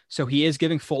good. So he is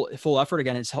giving full effort.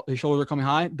 Again, his shoulders are coming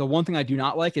high. The one thing I do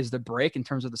not like is the break in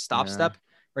terms of the stop step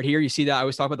right here. You see that I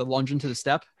always talk about the lunge into the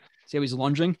step. See how he's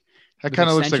lunging? That kind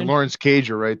of looks like Lawrence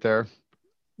Cager right there.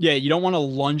 Yeah, you don't want to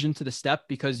lunge into the step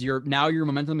because your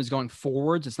momentum is going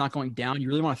forwards. It's not going down. You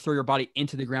really want to throw your body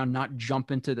into the ground, not jump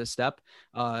into the step.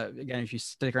 Again, if you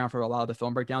stick around for a lot of the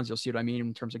film breakdowns, you'll see what I mean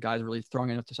in terms of guys really throwing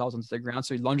themselves into the ground.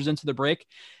 So he lunges into the break,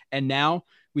 and now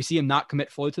we see him not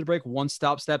commit fully to the break. 1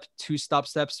 stop step, 2 stop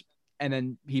steps, and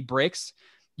then he breaks.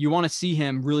 You want to see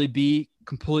him really be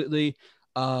completely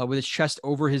with his chest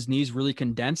over his knees, really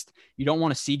condensed. You don't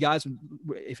want to see guys,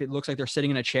 if it looks like they're sitting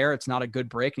in a chair, it's not a good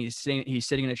break. And he's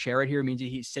sitting in a chair right here. It means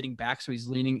he's sitting back. So he's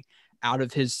leaning out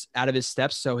of his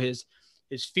steps. So his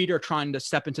feet are trying to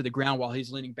step into the ground while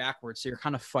he's leaning backwards. So you're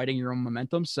kind of fighting your own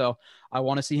momentum. So I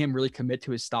want to see him really commit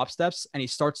to his stop steps, and he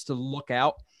starts to look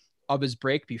out of his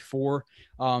break before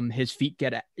his feet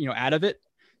get, out of it.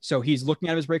 So he's looking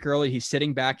at his break early. He's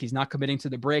sitting back. He's not committing to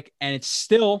the break, and it's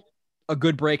still a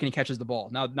good break, and he catches the ball.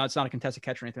 Now it's not a contested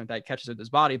catch or anything like that. He catches it with his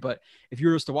body, but if you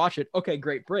were just to watch it, okay,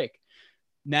 great break.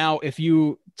 Now, if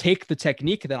you take the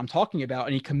technique that I'm talking about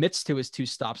and he commits to his 2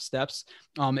 stop steps,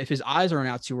 if his eyes aren't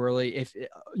out too early, if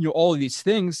all of these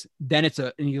things, then it's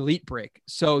an elite break.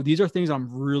 So these are things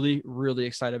I'm really, really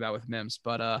excited about with Mims.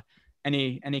 But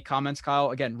any comments, Kyle?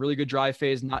 Again, really good drive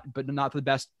phase, not the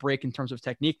best break in terms of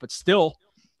technique, but still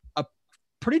a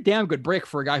pretty damn good break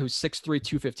for a guy who's 6'3",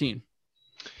 215.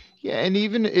 Yeah, and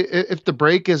even if the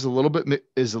break is a little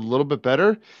bit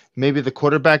better, maybe the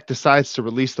quarterback decides to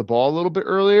release the ball a little bit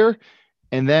earlier,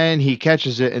 and then he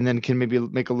catches it and then can maybe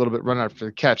make a little bit run after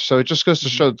the catch. So it just goes to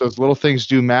show that those little things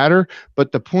do matter.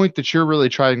 But the point that you're really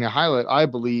trying to highlight, I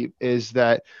believe, is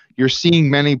that you're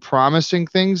seeing many promising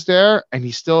things there, and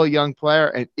he's still a young player.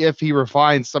 And if he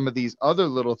refines some of these other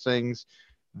little things,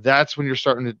 that's when you're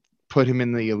starting to put him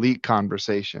in the elite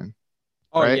conversation.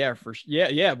 Oh, right? Yeah, for sure.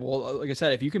 Yeah. Well, like I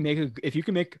said, if you can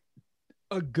make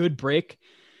a good break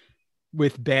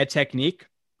with bad technique,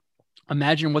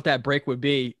 imagine what that break would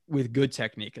be with good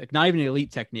technique. Like not even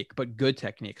elite technique, but good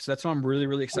technique. So that's what I'm really,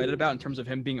 really excited about in terms of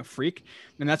him being a freak.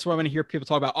 And that's what I'm going to hear people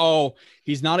talk about. Oh,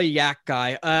 he's not a yak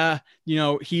guy.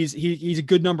 He's a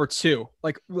good number 2.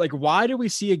 Like why do we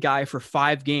see a guy for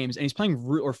 5 games and he's playing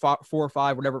or 4 or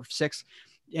 5, whatever, 6,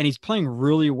 and he's playing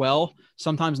really well,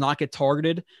 sometimes not get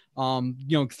targeted,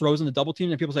 throws in the double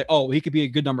team and people say, oh, he could be a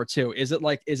good number 2. Is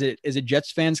it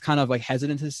Jets fans kind of like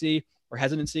hesitancy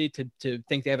to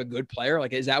think they have a good player?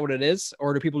 Like, is that what it is?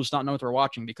 Or do people just not know what they're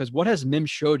watching? Because what has Mims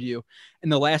showed you in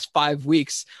the last 5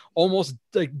 weeks, almost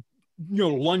like,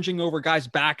 lunging over guys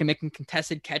back and making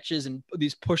contested catches and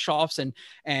these push-offs and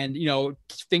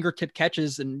fingertip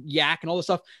catches and yak and all this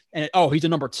stuff. And he's a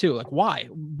number 2. Like, why?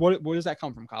 What does that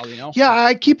come from, Kyle? Yeah,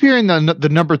 I keep hearing the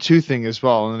number 2 thing as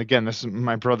well. And again,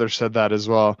 my brother said that as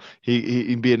well.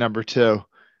 He'd be a number 2.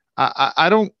 I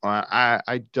don't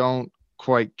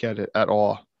quite get it at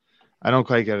all. I don't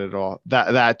quite get it at all.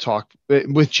 That talk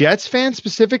with Jets fans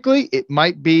specifically, it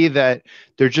might be that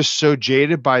they're just so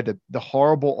jaded by the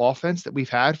horrible offense that we've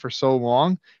had for so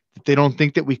long that they don't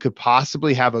think that we could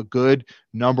possibly have a good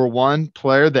number 1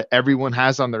 player that everyone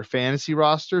has on their fantasy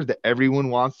roster, that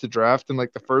everyone wants to draft in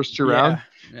like the first 2 rounds.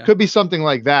 Yeah. Could be something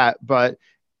like that. But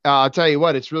I'll tell you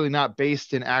what, it's really not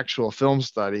based in actual film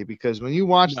study, because when you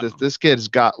watch this kid's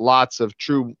got lots of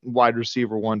true wide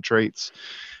receiver 1 traits.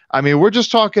 I mean, we're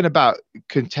just talking about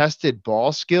contested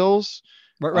ball skills.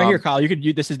 Right here, Kyle.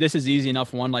 This is easy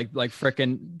enough one. Like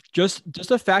frickin' just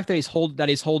the fact that he's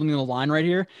holding the line right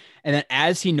here, and then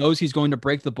as he knows he's going to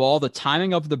break the ball, the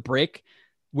timing of the break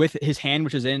with his hand,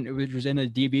 which was in the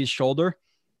DB's shoulder,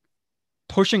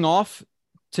 pushing off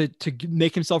to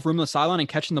make himself room on the sideline and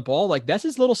catching the ball. Like, that's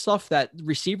his little stuff that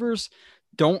receivers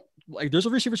don't. Like, there's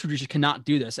receivers who just cannot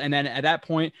do this. And then at that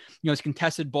point, it's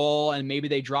contested ball and maybe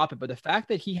they drop it. But the fact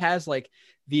that he has like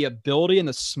the ability and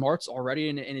the smarts already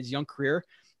in his young career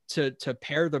to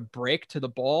pair the break to the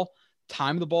ball,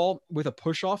 time the ball with a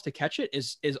push off to catch it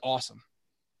is awesome.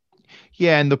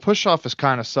 Yeah. And the push off is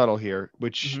kind of subtle here,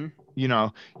 which, you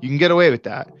can get away with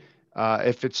that.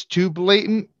 If it's too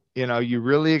blatant, you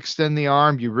really extend the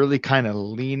arm, you really kind of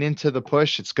lean into the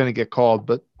push, it's going to get called,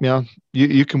 but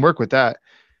you can work with that.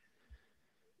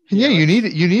 Yeah, you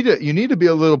need to be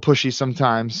a little pushy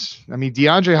sometimes. I mean,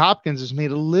 DeAndre Hopkins has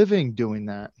made a living doing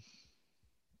that.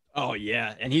 Oh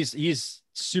yeah, and he's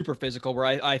super physical. Where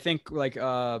I think like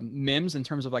Mims in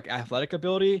terms of like athletic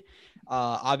ability,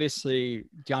 obviously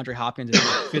DeAndre Hopkins is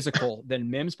more physical than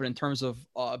Mims, but in terms of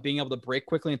being able to break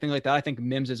quickly and things like that, I think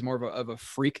Mims is more of a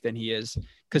freak than he is,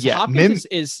 because Hopkins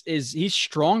is he's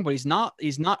strong, but he's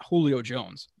not Julio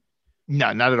Jones.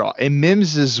 No, not at all. And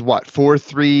Mims is what,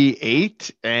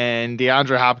 4'3", and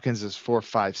DeAndre Hopkins is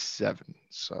 4'5",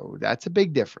 so that's a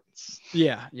big difference.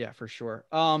 Yeah, for sure.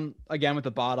 Again, with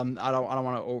the bottom, I don't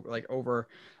want to over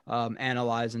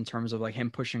analyze in terms of like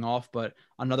him pushing off, but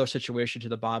another situation to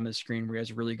the bottom of the screen where he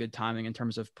has really good timing in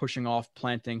terms of pushing off,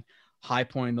 planting, high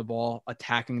pointing the ball,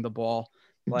 attacking the ball.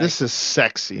 Like, this is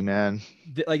sexy, man.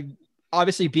 Like,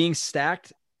 obviously being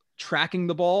stacked, tracking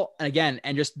the ball, and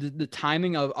just the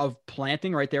timing of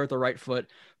planting right there with the right foot,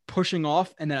 pushing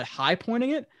off, and then high pointing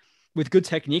it with good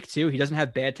technique too. He doesn't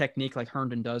have bad technique like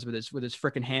Herndon does with his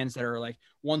freaking hands that are like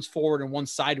one's forward and one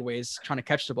sideways trying to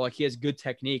catch the ball. Like, he has good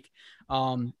technique.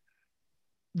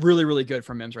 Really, really good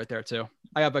from Mims right there too.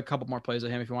 I have a couple more plays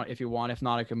of him if you want. If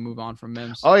not, I can move on from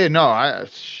Mims. Oh yeah, no,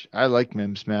 I like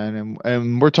Mims, man,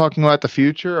 and we're talking about the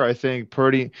future. I think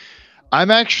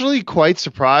I'm actually quite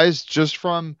surprised just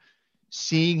from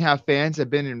seeing how fans have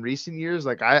been in recent years.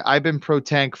 Like, I've been pro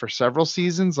tank for several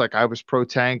seasons. Like, I was pro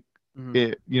tank,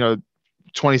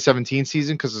 2017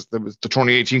 season, because the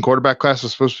 2018 quarterback class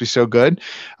was supposed to be so good.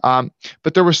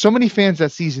 But there were so many fans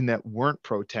that season that weren't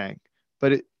pro tank.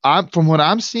 But from what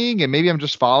I'm seeing, and maybe I'm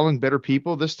just following better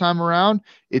people this time around,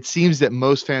 it seems that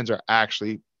most fans are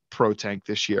actually pro tank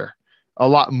this year, a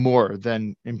lot more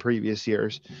than in previous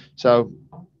years. So,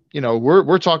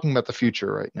 we're talking about the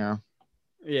future right now.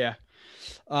 Yeah.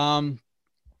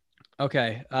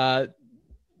 Okay. Bottom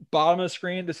of the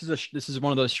screen. This is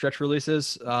one of those stretch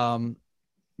releases,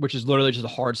 which is literally just a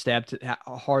hard stab to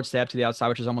the outside,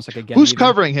 which is almost like a Who's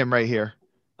covering him right here?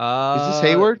 Is this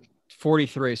Hayward?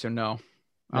 43. So no,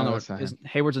 I don't know.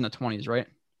 Hayward's in the 20s, right?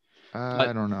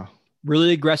 I don't know.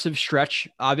 Really aggressive stretch.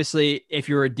 Obviously, if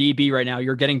you're a DB right now,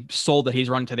 you're getting sold that he's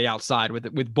running to the outside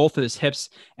with both of his hips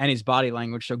and his body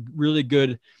language. So really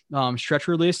good stretch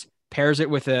release. Pairs it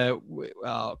with a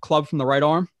club from the right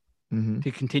arm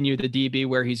to continue the DB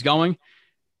where he's going.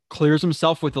 Clears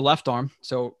himself with the left arm.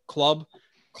 So club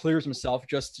clears himself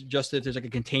just if there's like a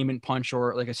containment punch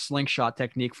or like a slingshot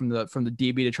technique from the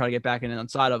DB to try to get back in and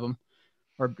inside of him,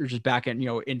 or just back in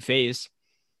in phase.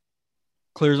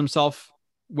 Clears himself,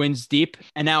 wins deep.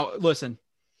 And now listen,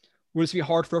 would this be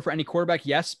hard for any quarterback?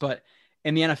 Yes, but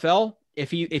in the NFL,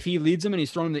 if he leads him and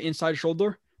he's throwing the inside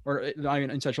shoulder, or not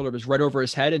even inside shoulder, but it's right over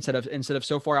his head instead of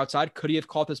so far outside, could he have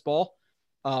caught this ball?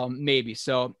 maybe.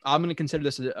 So I'm going to consider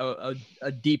this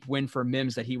a deep win for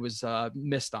Mims that he was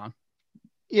missed on.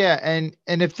 Yeah, and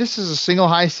if this is a single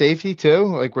high safety too,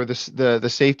 like where the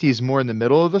safety is more in the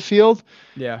middle of the field,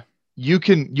 yeah, you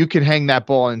can hang that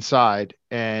ball inside,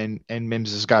 and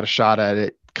Mims has got a shot at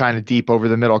it kind of deep over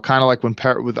the middle, kind of like when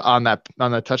on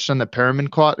that touchdown that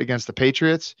Perriman caught against the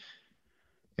Patriots,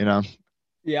 kind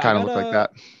of looked like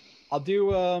that. I'll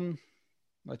do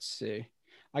let's see.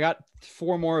 I got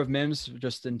 4 more of Mims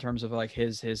just in terms of like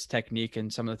his technique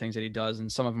and some of the things that he does.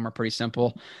 And some of them are pretty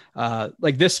simple.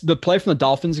 Like the play from the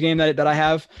Dolphins game that I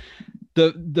have,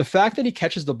 the fact that he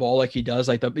catches the ball like he does,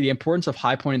 like the importance of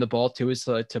high pointing the ball too, is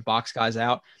to box guys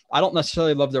out. I don't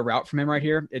necessarily love the route from him right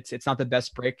here. It's not the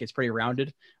best break. It's pretty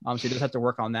rounded. So he does have to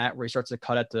work on that, where he starts to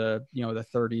cut at the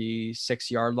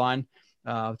 36-yard line.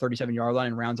 37-yard line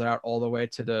and rounds it out all the way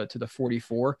to the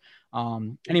 44.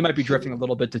 And he might be drifting a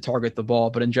little bit to target the ball,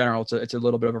 but in general, it's a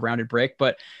little bit of a rounded break.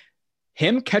 But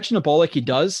him catching the ball like he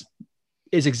does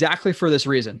is exactly for this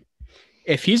reason.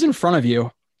 If he's in front of you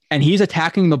and he's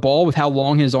attacking the ball with how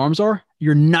long his arms are,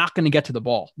 you're not going to get to the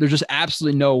ball. There's just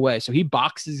absolutely no way. So he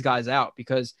boxes guys out,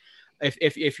 because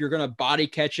if you're going to body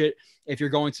catch it, if you're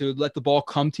going to let the ball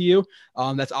come to you,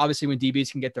 that's obviously when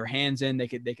DBs can get their hands in. They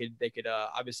could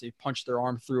obviously punch their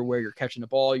arm through where you're catching the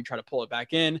ball. You try to pull it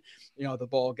back in, the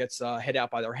ball gets hit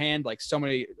out by their hand, like so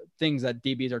many things that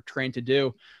DBs are trained to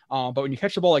do. But when you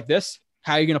catch the ball like this,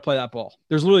 how are you going to play that ball?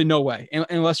 There's literally no way,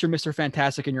 unless you're Mr.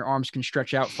 Fantastic and your arms can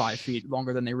stretch out 5 feet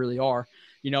longer than they really are,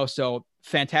 so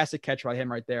fantastic catch by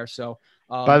him right there. So,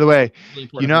 by the way,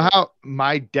 really how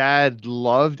my dad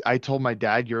I told my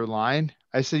dad your line.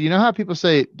 I said, how people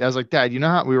say, I was like, Dad,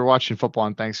 how we were watching football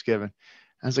on Thanksgiving.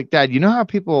 I was like, Dad, how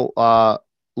people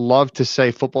love to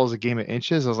say football is a game of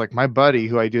inches? I was like, my buddy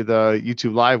who I do the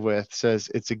YouTube live with says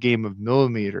it's a game of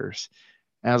millimeters.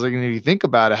 And I was like, and if you think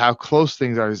about it, how close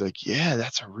things are, he's like, yeah,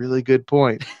 that's a really good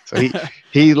point. So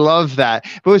he loved that.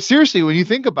 But seriously, when you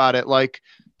think about it, like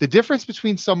the difference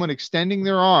between someone extending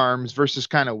their arms versus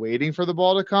kind of waiting for the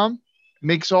ball to come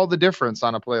makes all the difference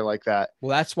on a play like that. Well,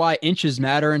 that's why inches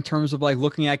matter in terms of like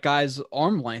looking at guys'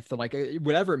 arm length, like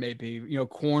whatever it may be,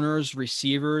 corners,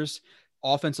 receivers,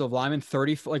 offensive linemen,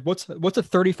 30, like what's a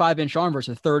 35-inch arm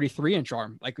versus a 33-inch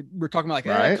arm? Like we're talking about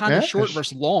like kind of short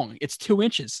versus long. It's 2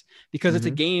 inches because it's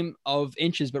a game of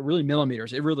inches, but really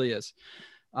millimeters. It really is.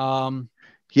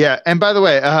 Yeah. And by the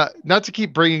way, not to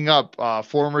keep bringing up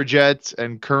former Jets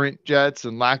and current Jets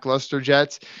and lackluster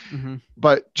Jets,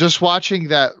 but just watching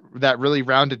that really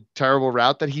rounded, terrible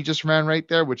route that he just ran right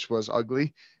there, which was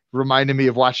ugly, reminded me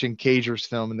of watching Cager's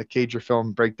film and the Cager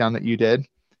film breakdown that you did,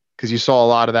 because you saw a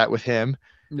lot of that with him.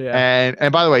 Yeah.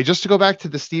 And by the way, just to go back to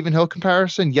the Stephen Hill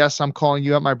comparison, yes, I'm calling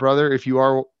you out, my brother. If you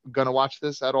are going to watch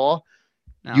this at all,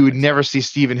 you would never see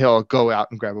Stephen Hill go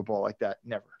out and grab a ball like that.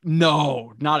 Never.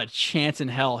 No, not a chance in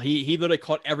hell. He literally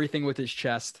caught everything with his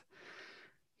chest.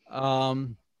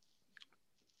 And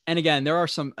again, there are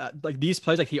some like these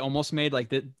plays like he almost made,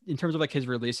 like in terms of like his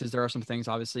releases, there are some things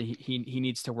obviously he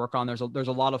needs to work on. There's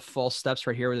a lot of false steps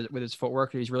right here with his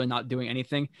footwork. He's really not doing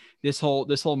anything. This whole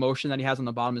motion that he has on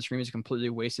the bottom of the screen is a completely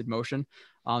wasted motion.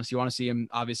 So you want to see him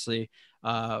obviously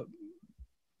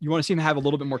you want to see him have a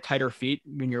little bit more tighter feet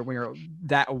when you're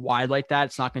that wide like that.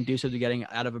 It's not conducive to getting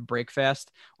out of a break fast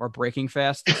or breaking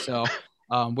fast. So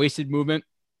wasted movement,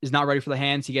 is not ready for the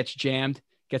hands. He gets jammed,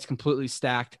 gets completely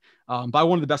stacked by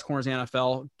one of the best corners in the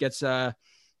NFL.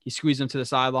 He squeezes him to the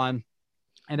sideline.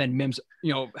 And then Mims,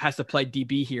 has to play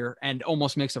DB here and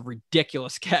almost makes a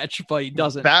ridiculous catch, but he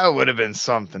doesn't. That would have been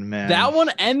something, man. That one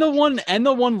and the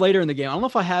one later in the game. I don't know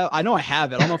if I have. I know I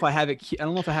have it. I don't know if I have it. I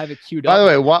don't know if I have it queued up. By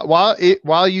the way,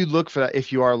 while you look for that,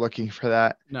 if you are looking for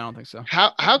that, no, I don't think so.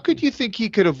 How could you think he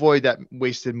could avoid that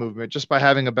wasted movement just by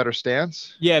having a better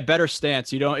stance? Yeah, better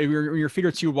stance. If your feet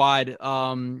are too wide,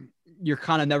 you're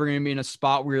kind of never going to be in a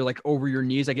spot where you're like over your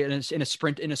knees. Like in a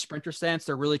sprinter stance,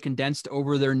 they're really condensed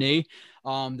over their knee.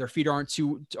 Their feet aren't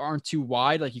too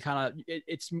wide. Like you kind of,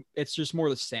 it's just more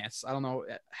the stance. I don't know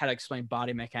how to explain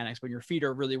body mechanics, but your feet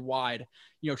are really wide,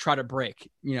 try to break,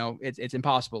 it's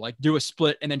impossible. Like do a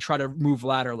split and then try to move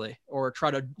laterally or try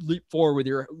to leap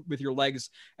forward with your legs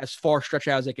as far stretched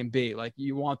out as they can be. Like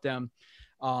you want them,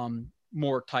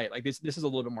 more tight. Like this is a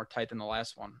little bit more tight than the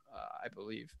last one, I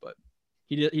believe, but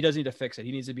he does need to fix it.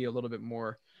 He needs to be a little bit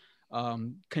more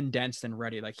condensed and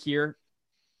ready. Like here,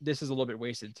 this is a little bit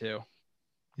wasted too.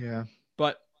 Yeah.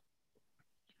 But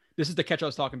this is the catch I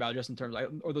was talking about, just in terms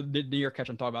of, or the near catch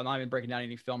I'm talking about. I'm not even breaking down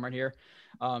any film right here.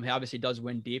 He obviously does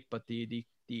win deep, but the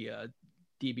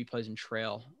DB plays in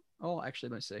trail. Oh, actually,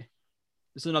 let me see.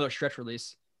 This is another stretch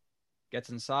release. Gets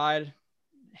inside.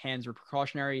 Hands were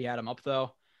precautionary. He had him up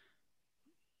though.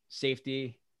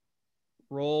 safety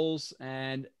roles,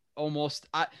 and almost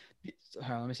let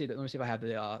me see if I have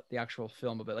the actual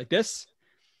film of it. Like this,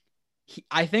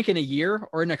 I think in a year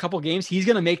or in a couple games, he's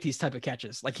gonna make these type of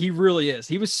catches. Like he really is.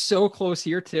 He was so close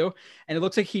here too, and it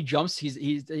looks like he jumps.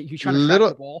 He's trying to track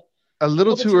the ball. A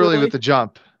little too early with the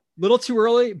jump. Little too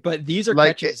early, but these are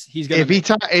like catches he's gonna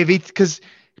because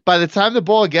by the time the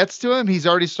ball gets to him, he's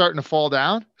already starting to fall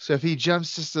down. So if he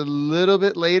jumps just a little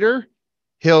bit later,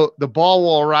 the ball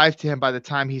will arrive to him by the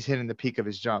time he's hitting the peak of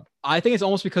his jump. I think it's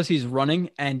almost because he's running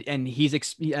and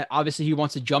he's obviously he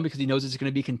wants to jump because he knows it's going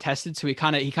to be contested. So he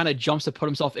kind of jumps to put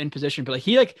himself in position, but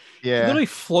he literally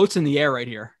floats in the air right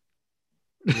here.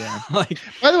 Yeah.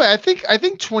 By the way, I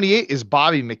think 28 is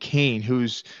Bobby McCain,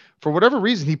 who's for whatever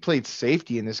reason he played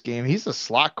safety in this game. He's a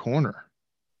slot corner.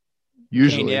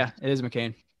 Usually, McCain, yeah, it is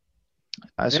McCain.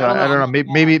 So I don't know.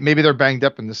 Maybe they're banged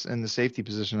up in the safety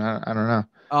position. I don't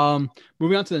know.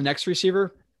 Moving on to the next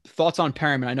receiver. Thoughts on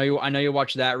Perriman? I know you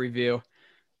watched that review.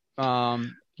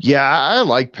 Yeah, I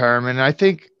like Perriman. I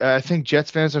think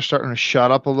Jets fans are starting to shut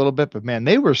up a little bit, but man,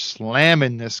 they were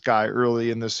slamming this guy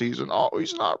early in the season. Oh,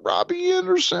 he's not Robbie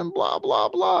Anderson, blah blah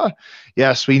blah.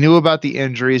 Yes, we knew about the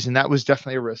injuries, and that was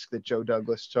definitely a risk that Joe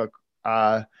Douglas took.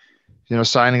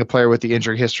 Signing a player with the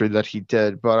injury history that he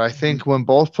did. But I think when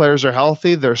both players are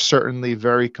healthy, they're certainly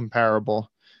very comparable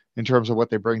in terms of what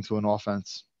they bring to an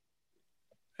offense.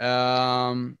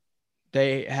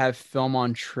 They have film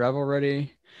on Trev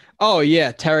already. Oh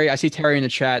yeah, Terry. I see Terry in the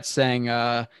chat saying,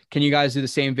 "Can you guys do the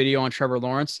same video on Trevor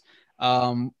Lawrence?"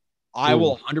 I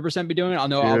will 100% be doing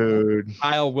it.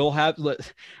 Kyle will have.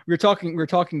 We're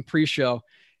talking pre-show.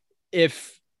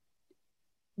 If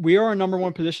we are a number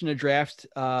one position to draft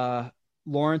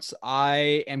Lawrence,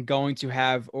 I am going to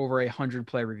have over 100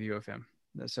 play review of him.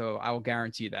 So I will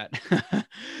guarantee that.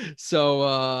 So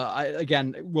I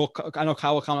know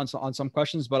Kyle will comment on some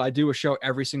questions, but I do a show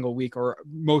every single week or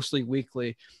mostly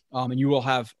weekly. And you will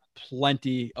have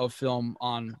plenty of film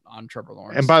on Trevor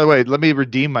Lawrence. And by the way, let me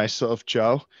redeem myself,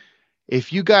 Joe.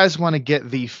 If you guys want to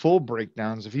get the full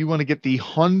breakdowns, if you want to get the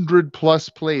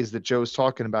 100+ plays that Joe's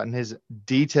talking about in his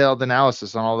detailed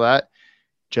analysis on all that,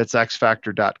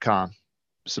 jetsxfactor.com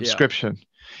subscription. Yeah.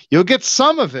 You'll get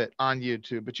some of it on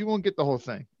YouTube, but you won't get the whole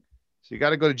thing. So you got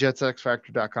to go to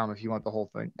jetsxfactor.com if you want the whole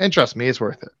thing. And trust me, it's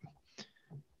worth it.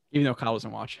 Even though Kyle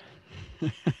doesn't watch.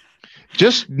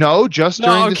 Just during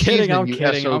the season. I'm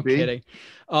kidding.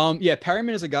 Yeah,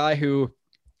 Perriman is a guy who,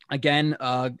 again,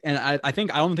 and I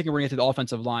don't think we're gonna get to the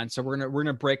offensive line, so we're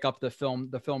gonna break up the film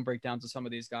breakdowns of some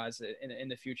of these guys in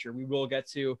the future. We will get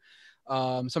to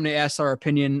somebody asked our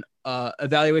opinion,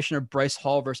 evaluation of Bryce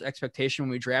Hall versus expectation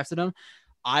when we drafted him.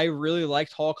 I really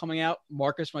liked Hall coming out.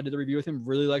 Marcus, when I did the review with him,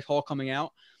 really liked Hall coming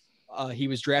out. He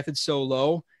was drafted so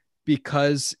low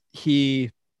because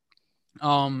he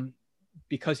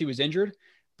was injured.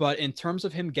 But in terms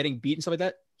of him getting beat and stuff like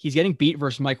that, he's getting beat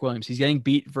versus Mike Williams. He's getting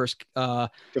beat versus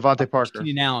Devontae Parker.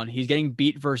 Keenan Allen. He's getting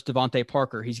beat versus Devontae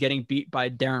Parker. He's getting beat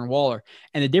by Darren Waller.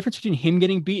 And the difference between him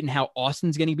getting beat and how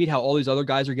Austin's getting beat, how all these other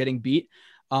guys are getting beat.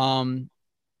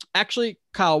 Actually,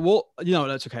 Kyle,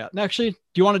 that's okay. Actually, do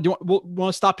you want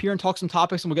to stop here and talk some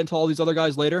topics, and we'll get into all these other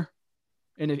guys later?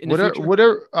 In the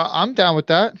future? I'm down with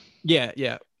that.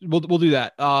 Yeah. We'll do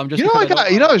that. I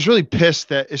was really pissed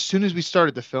that as soon as we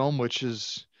started the film, which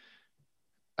is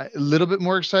a little bit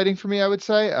more exciting for me, I would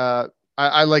say.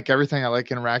 I like everything. I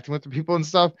like interacting with the people and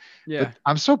stuff. Yeah. But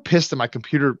I'm so pissed that my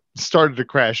computer started to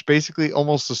crash basically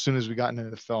almost as soon as we got into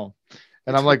the film.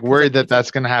 And I'm worried that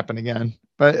that's going to happen again.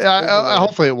 But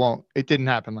hopefully it won't. It didn't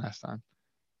happen last time.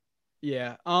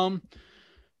 Yeah.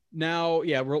 Now,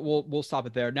 yeah, we'll stop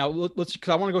it there. Now let's, because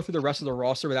I want to go through the rest of the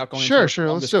roster without going. Sure.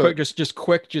 Let's do it. Just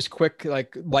quick,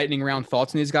 like lightning round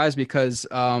thoughts on these guys, because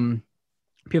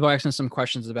people are asking some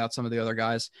questions about some of the other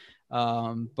guys.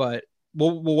 But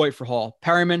we'll wait for Hall.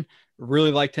 Perriman,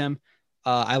 really liked him.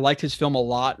 I liked his film a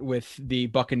lot with the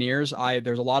Buccaneers.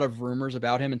 There's a lot of rumors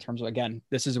about him in terms of, again,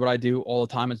 this is what I do all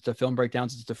the time. It's the film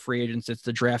breakdowns, it's the free agents, it's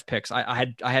the draft picks. I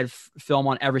had film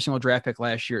on every single draft pick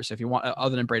last year. So if you want,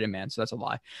 other than Braden Mann, so that's a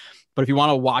lie. But if you want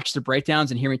to watch the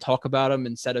breakdowns and hear me talk about them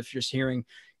instead of just hearing,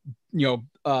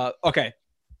 okay,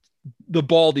 the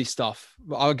Baldy stuff,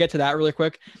 I'll get to that really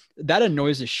quick. That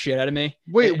annoys the shit out of me.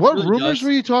 Wait, what really rumors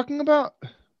were you talking about?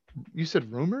 You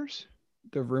said rumors?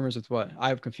 The rumors with what?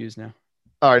 I'm confused now.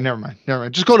 All right, never mind.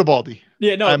 Just go to Baldy.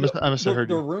 Yeah, no, I must have heard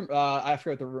the you. room. I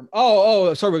forgot the room.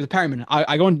 Oh, sorry, with the Perriman.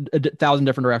 I go in 1,000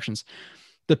 different directions.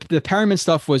 The Perriman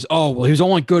stuff was, he was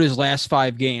only good his last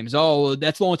 5 games. Oh,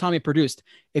 that's the only time he produced.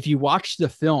 If you watch the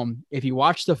film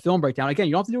breakdown, again,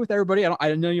 you don't have to do it with everybody.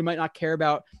 I know you might not care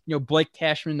about Blake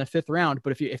Cashman in the 5th round,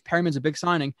 but if Perriman's a big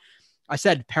signing, I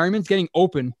said Perryman's getting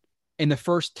open in the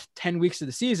first 10 weeks of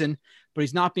the season, but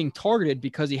he's not being targeted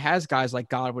because he has guys like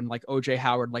Godwin, like OJ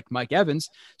Howard, like Mike Evans.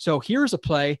 So here's a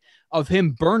play of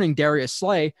him burning Darius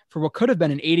Slay for what could have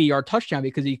been an 80-yard touchdown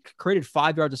because he created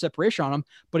 5 yards of separation on him,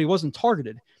 but he wasn't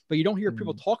targeted. But you don't hear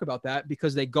people talk about that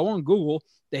because they go on Google,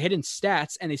 they hit in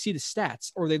stats, and they see the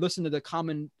stats, or they listen to the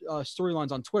common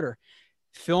storylines on Twitter.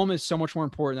 Film is so much more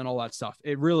important than all that stuff.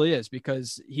 It really is,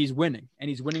 because he's winning, and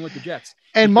he's winning with the Jets.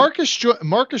 And Marcus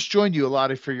joined you a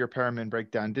lot for your Perriman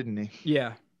breakdown, didn't he?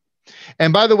 Yeah.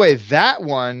 And by the way, that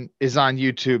one is on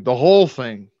YouTube, the whole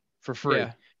thing for free.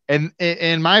 Yeah. And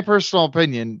in my personal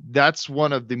opinion, that's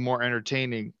one of the more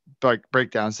entertaining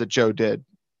breakdowns that Joe did.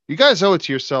 You guys owe it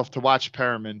to yourself to watch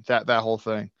Perriman, that whole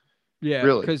thing. Yeah.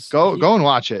 Really. Go and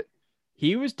watch it.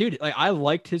 He was, dude, like, I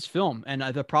liked his film, and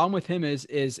the problem with him is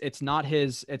it's not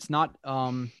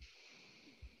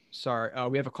sorry.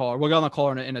 We have a caller. We'll get on the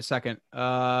caller in a second.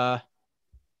 But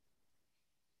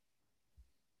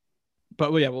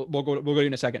yeah, we'll go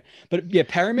in a second. But yeah,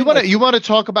 Perriman. You want to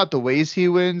talk about the ways he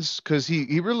wins, because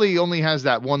he really only has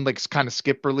that one like kind of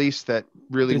skip release that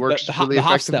really works. The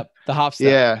hop step.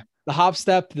 Yeah. The hop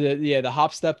step. The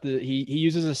hop step. He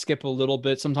uses a skip a little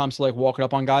bit sometimes to like walk it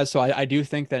up on guys. So I do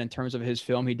think that in terms of his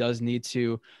film, he does need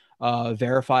to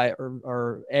verify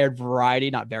or add variety,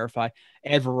 not verify,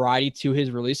 add variety to his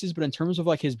releases. But in terms of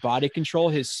like his body control,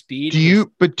 his speed.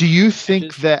 Do you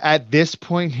think that at this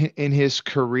point in his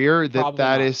career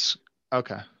that is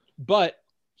okay? But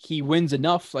he wins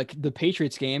enough. Like the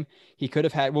Patriots game, he could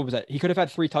have had, what was that? He could have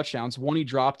had 3 touchdowns. One he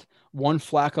dropped, one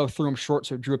Flacco threw him short,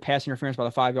 so drew a pass interference by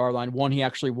the 5-yard line. One he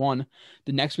actually won.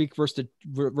 The next week versus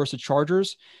the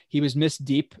Chargers, he was missed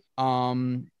deep.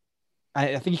 I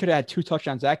think he could have had 2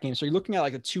 touchdowns that game. So you're looking at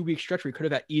like a 2-week stretch where he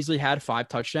could have easily had 5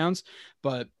 touchdowns,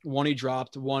 but one he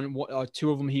dropped, 2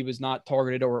 of them he was not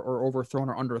targeted or overthrown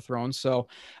or underthrown. So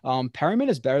Perriman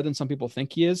is better than some people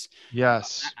think he is.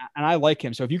 Yes. And I like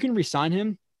him. So if you can re-sign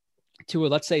him to a,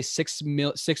 let's say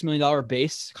 $6 million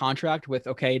base contract with,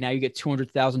 okay, now you get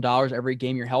 $200,000 every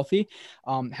game you're healthy.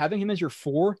 Having him as your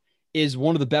 4 is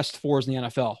one of the best 4s in the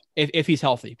NFL if he's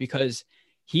healthy, because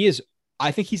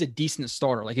I think he's a decent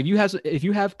starter. Like if you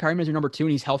have Perriman as your number 2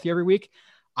 and he's healthy every week,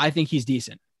 I think he's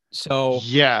decent. So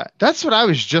yeah, that's what I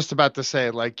was just about to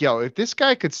say. Like, yo, if this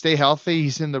guy could stay healthy,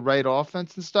 he's in the right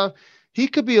offense and stuff, he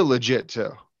could be a legit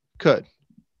too. Could.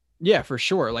 Yeah, for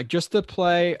sure. Like just to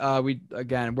play,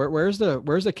 where's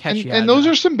the catch? And those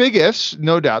are some big ifs,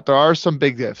 no doubt. There are some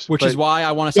big ifs, which is why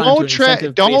I want to sign to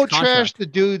an don't trash the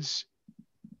dude's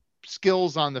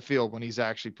skills on the field when he's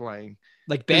actually playing.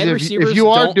 Like bad receivers. If you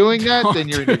are doing that, then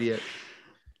you're an idiot.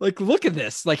 Like, look at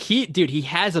this. Like he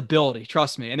has ability.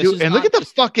 Trust me. And look at the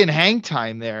fucking hang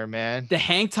time there, man. The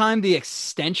hang time, the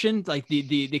extension, like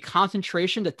the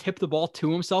concentration to tip the ball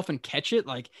to himself and catch it.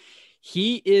 Like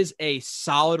he is a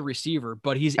solid receiver,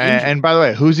 but he's injured. And by the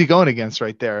way, who's he going against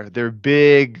right there? Their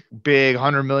big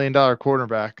 $100 million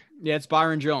quarterback. Yeah, it's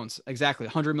Byron Jones. Exactly.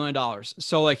 $100 million.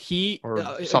 So like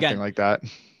something again, like that.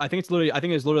 I think it's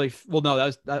literally, well,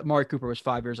 no, that Amari Cooper was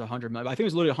 5 years, $100 million. I think it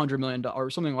was literally $100 million or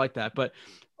something like that. But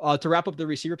to wrap up the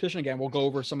receiver position again, we'll go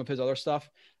over some of his other stuff.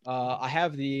 I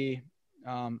have actually,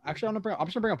 I'm just gonna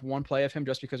bring up one play of him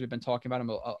just because we've been talking about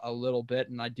him a little bit.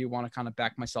 And I do want to kind of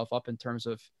back myself up in terms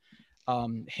of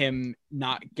him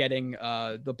not getting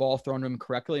the ball thrown to him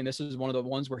correctly. And this is one of the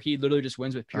ones where he literally just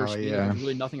wins with pure speed. Yeah. There's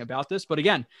really nothing about this. But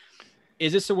again,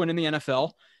 is this a win in the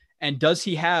NFL? And does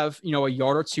he have, a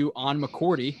yard or 2 on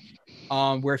McCourty,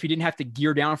 where if he didn't have to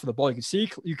gear down for the ball,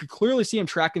 you could clearly see him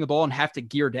tracking the ball and have to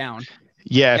gear down.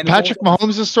 Yeah, and Patrick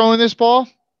Mahomes is throwing this ball,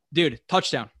 dude,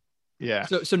 touchdown. Yeah.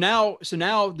 So now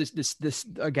this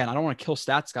again, I don't want to kill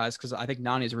stats guys, because I think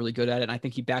Nani is really good at it, and I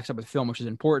think he backs up with film, which is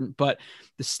important. But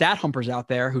the stat humpers out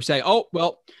there who say, oh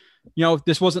well,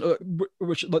 this wasn't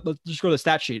let's just go to the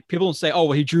stat sheet. People don't say, oh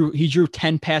well, he drew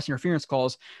 10 pass interference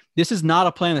calls. This is not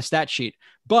a play on the stat sheet,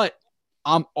 but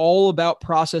I'm all about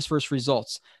process versus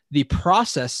results. The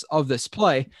process of this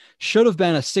play should have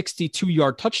been a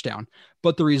 62-yard touchdown,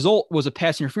 but the result was a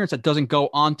pass interference that doesn't go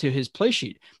onto his play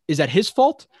sheet. Is that his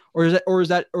fault, or is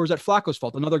that Flacco's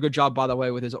fault? Another good job, by the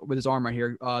way, with his arm right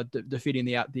here, defeating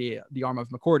the arm of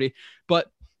McCourty.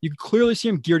 But you can clearly see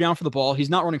him gear down for the ball. He's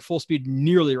not running full speed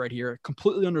nearly right here.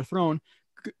 Completely underthrown.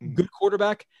 Good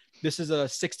quarterback. This is a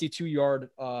 62-yard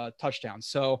touchdown.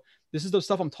 So this is the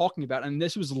stuff I'm talking about. And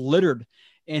this was littered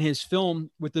in his film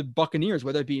with the Buccaneers,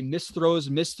 whether it be missed throws,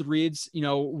 missed reads,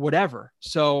 whatever.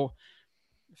 So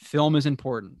film is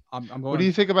important. I'm going. What do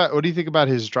you think about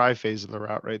his drive phase of the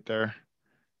route right there?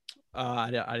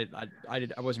 I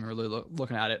wasn't really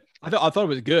looking at it. I thought it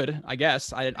was good. I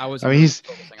guess I was. I mean,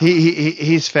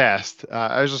 he's fast.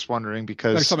 I was just wondering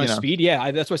because speed.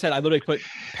 Yeah, that's what I said. I literally put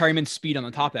Perryman's speed on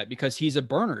the top of that because he's a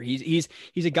burner. He's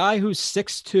a guy who's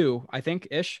 6'2", I think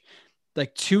ish,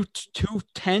 like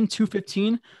 210,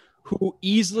 215, who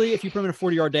easily, if you put him in a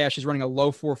 40-yard dash, is running a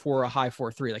low 4.4 or a high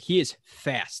 4.3. Like he is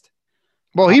fast.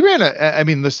 Well, he ran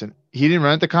listen, he didn't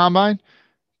run at the combine.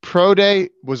 Pro day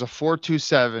was a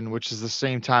 4.27, which is the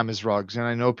same time as Ruggs. And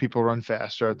I know people run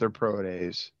faster at their pro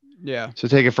days. Yeah. So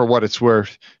take it for what it's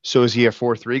worth. So is he a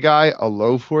 4.3 guy, a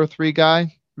low 4.3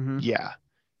 guy? Mm-hmm. Yeah.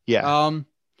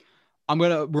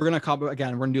 We're going to cover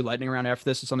again. We're going to do lightning round after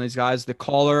this with some of these guys. The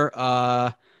caller,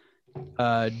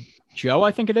 Joe,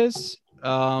 I think it is.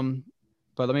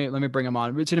 But let me bring him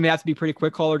on. It's going to have to be pretty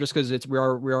quick, caller, just because we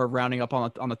are rounding up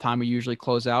on the time we usually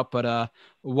close out. But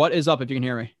what is up if you can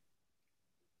hear me?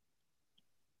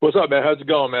 What's up, man? How's it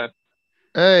going, man?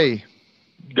 Hey.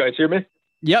 You guys hear me?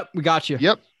 Yep, we got you.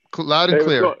 Yep, loud and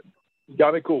clear. You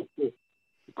got me? Cool,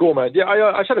 man. Yeah,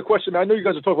 I just had a question. I know you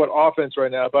guys are talking about offense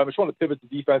right now, but I just want to pivot to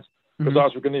defense because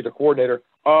obviously we're going to need a coordinator.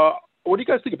 What do you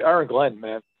guys think of Aaron Glenn,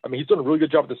 man? I mean, he's done a really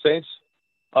good job with the Saints.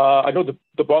 I know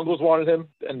the Bungles wanted him,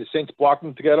 and the Saints blocked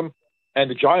him to get him, and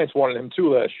the Giants wanted him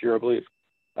too last year, I believe,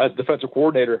 as defensive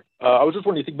coordinator. I was just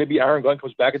wondering, do you think maybe Aaron Glenn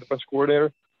comes back as defensive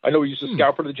coordinator? I know he used to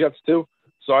scout for the Jets too.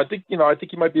 So I think he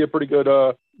might be a pretty good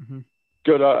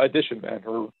addition, man,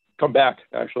 or come back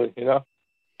actually, Yeah.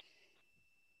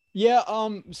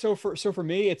 So for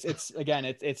me, it's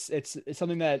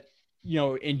something that,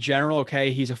 in general,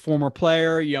 okay, he's a former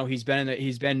player, he's been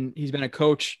a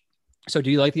coach. So do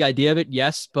you like the idea of it?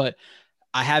 Yes, but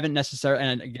I haven't necessarily,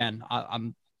 and again,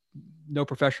 I'm no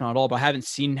professional at all, but I haven't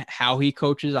seen how he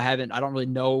coaches. I don't really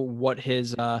know what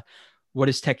his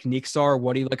techniques are,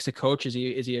 what he likes to coach. Is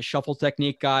he a shuffle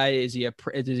technique guy? Does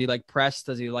he like press?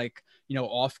 Does he like,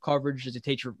 off coverage? Does he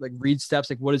teach like read steps?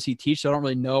 Like what does he teach? So I don't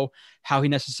really know how he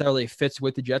necessarily fits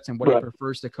with the Jets and what he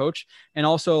prefers to coach. And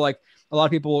also like a lot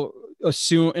of people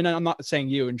assume, and I'm not saying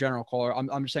you in general, caller,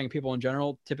 I'm just saying people in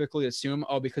general typically assume,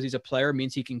 because he's a player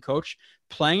means he can coach.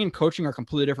 Playing and coaching are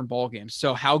completely different ball games.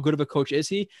 So how good of a coach is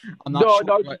he? I'm not sure.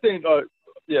 No, I was just saying,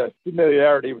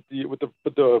 familiarity with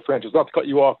the franchise. Not to cut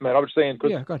you off, man. I was saying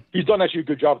because he's done actually a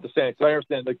good job with the Saints. I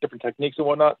understand like different techniques and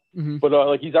whatnot, but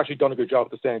like he's actually done a good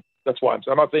job with the Saints. That's why I'm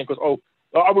saying. I'm not saying because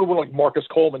I would want like Marcus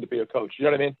Coleman to be a coach. You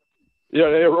know what I mean? Yeah,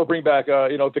 or bring back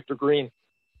Victor Green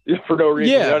for no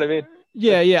reason. Yeah. You know what I mean?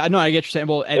 Yeah. No, I get you saying.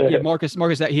 Well, Marcus,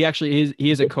 that he actually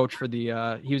is a coach for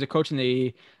the. He was a coach in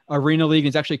the Arena League.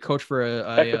 He's actually coached for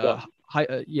and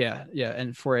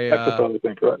for a. XFL, I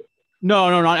think, right?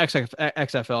 No, not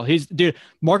XFL.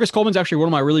 Marcus Coleman's actually one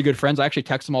of my really good friends. I actually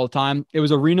text him all the time. It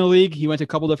was Arena League. He went to a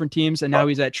couple different teams, and now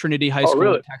he's at Trinity High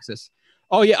School in Texas.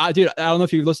 Oh yeah, I don't know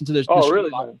if you've listened to this. Really?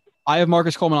 I have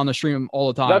Marcus Coleman on the stream all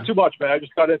the time. Not too much, man. I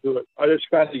just got into it. I just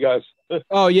found you guys.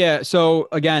 Oh yeah. So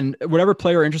again, whatever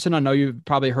player you're interested in, I know you've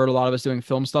probably heard a lot of us doing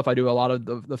film stuff. I do a lot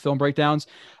of the film breakdowns.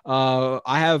 I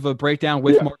have a breakdown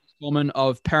with Marcus Coleman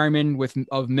of Perryman,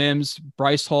 of Mims,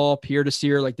 Bryce Hall, Pierre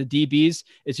Desir, like the DBs.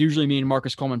 It's usually me and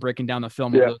Marcus Coleman breaking down the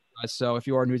film of those guys. So if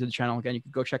you are new to the channel, again, you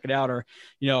can go check it out, or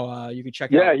you can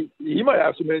check it out. Yeah, he might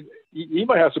have some. He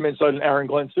might have some insight in Aaron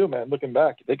Glenn too, man. Looking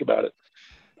back, think about it.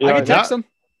 I can text him.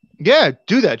 Yeah,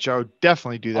 do that, Joe.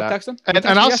 Definitely do that. I'll text him. And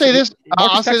I'll say this.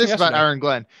 I'll say this about Aaron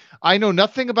Glenn. I know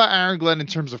nothing about Aaron Glenn in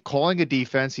terms of calling a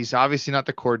defense. He's obviously not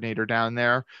the coordinator down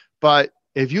there. But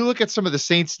if you look at some of the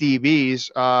Saints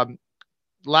DBs,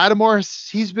 Lattimore,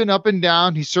 he's been up and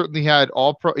down. He certainly had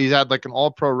all-pro. He's had like an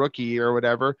all-pro rookie year or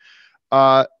whatever.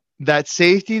 That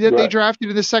safety that they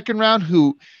drafted in the second round,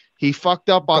 who he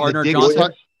fucked up on Gardner the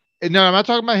Diggs. No, I'm not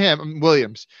talking about him.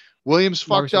 Williams. Williams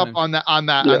fucked up on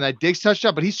that Diggs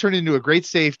touchdown, but he's turned into a great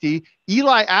safety.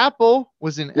 Eli Apple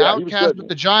was an outcast with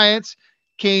the Giants,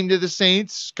 came to the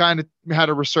Saints, kind of had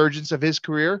a resurgence of his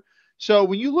career. So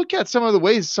when you look at some of the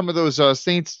ways some of those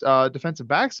Saints defensive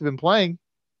backs have been playing,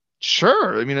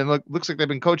 sure. I mean, it looks like they've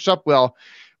been coached up well,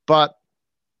 but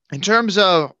in terms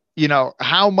of,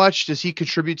 how much does he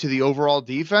contribute to the overall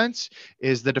defense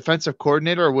is the defensive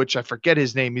coordinator, which I forget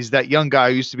his name. He's that young guy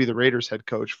who used to be the Raiders head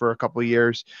coach for a couple of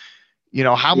years.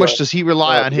 How much does he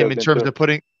rely on him in terms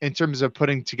of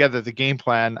putting together the game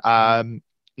plan?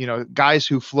 Guys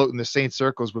who float in the Saints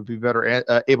circles would be better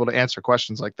able to answer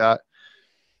questions like that.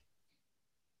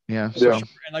 Yeah. So,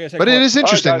 like I said, but it is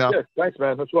interesting though. Yeah, thanks,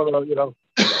 man. That's what all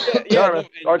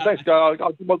right, thanks, guys.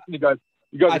 I'll keep looking to you guys.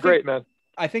 You guys are great, man.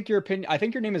 I think your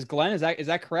name is Glenn. Is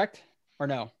that correct or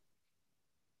no?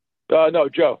 No,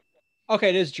 Joe. Okay,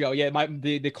 it is Joe. Yeah,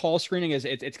 the call screening is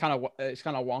it's kind of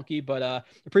wonky, but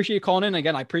appreciate you calling in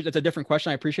again. I appreciate it's a different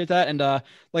question. I appreciate that, and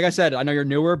like I said, I know you're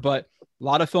newer, but a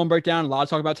lot of film breakdown, a lot of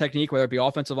talk about technique, whether it be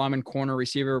offensive lineman, corner,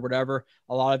 receiver, whatever.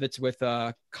 A lot of it's with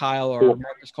Kyle or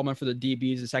Marcus Coleman for the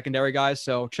DBs, the secondary guys.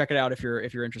 So check it out if you're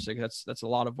interested. That's a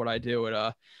lot of what I do.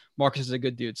 And Marcus is a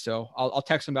good dude, so I'll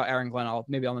text him about Aaron Glenn.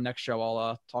 Maybe on the next show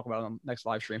I'll talk about it on the next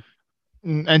live stream.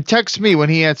 And text me when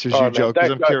he answers you, Joe,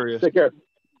 because I'm curious. Take care.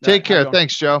 Take care.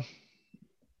 Thanks, Joe.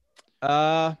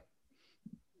 Yeah,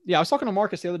 I was talking to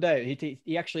Marcus the other day.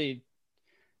 He actually,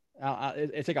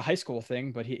 it's like a high school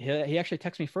thing, but he actually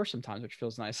texts me first sometimes, which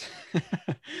feels nice.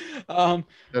 That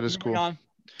is cool.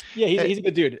 Yeah, he's a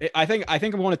good dude. I think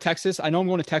I'm going to Texas. I know I'm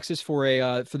going to Texas for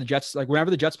the Jets. Like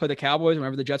whenever the Jets play the Cowboys,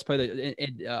 whenever the Jets play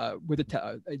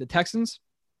the Texans,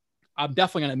 I'm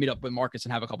definitely going to meet up with Marcus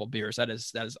and have a couple beers. That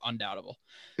is undoubtable.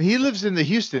 He lives in the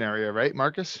Houston area, right,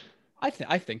 Marcus? I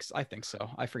think so.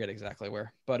 I forget exactly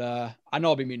where, but I know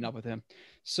I'll be meeting up with him.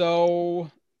 So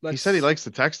he said he likes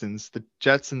the Texans, the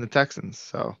Jets, and the Texans.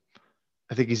 So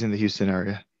I think he's in the Houston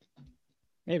area.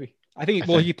 Maybe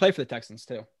he played for the Texans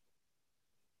too.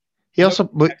 He he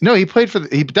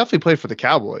definitely played for the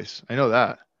Cowboys. I know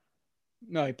that.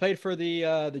 No, he played for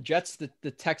the Jets,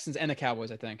 the Texans, and the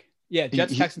Cowboys. I think. Yeah,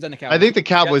 Jets, Texans, and the Cowboys. I think the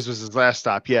Cowboys was his last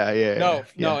stop. Yeah.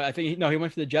 No. I think he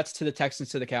went from the Jets to the Texans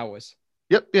to the Cowboys.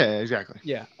 Yep. Yeah, exactly.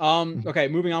 Yeah. Okay.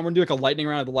 Moving on. We're gonna do like a lightning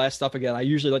round of the last stuff again. I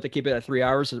usually like to keep it at 3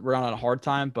 hours. We're on a hard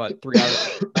time, but 3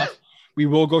 hours. We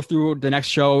will go through the next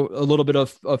show a little bit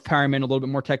of Perriman, a little bit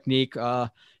more technique.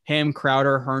 Ham,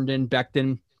 Crowder, Herndon,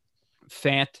 Becton,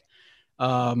 Fant,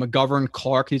 McGovern,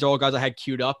 Clark. These are all guys I had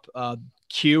queued up.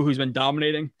 Q, who's been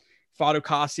dominating.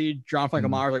 Fadukasi, John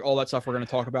Franklin Myers, like all that stuff we're going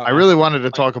to talk about. I really wanted to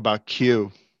talk about Q,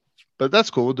 but that's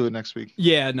cool. We'll do it next week.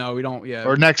 Yeah. No, we don't. Yeah.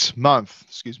 Or next month.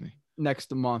 Excuse me.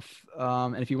 Next month.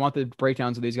 And if you want the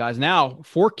breakdowns of these guys now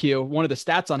for Q, one of the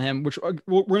stats on him, which we're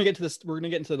going to get to this, we're going to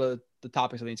get into the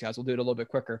topics of these guys. We'll do it a little bit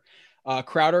quicker.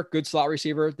 Crowder, good slot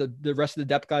receiver. The rest of the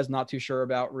depth guys, not too sure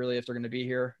about really if they're going to be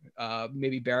here.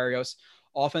 Maybe Barrios.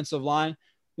 Offensive line.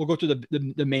 We'll go through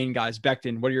the main guys.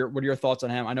 Becton, what are your thoughts on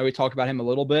him? I know we talked about him a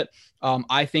little bit.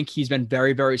 I think he's been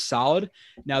very, very solid.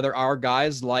 Now there are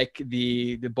guys like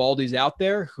the Baldies out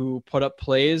there who put up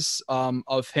plays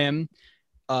of him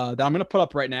that I'm going to put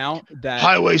up right now. That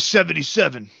Highway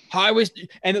 77.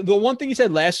 And the one thing he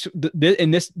said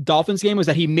in this Dolphins game was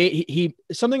that he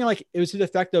something like it was to the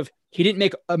effect of he didn't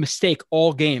make a mistake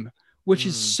all game, which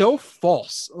is so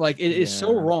false. Like it is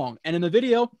so wrong. And in the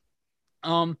video,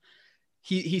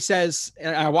 he says,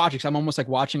 and I watch it because I'm almost like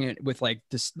watching it with like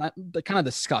this kind of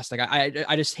disgust. Like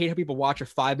I just hate how people watch a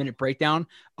 5-minute breakdown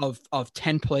of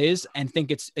 10 plays and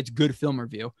think it's good film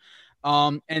review.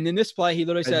 And in this play, he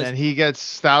literally says, and he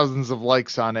gets thousands of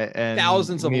likes on it, and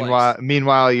thousands of likes.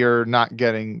 Meanwhile, you're not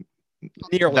getting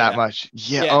nearly that much.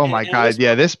 Yeah. Oh my God.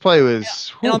 Yeah. This play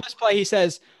was. And on this play, he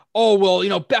says, "Oh well,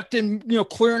 Becton,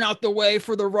 clearing out the way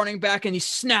for the running back, and he's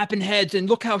snapping heads, and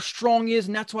look how strong he is,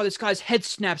 and that's why this guy's head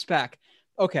snaps back."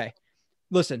 Okay,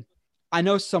 listen. I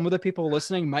know some of the people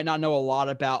listening might not know a lot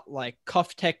about like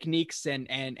cuff techniques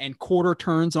and quarter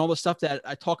turns and all the stuff that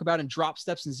I talk about in drop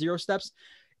steps and zero steps.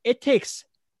 It takes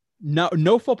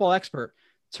no football expert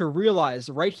to realize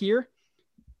right here,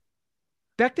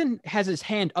 Becton has his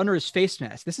hand under his face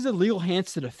mask. This is illegal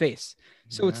hands to the face.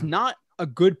 So it's not a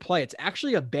good play. It's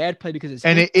actually a bad play because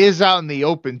it is out in the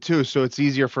open too. So it's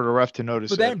easier for the ref to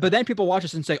notice. But then people watch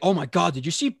this and say, "Oh my God, did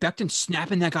you see Becton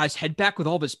snapping that guy's head back with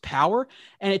all of his power?"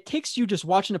 And it takes you just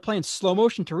watching the play in slow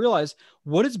motion to realize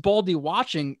what is Baldy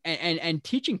watching and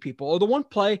teaching people. Or the one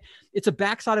play, it's a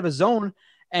backside of a zone.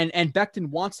 And Becton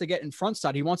wants to get in front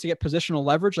side. He wants to get positional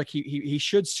leverage. Like he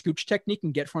should scooch technique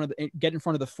and get in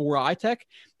front of the 4-eye tech.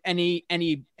 And he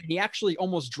actually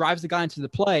almost drives the guy into the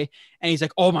play. And he's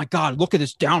like, "Oh my God, look at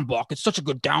this down block. It's such a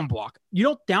good down block." You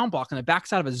don't down block on the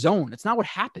backside of a zone. It's not what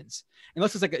happens.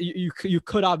 Unless it's like you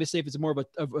could obviously, if it's more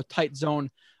of a tight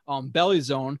zone, belly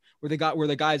zone where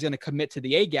the guy is going to commit to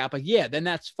the A gap, like, yeah, then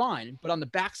that's fine. But on the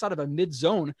backside of a mid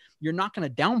zone, you're not going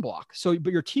to down block. So,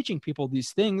 but you're teaching people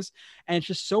these things, and it's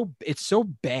just it's so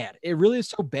bad. It really is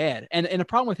so bad. And the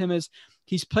problem with him is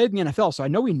he's played in the NFL, so I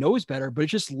know he knows better, but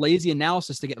it's just lazy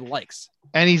analysis to get likes.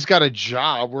 And he's got a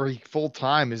job where he full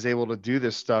time is able to do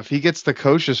this stuff. He gets the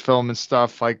coach's film and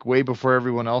stuff like way before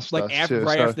everyone else does. After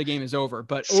the game is over.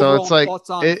 But so overall, it's like thoughts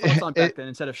on Becton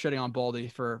instead of shitting on Baldy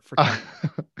for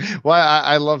well,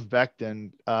 I love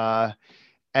Becton.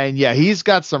 And yeah, he's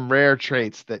got some rare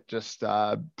traits that just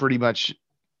pretty much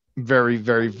Very,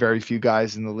 very, very few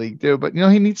guys in the league do. But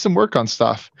he needs some work on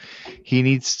stuff. He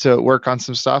needs to work on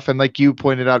some stuff. And like you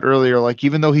pointed out earlier, like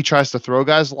even though he tries to throw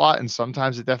guys a lot, and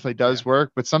sometimes it definitely does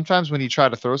work, but sometimes when you try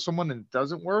to throw someone and it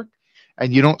doesn't work,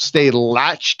 and you don't stay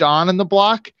latched on in the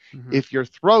block, if your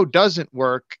throw doesn't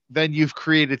work, then you've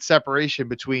created separation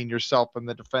between yourself and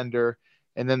the defender,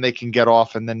 and then they can get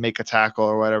off and then make a tackle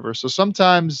or whatever. So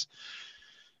sometimes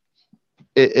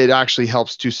it actually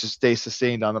helps to stay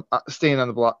sustained on the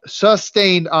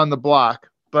block.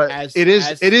 But it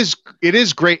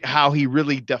is great how he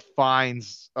really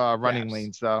defines running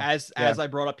lanes, though. As I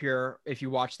brought up here, if you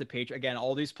watch the page again,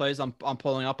 all these plays I'm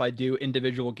pulling up, I do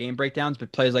individual game breakdowns,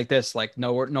 but plays like this, like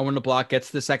no one to block, gets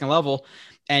to the second level,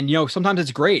 and sometimes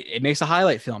it's great. It makes a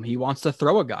highlight film. He wants to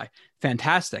throw a guy,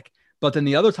 fantastic. But then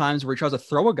the other times where he tries to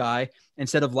throw a guy,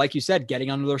 instead of, like you said, getting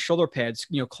under their shoulder pads,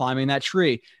 climbing that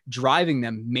tree, driving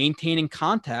them, maintaining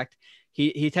contact,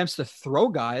 he attempts to throw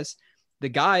guys. The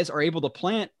guys are able to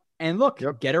plant and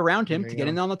get around him to get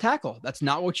in on the tackle. That's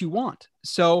not what you want.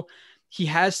 So he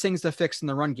has things to fix in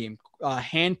the run game,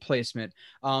 hand placement.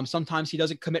 Sometimes he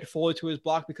doesn't commit fully to his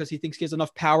block because he thinks he has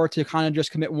enough power to kind of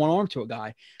just commit one arm to a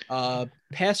guy.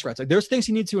 Pass threats. Like there's things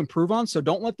he needs to improve on. So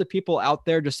don't let the people out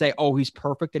there just say, oh, he's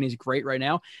perfect and he's great right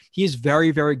now. He is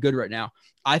very, very good right now.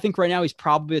 I think right now he's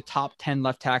probably a top 10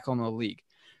 left tackle in the league.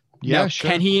 Yeah, now, sure.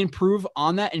 Can he improve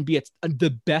on that and be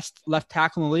the best left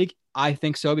tackle in the league? I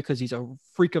think so, because he's a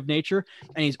freak of nature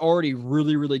and he's already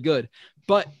really, really good.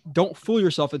 But don't fool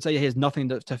yourself and say he has nothing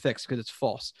to fix, because it's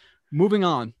false. Moving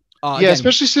on. Again,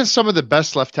 especially since some of the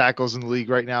best left tackles in the league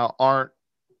right now aren't,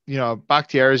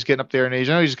 Bakhtiari is getting up there in age.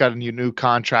 I know he just got a new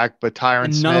contract, but Tyron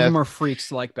Smith. None of them are freaks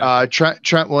like that.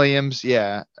 Trent Williams.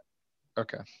 Yeah.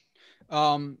 Okay.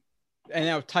 And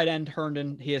now tight end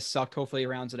Herndon, he has sucked. Hopefully he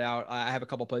rounds it out. I have a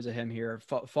couple plays of him here.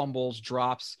 Fumbles,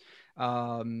 drops.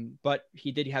 But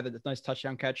he did have a nice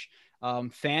touchdown catch.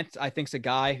 Fant, I think, is a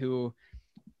guy who,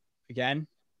 again,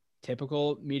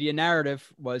 typical media narrative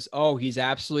was, oh, he's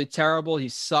absolutely terrible. He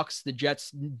sucks. The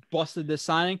Jets busted this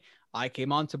signing. I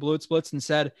came on to Blue Splits and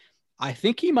said, I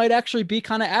think he might actually be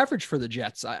kind of average for the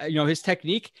Jets. His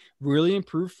technique really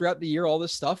improved throughout the year, all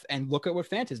this stuff. And look at what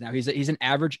Fant is now. He's an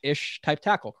average-ish type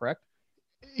tackle, correct?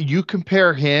 You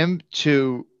compare him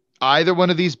to either one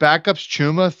of these backups,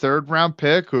 Chuma, 3rd round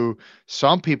pick, who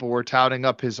some people were touting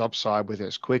up his upside with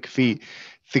his quick feet.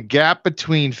 The gap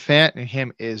between Fant and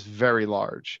him is very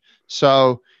large.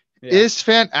 So is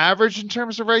Fant average in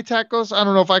terms of right tackles? I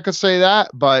don't know if I could say that,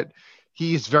 but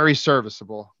he's very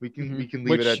serviceable. We can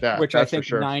leave it at that. Which I think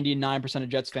 99% of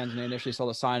Jets fans, when they initially saw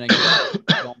the signing,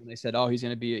 they said, oh, he's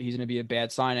going to be a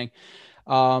bad signing.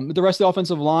 The rest of the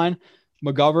offensive line,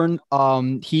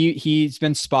 McGovern, he's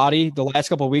been spotty the last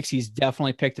couple of weeks. He's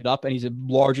definitely picked it up, and he's a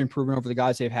large improvement over the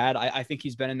guys they've had. I think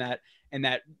he's been in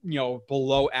that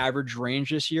below average range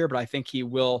this year, but I think he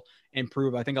will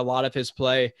improve. I think a lot of his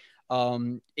play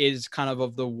is kind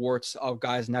of the warts of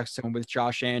guys next to him, with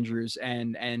Josh Andrews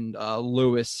and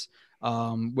Lewis.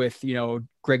 With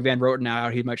Greg Van Roten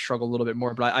out, he might struggle a little bit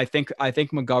more. But I think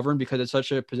McGovern, because it's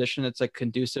such a position that's like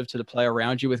conducive to the play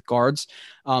around you with guards,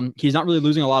 he's not really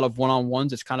losing a lot of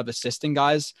one-on-ones. It's kind of assisting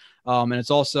guys, and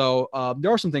it's also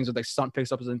there are some things with like stunt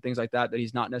picks ups and things like that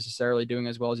he's not necessarily doing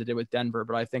as well as he did with Denver.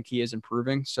 But I think he is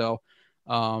improving. So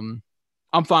I'm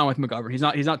fine with McGovern.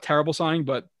 He's not terrible signing,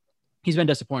 but he's been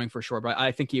disappointing for sure. But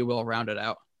I think he will round it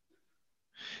out.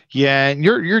 Yeah, and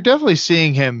you're definitely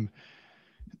seeing him.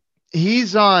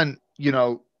 He's on,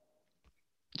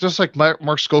 just like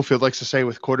Mark Schofield likes to say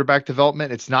with quarterback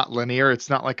development, it's not linear. It's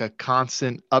not like a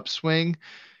constant upswing,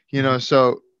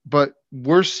 but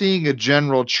we're seeing a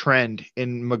general trend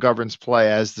in McGovern's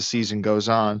play as the season goes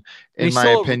on, in my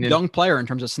opinion. He's a young player in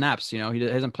terms of snaps. He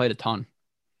hasn't played a ton.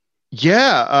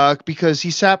 Yeah, because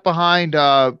he sat behind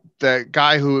the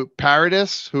guy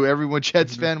Paradis, who everyone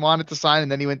Jets fan wanted to sign,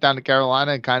 and then he went down to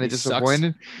Carolina and kind of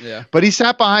disappointed. Yeah, but he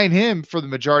sat behind him for the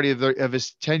majority of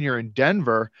his tenure in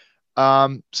Denver.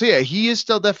 He is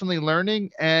still definitely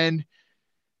learning, and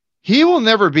he will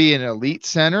never be an elite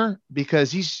center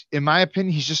because in my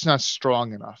opinion, he's just not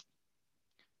strong enough.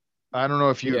 I don't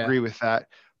know if you agree with that,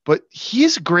 but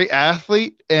he's a great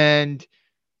athlete, and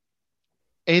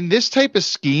in this type of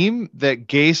scheme that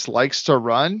Gase likes to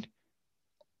run,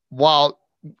 while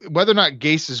whether or not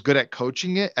Gase is good at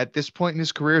coaching it at this point in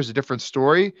his career is a different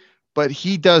story, but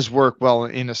he does work well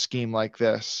in a scheme like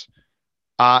this.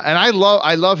 And I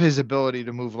love his ability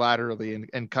to move laterally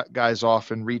and cut guys off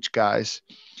and reach guys.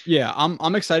 Yeah,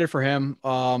 I'm excited for him.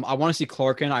 I want to see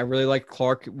Clark in. I really liked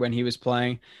Clark when he was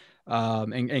playing.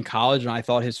 in college, and I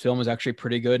thought his film was actually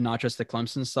pretty good, not just the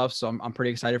Clemson stuff. So I'm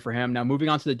pretty excited for him. Now, moving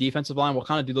on to the defensive line, we'll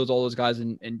kind of do all those guys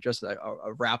in just a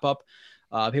wrap up.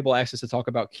 People asked us to talk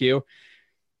about Q.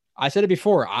 I said it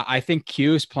before. I think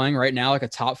Q is playing right now like a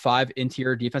top 5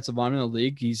 interior defensive lineman in the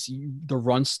league. He's the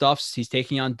run stuffs. He's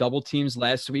taking on double teams.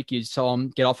 Last week, you saw him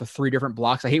get off of 3 different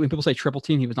blocks. I hate when people say triple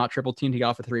team. He was not triple teamed. He got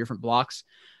off of 3 different blocks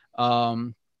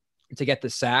to get the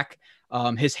sack.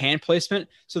 His hand placement.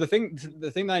 So the thing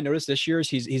that I noticed this year is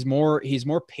he's more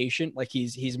patient. Like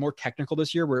he's more technical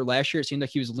this year, where last year it seemed like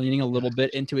he was leaning a little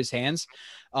bit into his hands.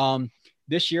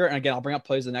 This year, and again, I'll bring up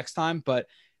plays the next time, but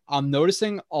I'm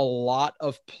noticing a lot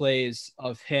of plays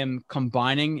of him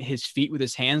combining his feet with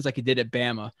his hands like he did at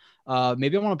Bama.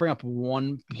 Maybe I want to bring up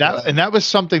one. That was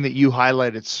something that you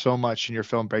highlighted so much in your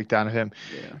film breakdown of him.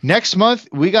 Yeah. Next month,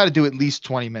 we got to do at least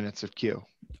 20 minutes of Q.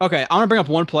 Okay, I'm gonna bring up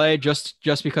one play just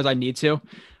because I need to.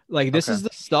 Like this is the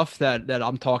stuff that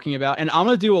I'm talking about, and I'm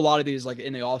gonna do a lot of these like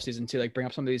in the offseason too. Like bring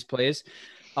up some of these plays.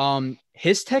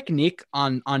 His technique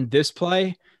on this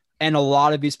play and a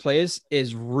lot of these plays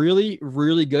is really,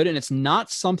 really good. And it's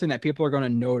not something that people are going to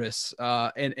notice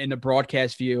in the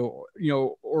broadcast view,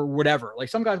 or whatever. Like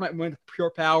some guys might win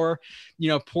pure power,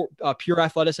 pure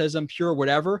athleticism, pure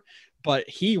whatever. But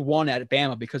he won at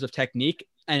Bama because of technique.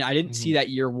 And I didn't see that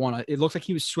year one. It looks like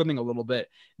he was swimming a little bit.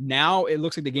 Now it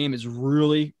looks like the game is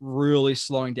really, really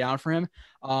slowing down for him.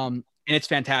 And it's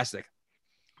fantastic.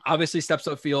 Obviously steps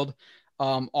upfield,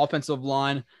 offensive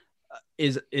line,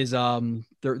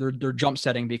 they're jump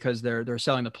setting because they're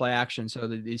selling the play action. So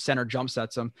the center jump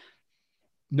sets them,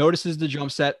 notices the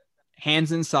jump set,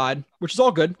 hands inside, which is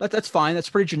all good. That's fine. That's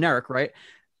pretty generic, right?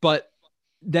 But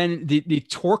then the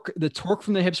torque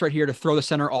from the hips right here to throw the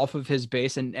center off of his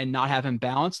base and not have him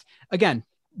balanced, again,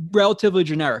 relatively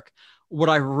generic. What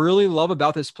I really love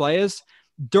about this play is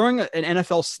during an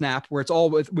NFL snap where it's all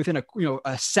within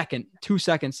a second, 2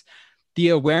 seconds, the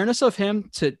awareness of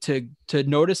him to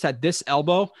notice that this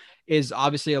elbow is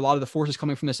obviously a lot of the force is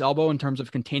coming from this elbow in terms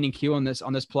of containing Q on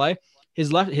this play.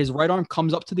 His right arm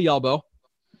comes up to the elbow,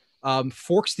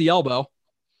 forks the elbow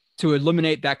to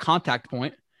eliminate that contact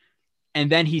point, and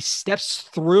then he steps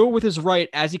through with his right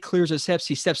as he clears his hips.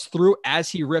 He steps through as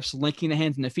he rips, linking the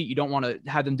hands and the feet. You don't want to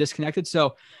have them disconnected.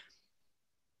 So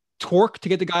torque to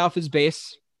get the guy off his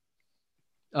base.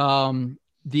 The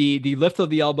lift of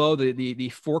the elbow, the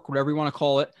fork, whatever you want to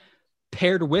call it,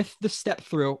 paired with the step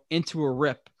through into a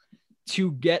rip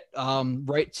to get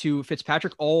right to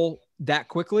Fitzpatrick all that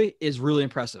quickly is really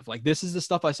impressive. Like this is the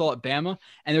stuff I saw at Bama,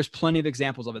 and there's plenty of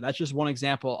examples of it. That's just one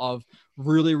example of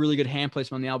really, really good hand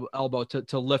placement on the elbow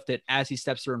to lift it as he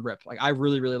steps through and rip. Like I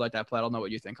really, really like that play. I don't know what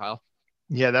you think, Kyle.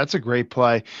 Yeah, that's a great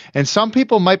play. And some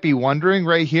people might be wondering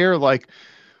right here, like,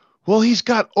 well,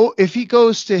 if he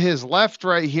goes to his left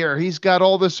right here, he's got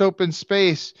all this open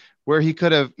space where he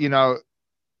could have,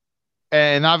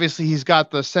 and obviously he's got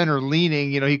the center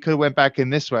leaning, he could have went back in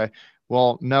this way.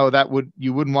 Well, no,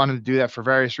 you wouldn't want him to do that for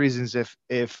various reasons. If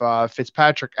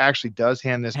Fitzpatrick actually does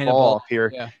hand the ball up here,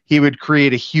 yeah, he would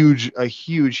create a huge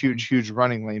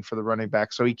running lane for the running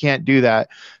back. So he can't do that.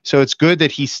 So it's good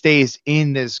that he stays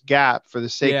in this gap for the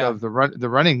sake of the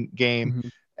running game. Mm-hmm.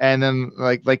 And then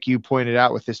like you pointed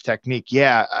out with his technique,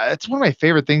 that's one of my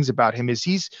favorite things about him is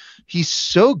he's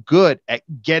so good at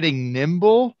getting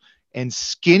nimble and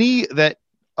skinny that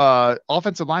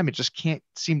offensive linemen just can't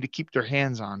seem to keep their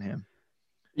hands on him.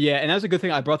 Yeah, and that's a good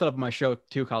thing. I brought that up in my show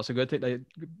too, Kyle. So good thing.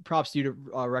 Props to you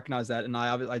to recognize that. And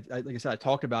I like I said, I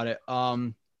talked about it.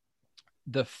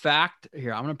 The fact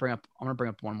here, I'm gonna bring up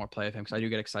one more play of him because I do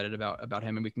get excited about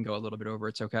him, and we can go a little bit over.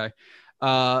 It's okay.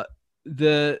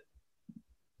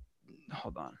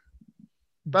 Hold on.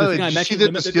 By the way, did you see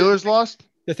that the Steelers lost?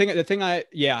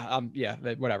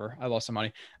 Whatever. I lost some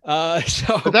money. But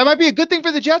that might be a good thing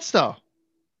for the Jets, though,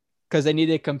 because they need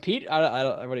to compete.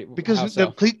 Because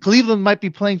Cleveland might be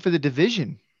playing for the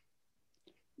division.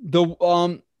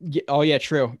 True.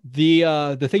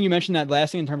 The thing you mentioned, that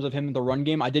last thing in terms of him in the run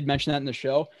game, I did mention that in the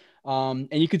show. And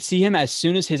you could see him as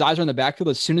soon as his eyes are on the backfield,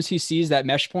 as soon as he sees that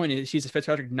mesh point and he sees the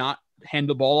Fitzpatrick not hand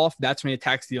the ball off, that's when he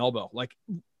attacks the elbow. Like,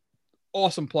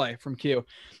 awesome play from Q.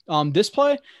 This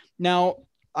play, now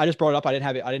I just brought it up. I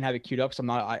didn't have it queued up, so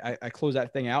I closed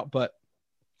that thing out. But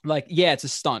it's a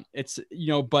stunt. It's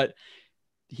but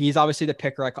he's obviously the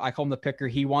picker. I call him the picker.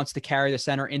 He wants to carry the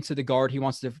center into the guard. He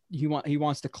wants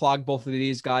to clog both of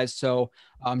these guys so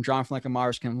Jonathan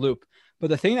Myers can loop. But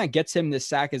the thing that gets him this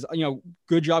sack is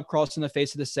good job crossing the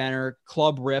face of the center,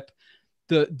 club rip.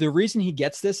 The reason he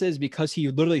gets this is because he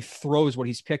literally throws what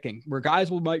he's picking, where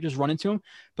guys might just run into him.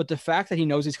 But the fact that he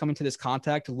knows he's coming to this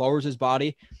contact, lowers his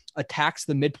body, attacks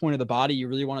the midpoint of the body. You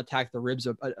really want to attack the ribs.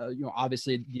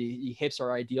 Obviously the hips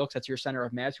are ideal because that's your center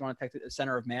of mass. You want to attack the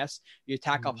center of mass. You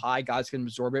attack up high, guys can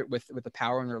absorb it with the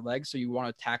power in their legs. So you want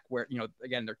to attack where,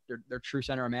 again, their true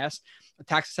center of mass.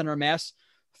 Attacks the center of mass,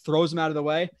 throws him out of the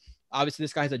way. Obviously,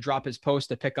 this guy has to drop his post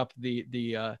to pick up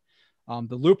the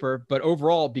looper, but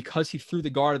overall, because he threw the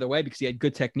guard of the way, because he had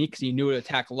good technique, because he knew to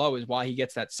attack low, is why he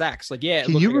gets that sack. So, like, yeah.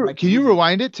 Can you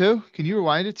rewind it too? Can you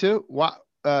rewind it too? Wow.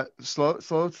 Slow.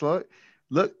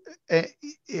 Look,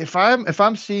 if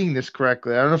I'm seeing this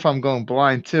correctly, I don't know if I'm going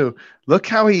blind too. Look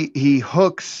how he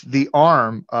hooks the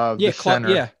arm of the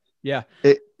center. Yeah.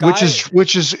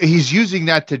 Which is he's using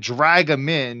that to drag him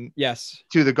in. Yes.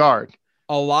 To the guard.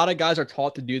 A lot of guys are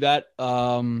taught to do that.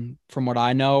 From what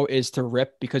I know, is to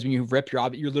rip, because when you rip, you're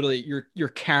literally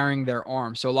carrying their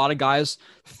arm. So a lot of guys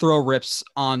throw rips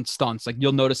on stunts. Like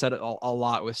you'll notice that a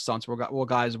lot with stunts. Where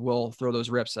guys will throw those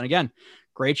rips. And again,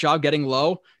 great job getting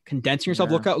low, condensing yourself.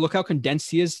 Yeah. Look how condensed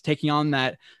he is, taking on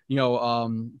that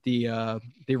the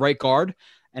right guard.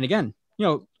 And again,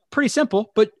 pretty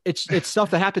simple, but it's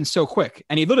stuff that happens so quick.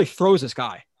 And he literally throws this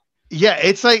guy. Yeah,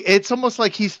 it's almost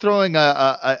like he's throwing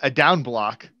a down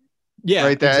block. Yeah,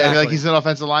 right there. Exactly. Like he's an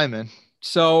offensive lineman.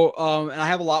 So, and I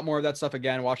have a lot more of that stuff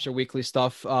again. Watch the weekly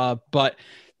stuff. But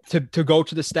to go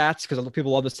to the stats, because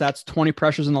people love the stats. 20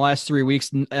 pressures in the last 3 weeks.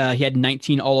 He had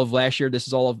 19 all of last year. This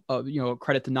is all of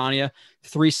credit to Nania.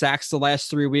 3 sacks the last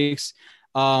 3 weeks.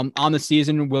 On the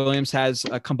season, Williams has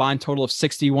a combined total of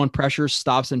 61 pressures,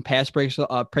 stops, and pass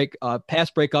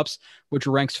breakups, which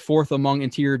ranks 4th among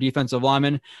interior defensive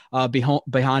linemen,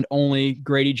 behind only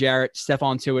Grady Jarrett,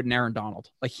 Stephon Tuitt, and Aaron Donald.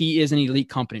 Like, he is an elite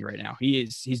company right now.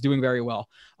 He's doing very well.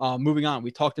 Moving on,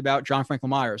 we talked about John Franklin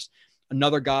Myers,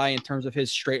 another guy in terms of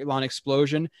his straight line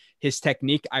explosion, his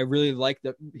technique. I really like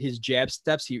his jab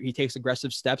steps. He takes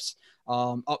aggressive steps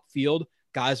upfield.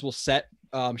 Guys will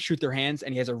shoot their hands,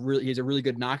 and he has a really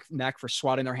good knack for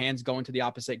swatting their hands, going to the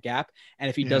opposite gap. And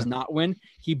if he does not win,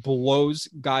 he blows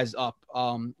guys up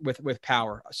with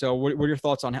power. So what are your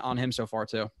thoughts on him so far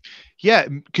too? Yeah.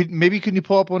 Can you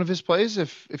pull up one of his plays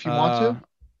if you want to?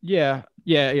 Yeah.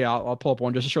 I'll pull up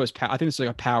one just to show his power. I think it's like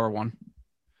a power one.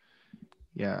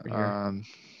 Yeah.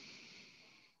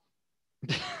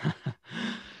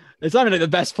 It's not even the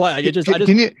best play. Like,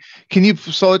 can you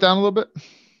slow it down a little bit?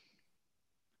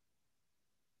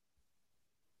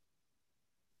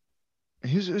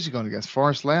 Who's he going against?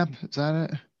 Forrest Lamp? Is that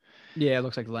it? Yeah, it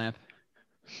looks like Lamp.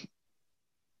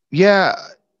 Yeah,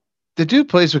 the dude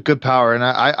plays with good power, and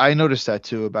I noticed that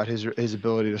too about his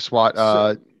ability to swat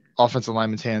offensive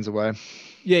linemen's hands away.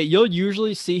 Yeah, you'll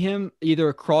usually see him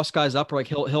either cross guys up, or like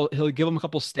he'll give him a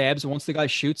couple stabs, and once the guy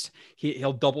shoots,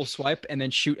 he'll double swipe and then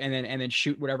shoot and then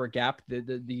shoot whatever gap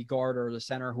the guard or the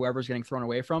center, whoever's getting thrown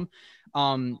away from.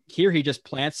 Here he just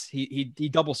plants. He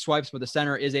double swipes, but the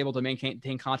center is able to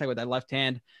maintain contact with that left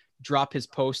hand, drop his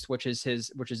post, which is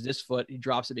this foot. He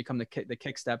drops it, become the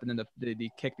kick step, and then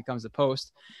the kick becomes the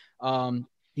post.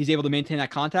 He's able to maintain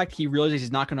that contact. He realizes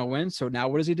he's not going to win. So now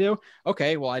what does he do?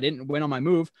 Okay, well, I didn't win on my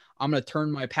move. I'm going to turn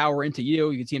my power into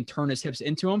you. You can see him turn his hips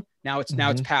into him. Now it's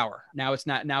power. Now it's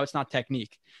not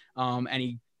technique. And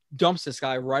he dumps this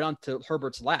guy right onto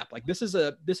Herbert's lap. Like, this is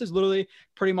literally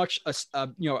pretty much a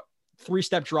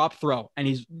 3-step drop throw.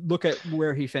 And look at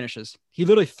where he finishes. He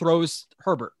literally throws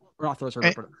Herbert. Or not throws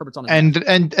Herbert, but Herbert's on his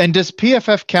and does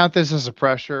PFF count this as a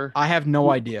pressure? I have no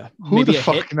idea. Who Maybe the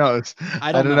fuck hit? knows?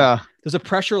 I don't know. There's a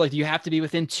pressure, like, do you have to be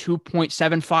within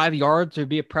 2.75 yards to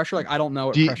be a pressure? Like, I don't know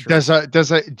what pressure does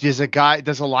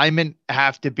a lineman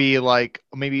have to be like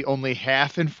maybe only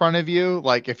half in front of you?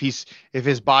 Like, if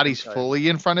his body's fully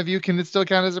in front of you, can it still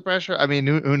count as a pressure? I mean,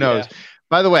 who knows? Yeah.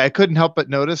 By the way, I couldn't help but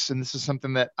notice, and this is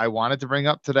something that I wanted to bring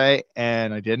up today,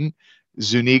 and I didn't.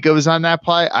 Zuniga was on that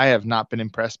play. I have not been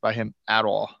impressed by him at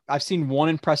all. I've seen one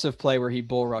impressive play where he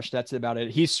bull rushed. That's about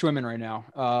it. He's swimming right now.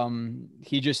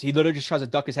 He literally just tries to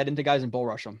duck his head into guys and bull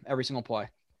rush them every single play.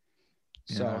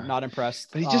 So not impressed.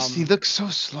 But he looks so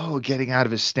slow getting out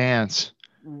of his stance.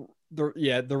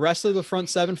 The rest of the front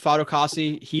seven,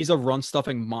 Fadokasi, he's a run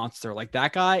stuffing monster. Like,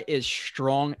 that guy is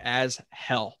strong as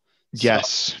hell.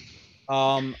 Yes.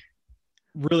 So,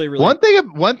 really. One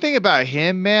thing about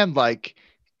him, man, like.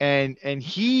 And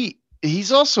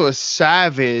he's also a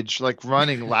savage, like,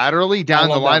 running laterally down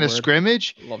the line of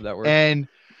scrimmage. Love that word. And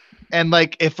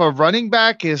like, if a running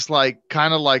back is like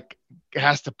kind of like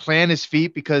has to plant his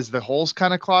feet because the hole's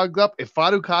kind of clogged up, if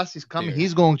Fadukasi's coming,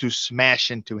 he's going to smash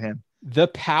into him. The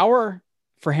power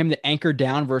for him to anchor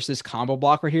down versus combo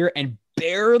block right here and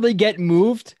barely get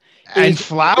moved And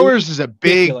Flowers is a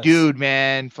big ridiculous. dude,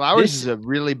 man. Flowers is a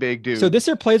really big dude. So this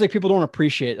are plays like people don't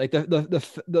appreciate, like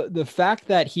the fact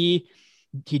that he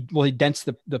dents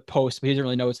the post, but he doesn't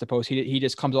really know it's the post. He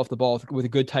just comes off the ball with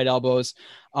good tight elbows.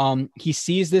 He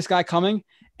sees this guy coming,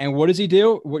 and what does he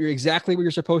do? Exactly what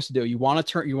you're supposed to do. You want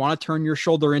to turn your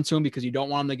shoulder into him because you don't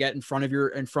want him to get in front of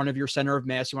your center of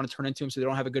mass. You want to turn into him so they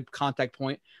don't have a good contact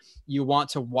point. You want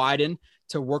to widen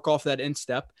to work off that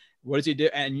instep. What does he do?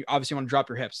 And you obviously want to drop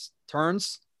your hips.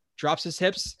 Turns, drops his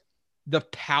hips. The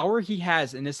power he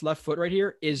has in this left foot right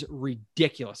here is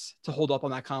ridiculous to hold up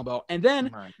on that combo. And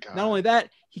then not only that,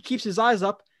 he keeps his eyes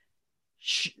up,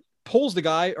 pulls the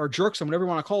guy or jerks him, whatever you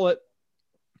want to call it,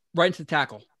 right into the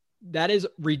tackle. That is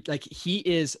he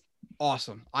is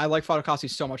awesome. I like Fatukasi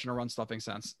so much in a run stuffing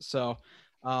sense. So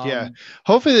yeah,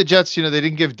 hopefully the Jets, they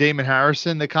didn't give Damon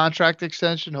Harrison the contract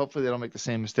extension. Hopefully they don't make the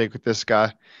same mistake with this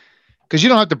guy, because you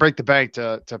don't have to break the bank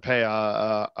to pay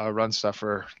a run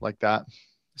stuffer like that.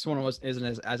 This one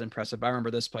isn't as impressive. I remember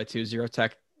this play too. Zero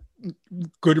tech,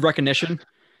 good recognition,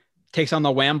 takes on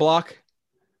the wham block,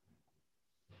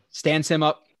 stands him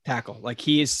up, tackle. Like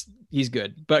he's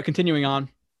good. But continuing on,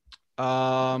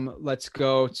 let's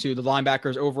go to the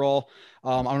linebackers overall.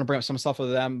 I'm going to bring up some stuff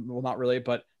with them. Well, not really,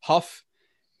 but Huff.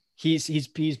 He's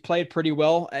played pretty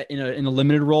well in a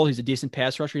limited role. He's a decent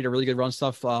pass rusher. He had a really good run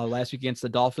stuff last week against the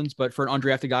Dolphins. But for an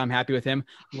undrafted guy, I'm happy with him.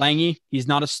 Lange, he's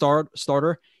not a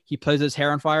starter. He plays his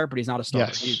hair on fire, but he's not a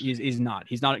starter. Yes. He's not.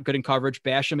 He's not good in coverage.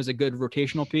 Basham is a good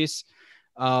rotational piece.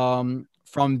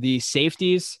 From the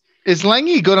safeties, is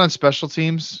Lange good on special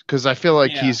teams? Because I feel like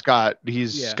he's got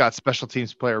special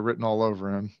teams player written all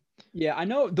over him. Yeah, I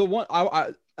know the one.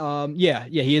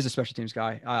 He is a special teams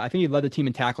guy. I think he led the team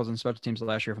in tackles and special teams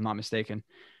last year, if I'm not mistaken.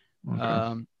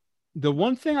 Okay. The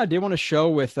one thing I did want to show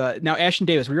with now Ashton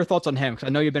Davis, what are your thoughts on him? Because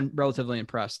I know you've been relatively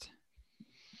impressed.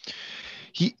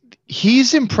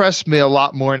 He's impressed me a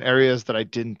lot more in areas that I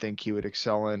didn't think he would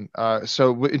excel in.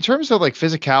 So in terms of like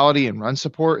physicality and run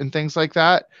support and things like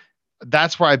that,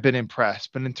 that's where I've been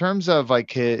impressed. But in terms of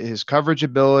like his coverage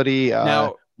ability,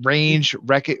 range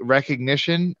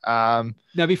recognition. Now,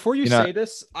 before you say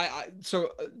this,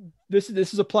 this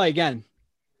is a play again.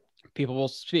 People will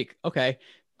speak. Okay.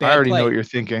 I already know what you're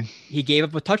thinking. He gave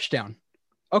up a touchdown.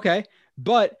 Okay.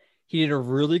 But he did a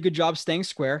really good job staying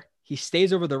square. He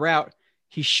stays over the route.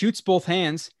 He shoots both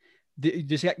hands.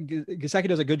 Gesicki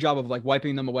does a good job of like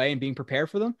wiping them away and being prepared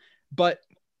for them. But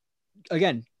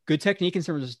again, good technique in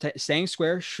terms of staying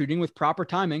square, shooting with proper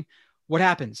timing. What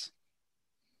happens?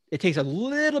 It takes a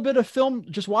little bit of film,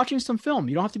 just watching some film.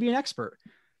 You don't have to be an expert.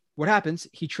 What happens?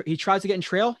 He tries to get in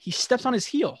trail. He steps on his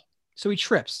heel. So he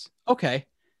trips. Okay.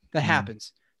 That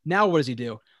happens. Now, what does he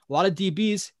do? A lot of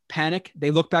DBs panic.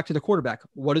 They look back to the quarterback.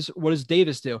 What does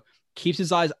Davis do? Keeps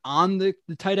his eyes on the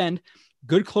tight end,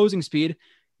 good closing speed,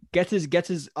 gets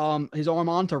his arm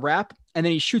on to wrap, and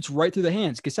then he shoots right through the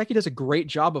hands. Gesicki does a great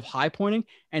job of high pointing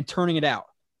and turning it out.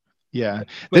 Yeah,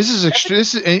 this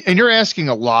is and you're asking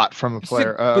a lot from a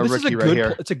player, rookie right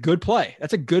here. It's a good play.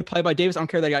 That's a good play by Davis. I don't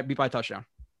care that he got beat by a touchdown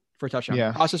for a touchdown.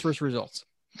 Yeah. Process versus results.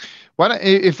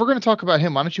 If we're going to talk about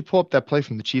him, why don't you pull up that play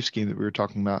from the Chiefs game that we were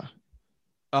talking about?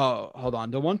 Oh, hold on.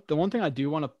 The one thing I do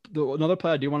want to, another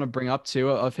play I do want to bring up too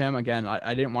of him. Again,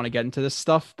 I didn't want to get into this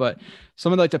stuff, but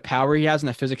some of the power he has and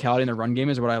the physicality in the run game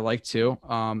is what I like too.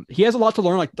 He has a lot to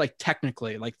learn, like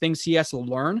technically, like things he has to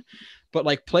learn. But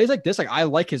like plays like this, like I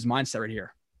like his mindset right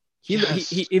here. He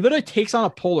literally takes on a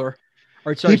puller.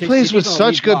 He plays with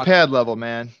such good pad level,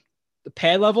 man. The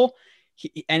pad level,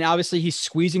 and obviously he's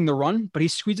squeezing the run, but he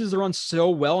squeezes the run so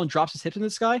well and drops his hips in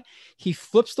this guy. He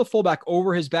flips the fullback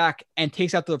over his back and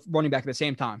takes out the running back at the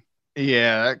same time.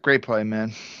 Yeah, great play,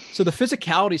 man. So the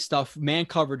physicality stuff, man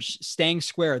coverage, staying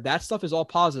square, that stuff is all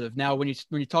positive. Now, when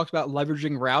you talk about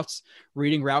leveraging routes,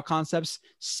 reading route concepts,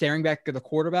 staring back at the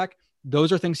quarterback,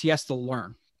 those are things he has to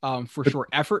learn. For sure.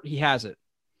 Effort, he has it.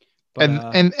 But,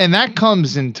 and that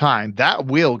comes in time. That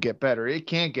will get better. It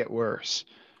can't get worse.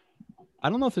 I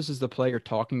don't know if this is the play you're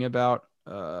talking about.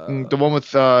 The one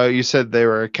with you said they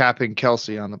were capping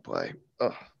Kelsey on the play.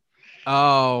 Ugh.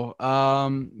 Oh,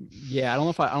 yeah. I don't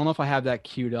know if I have that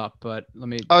queued up, but let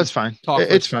me. Oh, it's fine.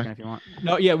 It's fine if you want.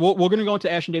 No, yeah, we're gonna go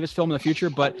into Ashton Davis film in the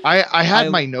future, but I had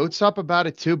my notes up about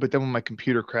it too, but then when my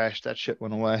computer crashed, that shit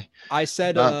went away. I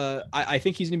said I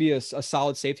think he's gonna be a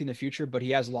solid safety in the future, but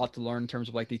he has a lot to learn in terms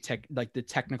of like the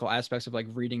technical aspects of like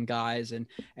reading guys and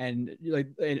like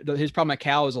his problem at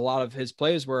Cal is a lot of his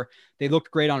plays where they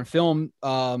looked great on film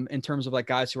in terms of like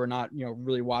guys who are not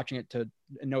really watching it to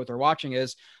know what they're watching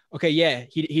is. Okay, yeah,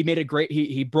 he made a great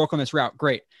he broke on this route,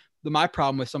 great. my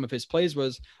problem with some of his plays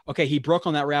was, okay, he broke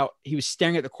on that route. He was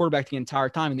staring at the quarterback the entire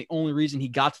time. And the only reason he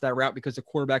got to that route because the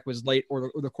quarterback was late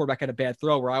or the quarterback had a bad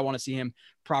throw, where I want to see him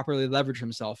properly leverage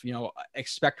himself,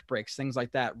 expect breaks, things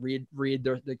like that. Read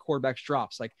the quarterback's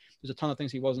drops. Like there's a ton of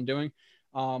things he wasn't doing.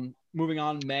 Moving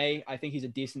on, May, I think he's a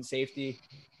decent safety.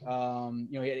 He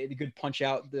had a good punch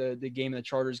out the game in the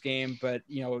Chargers game, but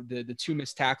the two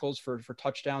missed tackles for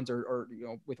touchdowns or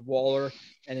with Waller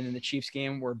and then in the Chiefs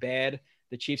game were bad.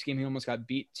 The Chiefs game, he almost got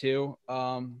beat too.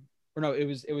 Or no, it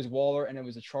was Waller and it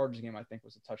was the Chargers game, I think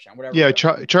was a touchdown. Whatever. Yeah,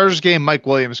 Chargers game, Mike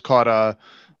Williams caught a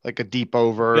deep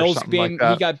over Bills or something game, like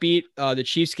that. He got beat. The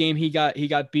Chiefs game, he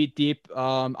got beat deep.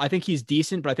 I think he's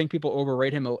decent, but I think people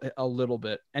overrate him a little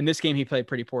bit. And this game, he played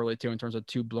pretty poorly too in terms of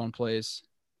 2 blown plays.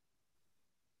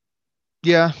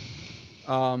 Yeah.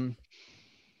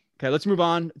 Okay, let's move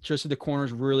on just to the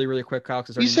corners really, really quick, Kyle.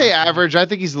 You say average. I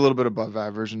think he's a little bit above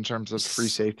average in terms of free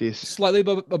safeties. Slightly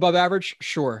above average,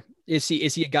 sure. Is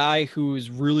he a guy who's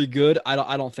really good?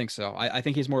 I don't think so. I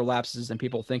think he's more lapses than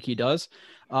people think he does.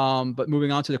 But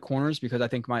moving on to the corners, because I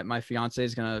think my fiance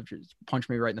is gonna punch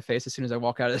me right in the face as soon as I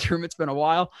walk out of this room. It's been a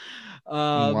while.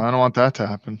 Well, I don't want that to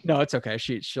happen. No, it's okay.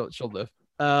 She'll live.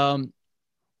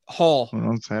 Hall.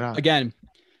 Don't say that. Again.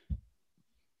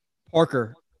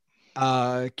 Parker.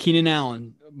 Keenan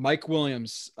Allen, Mike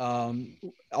Williams,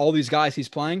 all these guys he's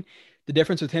playing. The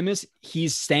difference with him is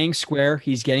he's staying square.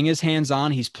 He's getting his hands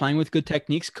on. He's playing with good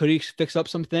techniques. Could he fix up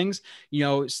some things?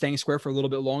 Staying square for a little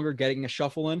bit longer, getting a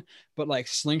shuffle in, but like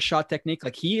slingshot technique,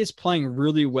 like he is playing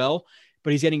really well,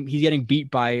 but he's getting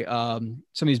beat by some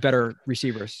of these better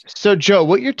receivers. So Joe,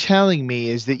 what you're telling me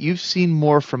is that you've seen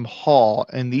more from Hall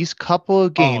in these couple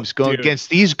of games going against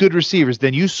these good receivers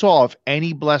than you saw of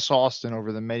any Bless Austin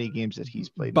over the many games that he's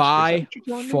played. By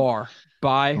far.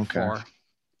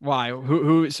 Why?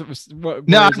 What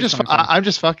no, I'm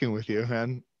just fucking with you,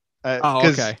 man.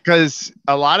 Because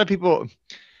a lot of people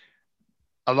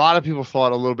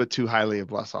thought a little bit too highly of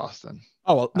Bless Austin.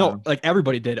 Oh, well, no, like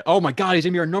everybody did. Oh my God, he's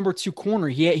gonna be our number 2 corner.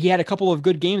 He had a couple of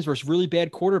good games versus really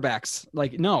bad quarterbacks.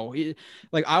 Like, no,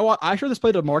 I showed this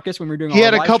play to Marcus when we were doing. He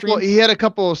had a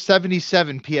couple of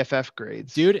 77 PFF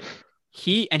grades, dude.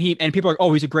 And people are like,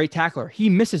 oh, he's a great tackler. He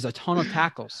misses a ton of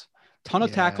tackles,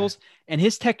 and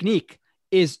his technique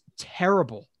is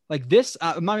terrible. Like this,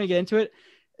 I'm not gonna get into it.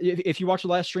 If you watch the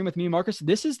last stream with me and Marcus,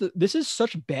 this is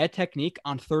such bad technique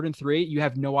on 3rd and 3. You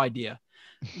have no idea.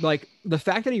 Like the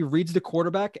fact that he reads the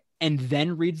quarterback and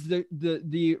then reads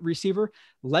the receiver,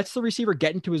 lets the receiver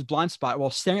get into his blind spot while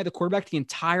staring at the quarterback the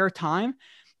entire time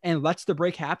and lets the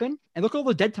break happen. And look at all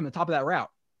the dead time at the top of that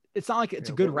route. It's not like it's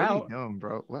a good route. What are you doing,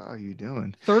 bro? What are you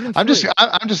doing? 3rd and 3.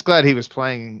 I'm just glad he was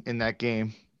playing in that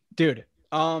game. Dude.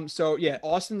 So yeah,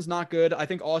 Austin's not good. I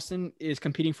think Austin is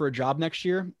competing for a job next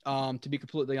year. To be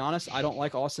completely honest, I don't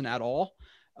like Austin at all.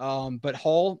 But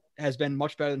Hall has been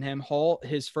much better than him. Hall,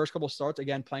 his first couple starts,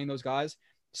 again, playing those guys,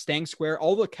 staying square,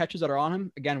 all the catches that are on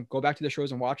him, again, go back to the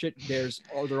shows and watch it.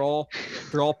 They're all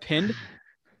pinned,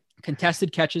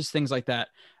 contested catches, things like that.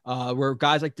 Where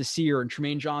guys like Desir and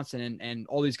Tremaine Johnson and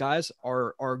all these guys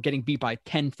are getting beat by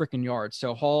 10 freaking yards.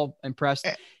 So Hall impressed.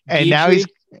 And now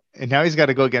he's got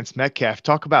to go against Metcalf.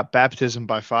 Talk about baptism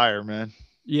by fire, man.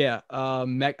 Yeah.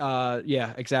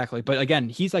 Yeah, exactly. But again,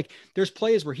 he's like, there's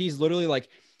plays where he's literally like,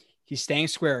 he's staying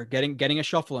square, getting a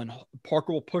shuffle in.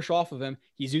 Parker will push off of him.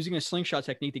 He's using a slingshot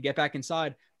technique to get back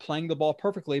inside, playing the ball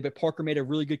perfectly, but Parker made a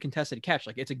really good contested catch.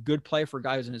 Like it's a good play for a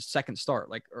guy who's in his 2nd start,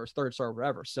 like, or 3rd start or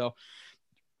whatever. So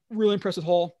really impressed with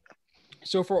Hall.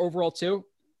 So for overall too,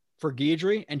 for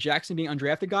Guidry and Jackson being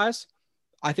undrafted guys,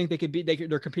 I think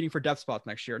they're competing for depth spots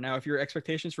next year. Now, if your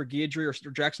expectations for Guidry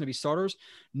or Jackson to be starters,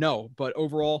 no, but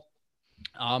overall,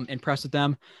 impressed with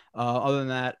them. Other than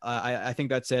that, I think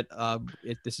that's it.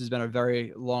 This has been a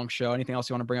very long show. Anything else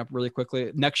you want to bring up really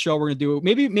quickly? Next show we're gonna do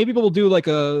maybe we'll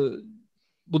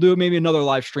do maybe another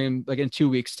live stream like in 2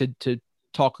 weeks to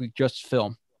talk just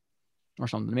film or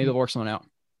something. Maybe we'll work something out.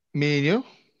 Me and you?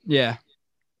 Yeah.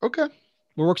 Okay.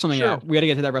 We'll work something out. We got to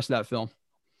get to that rest of that film.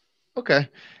 Okay.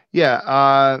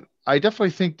 Yeah. I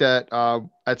definitely think that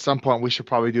at some point we should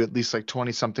probably do at least like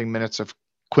 20 something minutes of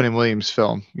Quinnen Williams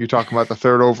film. You're talking about the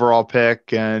 3rd overall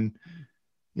pick and,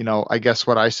 I guess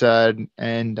what I said.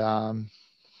 And, a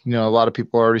lot of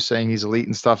people are already saying he's elite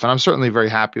and stuff. And I'm certainly very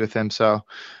happy with him. So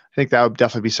I think that would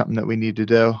definitely be something that we need to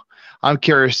do. I'm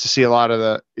curious to see a lot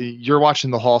of you're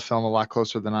watching the Hall film a lot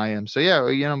closer than I am. So yeah,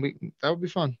 that would be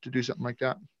fun to do something like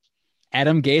that.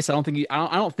 Adam Gase, I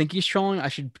don't think he's trolling. I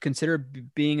should consider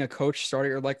being a coach, start at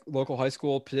your like local high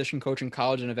school, position coach in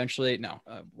college, and eventually no.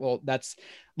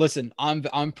 Listen,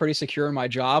 I'm pretty secure in my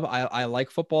job. I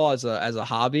like football as a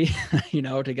hobby,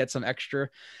 to get some extra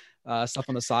stuff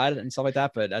on the side and stuff like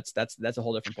that. But that's a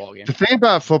whole different ballgame. The thing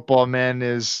about football, man,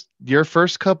 is your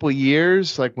first couple of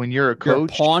years, like when you're a coach, you're a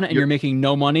pawn and you're making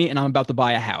no money, and I'm about to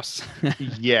buy a house.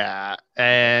 Yeah,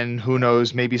 and who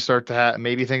knows? Maybe start to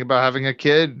maybe think about having a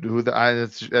kid.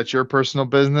 That's your personal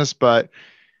business, but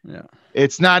yeah,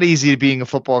 it's not easy being a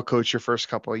football coach your first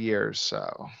couple of years.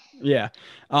 So yeah.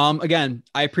 Again,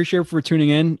 I appreciate for tuning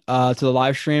in to the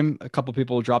live stream. A couple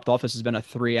people dropped off. This has been a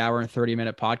 3 hour and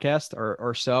 30-minute podcast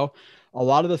or so. A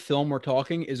lot of the film we're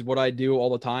talking is what I do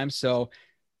all the time. So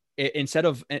instead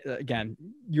of, again,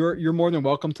 you're more than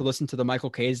welcome to listen to the Michael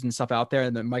K's and stuff out there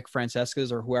and the Mike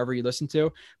Francesca's or whoever you listen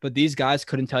to, but these guys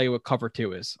couldn't tell you what cover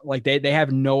 2 is. Like they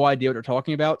have no idea what they're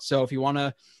talking about. So if you want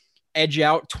to edge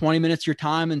out 20 minutes of your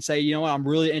time and say, you know what, I'm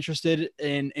really interested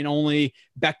in only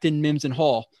Becton, Mims, and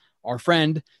Hall. Our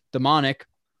friend Demonic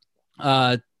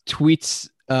tweets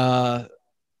timestamps.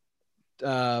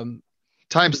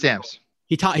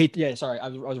 I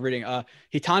was reading.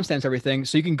 He timestamps everything,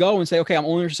 so you can go and say, okay, I'm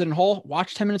only interested in Hall.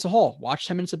 Watch 10 minutes of Hall. Watch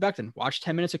 10 minutes of Becton. Watch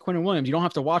 10 minutes of Quinnen Williams. You don't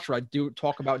have to watch what I do.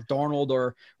 Talk about Darnold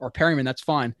or Perryman. That's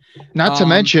fine. Not to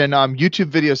mention, YouTube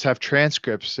videos have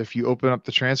transcripts. If you open up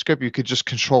the transcript, you could just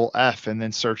Control F and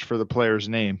then search for the player's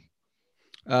name.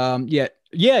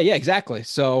 Yeah, exactly.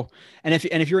 So, and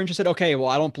if you're interested, okay, well,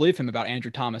 I don't believe him about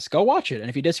Andrew Thomas, go watch it. And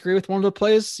if you disagree with one of the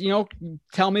plays,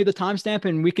 tell me the timestamp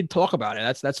and we could talk about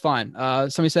it. That's fine.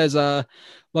 Somebody says,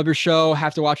 love your show.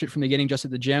 Have to watch it from the beginning, just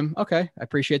at the gym. Okay. I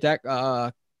appreciate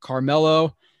that.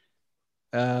 Carmelo,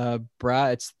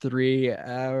 it's 3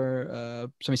 hour.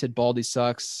 Somebody said Baldy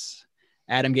sucks.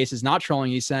 Adam Gase is not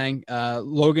trolling. He's saying,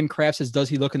 Logan Kraft says, does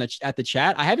he look at the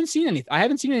chat? I haven't seen anything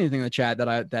in the chat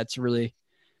that's really,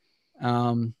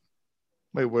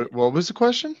 wait, what was the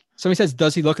question? Somebody says,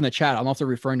 does he look in the chat? I don't know if they're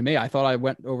referring to me. I thought I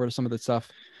went over to some of the stuff.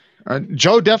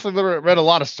 Joe definitely read a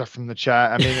lot of stuff from the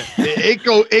chat. I mean,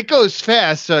 it goes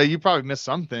fast, so you probably missed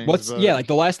something. Like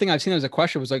the last thing I've seen as a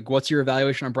question was like, what's your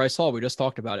evaluation on Bryce Hall? We just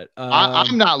talked about it.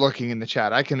 I'm not looking in the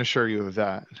chat. I can assure you of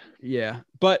that. Yeah.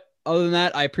 But other than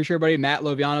that, I appreciate everybody. Matt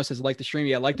Loviano says, like the stream.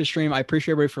 Yeah, like the stream. I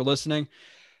appreciate everybody for listening.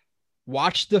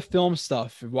 Watch the film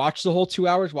stuff. Watch the whole 2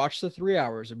 hours. Watch the 3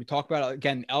 hours. And we talk about,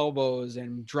 again, elbows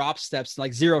and drop steps,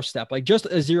 like zero step, like just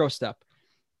a zero step.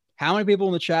 How many people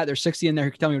in the chat? There's 60 in there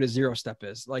who can tell me what a zero step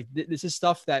is. Like this is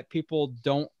stuff that people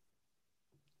don't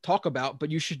talk about, but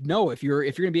you should know. If you're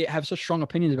going to have such strong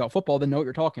opinions about football, then know what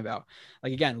you're talking about.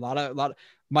 Like, again, a lot of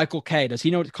Michael K. Does he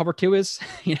know what cover 2 is?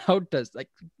 Does like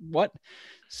what?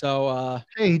 So,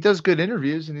 hey, he does good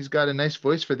interviews and he's got a nice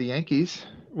voice for the Yankees.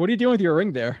 What are you doing with your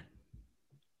ring there?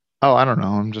 Oh, I don't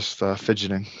know. I'm just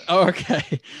fidgeting. Oh,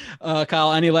 okay.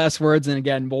 Kyle, any last words? And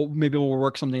again, maybe we'll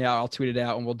work something out. I'll tweet it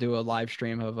out and we'll do a live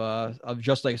stream of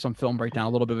just like some film breakdown, a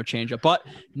little bit of a change up. But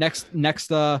next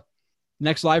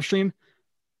live stream,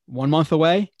 1 month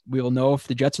away, we will know if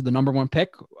the Jets are the number 1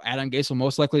 pick. Adam Gase will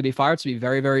most likely be fired. So it'll be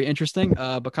very, very interesting.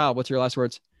 But Kyle, what's your last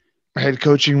words? Head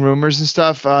coaching rumors and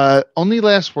stuff. Only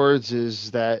last words is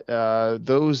that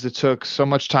those that took so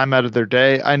much time out of their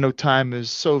day, I know time is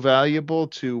so valuable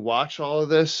to watch all of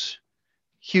this.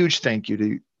 Huge thank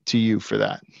you to you for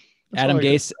that. That's Adam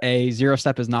Gase, a zero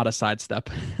step is not a side step.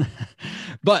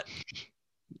 But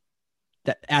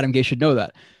that Adam Gase should know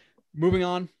that. Moving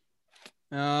on.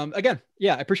 Again,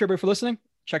 yeah, I appreciate everybody for listening.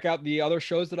 Check out the other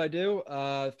shows that I do.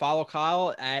 Follow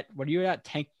Kyle at, what are you at?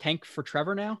 Tank for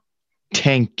Trevor now?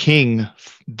 Tanking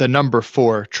the number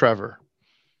 4 Trevor.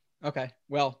 Okay,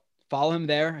 well, follow him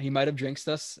there. He might have jinxed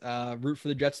us. Root for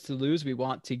the Jets to lose. We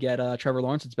want to get Trevor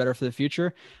Lawrence. It's better for the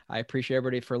future. I appreciate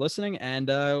everybody for listening, and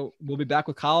we'll be back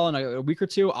with Kyle in a week or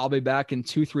two. I'll be back in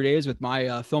 2-3 days with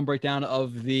my film breakdown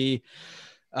of the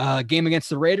game against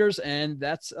the Raiders, and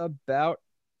that's about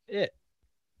it.